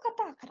අපි මේව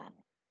කතා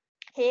කරන්නේ?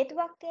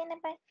 හේතුවක් තියෙන්න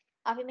එපයි.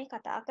 අපි මේ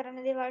කතා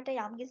කරන දේවල්ට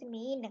යම්කිසි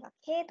මීන්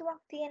එකක් හේතුවක්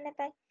තියෙන්න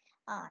එපයි.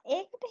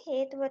 ඒකට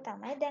හේතුව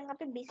තමයි දැන්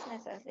අපි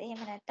businesses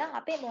එහෙම නැත්නම්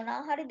අපේ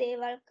මොනවා හරි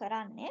දේවල්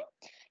කරන්නේ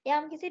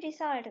යම්කිසි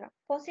result එකක්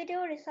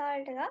positive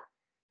result එකක්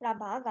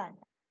ලබා ගන්න.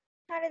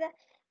 හරිද?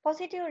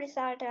 positive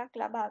result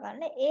එකක් ලබා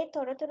ගන්න ඒ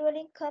තොරතුරු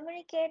වලින්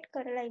communicate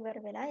කරලා ඉවර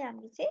වෙලා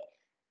යම්කිසි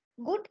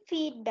good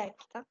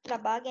feedback එකක්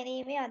ලබා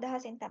ගැනීමේ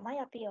අදහසින් තමයි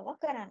අපි ඒවා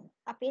කරන්නේ.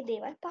 අපේ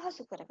දේවල්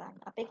පහසු කරගන්න.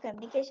 අපේ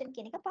communication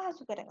කියන එක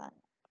පහසු කරගන්න.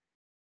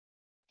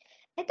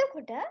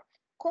 එතකොට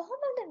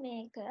කොහොමද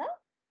මේක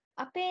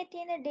අපේ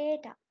තියෙන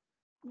data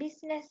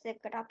business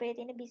එකට අපේ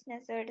තියෙන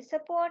business වලට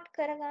support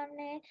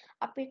කරගන්නේ?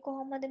 අපි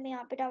කොහොමද මේ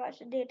අපිට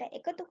අවශ්‍ය data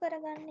එකතු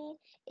කරගන්නේ?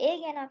 ඒ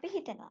ගැන අපි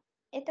හිතනවා.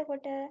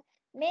 එතකොට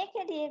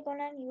මේකෙදී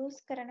ඒගොල්ලන් use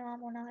කරනවා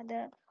මොනවද?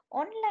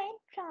 online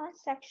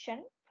transaction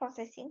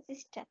processing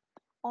system.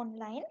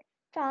 online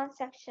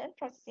transaction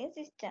processing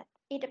system.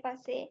 ඊට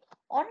පස්සේ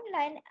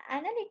online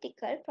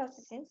analytical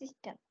processing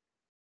system.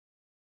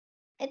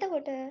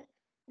 එතකොට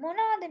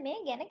මොනවද මේ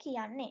ගැන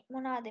කියන්නේ?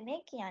 මොනවද මේ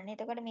කියන්නේ?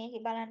 එතකොට මේක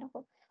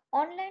බලන්නකෝ.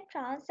 online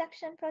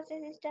transaction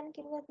processing system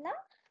කිව්වොත් නම්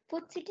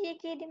food city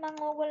එකේදී මම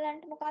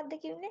ඕගොල්ලන්ට මොකද්ද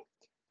කිව්වේ?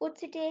 food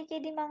city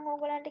එකේදී මම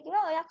ඕගොල්ලන්ට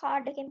කිව්වා ඔයා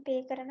කාඩ් එකෙන්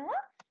pay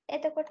කරනවා.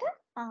 එතකොට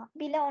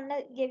බිල ඔන්න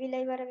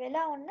ගෙවිලා ඉවර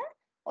වෙලා ඔන්න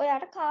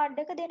ඔයාට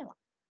කාඩ් එක දෙනවා.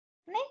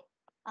 නේ?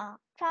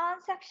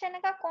 transaction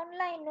එකක්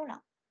online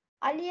වුණා.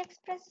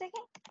 AliExpress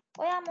එකෙන්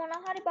ඔයා මොන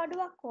හරි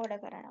බඩුවක් ඕඩර්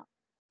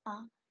කරනවා.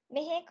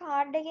 මෙහේ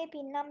කාඩ් එකේ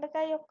PIN number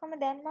එකයි ඔක්කොම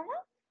දැම්මම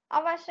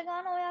අවශ්‍ය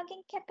ගාන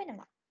ඔයාගෙන්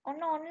කැපෙනවා.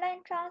 ඔන්න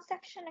online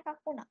transaction එකක්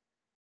වුණා.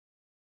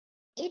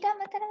 ඊට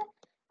අමතරව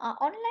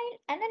online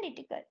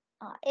analytical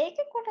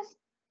ඒකේ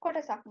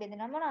කොටසක්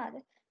බෙදෙනවා මොනවාද?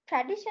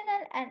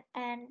 traditional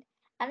and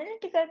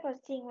analytical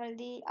processing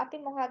වලදී අපි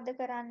මොකද්ද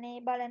කරන්නේ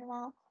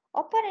බලනවා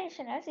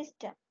operational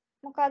system.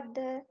 මොකද්ද?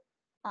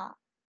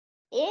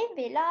 ඒ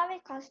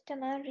වෙලාවේ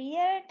කස්ටමර්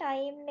රියල්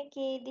ටයිම්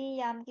එකේදී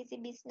යම්කිසි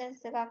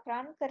බිස්නස් එකක්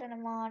රන්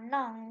කරනවා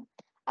නම්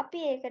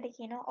අපි ඒකට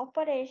කියනවා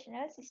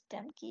ඔපරේෂනල්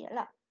සිස්ටම්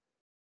කියලා.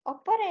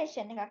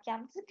 ඔපරේෂන් එකක්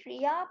යම්කිසි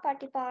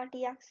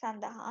ක්‍රියාපටිපාටියක්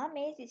සඳහා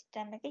මේ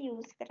සිස්ටම් එක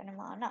යූස්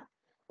කරනවා නම්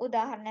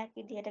උදාහරණයක්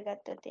විදිහට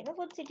ගත්තොත් එහෙම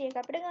ෆුඩ් සිටි එක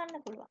අපිට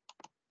ගන්න පුළුවන්.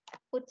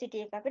 ෆුඩ්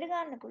සිටි එක අපිට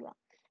ගන්න පුළුවන්.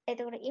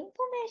 එතකොට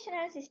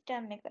ඉන්ෆෝමේෂනල්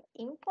සිස්ටම් එක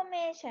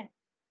ඉන්ෆෝමේෂන්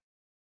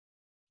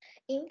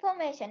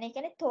ඒ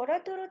කියන්නේ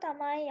තොරතුරු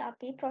තමයි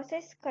අපි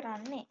ප්‍රොසෙස්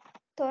කරන්නේ.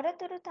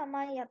 තොරතුරු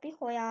තමයි අපි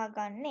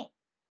හොයාගන්නේ.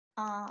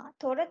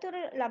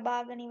 තොරතුරු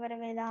ලබාගෙන ඉවර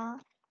වෙලා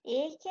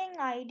ඒකෙන්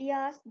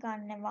අයිඩියාස්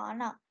ගන්නවා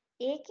නම්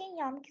ඒකෙන්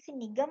යම්කිසි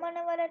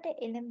නිගමනවලට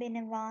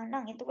එළඹෙනවා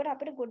නම් එතකොට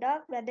අපිට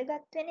ගොඩාක්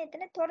වැදගත් වෙන්නේ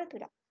එතන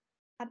තොරතුරක්.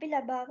 අපි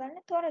ලබා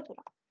ගන්න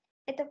තොරතුරක්.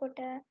 එතකොට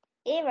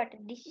ඒවට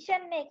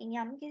ඩිසිෂන් මේකින්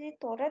යම්කිසි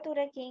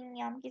තොරතුරකින්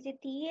යම්කිසි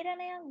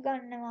තීරණයක්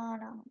ගන්නවා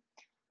නම්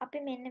අපි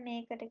මෙන්න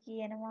මේකට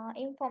කියනවා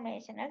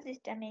ඉන්ෆෝමේෂනල්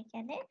සිස්ටම්. ඒ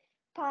කියන්නේ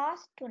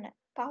පාස්ට් වුණ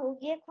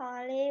පහුගිය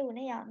කාලයේ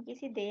වුණ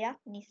යම්කිසි දෙයක්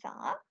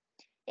නිසා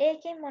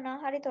ඒකෙන් මොනවා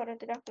හරි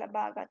තොරතුරක්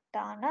ලබා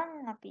ගත්තා නම්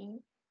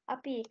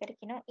අපි ඒකට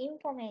කියනවා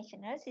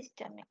ඉන්ෆෝමේෂනල්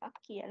සිස්ටම්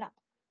එකක් කියලා.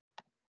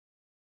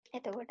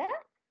 එතකොට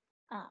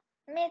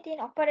මේ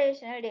තියෙන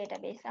ඔපරේෂනල්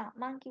ඩේටාබේස්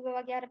මම කිව්වා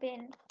වගේ අර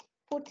පේන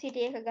ෆුඩ්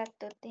සිටි එක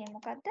ගත්තොත් එහෙනම්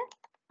මොකද්ද?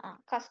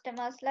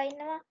 කස්ටමර්ස්ලා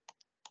ඉන්නවා.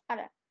 අර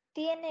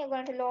තියෙන්නේ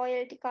ඒගොල්ලන්ට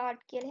ලොයල්ටි කාඩ්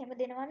කියලා එහෙම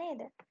දෙනවා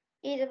නේද?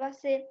 ඊට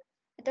පස්සේ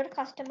එතකොට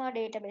කස්ටමර්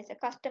ඩේටාබේස්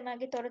එක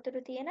කස්ටමර්ගේ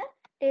තොරතුරු තියෙන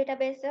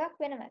ඩේටාබේස් එකක්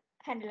වෙනම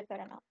හැන්ඩල්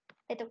කරනවා.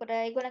 එතකොට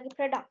ඒගොල්ලන්ගේ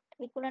ප්‍රොඩක්ට්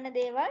විකුණන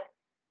දේවල්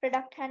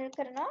ප්‍රොඩක්ට් හැන්ඩල්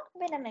කරනවා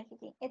වෙනම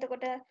එකකින්.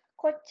 එතකොට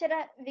කොච්චර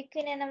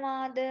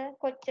විකිනෙනවාද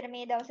කොච්චර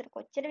මේ දවස්වල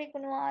කොච්චර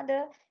විකුණුවාද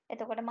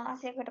එතකොට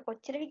මාසයකට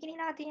කොච්චර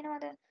විකිණිලා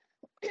තියෙනවද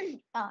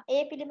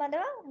ඒ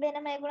පිළිබඳව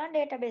වෙනම ඒගොල්ලන්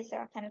ඩේටාබේස්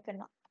එකක් හැන්ඩල්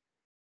කරනවා.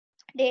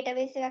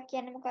 ඩේටාබේස් එකක්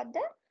කියන්නේ මොකද්ද?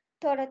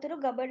 තොරතුරු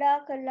ගබඩා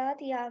කරලා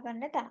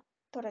තියාගන්න තැන.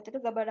 තොරතුරු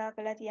ගබඩා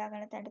කරලා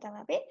තියාගන්න තැනට තමයි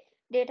අපි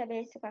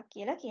ඩේටාබේස් එකක්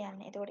කියලා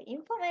කියන්නේ. ඒතකොට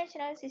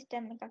ඉන්ෆෝමේෂනල්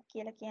සිස්ටම් එකක්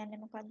කියලා කියන්නේ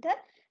මොකද්ද?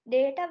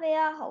 ඩේටා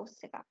වෙයාහවුස්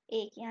එකක්.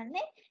 ඒ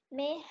කියන්නේ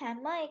මේ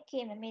හැම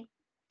එකෙම මේ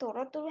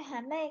තොරතුරු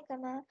හැම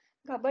එකම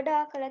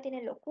ගබඩා කරලා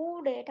තියෙන ලොකු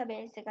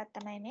ඩේටාබේස් එකක්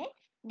තමයි මේ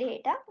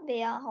ඩේටා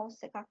වෙයාහවුස්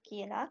එකක්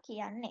කියලා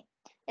කියන්නේ.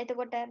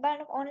 එතකොට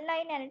බලන්න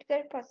ඔන්ලයින්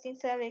ඇනලිටිකල්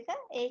ප්‍රොසෙසර් එක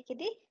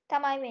ඒකෙදි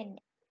තමයි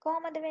වෙන්නේ.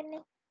 කොහොමද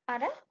වෙන්නේ?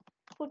 අර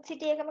ෆුඩ්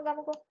සිටි එකම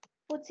ගමුකෝ.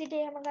 ෆුඩ් සිටි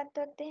එකම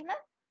ගත්තොත් එහෙම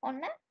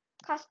ඔන්න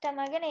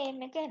කස්ටමර්ගේ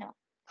නේම් එක එනවා.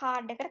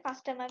 කාඩ් එකට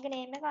කස්ටමර්ගේ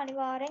නේම් එක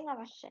අනිවාර්යෙන්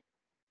අවශ්‍යයි.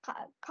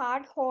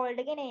 කාඩ්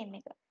හෝල්ඩර්ගේ නේම්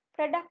එක.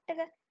 ප්‍රොඩක්ට්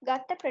එක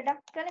ගත්ත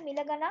ප්‍රොඩක්ට් වල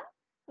මිල ගණන්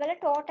වල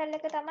ටෝටල්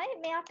එක තමයි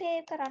මෙයා පේ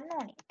කරන්න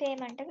ඕනේ.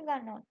 පේමන්ට් එක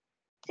ගන්න ඕනේ.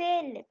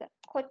 සේල් එක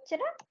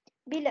කොච්චර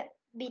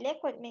බිලේ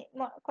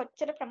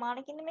කොච්චර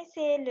ප්‍රමාණකින්ද මේ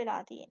සේල්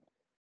වෙලා තියෙන්නේ.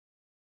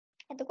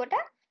 එතකොට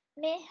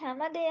මේ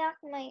හැම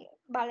දෙයක්ම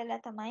බලලා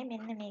තමයි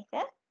මෙන්න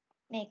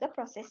මේක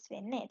ප්‍රොසෙස්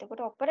වෙන්නේ.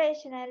 එතකොට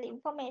ඔපරේෂනල්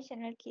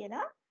ඉන්ෆෝමේෂනල්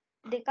කියලා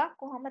දෙකක්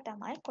කොහොම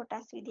තමයි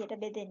කොටස් විදියට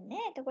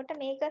බෙදෙන්නේ. එතකොට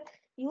මේක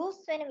යූස්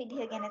වෙන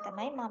විදිහ ගැන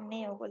තමයි මම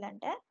මේ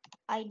ඔයගොල්ලන්ට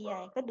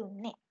අයිඩියා එක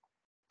දුන්නේ.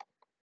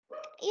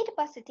 ඊට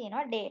පස්සේ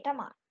තියෙනවා ඩේටා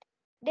මාර්ට්.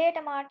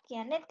 ඩේටා මාර්ට්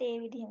කියන්නේ ඒ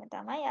විදිහම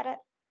තමයි අර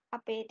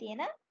අපේ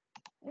තියෙන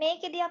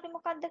මේකෙදි අපි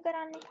මොකද්ද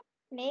කරන්නේ?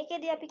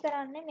 මේකෙදි අපි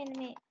කරන්නේ මෙන්න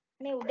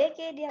මේ උඩ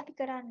එකේදී අපි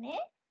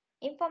කරන්නේ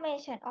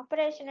ඉන්ෆෝමේෂන්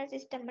ඔපරේෂනල්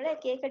සිස්ටම් වල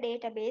එක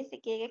ඩේටාබේස්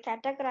එක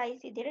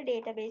කැටගරයිස් විදිහට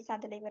ඩේටාබේස්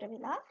හදලා ඉවර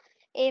වෙලා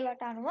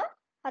ඒවට අනුව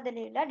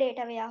හදලා ඉවරලා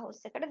ඩේටා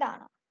වෙයාහවුස් එකට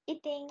දානවා.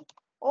 ඉතින්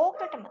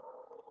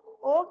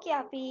ඕකේ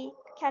අපි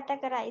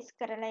කැටගරයිස්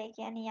කරලා ඒ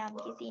කියන්නේ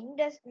යම්කිසි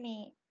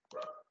මේ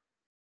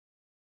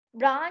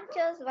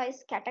බ්‍රාන්චස් වයිස්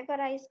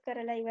කැටගරයිස්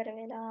කරලා ඉවර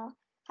වෙලා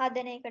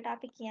හදන එකට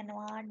අපි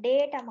කියනවා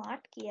ඩේටා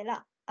මාර්ට්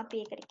කියලා.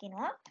 අපි ඒකට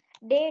කියනවා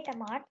ඩේටා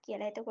මාර්ට්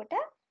කියලා. එතකොට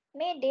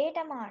මේ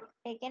ඩේටා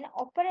මාර්ට් ඒ කියන්නේ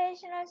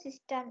ඔපරේෂනල්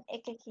සිස්ටම්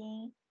එකකින්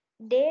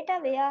ඩේටා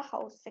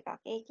වෙයාහවුස් එකක්.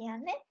 ඒ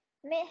කියන්නේ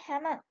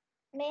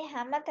මේ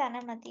හැම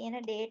තැනම තියෙන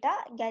ඩේටා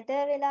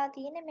ගැදර් වෙලා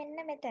තියෙන්නේ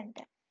මෙන්න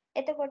මෙතනට.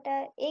 එතකොට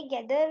ඒ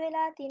ගැදර්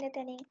වෙලා තියෙන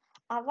තැනින්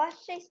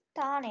අවශ්‍ය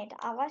ස්ථානයට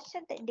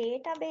අවශ්‍ය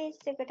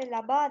ඩේටාබේස් එකට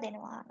ලබා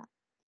දෙනවා නම්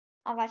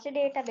අවශ්‍ය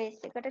ඩේටාබේස්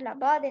එකට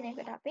ලබා දෙන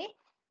එකට අපි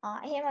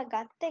එහෙම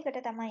ගත්ත එකට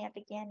තමයි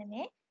අපි කියන්නේ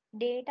මේ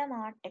ඩේටා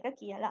මාර්ට් එක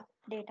කියලා.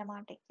 ඩේටා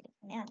මාර්ට් එක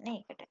කියන්නේ අන්න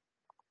ඒකට.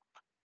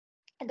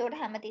 එතකොට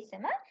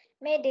හැමතිස්සෙම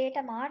මේ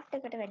ඩේටා මාර්ට්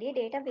එකට වැඩිය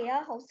ඩේටා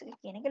වෙයාහවුස් එක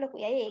කියන එක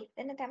ලොකුයි.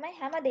 එතන තමයි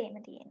හැමදේම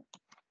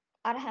තියෙන්නේ.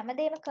 අර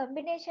හැමදේම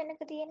කම්බිනේෂන්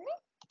එක තියෙන්නේ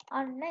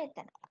අන්න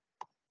එතන.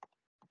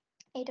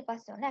 ඊට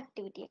පස්සේ ඔන්න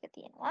ඇක්ටිවිටි එක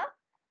තියෙනවා.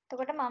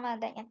 එතකොට මම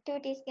දැන්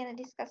ඇක්ටිවිටීස් ගැන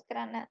ඩිස්කස්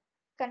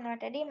කරනවට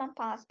වැඩිය මම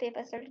පාස්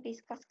පේපර්ස් වලට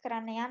ඩිස්කස්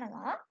කරන්න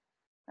යනවා.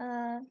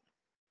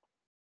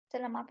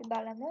 ඉතලම අපි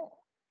බලමු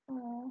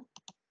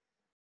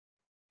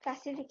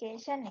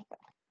ක්ලාසිෆිකේෂන් එක.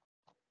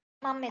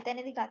 මම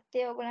මෙතනදී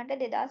ගත්තේ ඔයගලන්ට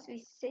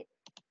 2022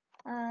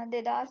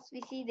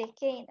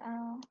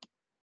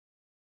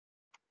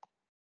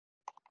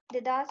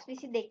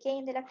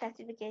 ඉඳලා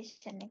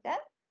ක්ලාසිෆිකේෂන් එක.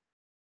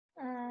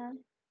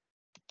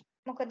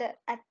 මොකද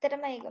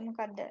ඇත්තටම ඒක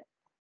මොකද්ද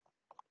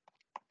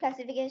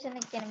ක්ලාසිෆිකේෂන්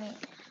එක කියන්නේ මේ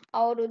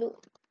අවුරුදු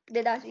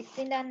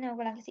 2020 ඉඳන්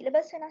ඔයගලන්ගේ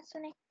සිලබස් වෙනස්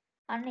වුනේ.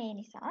 අන්න ඒ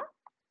නිසා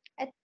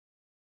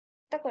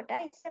එතකොට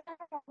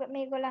ඉස්සරහ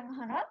මේගොල්ලන්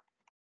අහනවා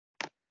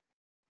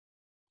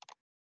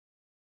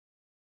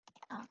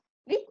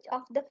which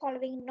of the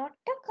following not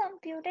a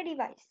computer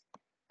device?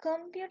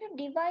 computer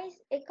device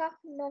එකක්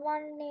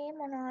නොවන්නේ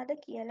මොනවාද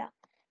කියලා.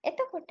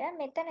 එතකොට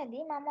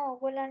මෙතනදී මම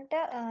ඔයගොල්ලන්ට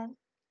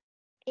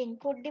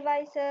input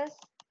devices,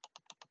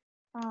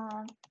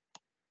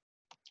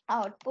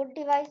 output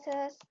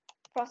devices,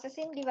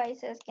 processing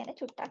devices ගැන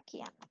චුට්ටක්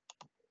කියන්න.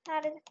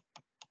 හරිද?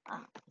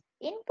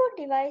 input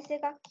device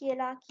එකක්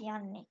කියලා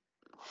කියන්නේ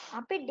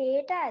අපි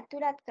data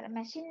ඇතුළත් කර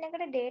machine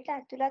එකට data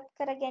ඇතුළත්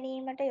කර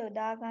ගැනීමට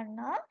යොදා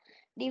ගන්නා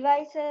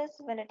devices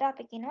වලට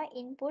අපි කියනවා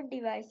input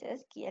devices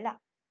කියලා.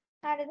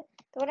 හරිද?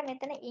 එතකොට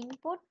මෙතන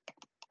input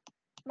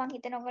මම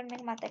හිතනවා ඔයගොල්ලෝ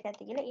මේක මතක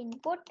ඇති කියලා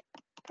input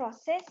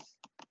process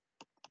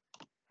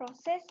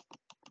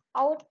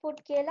output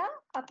කියලා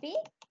අපි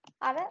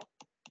අර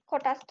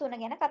කොටස් තුන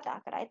ගැන කතා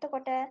කරා.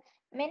 එතකොට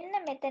මෙන්න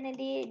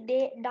මෙතනදී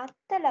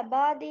දත්ත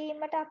ලබා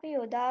දීමට අපි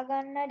යොදා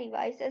ගන්න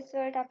devices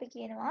වලට අපි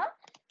කියනවා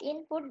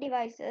input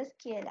devices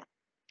කියලා.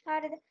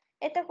 හරිද?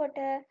 එතකොට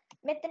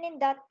මෙතනින්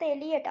දත්ත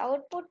එළියට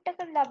output එක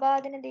ලබා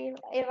දෙන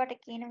ඒවට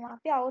කියනවා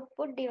අපි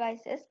output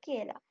devices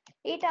කියලා.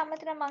 ඊට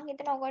අමතරව මම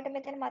හිතනවා ඔයගොල්ලන්ට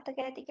මෙතන මතක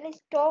ඇති කියලා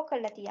store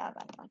කරලා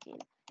තියාගන්නවා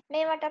කියලා.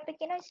 මේවට අපි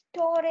කියනවා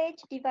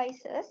storage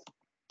devices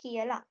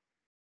කියලා.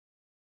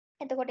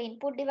 එතකොට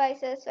input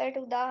devices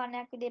වලට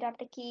උදාහරණයක් විදිහට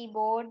අපිට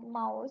keyboard,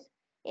 mouse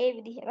ඒ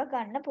විදිහව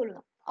ගන්න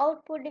පුළුවන්.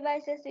 output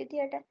devices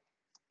විදිහට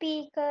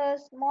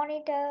speakers,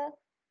 monitor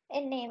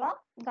එන්න ඒවා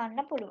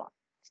ගන්න පුළුවන්.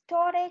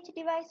 storage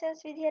devices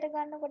විදිහට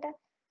ගන්නකොට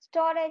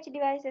storage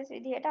devices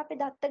විදිහට අපි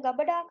දත්ත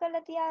ගබඩා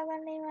කරලා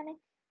තියාගන්න ඒවානේ.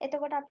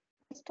 එතකොට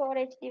අපි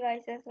storage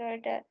devices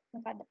වලට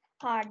මොකද්ද?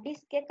 hard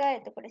disk එක,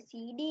 එතකොට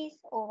CDs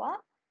ඕවා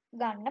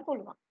ගන්න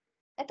පුළුවන්.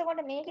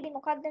 එතකොට මේකෙදි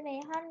මොකද්ද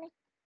මේ අහන්නේ?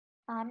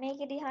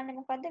 මේකෙදි අහන්නේ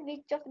මොකද්ද?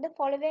 which of the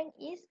following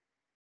is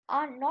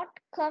are not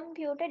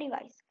computer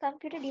device?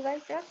 computer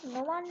device එකක්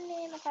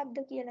නොවන්නේ මොකද්ද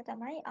කියලා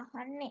තමයි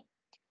අහන්නේ.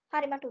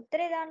 හරි මට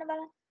උත්තරේ දාන්න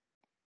බලන්න.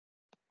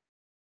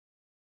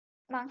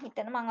 මං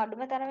හිතනවා මං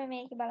අඩුම තරමේ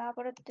මේකේ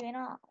බලාපොරොත්තු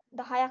වෙනවා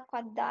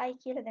 10ක්වත් දායි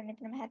කියලා. දැන්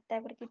මෙතනම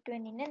 70කට කිට්ටු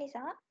වෙන්න ඉන්න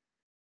නිසා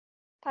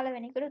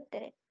පළවෙනි එකට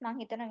උත්තරේ. මං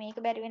හිතනවා මේක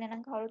බැරි වෙන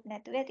නම් කවුරුත්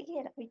නැතුව ඇති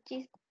කියලා. which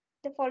is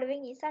the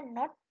following is are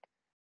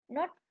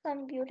not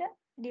computer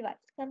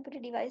device.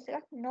 computer device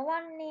එකක්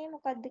නොවන්නේ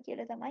මොකද්ද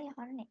කියලා තමයි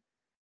අහන්නේ.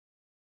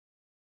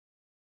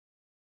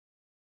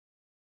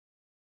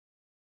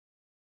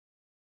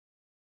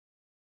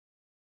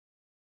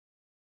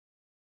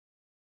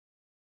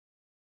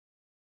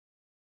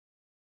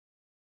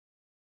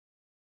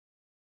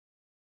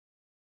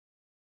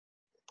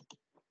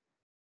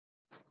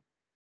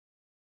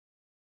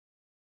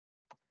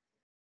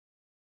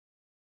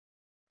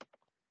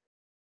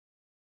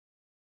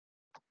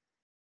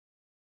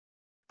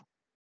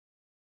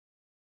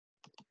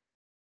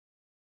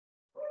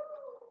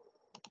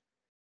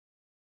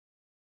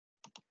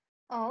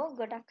 ඔව්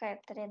ගොඩක් අය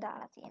උත්තරේ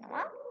දාලා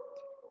තියෙනවා.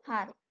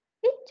 හරි.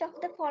 which of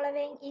the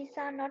following is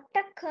not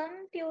a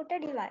computer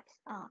device?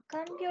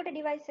 computer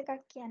device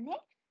එකක් කියන්නේ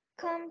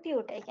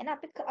computer. ඒ කියන්නේ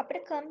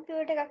අපිට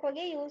computer එකක්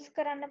වගේ use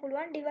කරන්න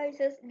පුළුවන්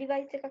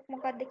device එකක්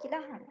මොකක්ද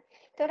කියලා අහනවා.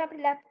 ඒතකොට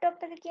අපිට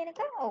laptop එක කියන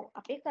එක ඔව්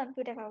අපි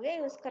computer එකක් වගේ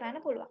use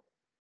කරන්න පුළුවන්.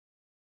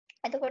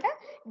 එතකොට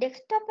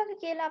desktop එක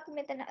කියලා අපි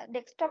මෙතන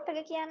desktop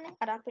එක කියන්නේ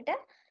අර අපිට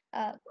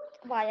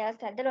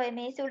wires ඇදලා ඔය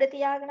මේසෙ උඩ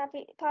තියාගෙන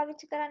අපි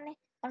පාවිච්චි කරන්නේ.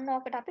 ඔන්න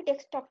ඕකට අපි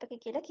desktop එක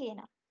කියලා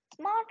කියනවා.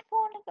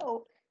 smartphone එක ඔව්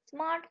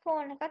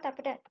smartphone එකත්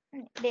අපිට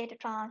data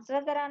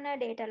transfer කරන්න,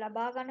 data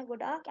ලබා ගන්න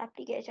ගොඩාක්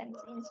applications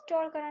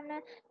install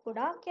කරන්න,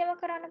 ගොඩාක් ඒවා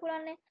කරන්න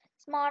පුළුවන්.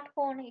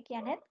 smartphone එක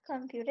කියන්නේ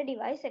computer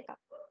device එකක්.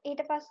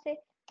 ඊට පස්සේ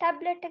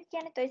tablet එක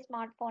කියන්නේ toy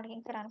smartphone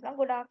එකකින් කරන්න පුළුවන්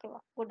ගොඩාක්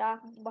ඒවා.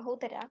 ගොඩාක්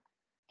බහුතරයක්.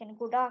 කියන්නේ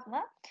ගොඩාක්ම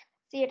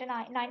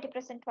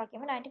 90%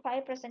 වගේම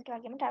 95%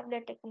 වගේම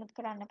ටැබ්ලට් එකකුත්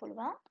කරන්න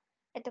පුළුවන්.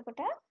 එතකොට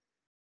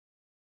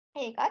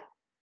ඒකත්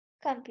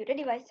කම්පියුටර්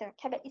ඩිවයිස්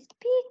එකක්. හැබැයි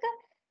ස්පීකර්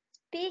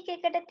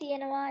එකට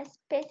තියෙනවා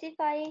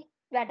ස්පෙસિෆයි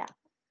වැඩක්.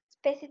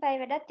 ස්පෙසිෆයි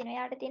වැඩක් තියෙනවා.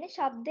 යාට තියෙන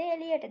ශබ්දය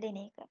එළියට දෙන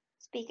එක.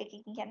 ස්පීකර්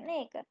එකකින් කියන්නේ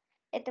ඒක.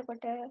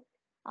 එතකොට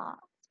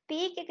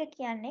ස්පීකර් එක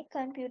කියන්නේ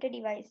කම්පියුටර්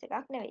ඩිවයිස්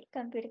එකක් නෙවෙයි.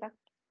 කම්පියුටර් එකක්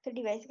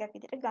ඩිවයිස් එකක්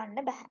විදිහට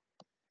ගන්න බෑ.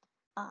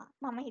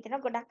 මම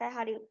හිතනවා ගොඩක් අය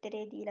හරි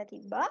උත්තරේ දීලා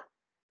තිබ්බා.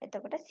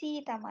 එතකොට C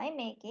තමයි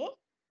මේකේ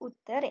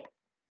උත්තරේ.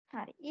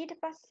 හරි. ඊට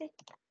පස්සේ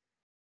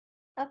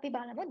අපි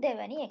බලමු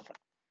දෙවැනි එක.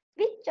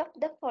 which of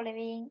the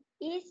following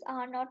is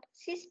are not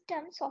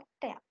system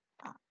software?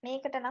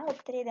 මේකට නම්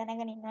උත්තරේ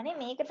දැනගෙන ඉන්නවනේ.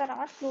 මේක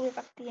තරමත් clue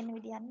එකක් තියෙන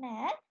විදියක්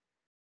නැහැ.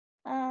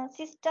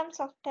 system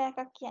software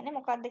එකක් කියන්නේ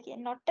මොකද්ද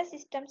කියන්නේ? not a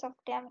system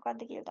software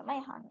මොකද්ද කියලා තමයි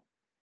අහන්නේ.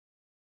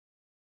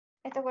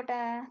 එතකොට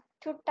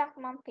චුට්ටක්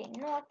මම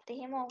පෙන්නුවොත්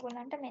එහෙම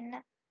ඕගොල්ලන්ට මෙන්න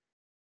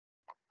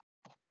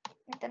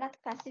මෙතනත්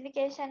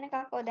ක්ලාසිෆිකේෂන්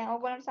එකක්. ඔය දැන්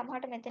ඕගොල්ලන්ට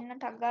සමහරට මෙතන නම්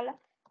ටක් ගාලා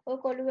ඔය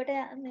කොළුවට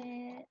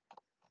මේ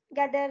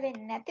ගැදර්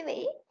වෙන්නේ නැති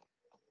වෙයි.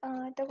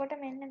 එතකොට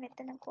මෙන්න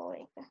මෙතන කෝ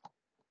එක.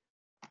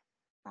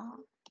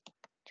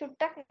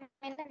 චුට්ටක්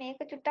මෙන්න මේක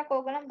චුට්ටක්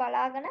ඕගොල්ලන්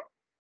බලාගෙන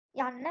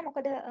යන්න.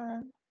 මොකද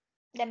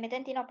දැන්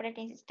මෙතන තියෙන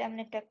operating system,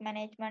 network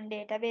management,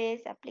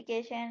 database,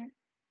 application,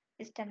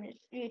 system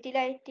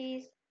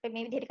utilities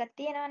මේ විදිහට එකක්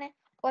තියෙනවානේ.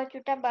 ඔය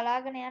චුට්ටක්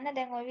බලාගෙන යන්න.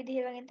 දැන් ওই විදිහ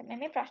වගේ තමයි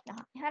මේ ප්‍රශ්න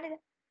අහන්නේ. හරිද?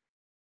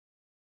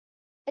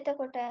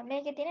 එතකොට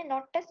මේකේ තියෙන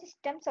not a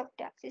system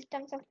software.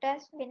 system software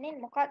වෙන්නේ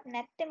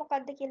නැත්තේ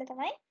මොකද්ද කියලා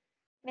තමයි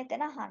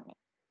මෙතන අහන්නේ.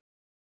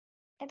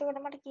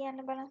 එතකොට මට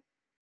කියන්න බලන්න.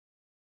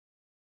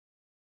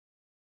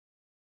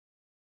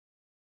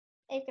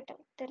 ඒකට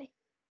උත්තරේ.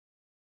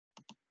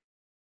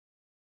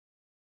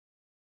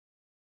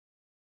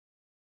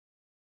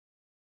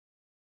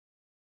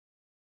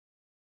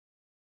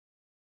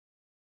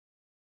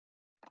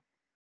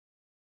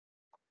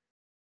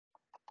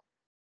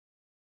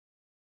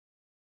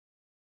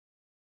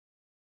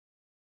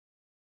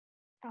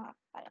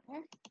 බලමු.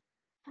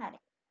 හරි.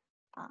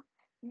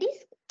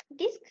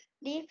 disk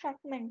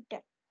defragment.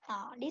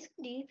 disk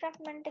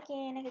defragment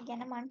කියන එක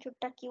ගැන මම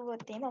චුට්ටක්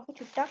කිව්වොත් එහෙම ඔක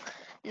චුට්ටක්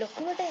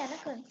ලොකුවට යන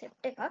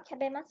concept එකක්.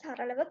 හැබැයි මම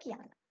සරලව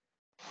කියන්න.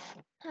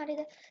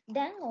 හරිද?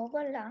 දැන්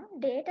ඕගොල්ලන්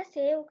data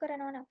save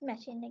කරනවා නම්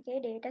machine එකේ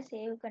data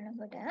save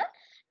කරනකොට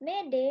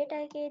මේ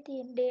data එකේ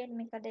තියෙන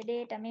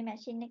data මේ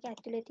machine එක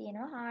ඇතුලේ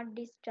තියෙනවා hard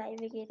disk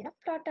drive එකේ තියෙන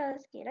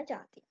plotters කියලා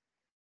જાතිය.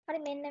 හරි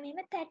මෙන්න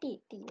මෙහෙම තැටි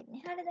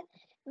තියෙන්නේ. හරිද?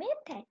 මේ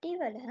තැටි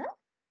වල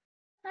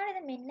හරිද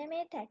මෙන්න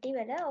මේ තැටි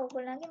වල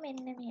ඕගොල්ලන්ගේ මෙන්න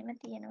මෙහෙම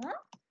තියෙනවා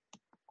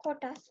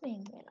කොටස් වෙන්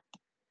වෙලා.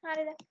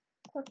 හරිද?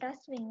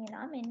 කොටස් වෙන්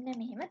වෙලා මෙන්න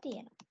මෙහෙම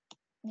තියෙනවා.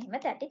 මෙහෙම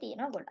තැටි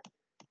තියෙනවා ගොඩක්.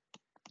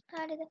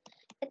 හරිද?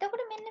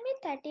 එතකොට මෙන්න මේ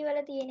තැටි වල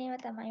තියෙන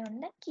ඒවා තමයි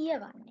ඔන්න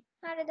කියවන්නේ.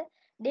 හරිද?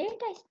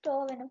 data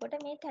store වෙනකොට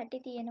මේ තැටි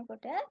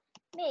තියෙනකොට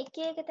මේ එක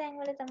එක තැන්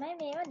වල තමයි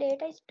මේවා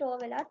data store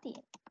වෙලා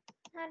තියෙන්නේ.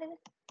 හරිද?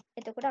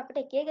 එතකොට අපිට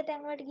එක එක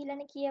තැන් වලට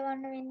ගිහලානේ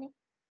කියවන්න වෙන්නේ.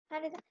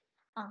 හරිද?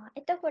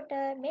 එතකොට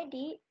මේ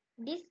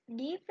disk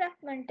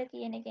defragment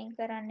කියන එකෙන්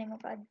කරන්නේ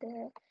මොකද්ද?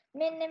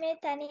 මෙන්න මේ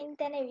තැනින්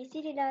තැන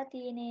විසිරීලා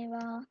තියෙන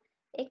ඒවා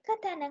එක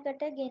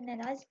තැනකට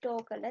ගෙනලා ස්ටෝර්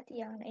කරලා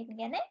තියනවා. ඒ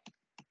කියන්නේ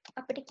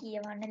අපිට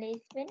කියවන්න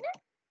ලේසි වෙන්න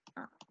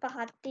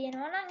පහක්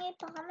තියෙනවා නම් ඒ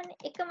පහම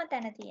එකම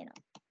තැන තියෙනවා.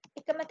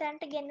 එකම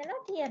තැනට ගෙනලා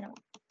තියනවා.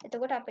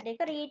 එතකොට අපිට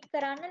ඒක රීඩ්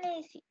කරන්න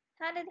ලේසි.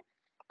 හරිද?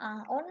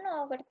 ඔන්න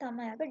ඕකට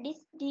තමයි අපි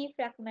disk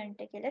defragment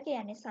කියලා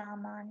කියන්නේ.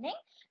 සාමාන්‍යයෙන්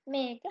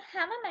මේක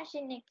හැම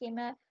මැෂින් එකකෙම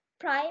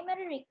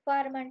primary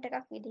requirement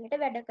එකක් විදිහට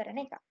වැඩ කරන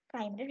එකක්.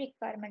 primary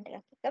requirement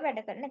එකක් එක වැඩ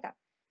කරන එකක්.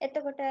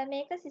 එතකොට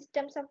මේක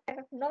system software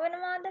එකක්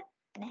නොවෙනවාද?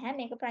 නැහැ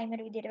මේක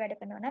primary විදිහට වැඩ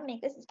කරනවා නම්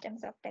මේක system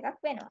software එකක්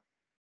වෙනවා.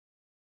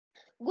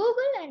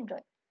 Google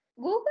Android.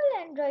 Google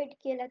Android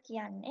කියලා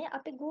කියන්නේ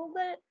අපි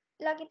Google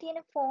ළඟ තියෙන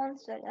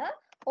phones වල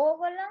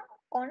ඕගොල්ලන්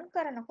on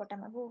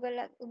කරනකොටම Google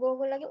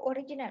ලගේ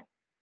original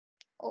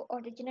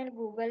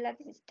Google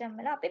ලගේ system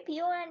වල අපි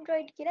pure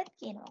Android කියලා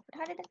කියනවා.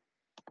 හරිද?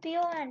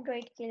 pure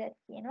Android කියලා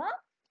කියනවා.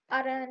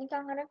 අර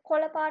නිකන් අර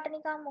කොළ පාට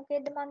නිකන්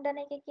මොකේද මන් දන්න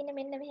එකක් ඉන්නේ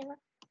මෙන්න මෙහෙම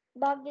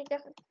බග් එක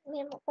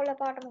මෙහෙම කොළ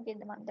පාට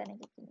මොකේද මන්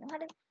දන්න එකක් ඉන්නවා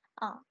හරිද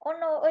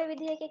ඔන්න ওই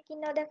විදිහ එකක්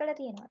ඉන්නව දැකලා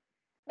තියෙනවා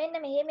මෙන්න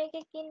මෙහෙම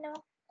එකක් ඉන්නවා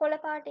කොළ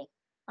පාටේ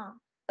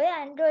ඔය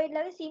Android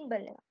ලගේ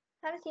symbol එක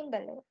හරි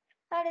symbol එක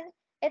හරිද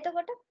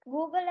එතකොට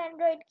Google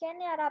Android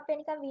කියන්නේ අර අපේ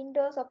නිකන්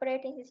Windows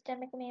operating system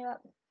එක මේවා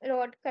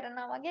load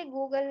කරනවා වගේ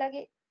Google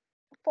ලගේ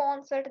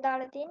phones වලට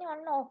දාලා තියෙන්නේ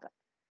ඔන්න ඕක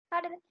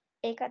හරිද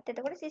ඒකත්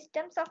එතකොට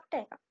system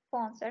software එකක්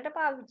phones වලට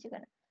පාවිච්චි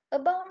කරන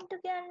Ubuntu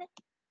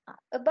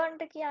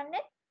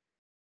කියන්නේ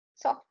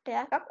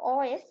software එකක්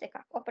OS එකක්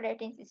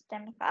operating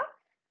system එකක්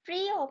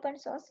free open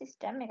source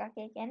system එකක්.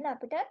 ඒ කියන්නේ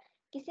අපිට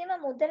කිසිම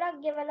මුදලක්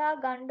ගෙවලා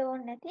ගන්න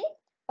ඕනේ නැති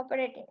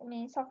operating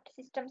මේ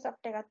system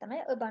software එකක් තමයි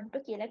Ubuntu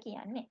කියලා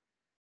කියන්නේ.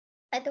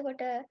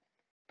 එතකොට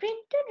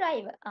printer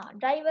driver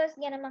drivers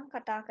ගැන මම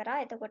කතා කරා.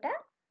 එතකොට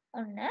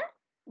ඔන්න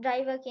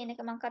driver කියන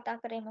එක මම කතා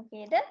කරේ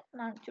මොකේද?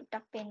 මම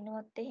චුට්ටක්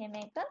පෙන්නුවොත් එහෙම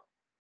එක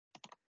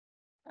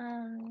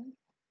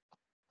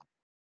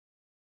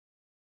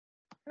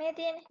මේ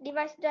තියෙන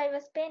device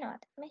drivers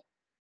පේනවද මේ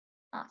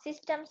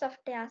system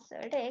softwares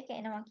වලට ඒක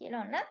එනවා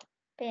කියලා ඔන්න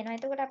පේනවා.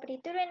 එතකොට අපිට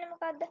ඉතුරු වෙන්නේ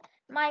මොකද්ද?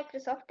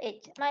 Microsoft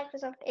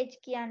Edge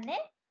කියන්නේ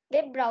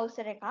web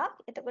browser එකක්.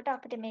 එතකොට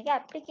අපිට මේක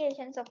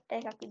application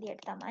software එකක්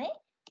විදිහට තමයි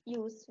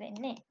use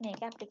වෙන්නේ.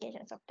 මේක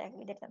application software එකක්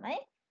විදිහට තමයි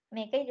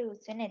මේක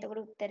use වෙන්නේ.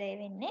 එතකොට උත්තරේ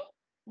වෙන්නේ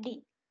D.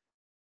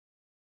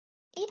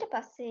 ඊට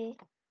පස්සේ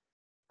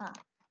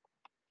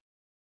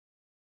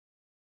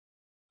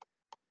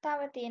තව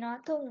තියෙනවා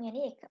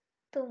තුන්වෙනි එක.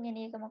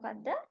 තුන්වෙනි එක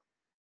මොකද්ද?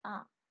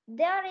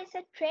 There is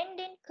a trend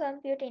in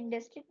computer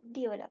industry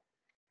develop.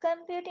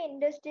 computer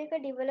industry එක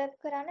develop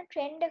කරන්න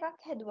trend එකක්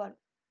හැදුවලු.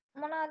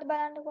 මොනවද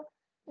බලන්නකෝ.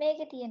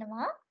 මේකේ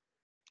තියෙනවා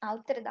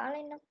උත්තර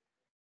දාලා ඉන්න.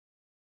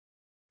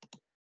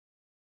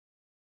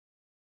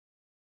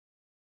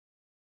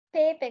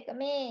 paper එක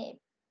මේ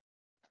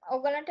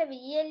ඔයගලන්ට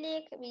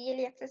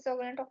VLE access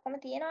ඔයගලන්ට ඔක්කොම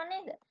තියෙනව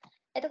නේද?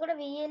 එතකොට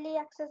VLE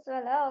access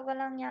වල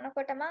ඔයගලන්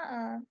යනකොටම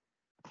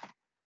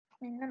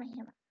මෙන්න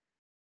මෙහෙම.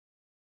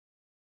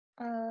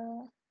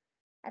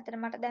 අතන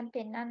මට දැන්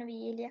පෙන්වන්න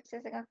VLE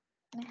access එකක්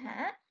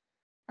නැහැ.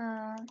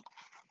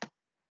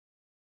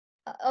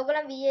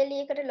 ඔයගොල්ලන් VLE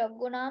එකට ලොග්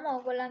වුණාම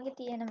ඔයගොල්ලන්ගේ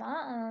තියෙනවා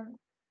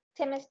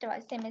semester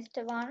 1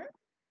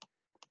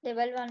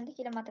 level 1 ද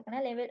කියලා මතක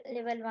නැහැ.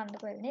 level 1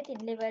 ද කොහෙද නේ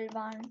තියෙන්නේ? level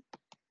 1,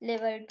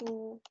 level 2,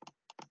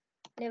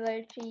 level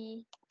 3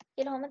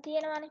 කියලා ඔහම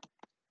තියෙනවානේ.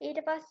 ඊට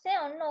පස්සේ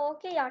ඔන්න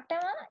ඕකේ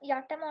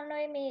යටම ඔන්න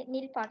ඔය මේ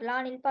නිල්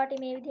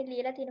පාටේ මේ විදිහට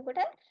ලියලා තිනකොට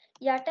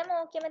යටම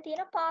ඕකෙම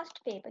තියෙන past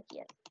paper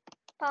කියලා.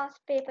 past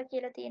paper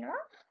කියලා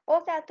තියෙනවා.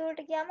 ඕක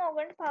ඇතුළට ගියාම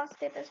ඔයගොල්ලන්ට past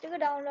papers ටික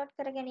download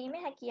කර ගැනීම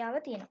හැකියාව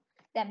තියෙනවා.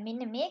 දැන්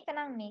මෙන්න මේක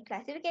නම් මේ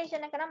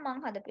classification එක නම් මම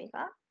හදපු එක.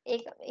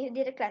 ඒක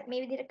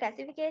මේ විදිහට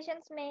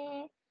classifications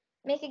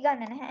මේකේ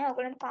ගන්න නැහැ.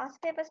 ඔයගොල්ලන්ට past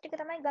papers ටික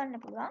තමයි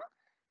ගන්න පුළුවන්.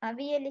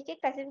 VL එකේ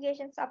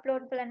classifications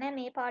upload කරලා නැහැ.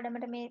 මේ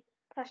පාඩමට මේ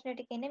ප්‍රශ්න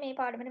ටික එන්නේ මේ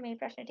පාඩමට මේ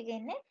ප්‍රශ්න ටික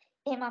එන්නේ.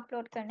 එහෙම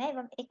අප්ලෝඩ්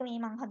කරන්නේ ඒක මේ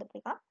මං හදපු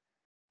එකක්.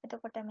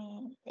 එතකොට මේ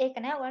ඒක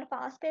නෑ ඔයාලට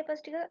පාස්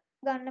පේපර්ස් ටික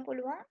ගන්න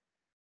පුළුවන්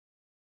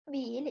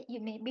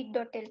මේ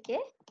bit.lk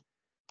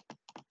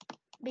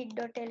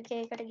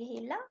එකට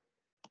ගිහිල්ලා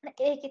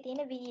ඒකේ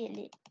තියෙන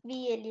VLE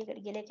එකට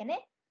ගිහලා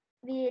කියන්නේ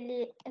VLE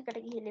එකට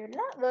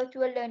ගිහිල්ලා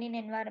virtual learning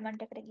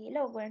environment එකට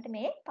ගිහිල්ලා ඔයගොල්ලන්ට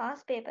මේ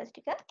පාස් පේපර්ස්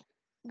ටික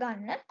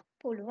ගන්න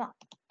පුළුවන්.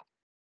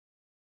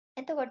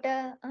 එතකොට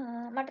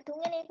මට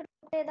තුන්වෙනි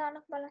එකට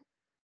දාන්නක් බලන්න.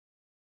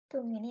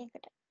 තුන්වෙනි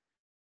එකට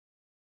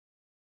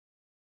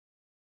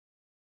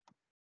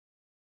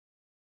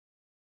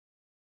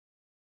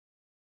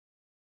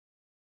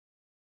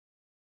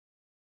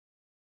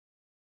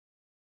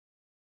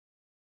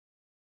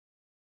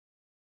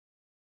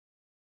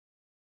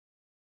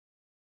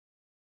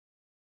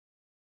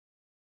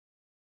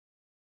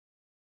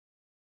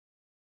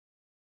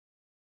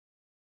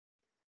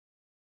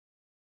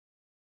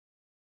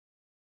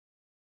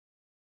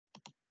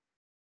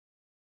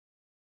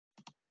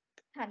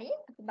හරි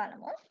අපි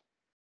බලමු.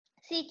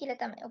 C කියලා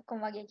තමයි ඔක්කොම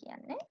වගේ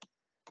කියන්නේ.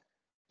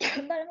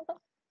 බලමුකෝ.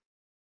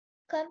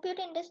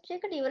 කම්පියුටර් ඉන්ඩස්ට්‍රි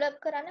එක ඩෙවලොප්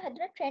කරන්න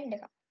හදන ට්‍රෙන්ඩ්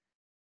එකක්.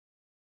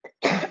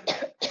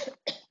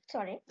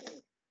 sorry.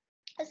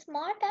 A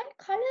smart and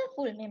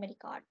colorful memory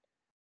card.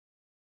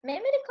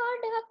 memory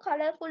card එකක්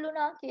colourful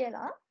වුණා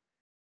කියලා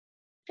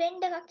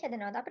ට්‍රෙන්ඩ් එකක්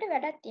හැදෙනවද? අපිට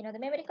වැඩක්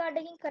තියෙනවද? memory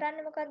card එකකින්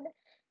කරන්නේ මොකද්ද?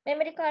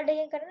 memory card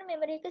එකකින් කරන්නේ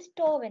memory එක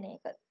store වෙන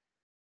එක.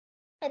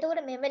 එතකොට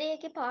memory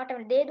එකේ පාට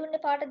දේ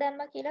දුන්නේ පාට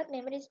දැම්මා කියලාත්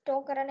memory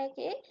store කරන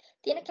එකේ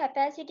තියෙන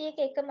capacity එක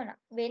එකම නා.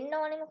 වෙන්න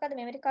ඕනේ මොකද්ද?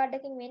 memory card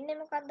එකකින් වෙන්නේ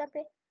මොකද්ද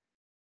අපේ?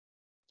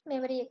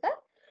 memory එක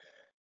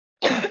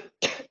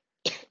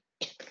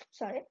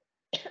sorry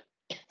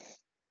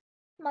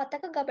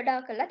මතක ගබඩා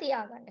කරලා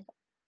තියාගන්න එක.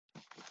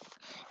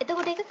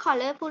 එතකොට ඒක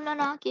කලර්ෆුල්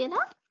වුණා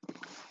කියලා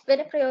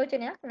වෙන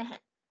ප්‍රයෝජනයක්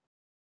නැහැ.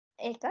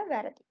 ඒක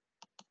වැරදි.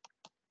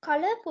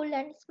 Colorful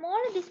and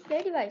small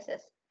display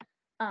devices.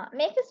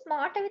 මේක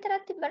ස්මාර්ට්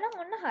විතරක් තිබ්බනම්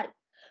ඔන්න හරි.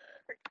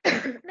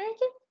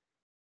 මේකේ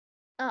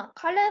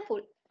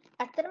colourful.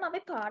 ඇත්තටම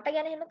අපි පාට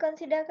ගැන එහෙම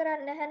කන්සිඩර්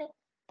කරන්නේ නැහනේ.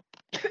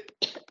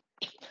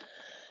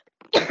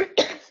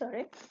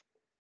 sorry.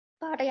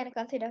 පාට ගැන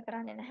කන්සිඩර්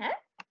කරන්නේ නැහැ.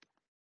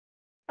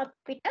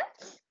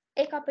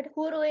 අපිට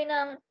හුරුයි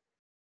නම්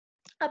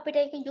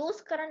අපිට ඒක යූස්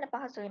කරන්න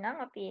පහසුයි නම්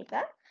අපි ඒක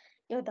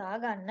යොදා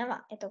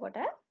ගන්නවා. එතකොට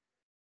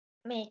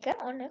මේක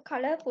ඔන්න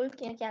කලර්ෆුල්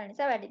කියන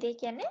නිසා වැඩි. ඒ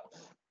කියන්නේ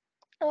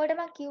ඔයාලට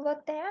මම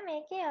කිව්වොත් එහෙම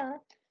මේකේ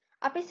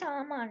අපි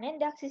සාමාන්‍යයෙන්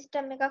දෙයක්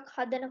සිස්ටම් එකක්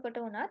හදනකොට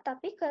උනත්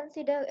අපි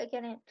කන්සිඩර් ඒ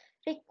කියන්නේ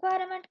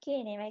රික්වයර්මන්ට්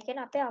කියන ඒවා. ඒ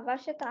කියන්නේ අපේ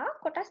අවශ්‍යතා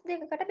කොටස්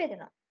දෙකකට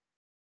බෙදෙනවා.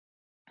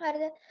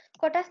 හරිද?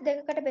 කොටස්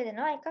දෙකකට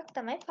බෙදෙනවා. එකක්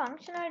තමයි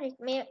ෆන්ක්ෂනල්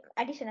මේ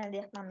ඇඩිෂනල්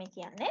දෙයක් මම මේ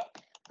කියන්නේ.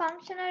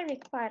 ෆන්ක්ෂනල්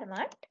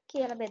රික්වයර්මන්ට්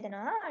කියලා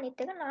බෙදෙනවා.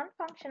 අනිත් එක non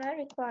functional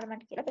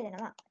requirement කියලා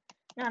බෙදෙනවා.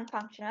 non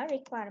functional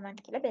requirement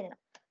කියලා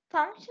බෙදෙනවා.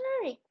 functional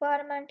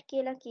requirement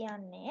කියලා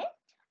කියන්නේ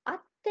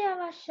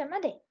අත්‍යවශ්‍යම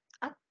දේ.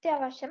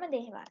 අත්‍යවශ්‍යම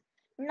දේවල්.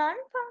 non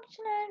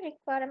functional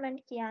requirement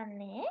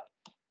කියන්නේ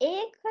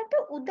ඒකට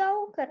උදව්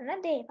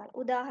කරන දේවල්.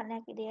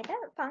 උදාහරණයක්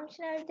විදිහට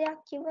functional දෙයක්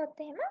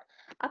කිව්වොත් එහෙම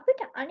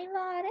අපිට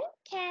අනිවාර්යෙන්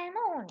කෑම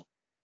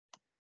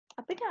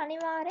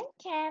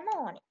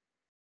ඕනේ.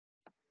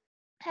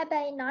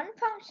 හැබැයි non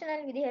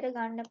functional විදිහට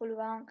ගන්න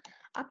පුළුවන්.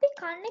 අපි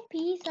කන්නේ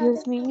පීසාද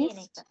Excuse me, කියන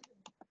miss. එක.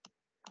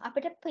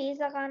 අපිට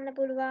පීසා කන්න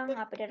පුළුවන්,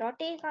 අපිට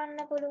රොටි කන්න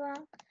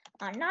පුළුවන්.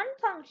 non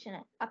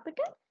functional. අපිට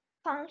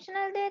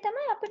functional දේ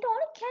තමයි අපිට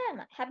ඕනේ කෑම.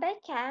 හැබැයි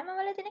කෑම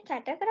වල තියෙන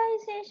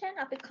categorization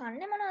අපි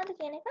කන්නේ මොනවද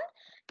කියන එක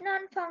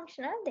non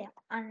functional දෙයක්.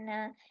 අන්න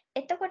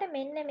එතකොට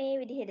මෙන්න මේ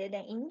විදිහට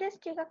දැන්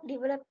ඉන්ඩස්ට්‍රි එකක්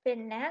ඩෙවලොප්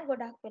වෙන්නේ නැහැ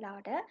ගොඩක්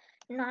වෙලාවට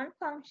non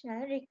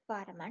functional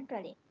requirement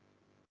වලින්.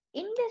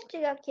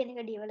 ඉන්ඩස්ට්‍රි එකක් කියන එක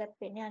ඩෙවලොප්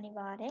වෙන්නේ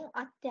අනිවාර්යෙන්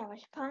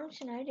අත්‍යවශ්‍ය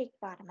ෆන්ක්ෂනල්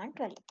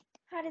රික්වයර්මන්ට් වලින්.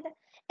 හරිද?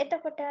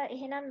 එතකොට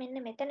එහෙනම්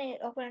මෙන්න මෙතන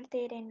ඔයගොල්ලන්ට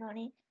තේරෙන්න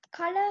ඕනේ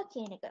කලර්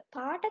කියන එක.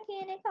 පාට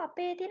කියන එක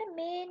අපේ තියෙන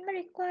මේන්ම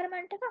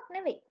රික්වයර්මන්ට් එකක්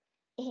නෙවෙයි.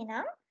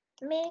 එහෙනම්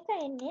මේක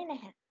එන්නේ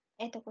නැහැ.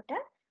 එතකොට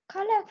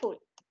කලර්ෆුල්.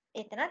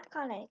 එතනත්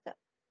කලර් එක.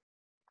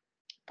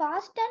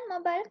 fast and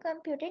mobile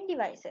computing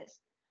devices.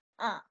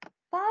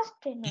 fast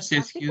වෙන්න Yes, ඕනේ.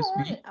 අපිට excuse me.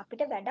 ඕනේ.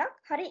 අපිට වැඩක්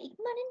හරි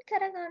ඉක්මනින්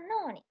කරගන්න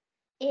ඕනේ.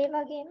 ඒ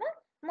වගේම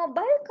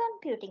මොබයිල්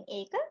කම්පියුටිං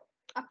ඒක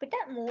අපිට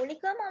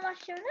මූලිකවම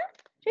අවශ්‍ය වෙන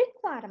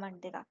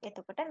රික්වයර්මන්ට් දෙකක්.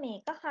 එතකොට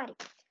මේක හරි.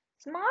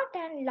 Smart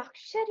and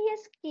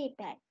ලක්ෂරියස්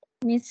කීපැඩ්.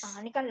 Miss.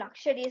 නිකන්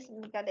ලක්ෂරියස්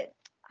මොකද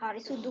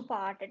හරි සුදු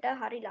පාටට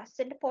හරි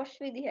ලස්සනට පොෂ්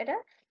විදිහට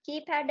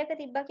කීපෑඩ් එක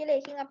තිබ්බා කියලා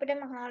ඒකෙන් අපිට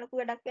මහා ලොකු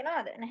වැඩක්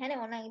වෙනවද? නැහැනේ.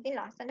 ඕනනම් ඉතින්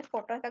ලස්සනට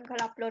ෆොටෝ එකක්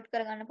ගහලා අප්ලෝඩ්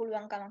කරගන්න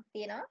පුළුවන් කමක්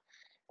තියෙනවා.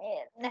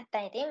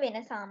 නැත්තම් ඉතින් වෙන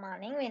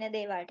සාමාන්‍යයෙන් වෙන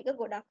දේවල් ටික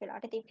ගොඩක්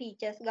වෙලාවට ඉතින්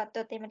ෆීචර්ස්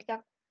ගත්තොත් එහෙම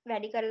ටිකක්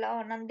වැඩි කරලා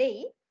ඕනනම්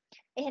දෙයි.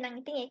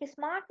 එහෙනම් ඉතින් ඒක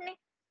ස්මාර්ට්නේ.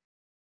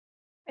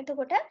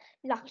 එතකොට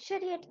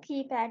ලක්ෂරි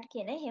කීපෑඩ්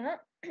කියන එහෙම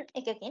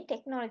එකකින්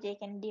ටෙක්නොලොජි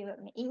එකෙන්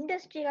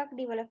ඉන්ඩස්ට්‍රි එකක්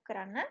ඩෙවලොප්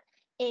කරන්න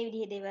ඒ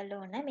විදිහේ දේවල්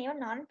ඕන.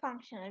 මේවා non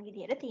functional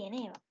විදිහට තියෙන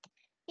ඒවා.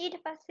 ඊට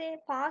පස්සේ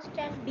fast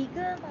and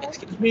bigger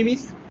Excuse me,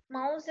 miss.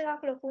 mouse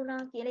එකක් ලොකු වුණා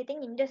කියලා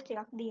ඉතින් ඉන්ඩස්ට්‍රි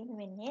එකක් දියුණු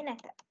වෙන්නේ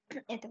නැත.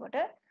 එතකොට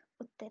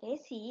උත්තරේ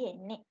C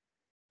එන්නේ.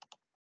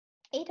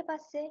 ඊට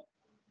පස්සේ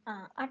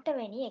 8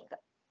 වෙනි එක.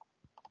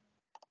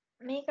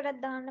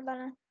 මේකටත් දාන්න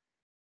බලන්න.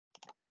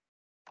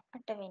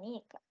 8 වෙනි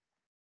එක.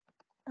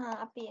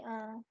 අපි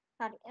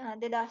හරි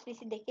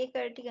 2022 එක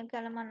ටික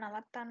කරලා මම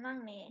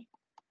නවත්තන්නම් මේ.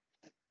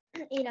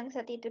 ඊළඟ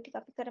සතියේ ටික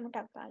අපි කරමු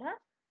ටක් ගාලා.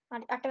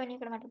 හරි 8 වෙනි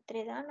එකට මට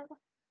උත්තරේ දාන්නකෝ.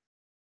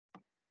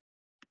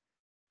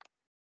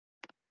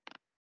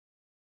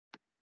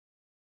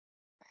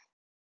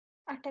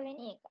 8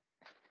 වෙනි එක.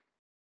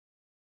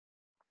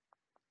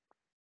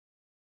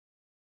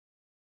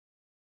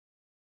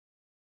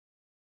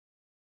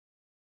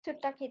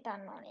 චුට්ටක්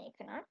හිතන්න ඕනේ ඒක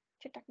නම්.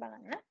 චුට්ටක්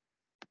බලන්න.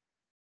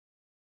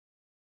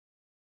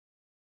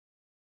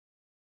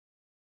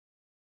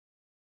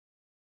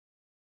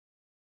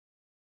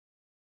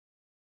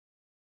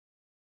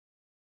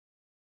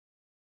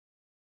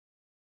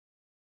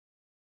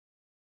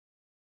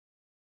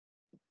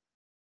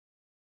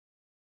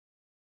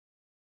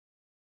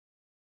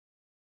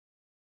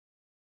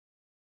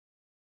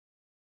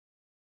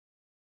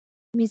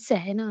 මිස්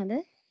ඇහෙනවද?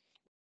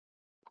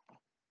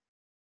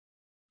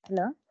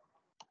 හලෝ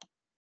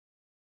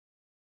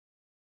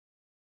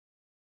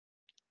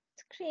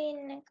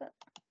ස්ක්‍රීන් එක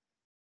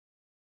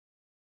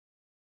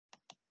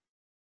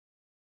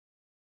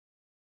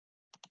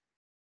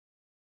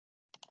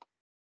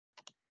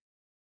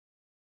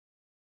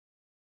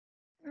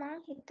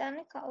මම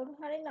හිතන්නේ කවුරු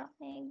හරි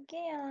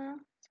ළමයෙක්ගේ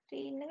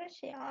ස්ක්‍රීන් එක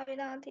ෂෙයා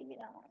වෙලා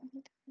තිබිලා මම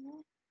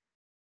හිතන්නේ.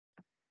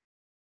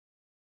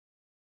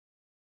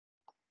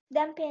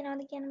 දැන්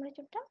පේනවද කියන්න මට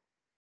චුට්ටක්?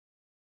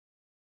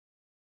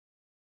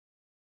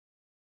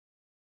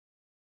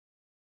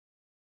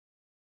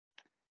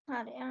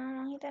 හරි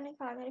මම හිතන්නේ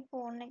කාගේ හරි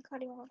ෆෝන් එක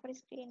හරි මොකක් හරි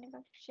ස්ක්‍රීන් එකක්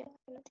ෂෙයා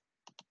වෙලා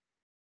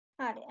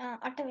තියෙනවා. හරි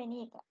 8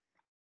 වෙනි එක.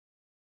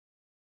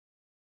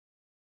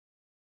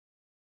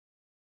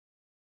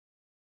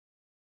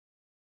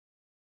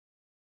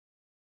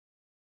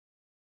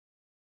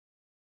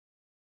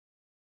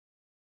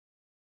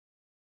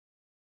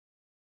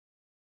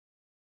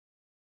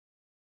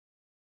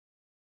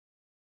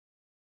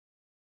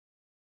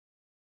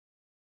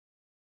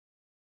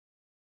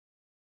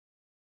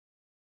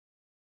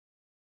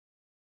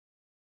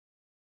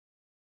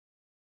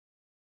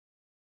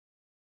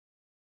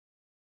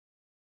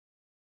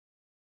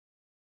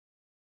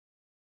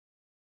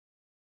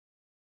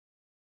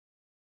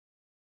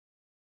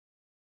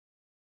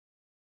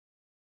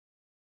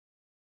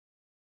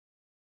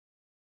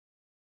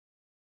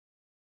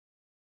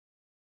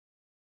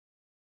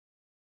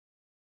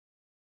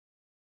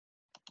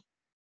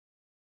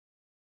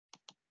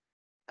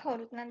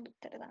 කවුරුත් නම්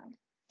උත්තර දාන්න.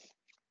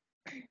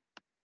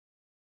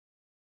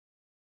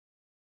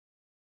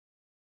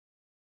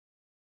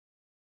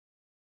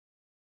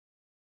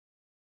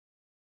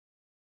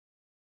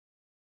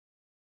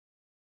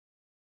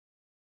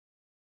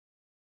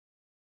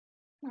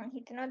 මම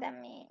හිතනවා දැන්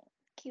මේ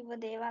කිව්ව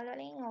දේවල්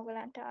වලින්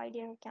ඕගලන්ට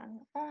අයිඩියා එකක් යන්න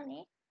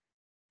ඕනේ.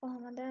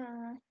 කොහොමද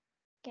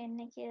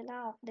කියන්නේ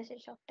කියලා ඔෆ් ද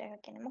ෂෙල් software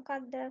එකක් කියන්නේ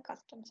මොකක්ද?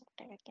 කස්ටම්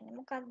software එකක් කියන්නේ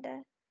මොකක්ද?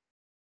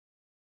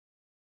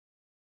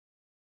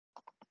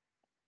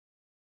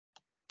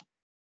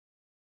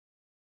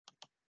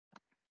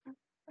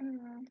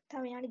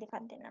 තව විනාඩි දෙකක්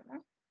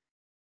දෙන්නම්.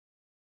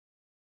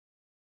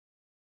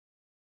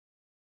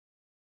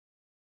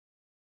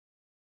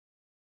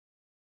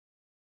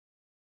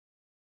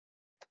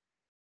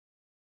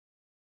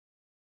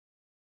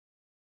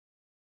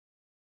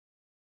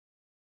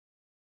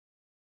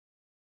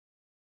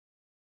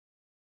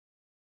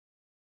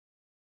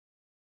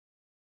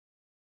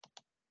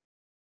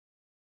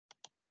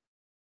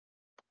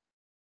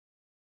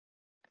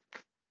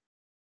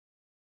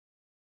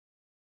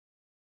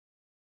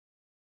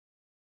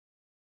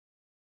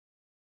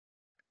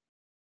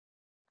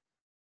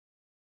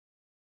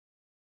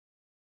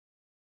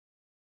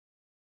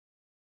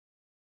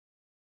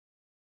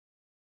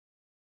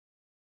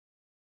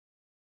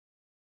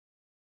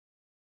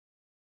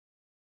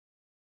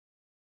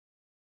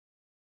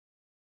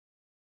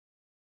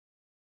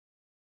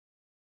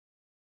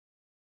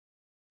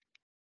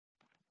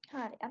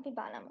 හරි අපි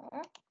බලමු.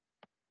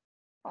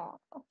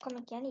 ඔක්කොම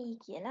කියන්නේ E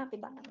කියලා අපි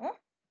බලමු.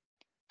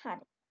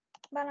 හරි.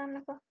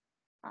 බලන්නකෝ.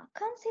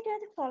 Consider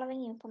the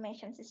following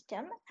information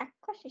system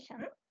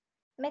acquisition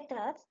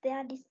methods.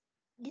 Their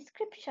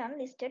description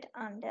listed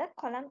under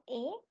column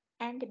A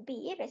and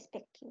B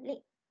respectively.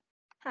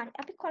 හරි.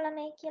 අපි column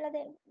A කියලා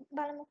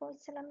බලමුකෝ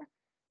ඉස්සෙල්ලාම.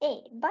 A.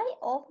 Buy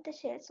off the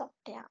shelf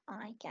software.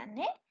 ඒ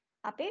කියන්නේ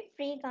අපි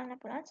free ගන්න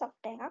පුළුවන්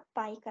software එකක්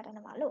buy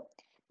කරනවලු.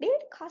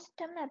 Build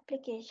custom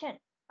application.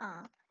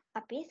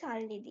 අපි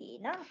සල්ලි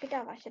දීලා අපිට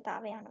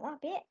අවශ්‍යතාවය අනුව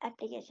අපේ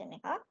application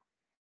එකක්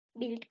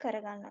build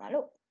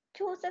කරගන්නවලු.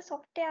 Choose a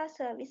software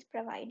service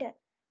provider.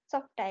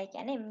 software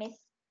කියන්නේ MS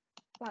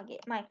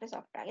වගේ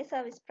Microsoft වගේ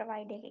service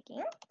provider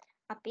එකකින්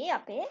අපි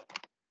අපේ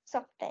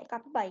software එක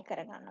අපි buy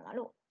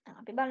කරගන්නවලු.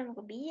 අපි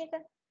බලමුකෝ B එක.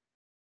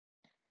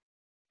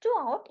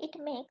 Throughout it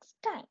makes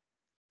time.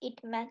 It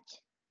match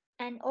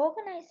and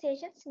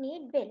organizations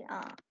need well.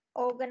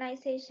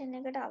 organization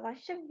එකට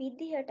අවශ්‍ය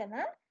විදිහටම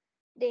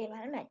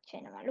දේවල් match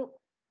වෙනවලු.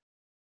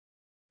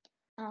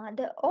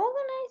 The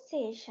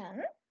organization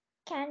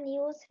can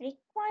use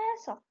require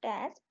software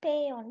as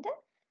pay on the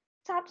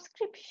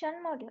subscription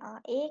model.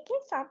 ඒකේ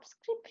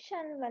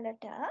subscription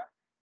වලට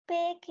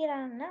pay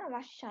කරන්න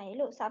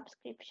අවශ්‍යයිලු.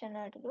 subscription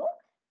වලටලු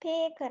pay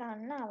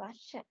කරන්න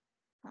අවශ්‍ය.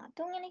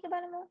 තුන්වෙනි එක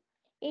බලමු.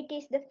 It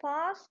is the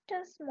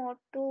fastest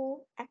mode to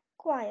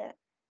acquire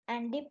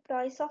and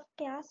deploy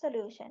software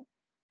solution.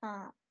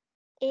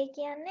 ඒ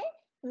කියන්නේ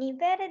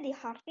නිවැරදි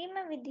හරිම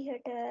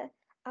විදිහට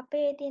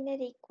අපේ තියෙන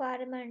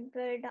requirement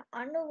වලට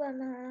අනුවම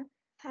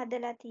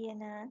හදලා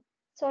තියෙන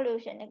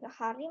solution එක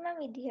හරිම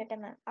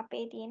විදිහටම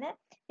අපේ තියෙන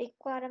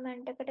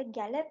requirement එකට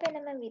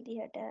ගැලපෙනම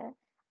විදිහට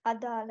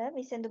අදාළ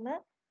විසඳුම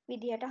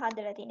විදිහට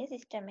හදලා තියෙන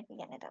system එක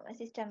ගැන තමයි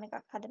system එකක්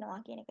හදනවා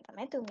කියන එක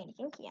තමයි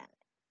තුන්වෙනිකින් කියන්නේ.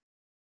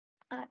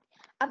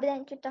 අපි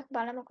දැන් චුට්ටක්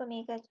බලමුකෝ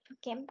මේක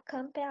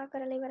compare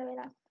කරලා ඉවර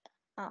වෙලා.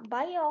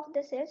 buy off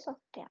the shelf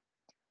software.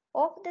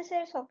 off the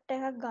shelf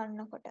software එකක්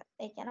ගන්නකොට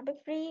ඒ කියන්නේ අපි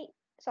free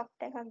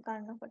software එකක්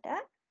ගන්නකොට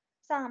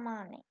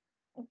සාමාන්‍යයෙන්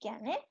ඒ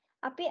කියන්නේ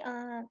අපි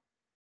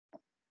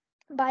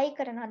buy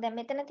කරනවා. දැන්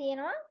මෙතන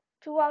තියෙනවා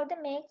throughout the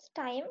makes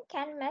time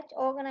can match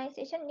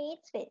organization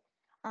needs well.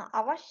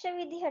 අවශ්‍ය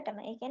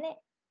විදිහටම ඒ කියන්නේ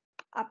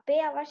අපේ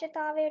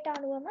අවශ්‍යතාවයට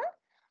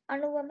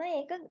අනුවම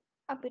ඒක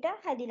අපිට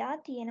හැදිලා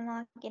තියෙනවා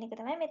කියන එක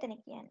තමයි මෙතන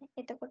කියන්නේ.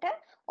 එතකොට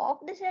off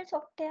the shelf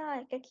software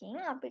එකකින්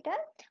අපිට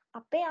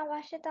අපේ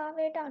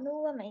අවශ්‍යතාවයට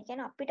අනුවම ඒ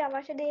කියන්නේ අපිට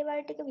අවශ්‍ය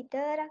දේවල් ටික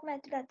විතරක්ම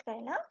ඇතුළත්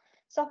කරලා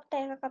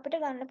software එකක් අපිට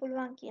ගන්න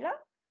පුළුවන් කියලා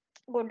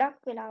ගොඩක්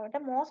වෙලාවට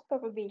most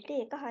probability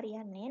ඒක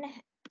හරියන්නේ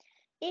නැහැ.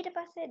 ඊට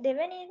පස්සේ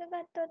දෙවෙනි එක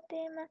ගත්තොත්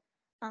එහෙම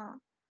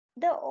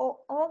the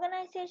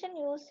organization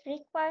use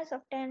require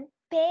software and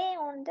pay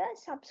on the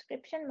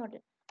subscription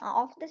model.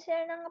 off the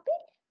shelf නම් අපි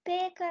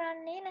pay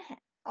කරන්නේ නැහැ.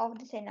 off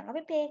the shelf නම්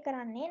අපි pay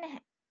කරන්නේ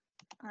නැහැ.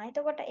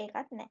 එතකොට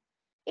ඒකත් නැහැ.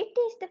 It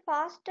is the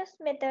fastest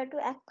method to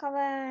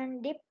acquire and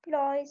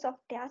deploy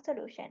software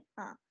solution.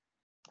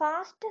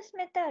 fastest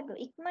method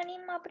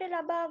ඉක්මනින්ම අපිට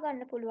ලබා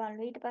ගන්න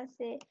පුළුවන්ලු. ඊට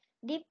පස්සේ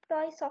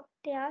deploy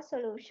software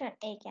solution.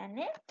 ඒ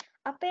කියන්නේ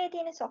අපේ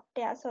තියෙන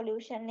software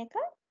solution එක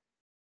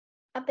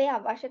අපේ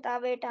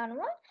අවශ්‍යතාවයට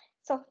අනුව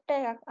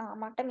software එකක්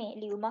මට මේ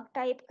ලියුමක්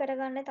type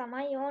කරගන්න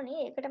තමයි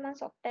ඕනේ. ඒකට මම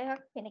software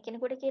එකක් වෙන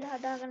කෙනෙකුට කියලා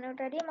හදා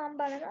ගන්නවට වැඩිය මම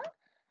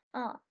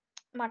බලනවා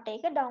මට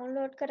ඒක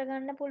download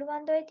කරගන්න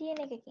පුළුවන්ද ඔය තියෙන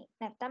එකකින්.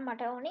 නැත්තම්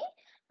මට ඕනේ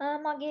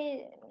මගේ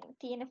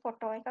තියෙන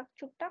ෆොටෝ එකක්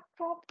චුට්ටක්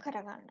crop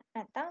කරගන්න.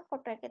 නැත්තම්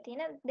ෆොටෝ එකේ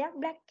තියෙන දෙයක්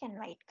black and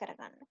white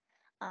කරගන්න.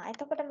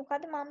 එතකොට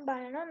මොකද මම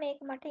බලනවා මේක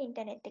මට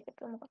ඉන්ටර්නෙට්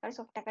එකට මොකක් හරි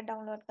software එකක්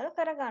download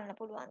කරගන්න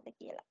පුළුවන්ද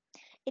කියලා.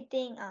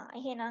 ඉතින්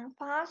එහෙනම්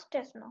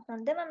fastest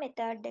හොඳම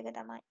method එක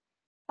තමයි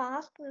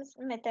fast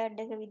method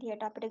එක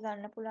විදිහට අපිට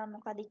ගන්න පුළුවන්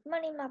මොකද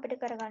ඉක්මනින්ම අපිට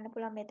කරගන්න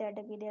පුළුවන්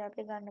method එක විදිහට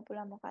අපිට ගන්න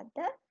පුළුවන් මොකද්ද?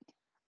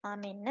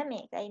 මෙන්න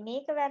මේකයි.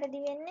 මේක වැරදි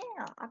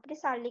වෙන්නේ අපිට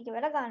සල්ලි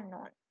ගෙවලා ගන්න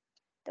ඕන.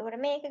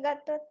 එතකොට මේක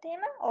ගත්තොත්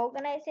එහෙම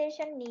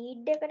organization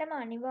need එකටම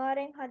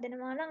අනිවාර්යෙන්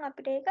හදනවා නම්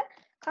අපිට ඒක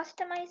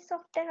customize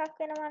software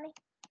එකක් වෙනවානේ.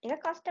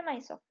 ඒක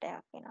customize software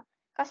එකක් වෙනවා.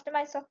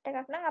 customize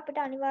software එකක් නම්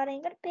අපිට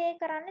අනිවාර්යෙන් ඒක pay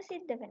කරන්න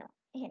සිද්ධ වෙනවා.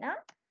 එහෙනම්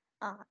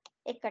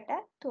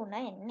 1ට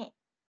 3 එන්නේ.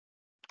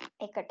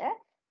 1ට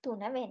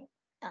 3 වෙන්නේ.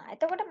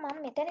 එතකොට මම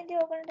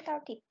මෙතනදී ඔයගලන්ට තව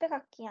ටිප්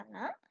එකක්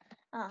කියන්නම්.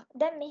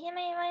 දැන් මෙහෙම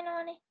ඒවා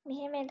එනවනේ.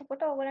 මෙහෙම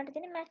එතකොට ඔයගලන්ට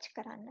තියෙන මැච්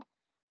කරන්න.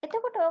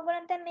 එතකොට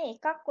ඔයගලන්ට දැන් මේ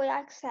එකක් ඔයා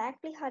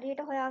එක්සැක්ට්ලි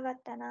හරියට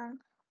හොයාගත්තා නම්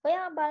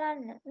ඔයා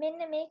බලන්න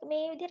මෙන්න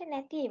මේ විදිහට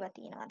නැති ඒවා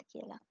තියෙනවද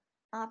කියලා.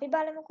 අපි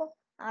බලමුකෝ.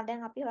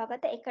 දැන් අපි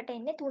හොයාගත්ත 1ට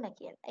එන්නේ 3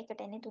 කියලා.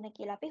 1ට එන්නේ 3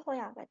 කියලා අපි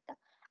හොයාගත්තා.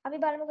 අපි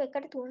බලමුකෝ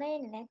 1ට 3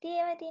 එන්නේ නැති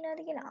ඒවා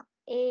තියෙනවද කියලා.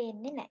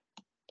 එන්නේ නැහැ.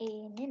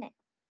 එන්නේ නැහැ.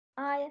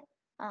 ආය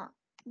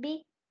B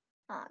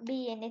B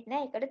එන්නේ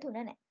නැහැ 1ට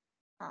 3 නැහැ.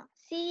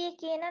 C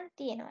එකේ නම්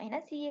තියෙනවා.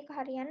 එහෙනම් C එක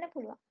හරියන්න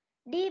පුළුවන්.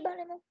 D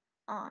බලමු.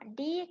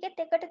 D එකෙත්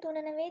 1ට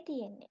 3 නෙවෙයි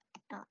තියෙන්නේ.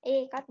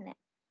 ඒකත් නැහැ.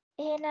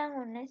 එහෙනම්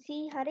ඔන්න C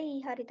හරි E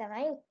හරි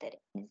තමයි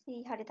උත්තරේ. C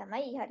හරි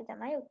තමයි E හරි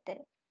තමයි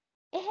උත්තරේ.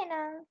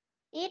 එහෙනම්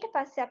ඊට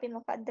පස්සේ අපි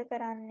මොකද්ද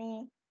කරන්නේ?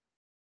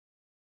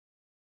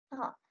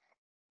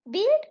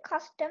 build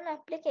custom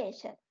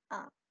application.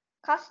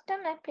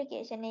 custom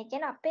application ඒ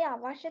කියන්නේ අපේ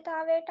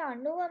අවශ්‍යතාවයට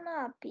අනුවම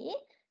අපි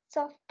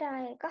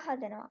software එක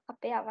හදනවා.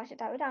 අපේ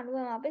අවශ්‍යතාවයට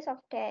අනුවම අපි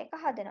software එක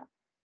හදනවා.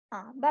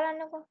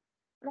 බලන්නකෝ.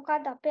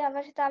 මොකද්ද අපේ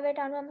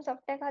අවශ්‍යතාවයට අනුවම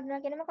software එක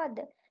හදනවා කියන්නේ මොකද්ද?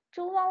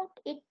 Throughout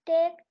it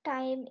take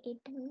time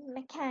it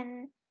can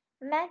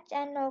match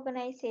an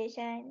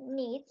organization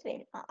needs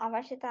well.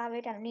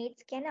 අවශ්‍යතාවයට needs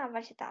කියන්නේ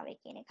අවශ්‍යතාවය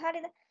කියන එක.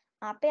 හරිද?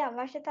 අපේ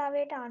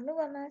අවශ්‍යතාවයට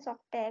අනුවම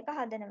software එක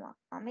හදනවා.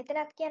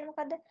 මෙතනත් කියන්නේ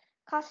මොකද්ද?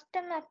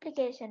 custom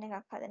application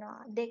එකක් හදනවා.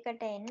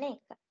 දෙකට එන්න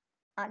එක.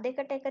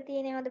 දෙකට එක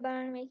තියෙනවද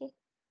බලන්න මේකේ.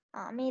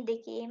 මේ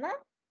දෙකේම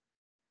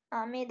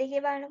මේ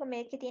දෙකේ බලනකො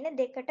මේකේ තියෙන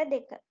දෙකට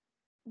දෙක.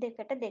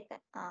 දෙකට දෙක.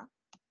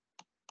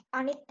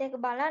 අනිත් එක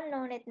බලන්න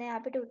ඕනෙත් නෑ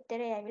අපිට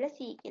උත්තරේ ඇවිල්ලා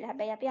C කියලා.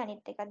 හැබැයි අපි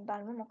අනිත් එකත්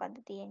බලමු මොකද්ද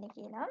තියෙන්නේ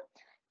කියලා.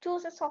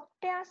 choose a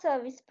software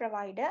service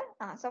provider.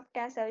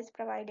 software service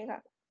provider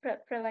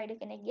එක provider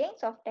කෙනෙක්ගෙන්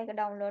software එක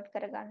download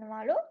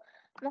කරගන්නවලු.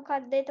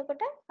 මොකද්ද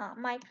එතකොට?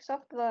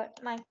 Microsoft Word,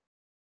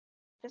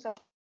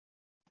 Microsoft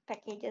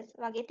packages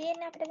වගේ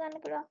තියෙන්නේ අපිට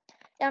ගන්න පුළුවන්.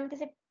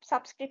 යම්කිසි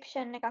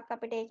subscription එකක්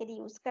අපිට ඒකෙදි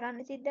use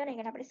කරන්න සිද්ධ වෙනවා. ඒ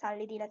කියන්නේ අපිට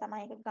සල්ලි දීලා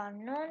තමයි ඒක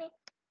ගන්න ඕනේ.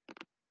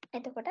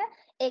 එතකොට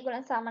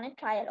ඒගොල්ලන් සාමාන්‍ය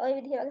ට්‍රයල් ඔය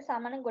විදිහ වගේ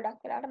සාමාන්‍ය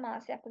ගොඩක් වෙලාවට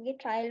මාසයක් වගේ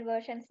ට්‍රයල්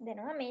වර්ෂන්ස්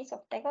දෙනවා මේ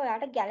software එක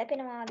ඔයාලට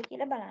ගැලපෙනවාද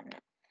කියලා බලන්න.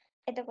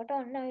 එතකොට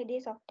ඔන්න ඔය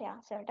විදිහේ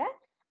softwares වලට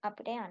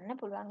අපිට යන්න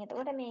පුළුවන්.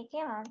 එතකොට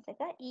මේකේ answer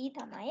එක E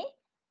තමයි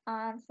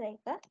answer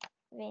එක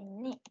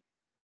වෙන්නේ.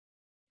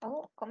 ඔව්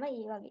ඔක්කොම E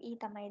වගේ E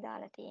තමයි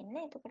දාලා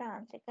තියෙන්නේ. එතකොට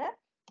answer එක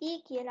E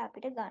කියලා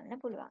අපිට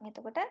ගන්න පුළුවන්.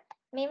 එතකොට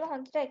මේව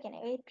හොඳට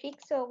කියන්නේ ඒ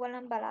ට්‍රික්ස්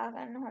ඕගොල්ලන් බලා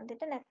ගන්න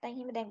හොඳට නැත්නම්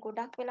එහෙම දැන්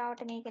ගොඩක්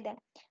වෙලාවට මේක දැන්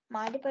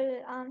මල්ටිපල්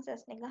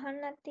ආන්සර්ස් නේ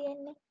ගහන්නත්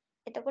තියෙන්නේ.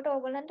 එතකොට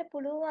ඕගොල්ලන්ට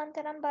පුළුවන්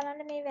තරම්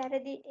බලන්න මේ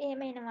වැරදි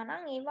එහෙම එනවා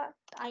නම් ඒවා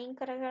අයින්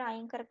කර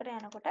කර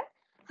යනකොට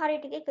හරි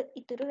ටික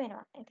ඉතුරු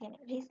වෙනවා. ඒ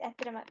කියන්නේ රිස්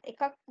ඇත්තටම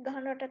එකක්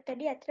ගහනකොටත්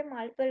වැඩිය ඇත්තට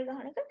මල්ටිපල්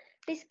ගහන එක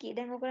රිස්කි.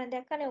 දැන් ඕගොල්ලන්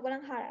දැක්කනේ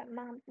ඕගොල්ලන්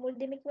මම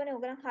මුල්දෙම කිව්වනේ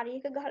ඕගොල්ලන් හරි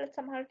එක ගහලා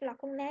සමහරට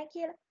ලකුණු නැහැ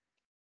කියලා.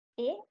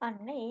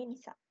 අන්න ඒ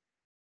නිසා.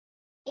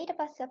 ඊට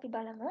පස්සේ අපි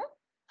බලමු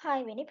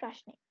 6 වෙනි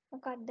ප්‍රශ්නේ.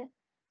 මොකද්ද?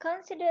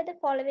 Consider the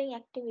following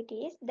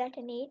activities that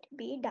need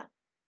be done.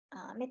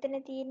 මෙතන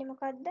තියෙන්නේ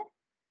මොකද්ද?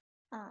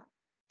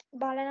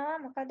 බලනවා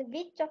මොකද්ද?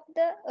 Which of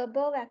the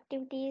above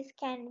activities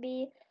can be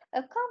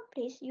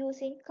accomplished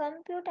using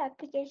computer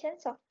application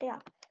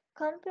software?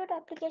 computer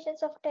application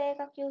software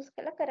එකක් use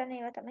කරලා කරන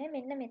ඒවා තමයි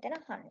මෙන්න මෙතන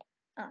අහන්නේ.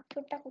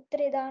 චුට්ටක්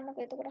උත්තරේ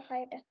දාන්නකෝ එතකොට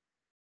 6ට.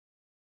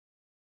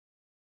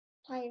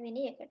 6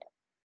 වෙනි එකට.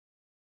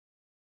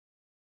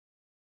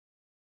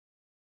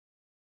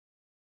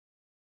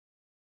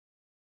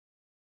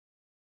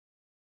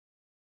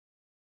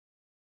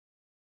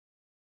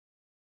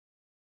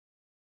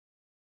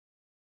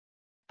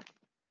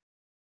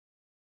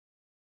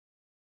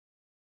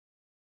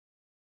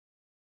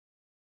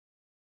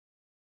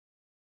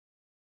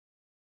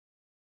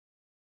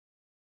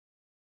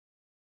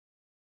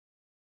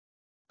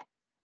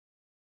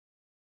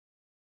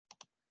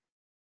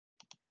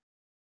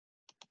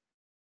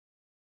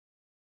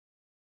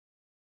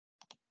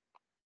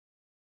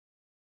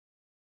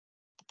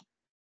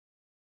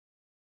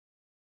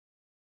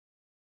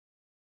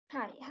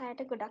 හරි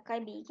 6ට ගොඩක් අය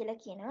B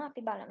කියලා කියනවා.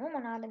 අපි බලමු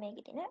මොනවද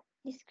මේකේ තියෙන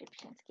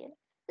descriptions කියලා.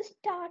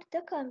 start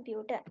the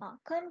computer.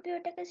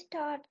 computer එක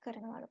start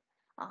කරනවලු.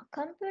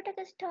 computer එක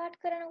start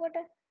කරනකොට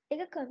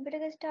ඒක computer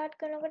එක start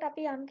කරනකොට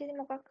අපි යම්කිසි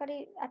මොකක් හරි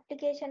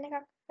application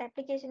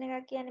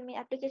එකක් කියන්නේ මේ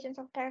application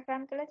software එකක්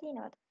run කරලා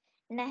තියෙනවද?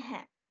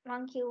 නැහැ.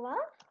 මං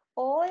කිව්වා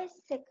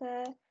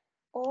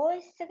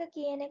OS එක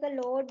කියන එක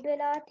load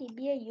වෙලා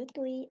තිබිය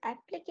යුතුයි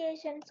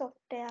application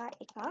software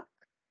එකක්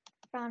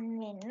run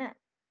වෙන්න.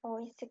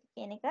 OS එක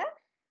කියන එක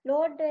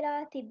load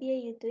වෙලා තිබිය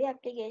යුතුයි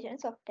application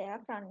software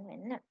එකක් run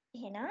වෙන්න.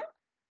 එහෙනම්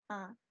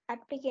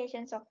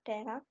application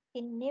software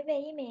එකක්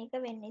නෙවෙයි මේක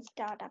වෙන්නේ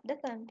start up the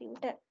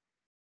computer.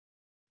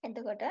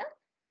 එතකොට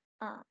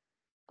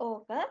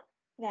ඕක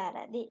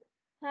වැරදි.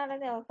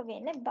 හරිද? ඕක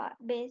වෙන්නේ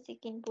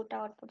basic input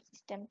output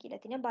system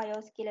කියලා තියෙන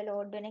BIOS කියලා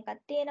load වෙන එකක්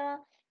තියෙනවා.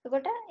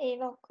 එතකොට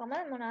ඒව ඔක්කොම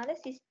මොනවාද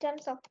system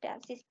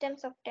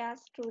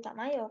softwares true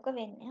තමයි ඕක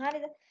වෙන්නේ.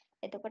 හරිද?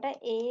 එතකොට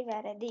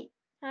වැරදි.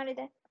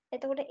 හරිද?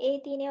 එතකොට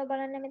තියෙනව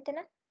බලන්න මෙතන.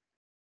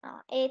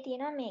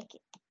 තියෙනවා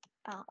මේකේ.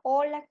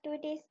 all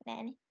activities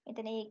නෑනේ.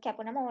 මෙතන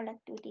කැපුණම all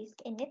activities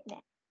එන්නේත්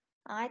නෑ.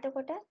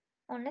 එතකොට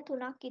ඔන්න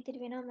 3ක්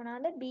ඉතිරි වෙනවා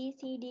මොනවාද? B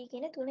C D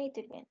කියන 3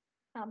 ඉතිරි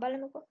වෙනවා.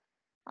 බලමුකෝ.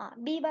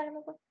 B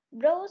බලමුකෝ.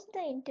 browse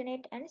the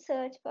internet and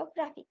search for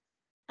graphics.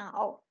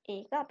 ඔව්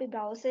ඒක අපි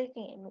browser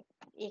එකකින්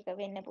ඒක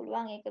වෙන්න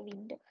පුළුවන්. ඒක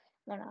window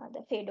මොනවාද?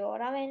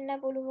 Fedora වෙන්න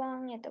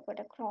පුළුවන්.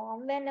 එතකොට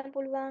Chrome වෙන්න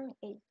පුළුවන්.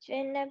 Edge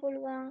වෙන්න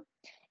පුළුවන්.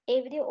 ඒ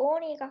විදිහ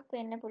ඕන එකක්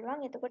වෙන්න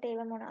පුළුවන්. එතකොට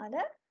ඒව මොනවාද?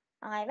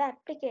 ඒවා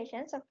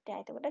application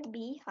software. එතකොට B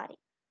හරි.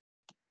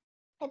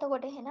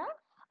 එතකොට එහෙනම්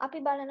අපි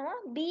බලනවා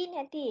B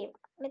නැති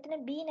ඒවා.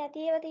 මෙතන B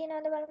නැති ඒවා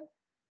තියෙනවද බලමු.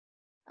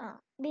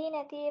 B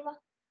නැති ඒවා.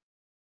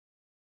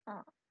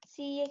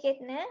 C එකෙත්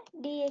නෑ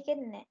D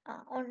එකෙත් නෑ.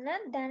 ඔන්න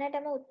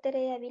දැනටම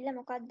උත්තරේ ඇවිල්ලා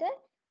මොකද්ද?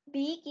 B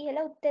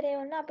කියලා උත්තරේ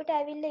ඔන්න අපිට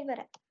ඇවිල්ලා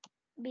ඉවරයි.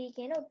 B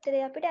කියන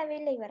උත්තරේ අපිට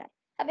ඇවිල්ලා ඉවරයි.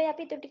 හැබැයි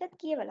අපි ඊට ටිකක්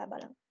කියවලා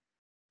බලමු.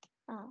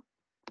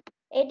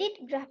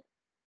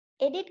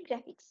 edit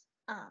graphics.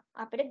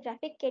 අපිට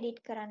graphic edit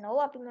කරන්න ඕව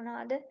අපි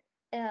මොනවද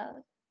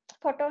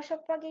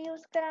Photoshop වගේ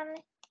use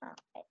කරන්නේ.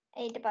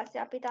 ඊට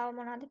පස්සේ අපි තව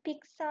මොනවද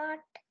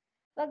PixArt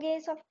වගේ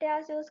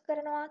softwares use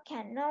කරනවා,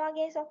 Canva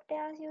වගේ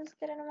softwares use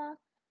කරනවා.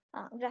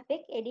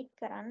 graphic edit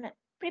කරන්න.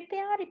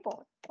 prepare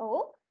report.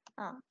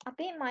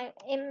 අපි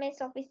MS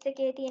Office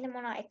එකේ තියෙන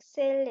මොනවා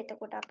Excel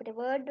එතකොට අපිට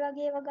Word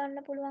වගේ ඒවා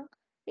ගන්න පුළුවන්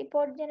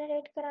report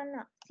generate කරන්න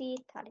C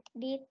හරි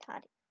D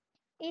හරි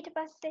ඊට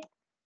පස්සේ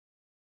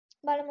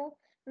බලමු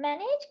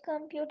manage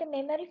computer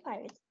memory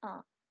files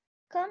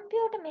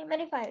computer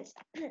memory files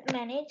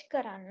manage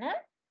කරන්න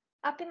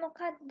අපි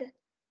මොකද්ද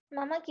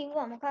මම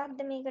කිව්වා මොකක්ද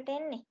මේකට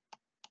එන්නේ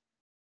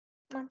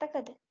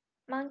මතකද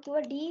මං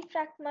කිව්වා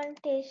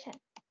defragmentation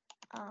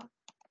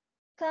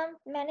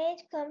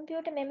manage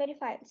computer memory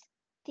files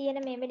තියෙන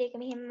memory එක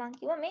මෙහෙම මං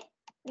කිව්වා මේ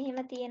මෙහෙම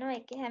තියෙනවා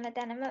එක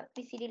හැමතැනම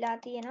විසිරීලා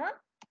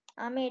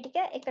තියෙනවා මේ ටික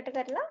එකට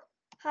කරලා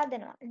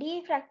හදනවා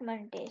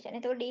defragmentation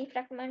එතකොට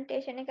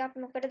defragmentation එක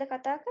අපි මොකටද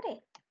කතා කරේ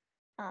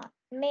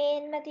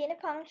මේන්ම තියෙන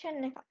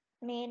function එකක්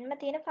මේන්ම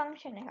තියෙන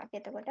function එකක්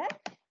එතකොට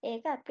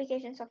ඒක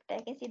application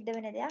software එකෙන් සිද්ධ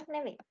වෙන දෙයක්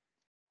නෙවෙයි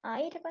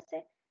ඊට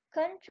පස්සේ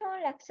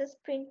control access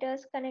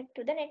printers connect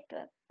to the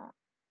network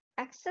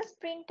access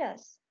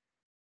printers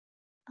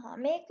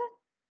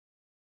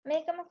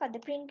මේක මොකද්ද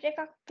printer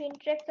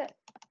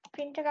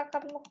එකක්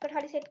අපි මොකකට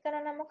හරි set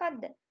කරා නම්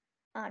මොකද්ද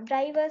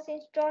drivers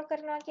install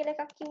කරනවා කියලා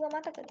එකක් කිව්ව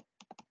මතකද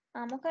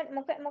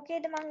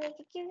මොකේද මම ඒක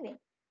කිව්වේ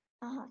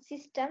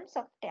system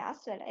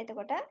softwares වල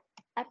එතකොට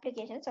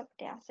application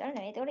softwares වල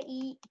නෙවෙයි එතකොට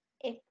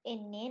EF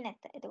එන්නේ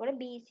නැත එතකොට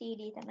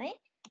BCD තමයි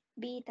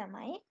B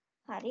තමයි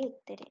හරි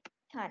උත්තරේ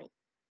හරි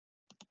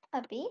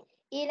අපි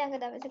ඊළඟ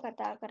දවසේ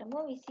කතා කරමු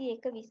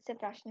 21 20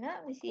 ප්‍රශ්න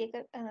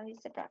 21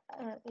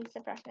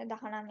 20 ප්‍රශ්න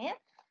 19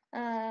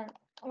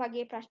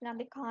 වගේ ප්‍රශ්න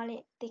අපි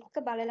කාලෙත් එක්ක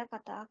බලලා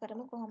කතා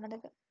කරමු කොහොමද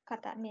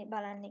කතා මේ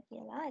බලන්නේ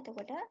කියලා.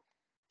 එතකොට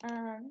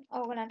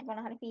ඕගලන්ට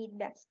මොන හරි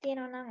ෆීඩ්බැක්ස්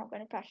තියෙනවා නම්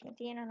ඕගලන්ට ප්‍රශ්න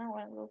තියෙනවා නම්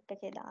ඕගලන් ගෲප්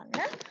එකේ දාන්න.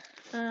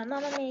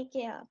 මම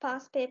මේකේ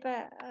පාස් පේපර්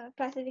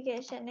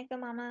ක්ලාසිෆිකේෂන් එක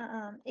මම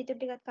ඊට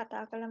ටිකක්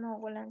කතා කළාම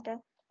ඕගලන්ට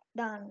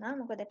දාන්න.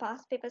 මොකද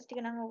පාස් පේපර්ස්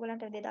ටික නම්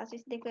ඕගලන්ට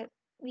 2022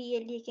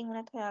 VLE එකෙන්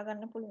උනත්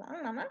හොයාගන්න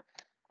පුළුවන්. මම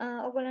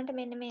ඔයගොල්ලන්ට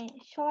මෙන්න මේ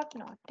ෂෝට්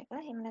නෝට් එක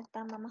එහෙම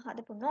නැත්නම් මම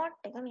හදපු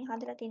නෝට් එක මේ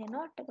හදලා තියෙන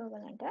නෝට් එක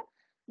ඔයගොල්ලන්ට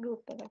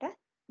ගෲප් එකට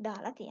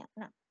දාලා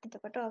තියන්න.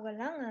 එතකොට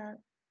ඔයගොල්ලන්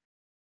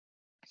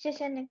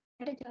සෙෂන්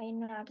එකට ජොයින්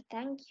වුණාට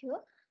thank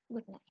you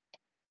good night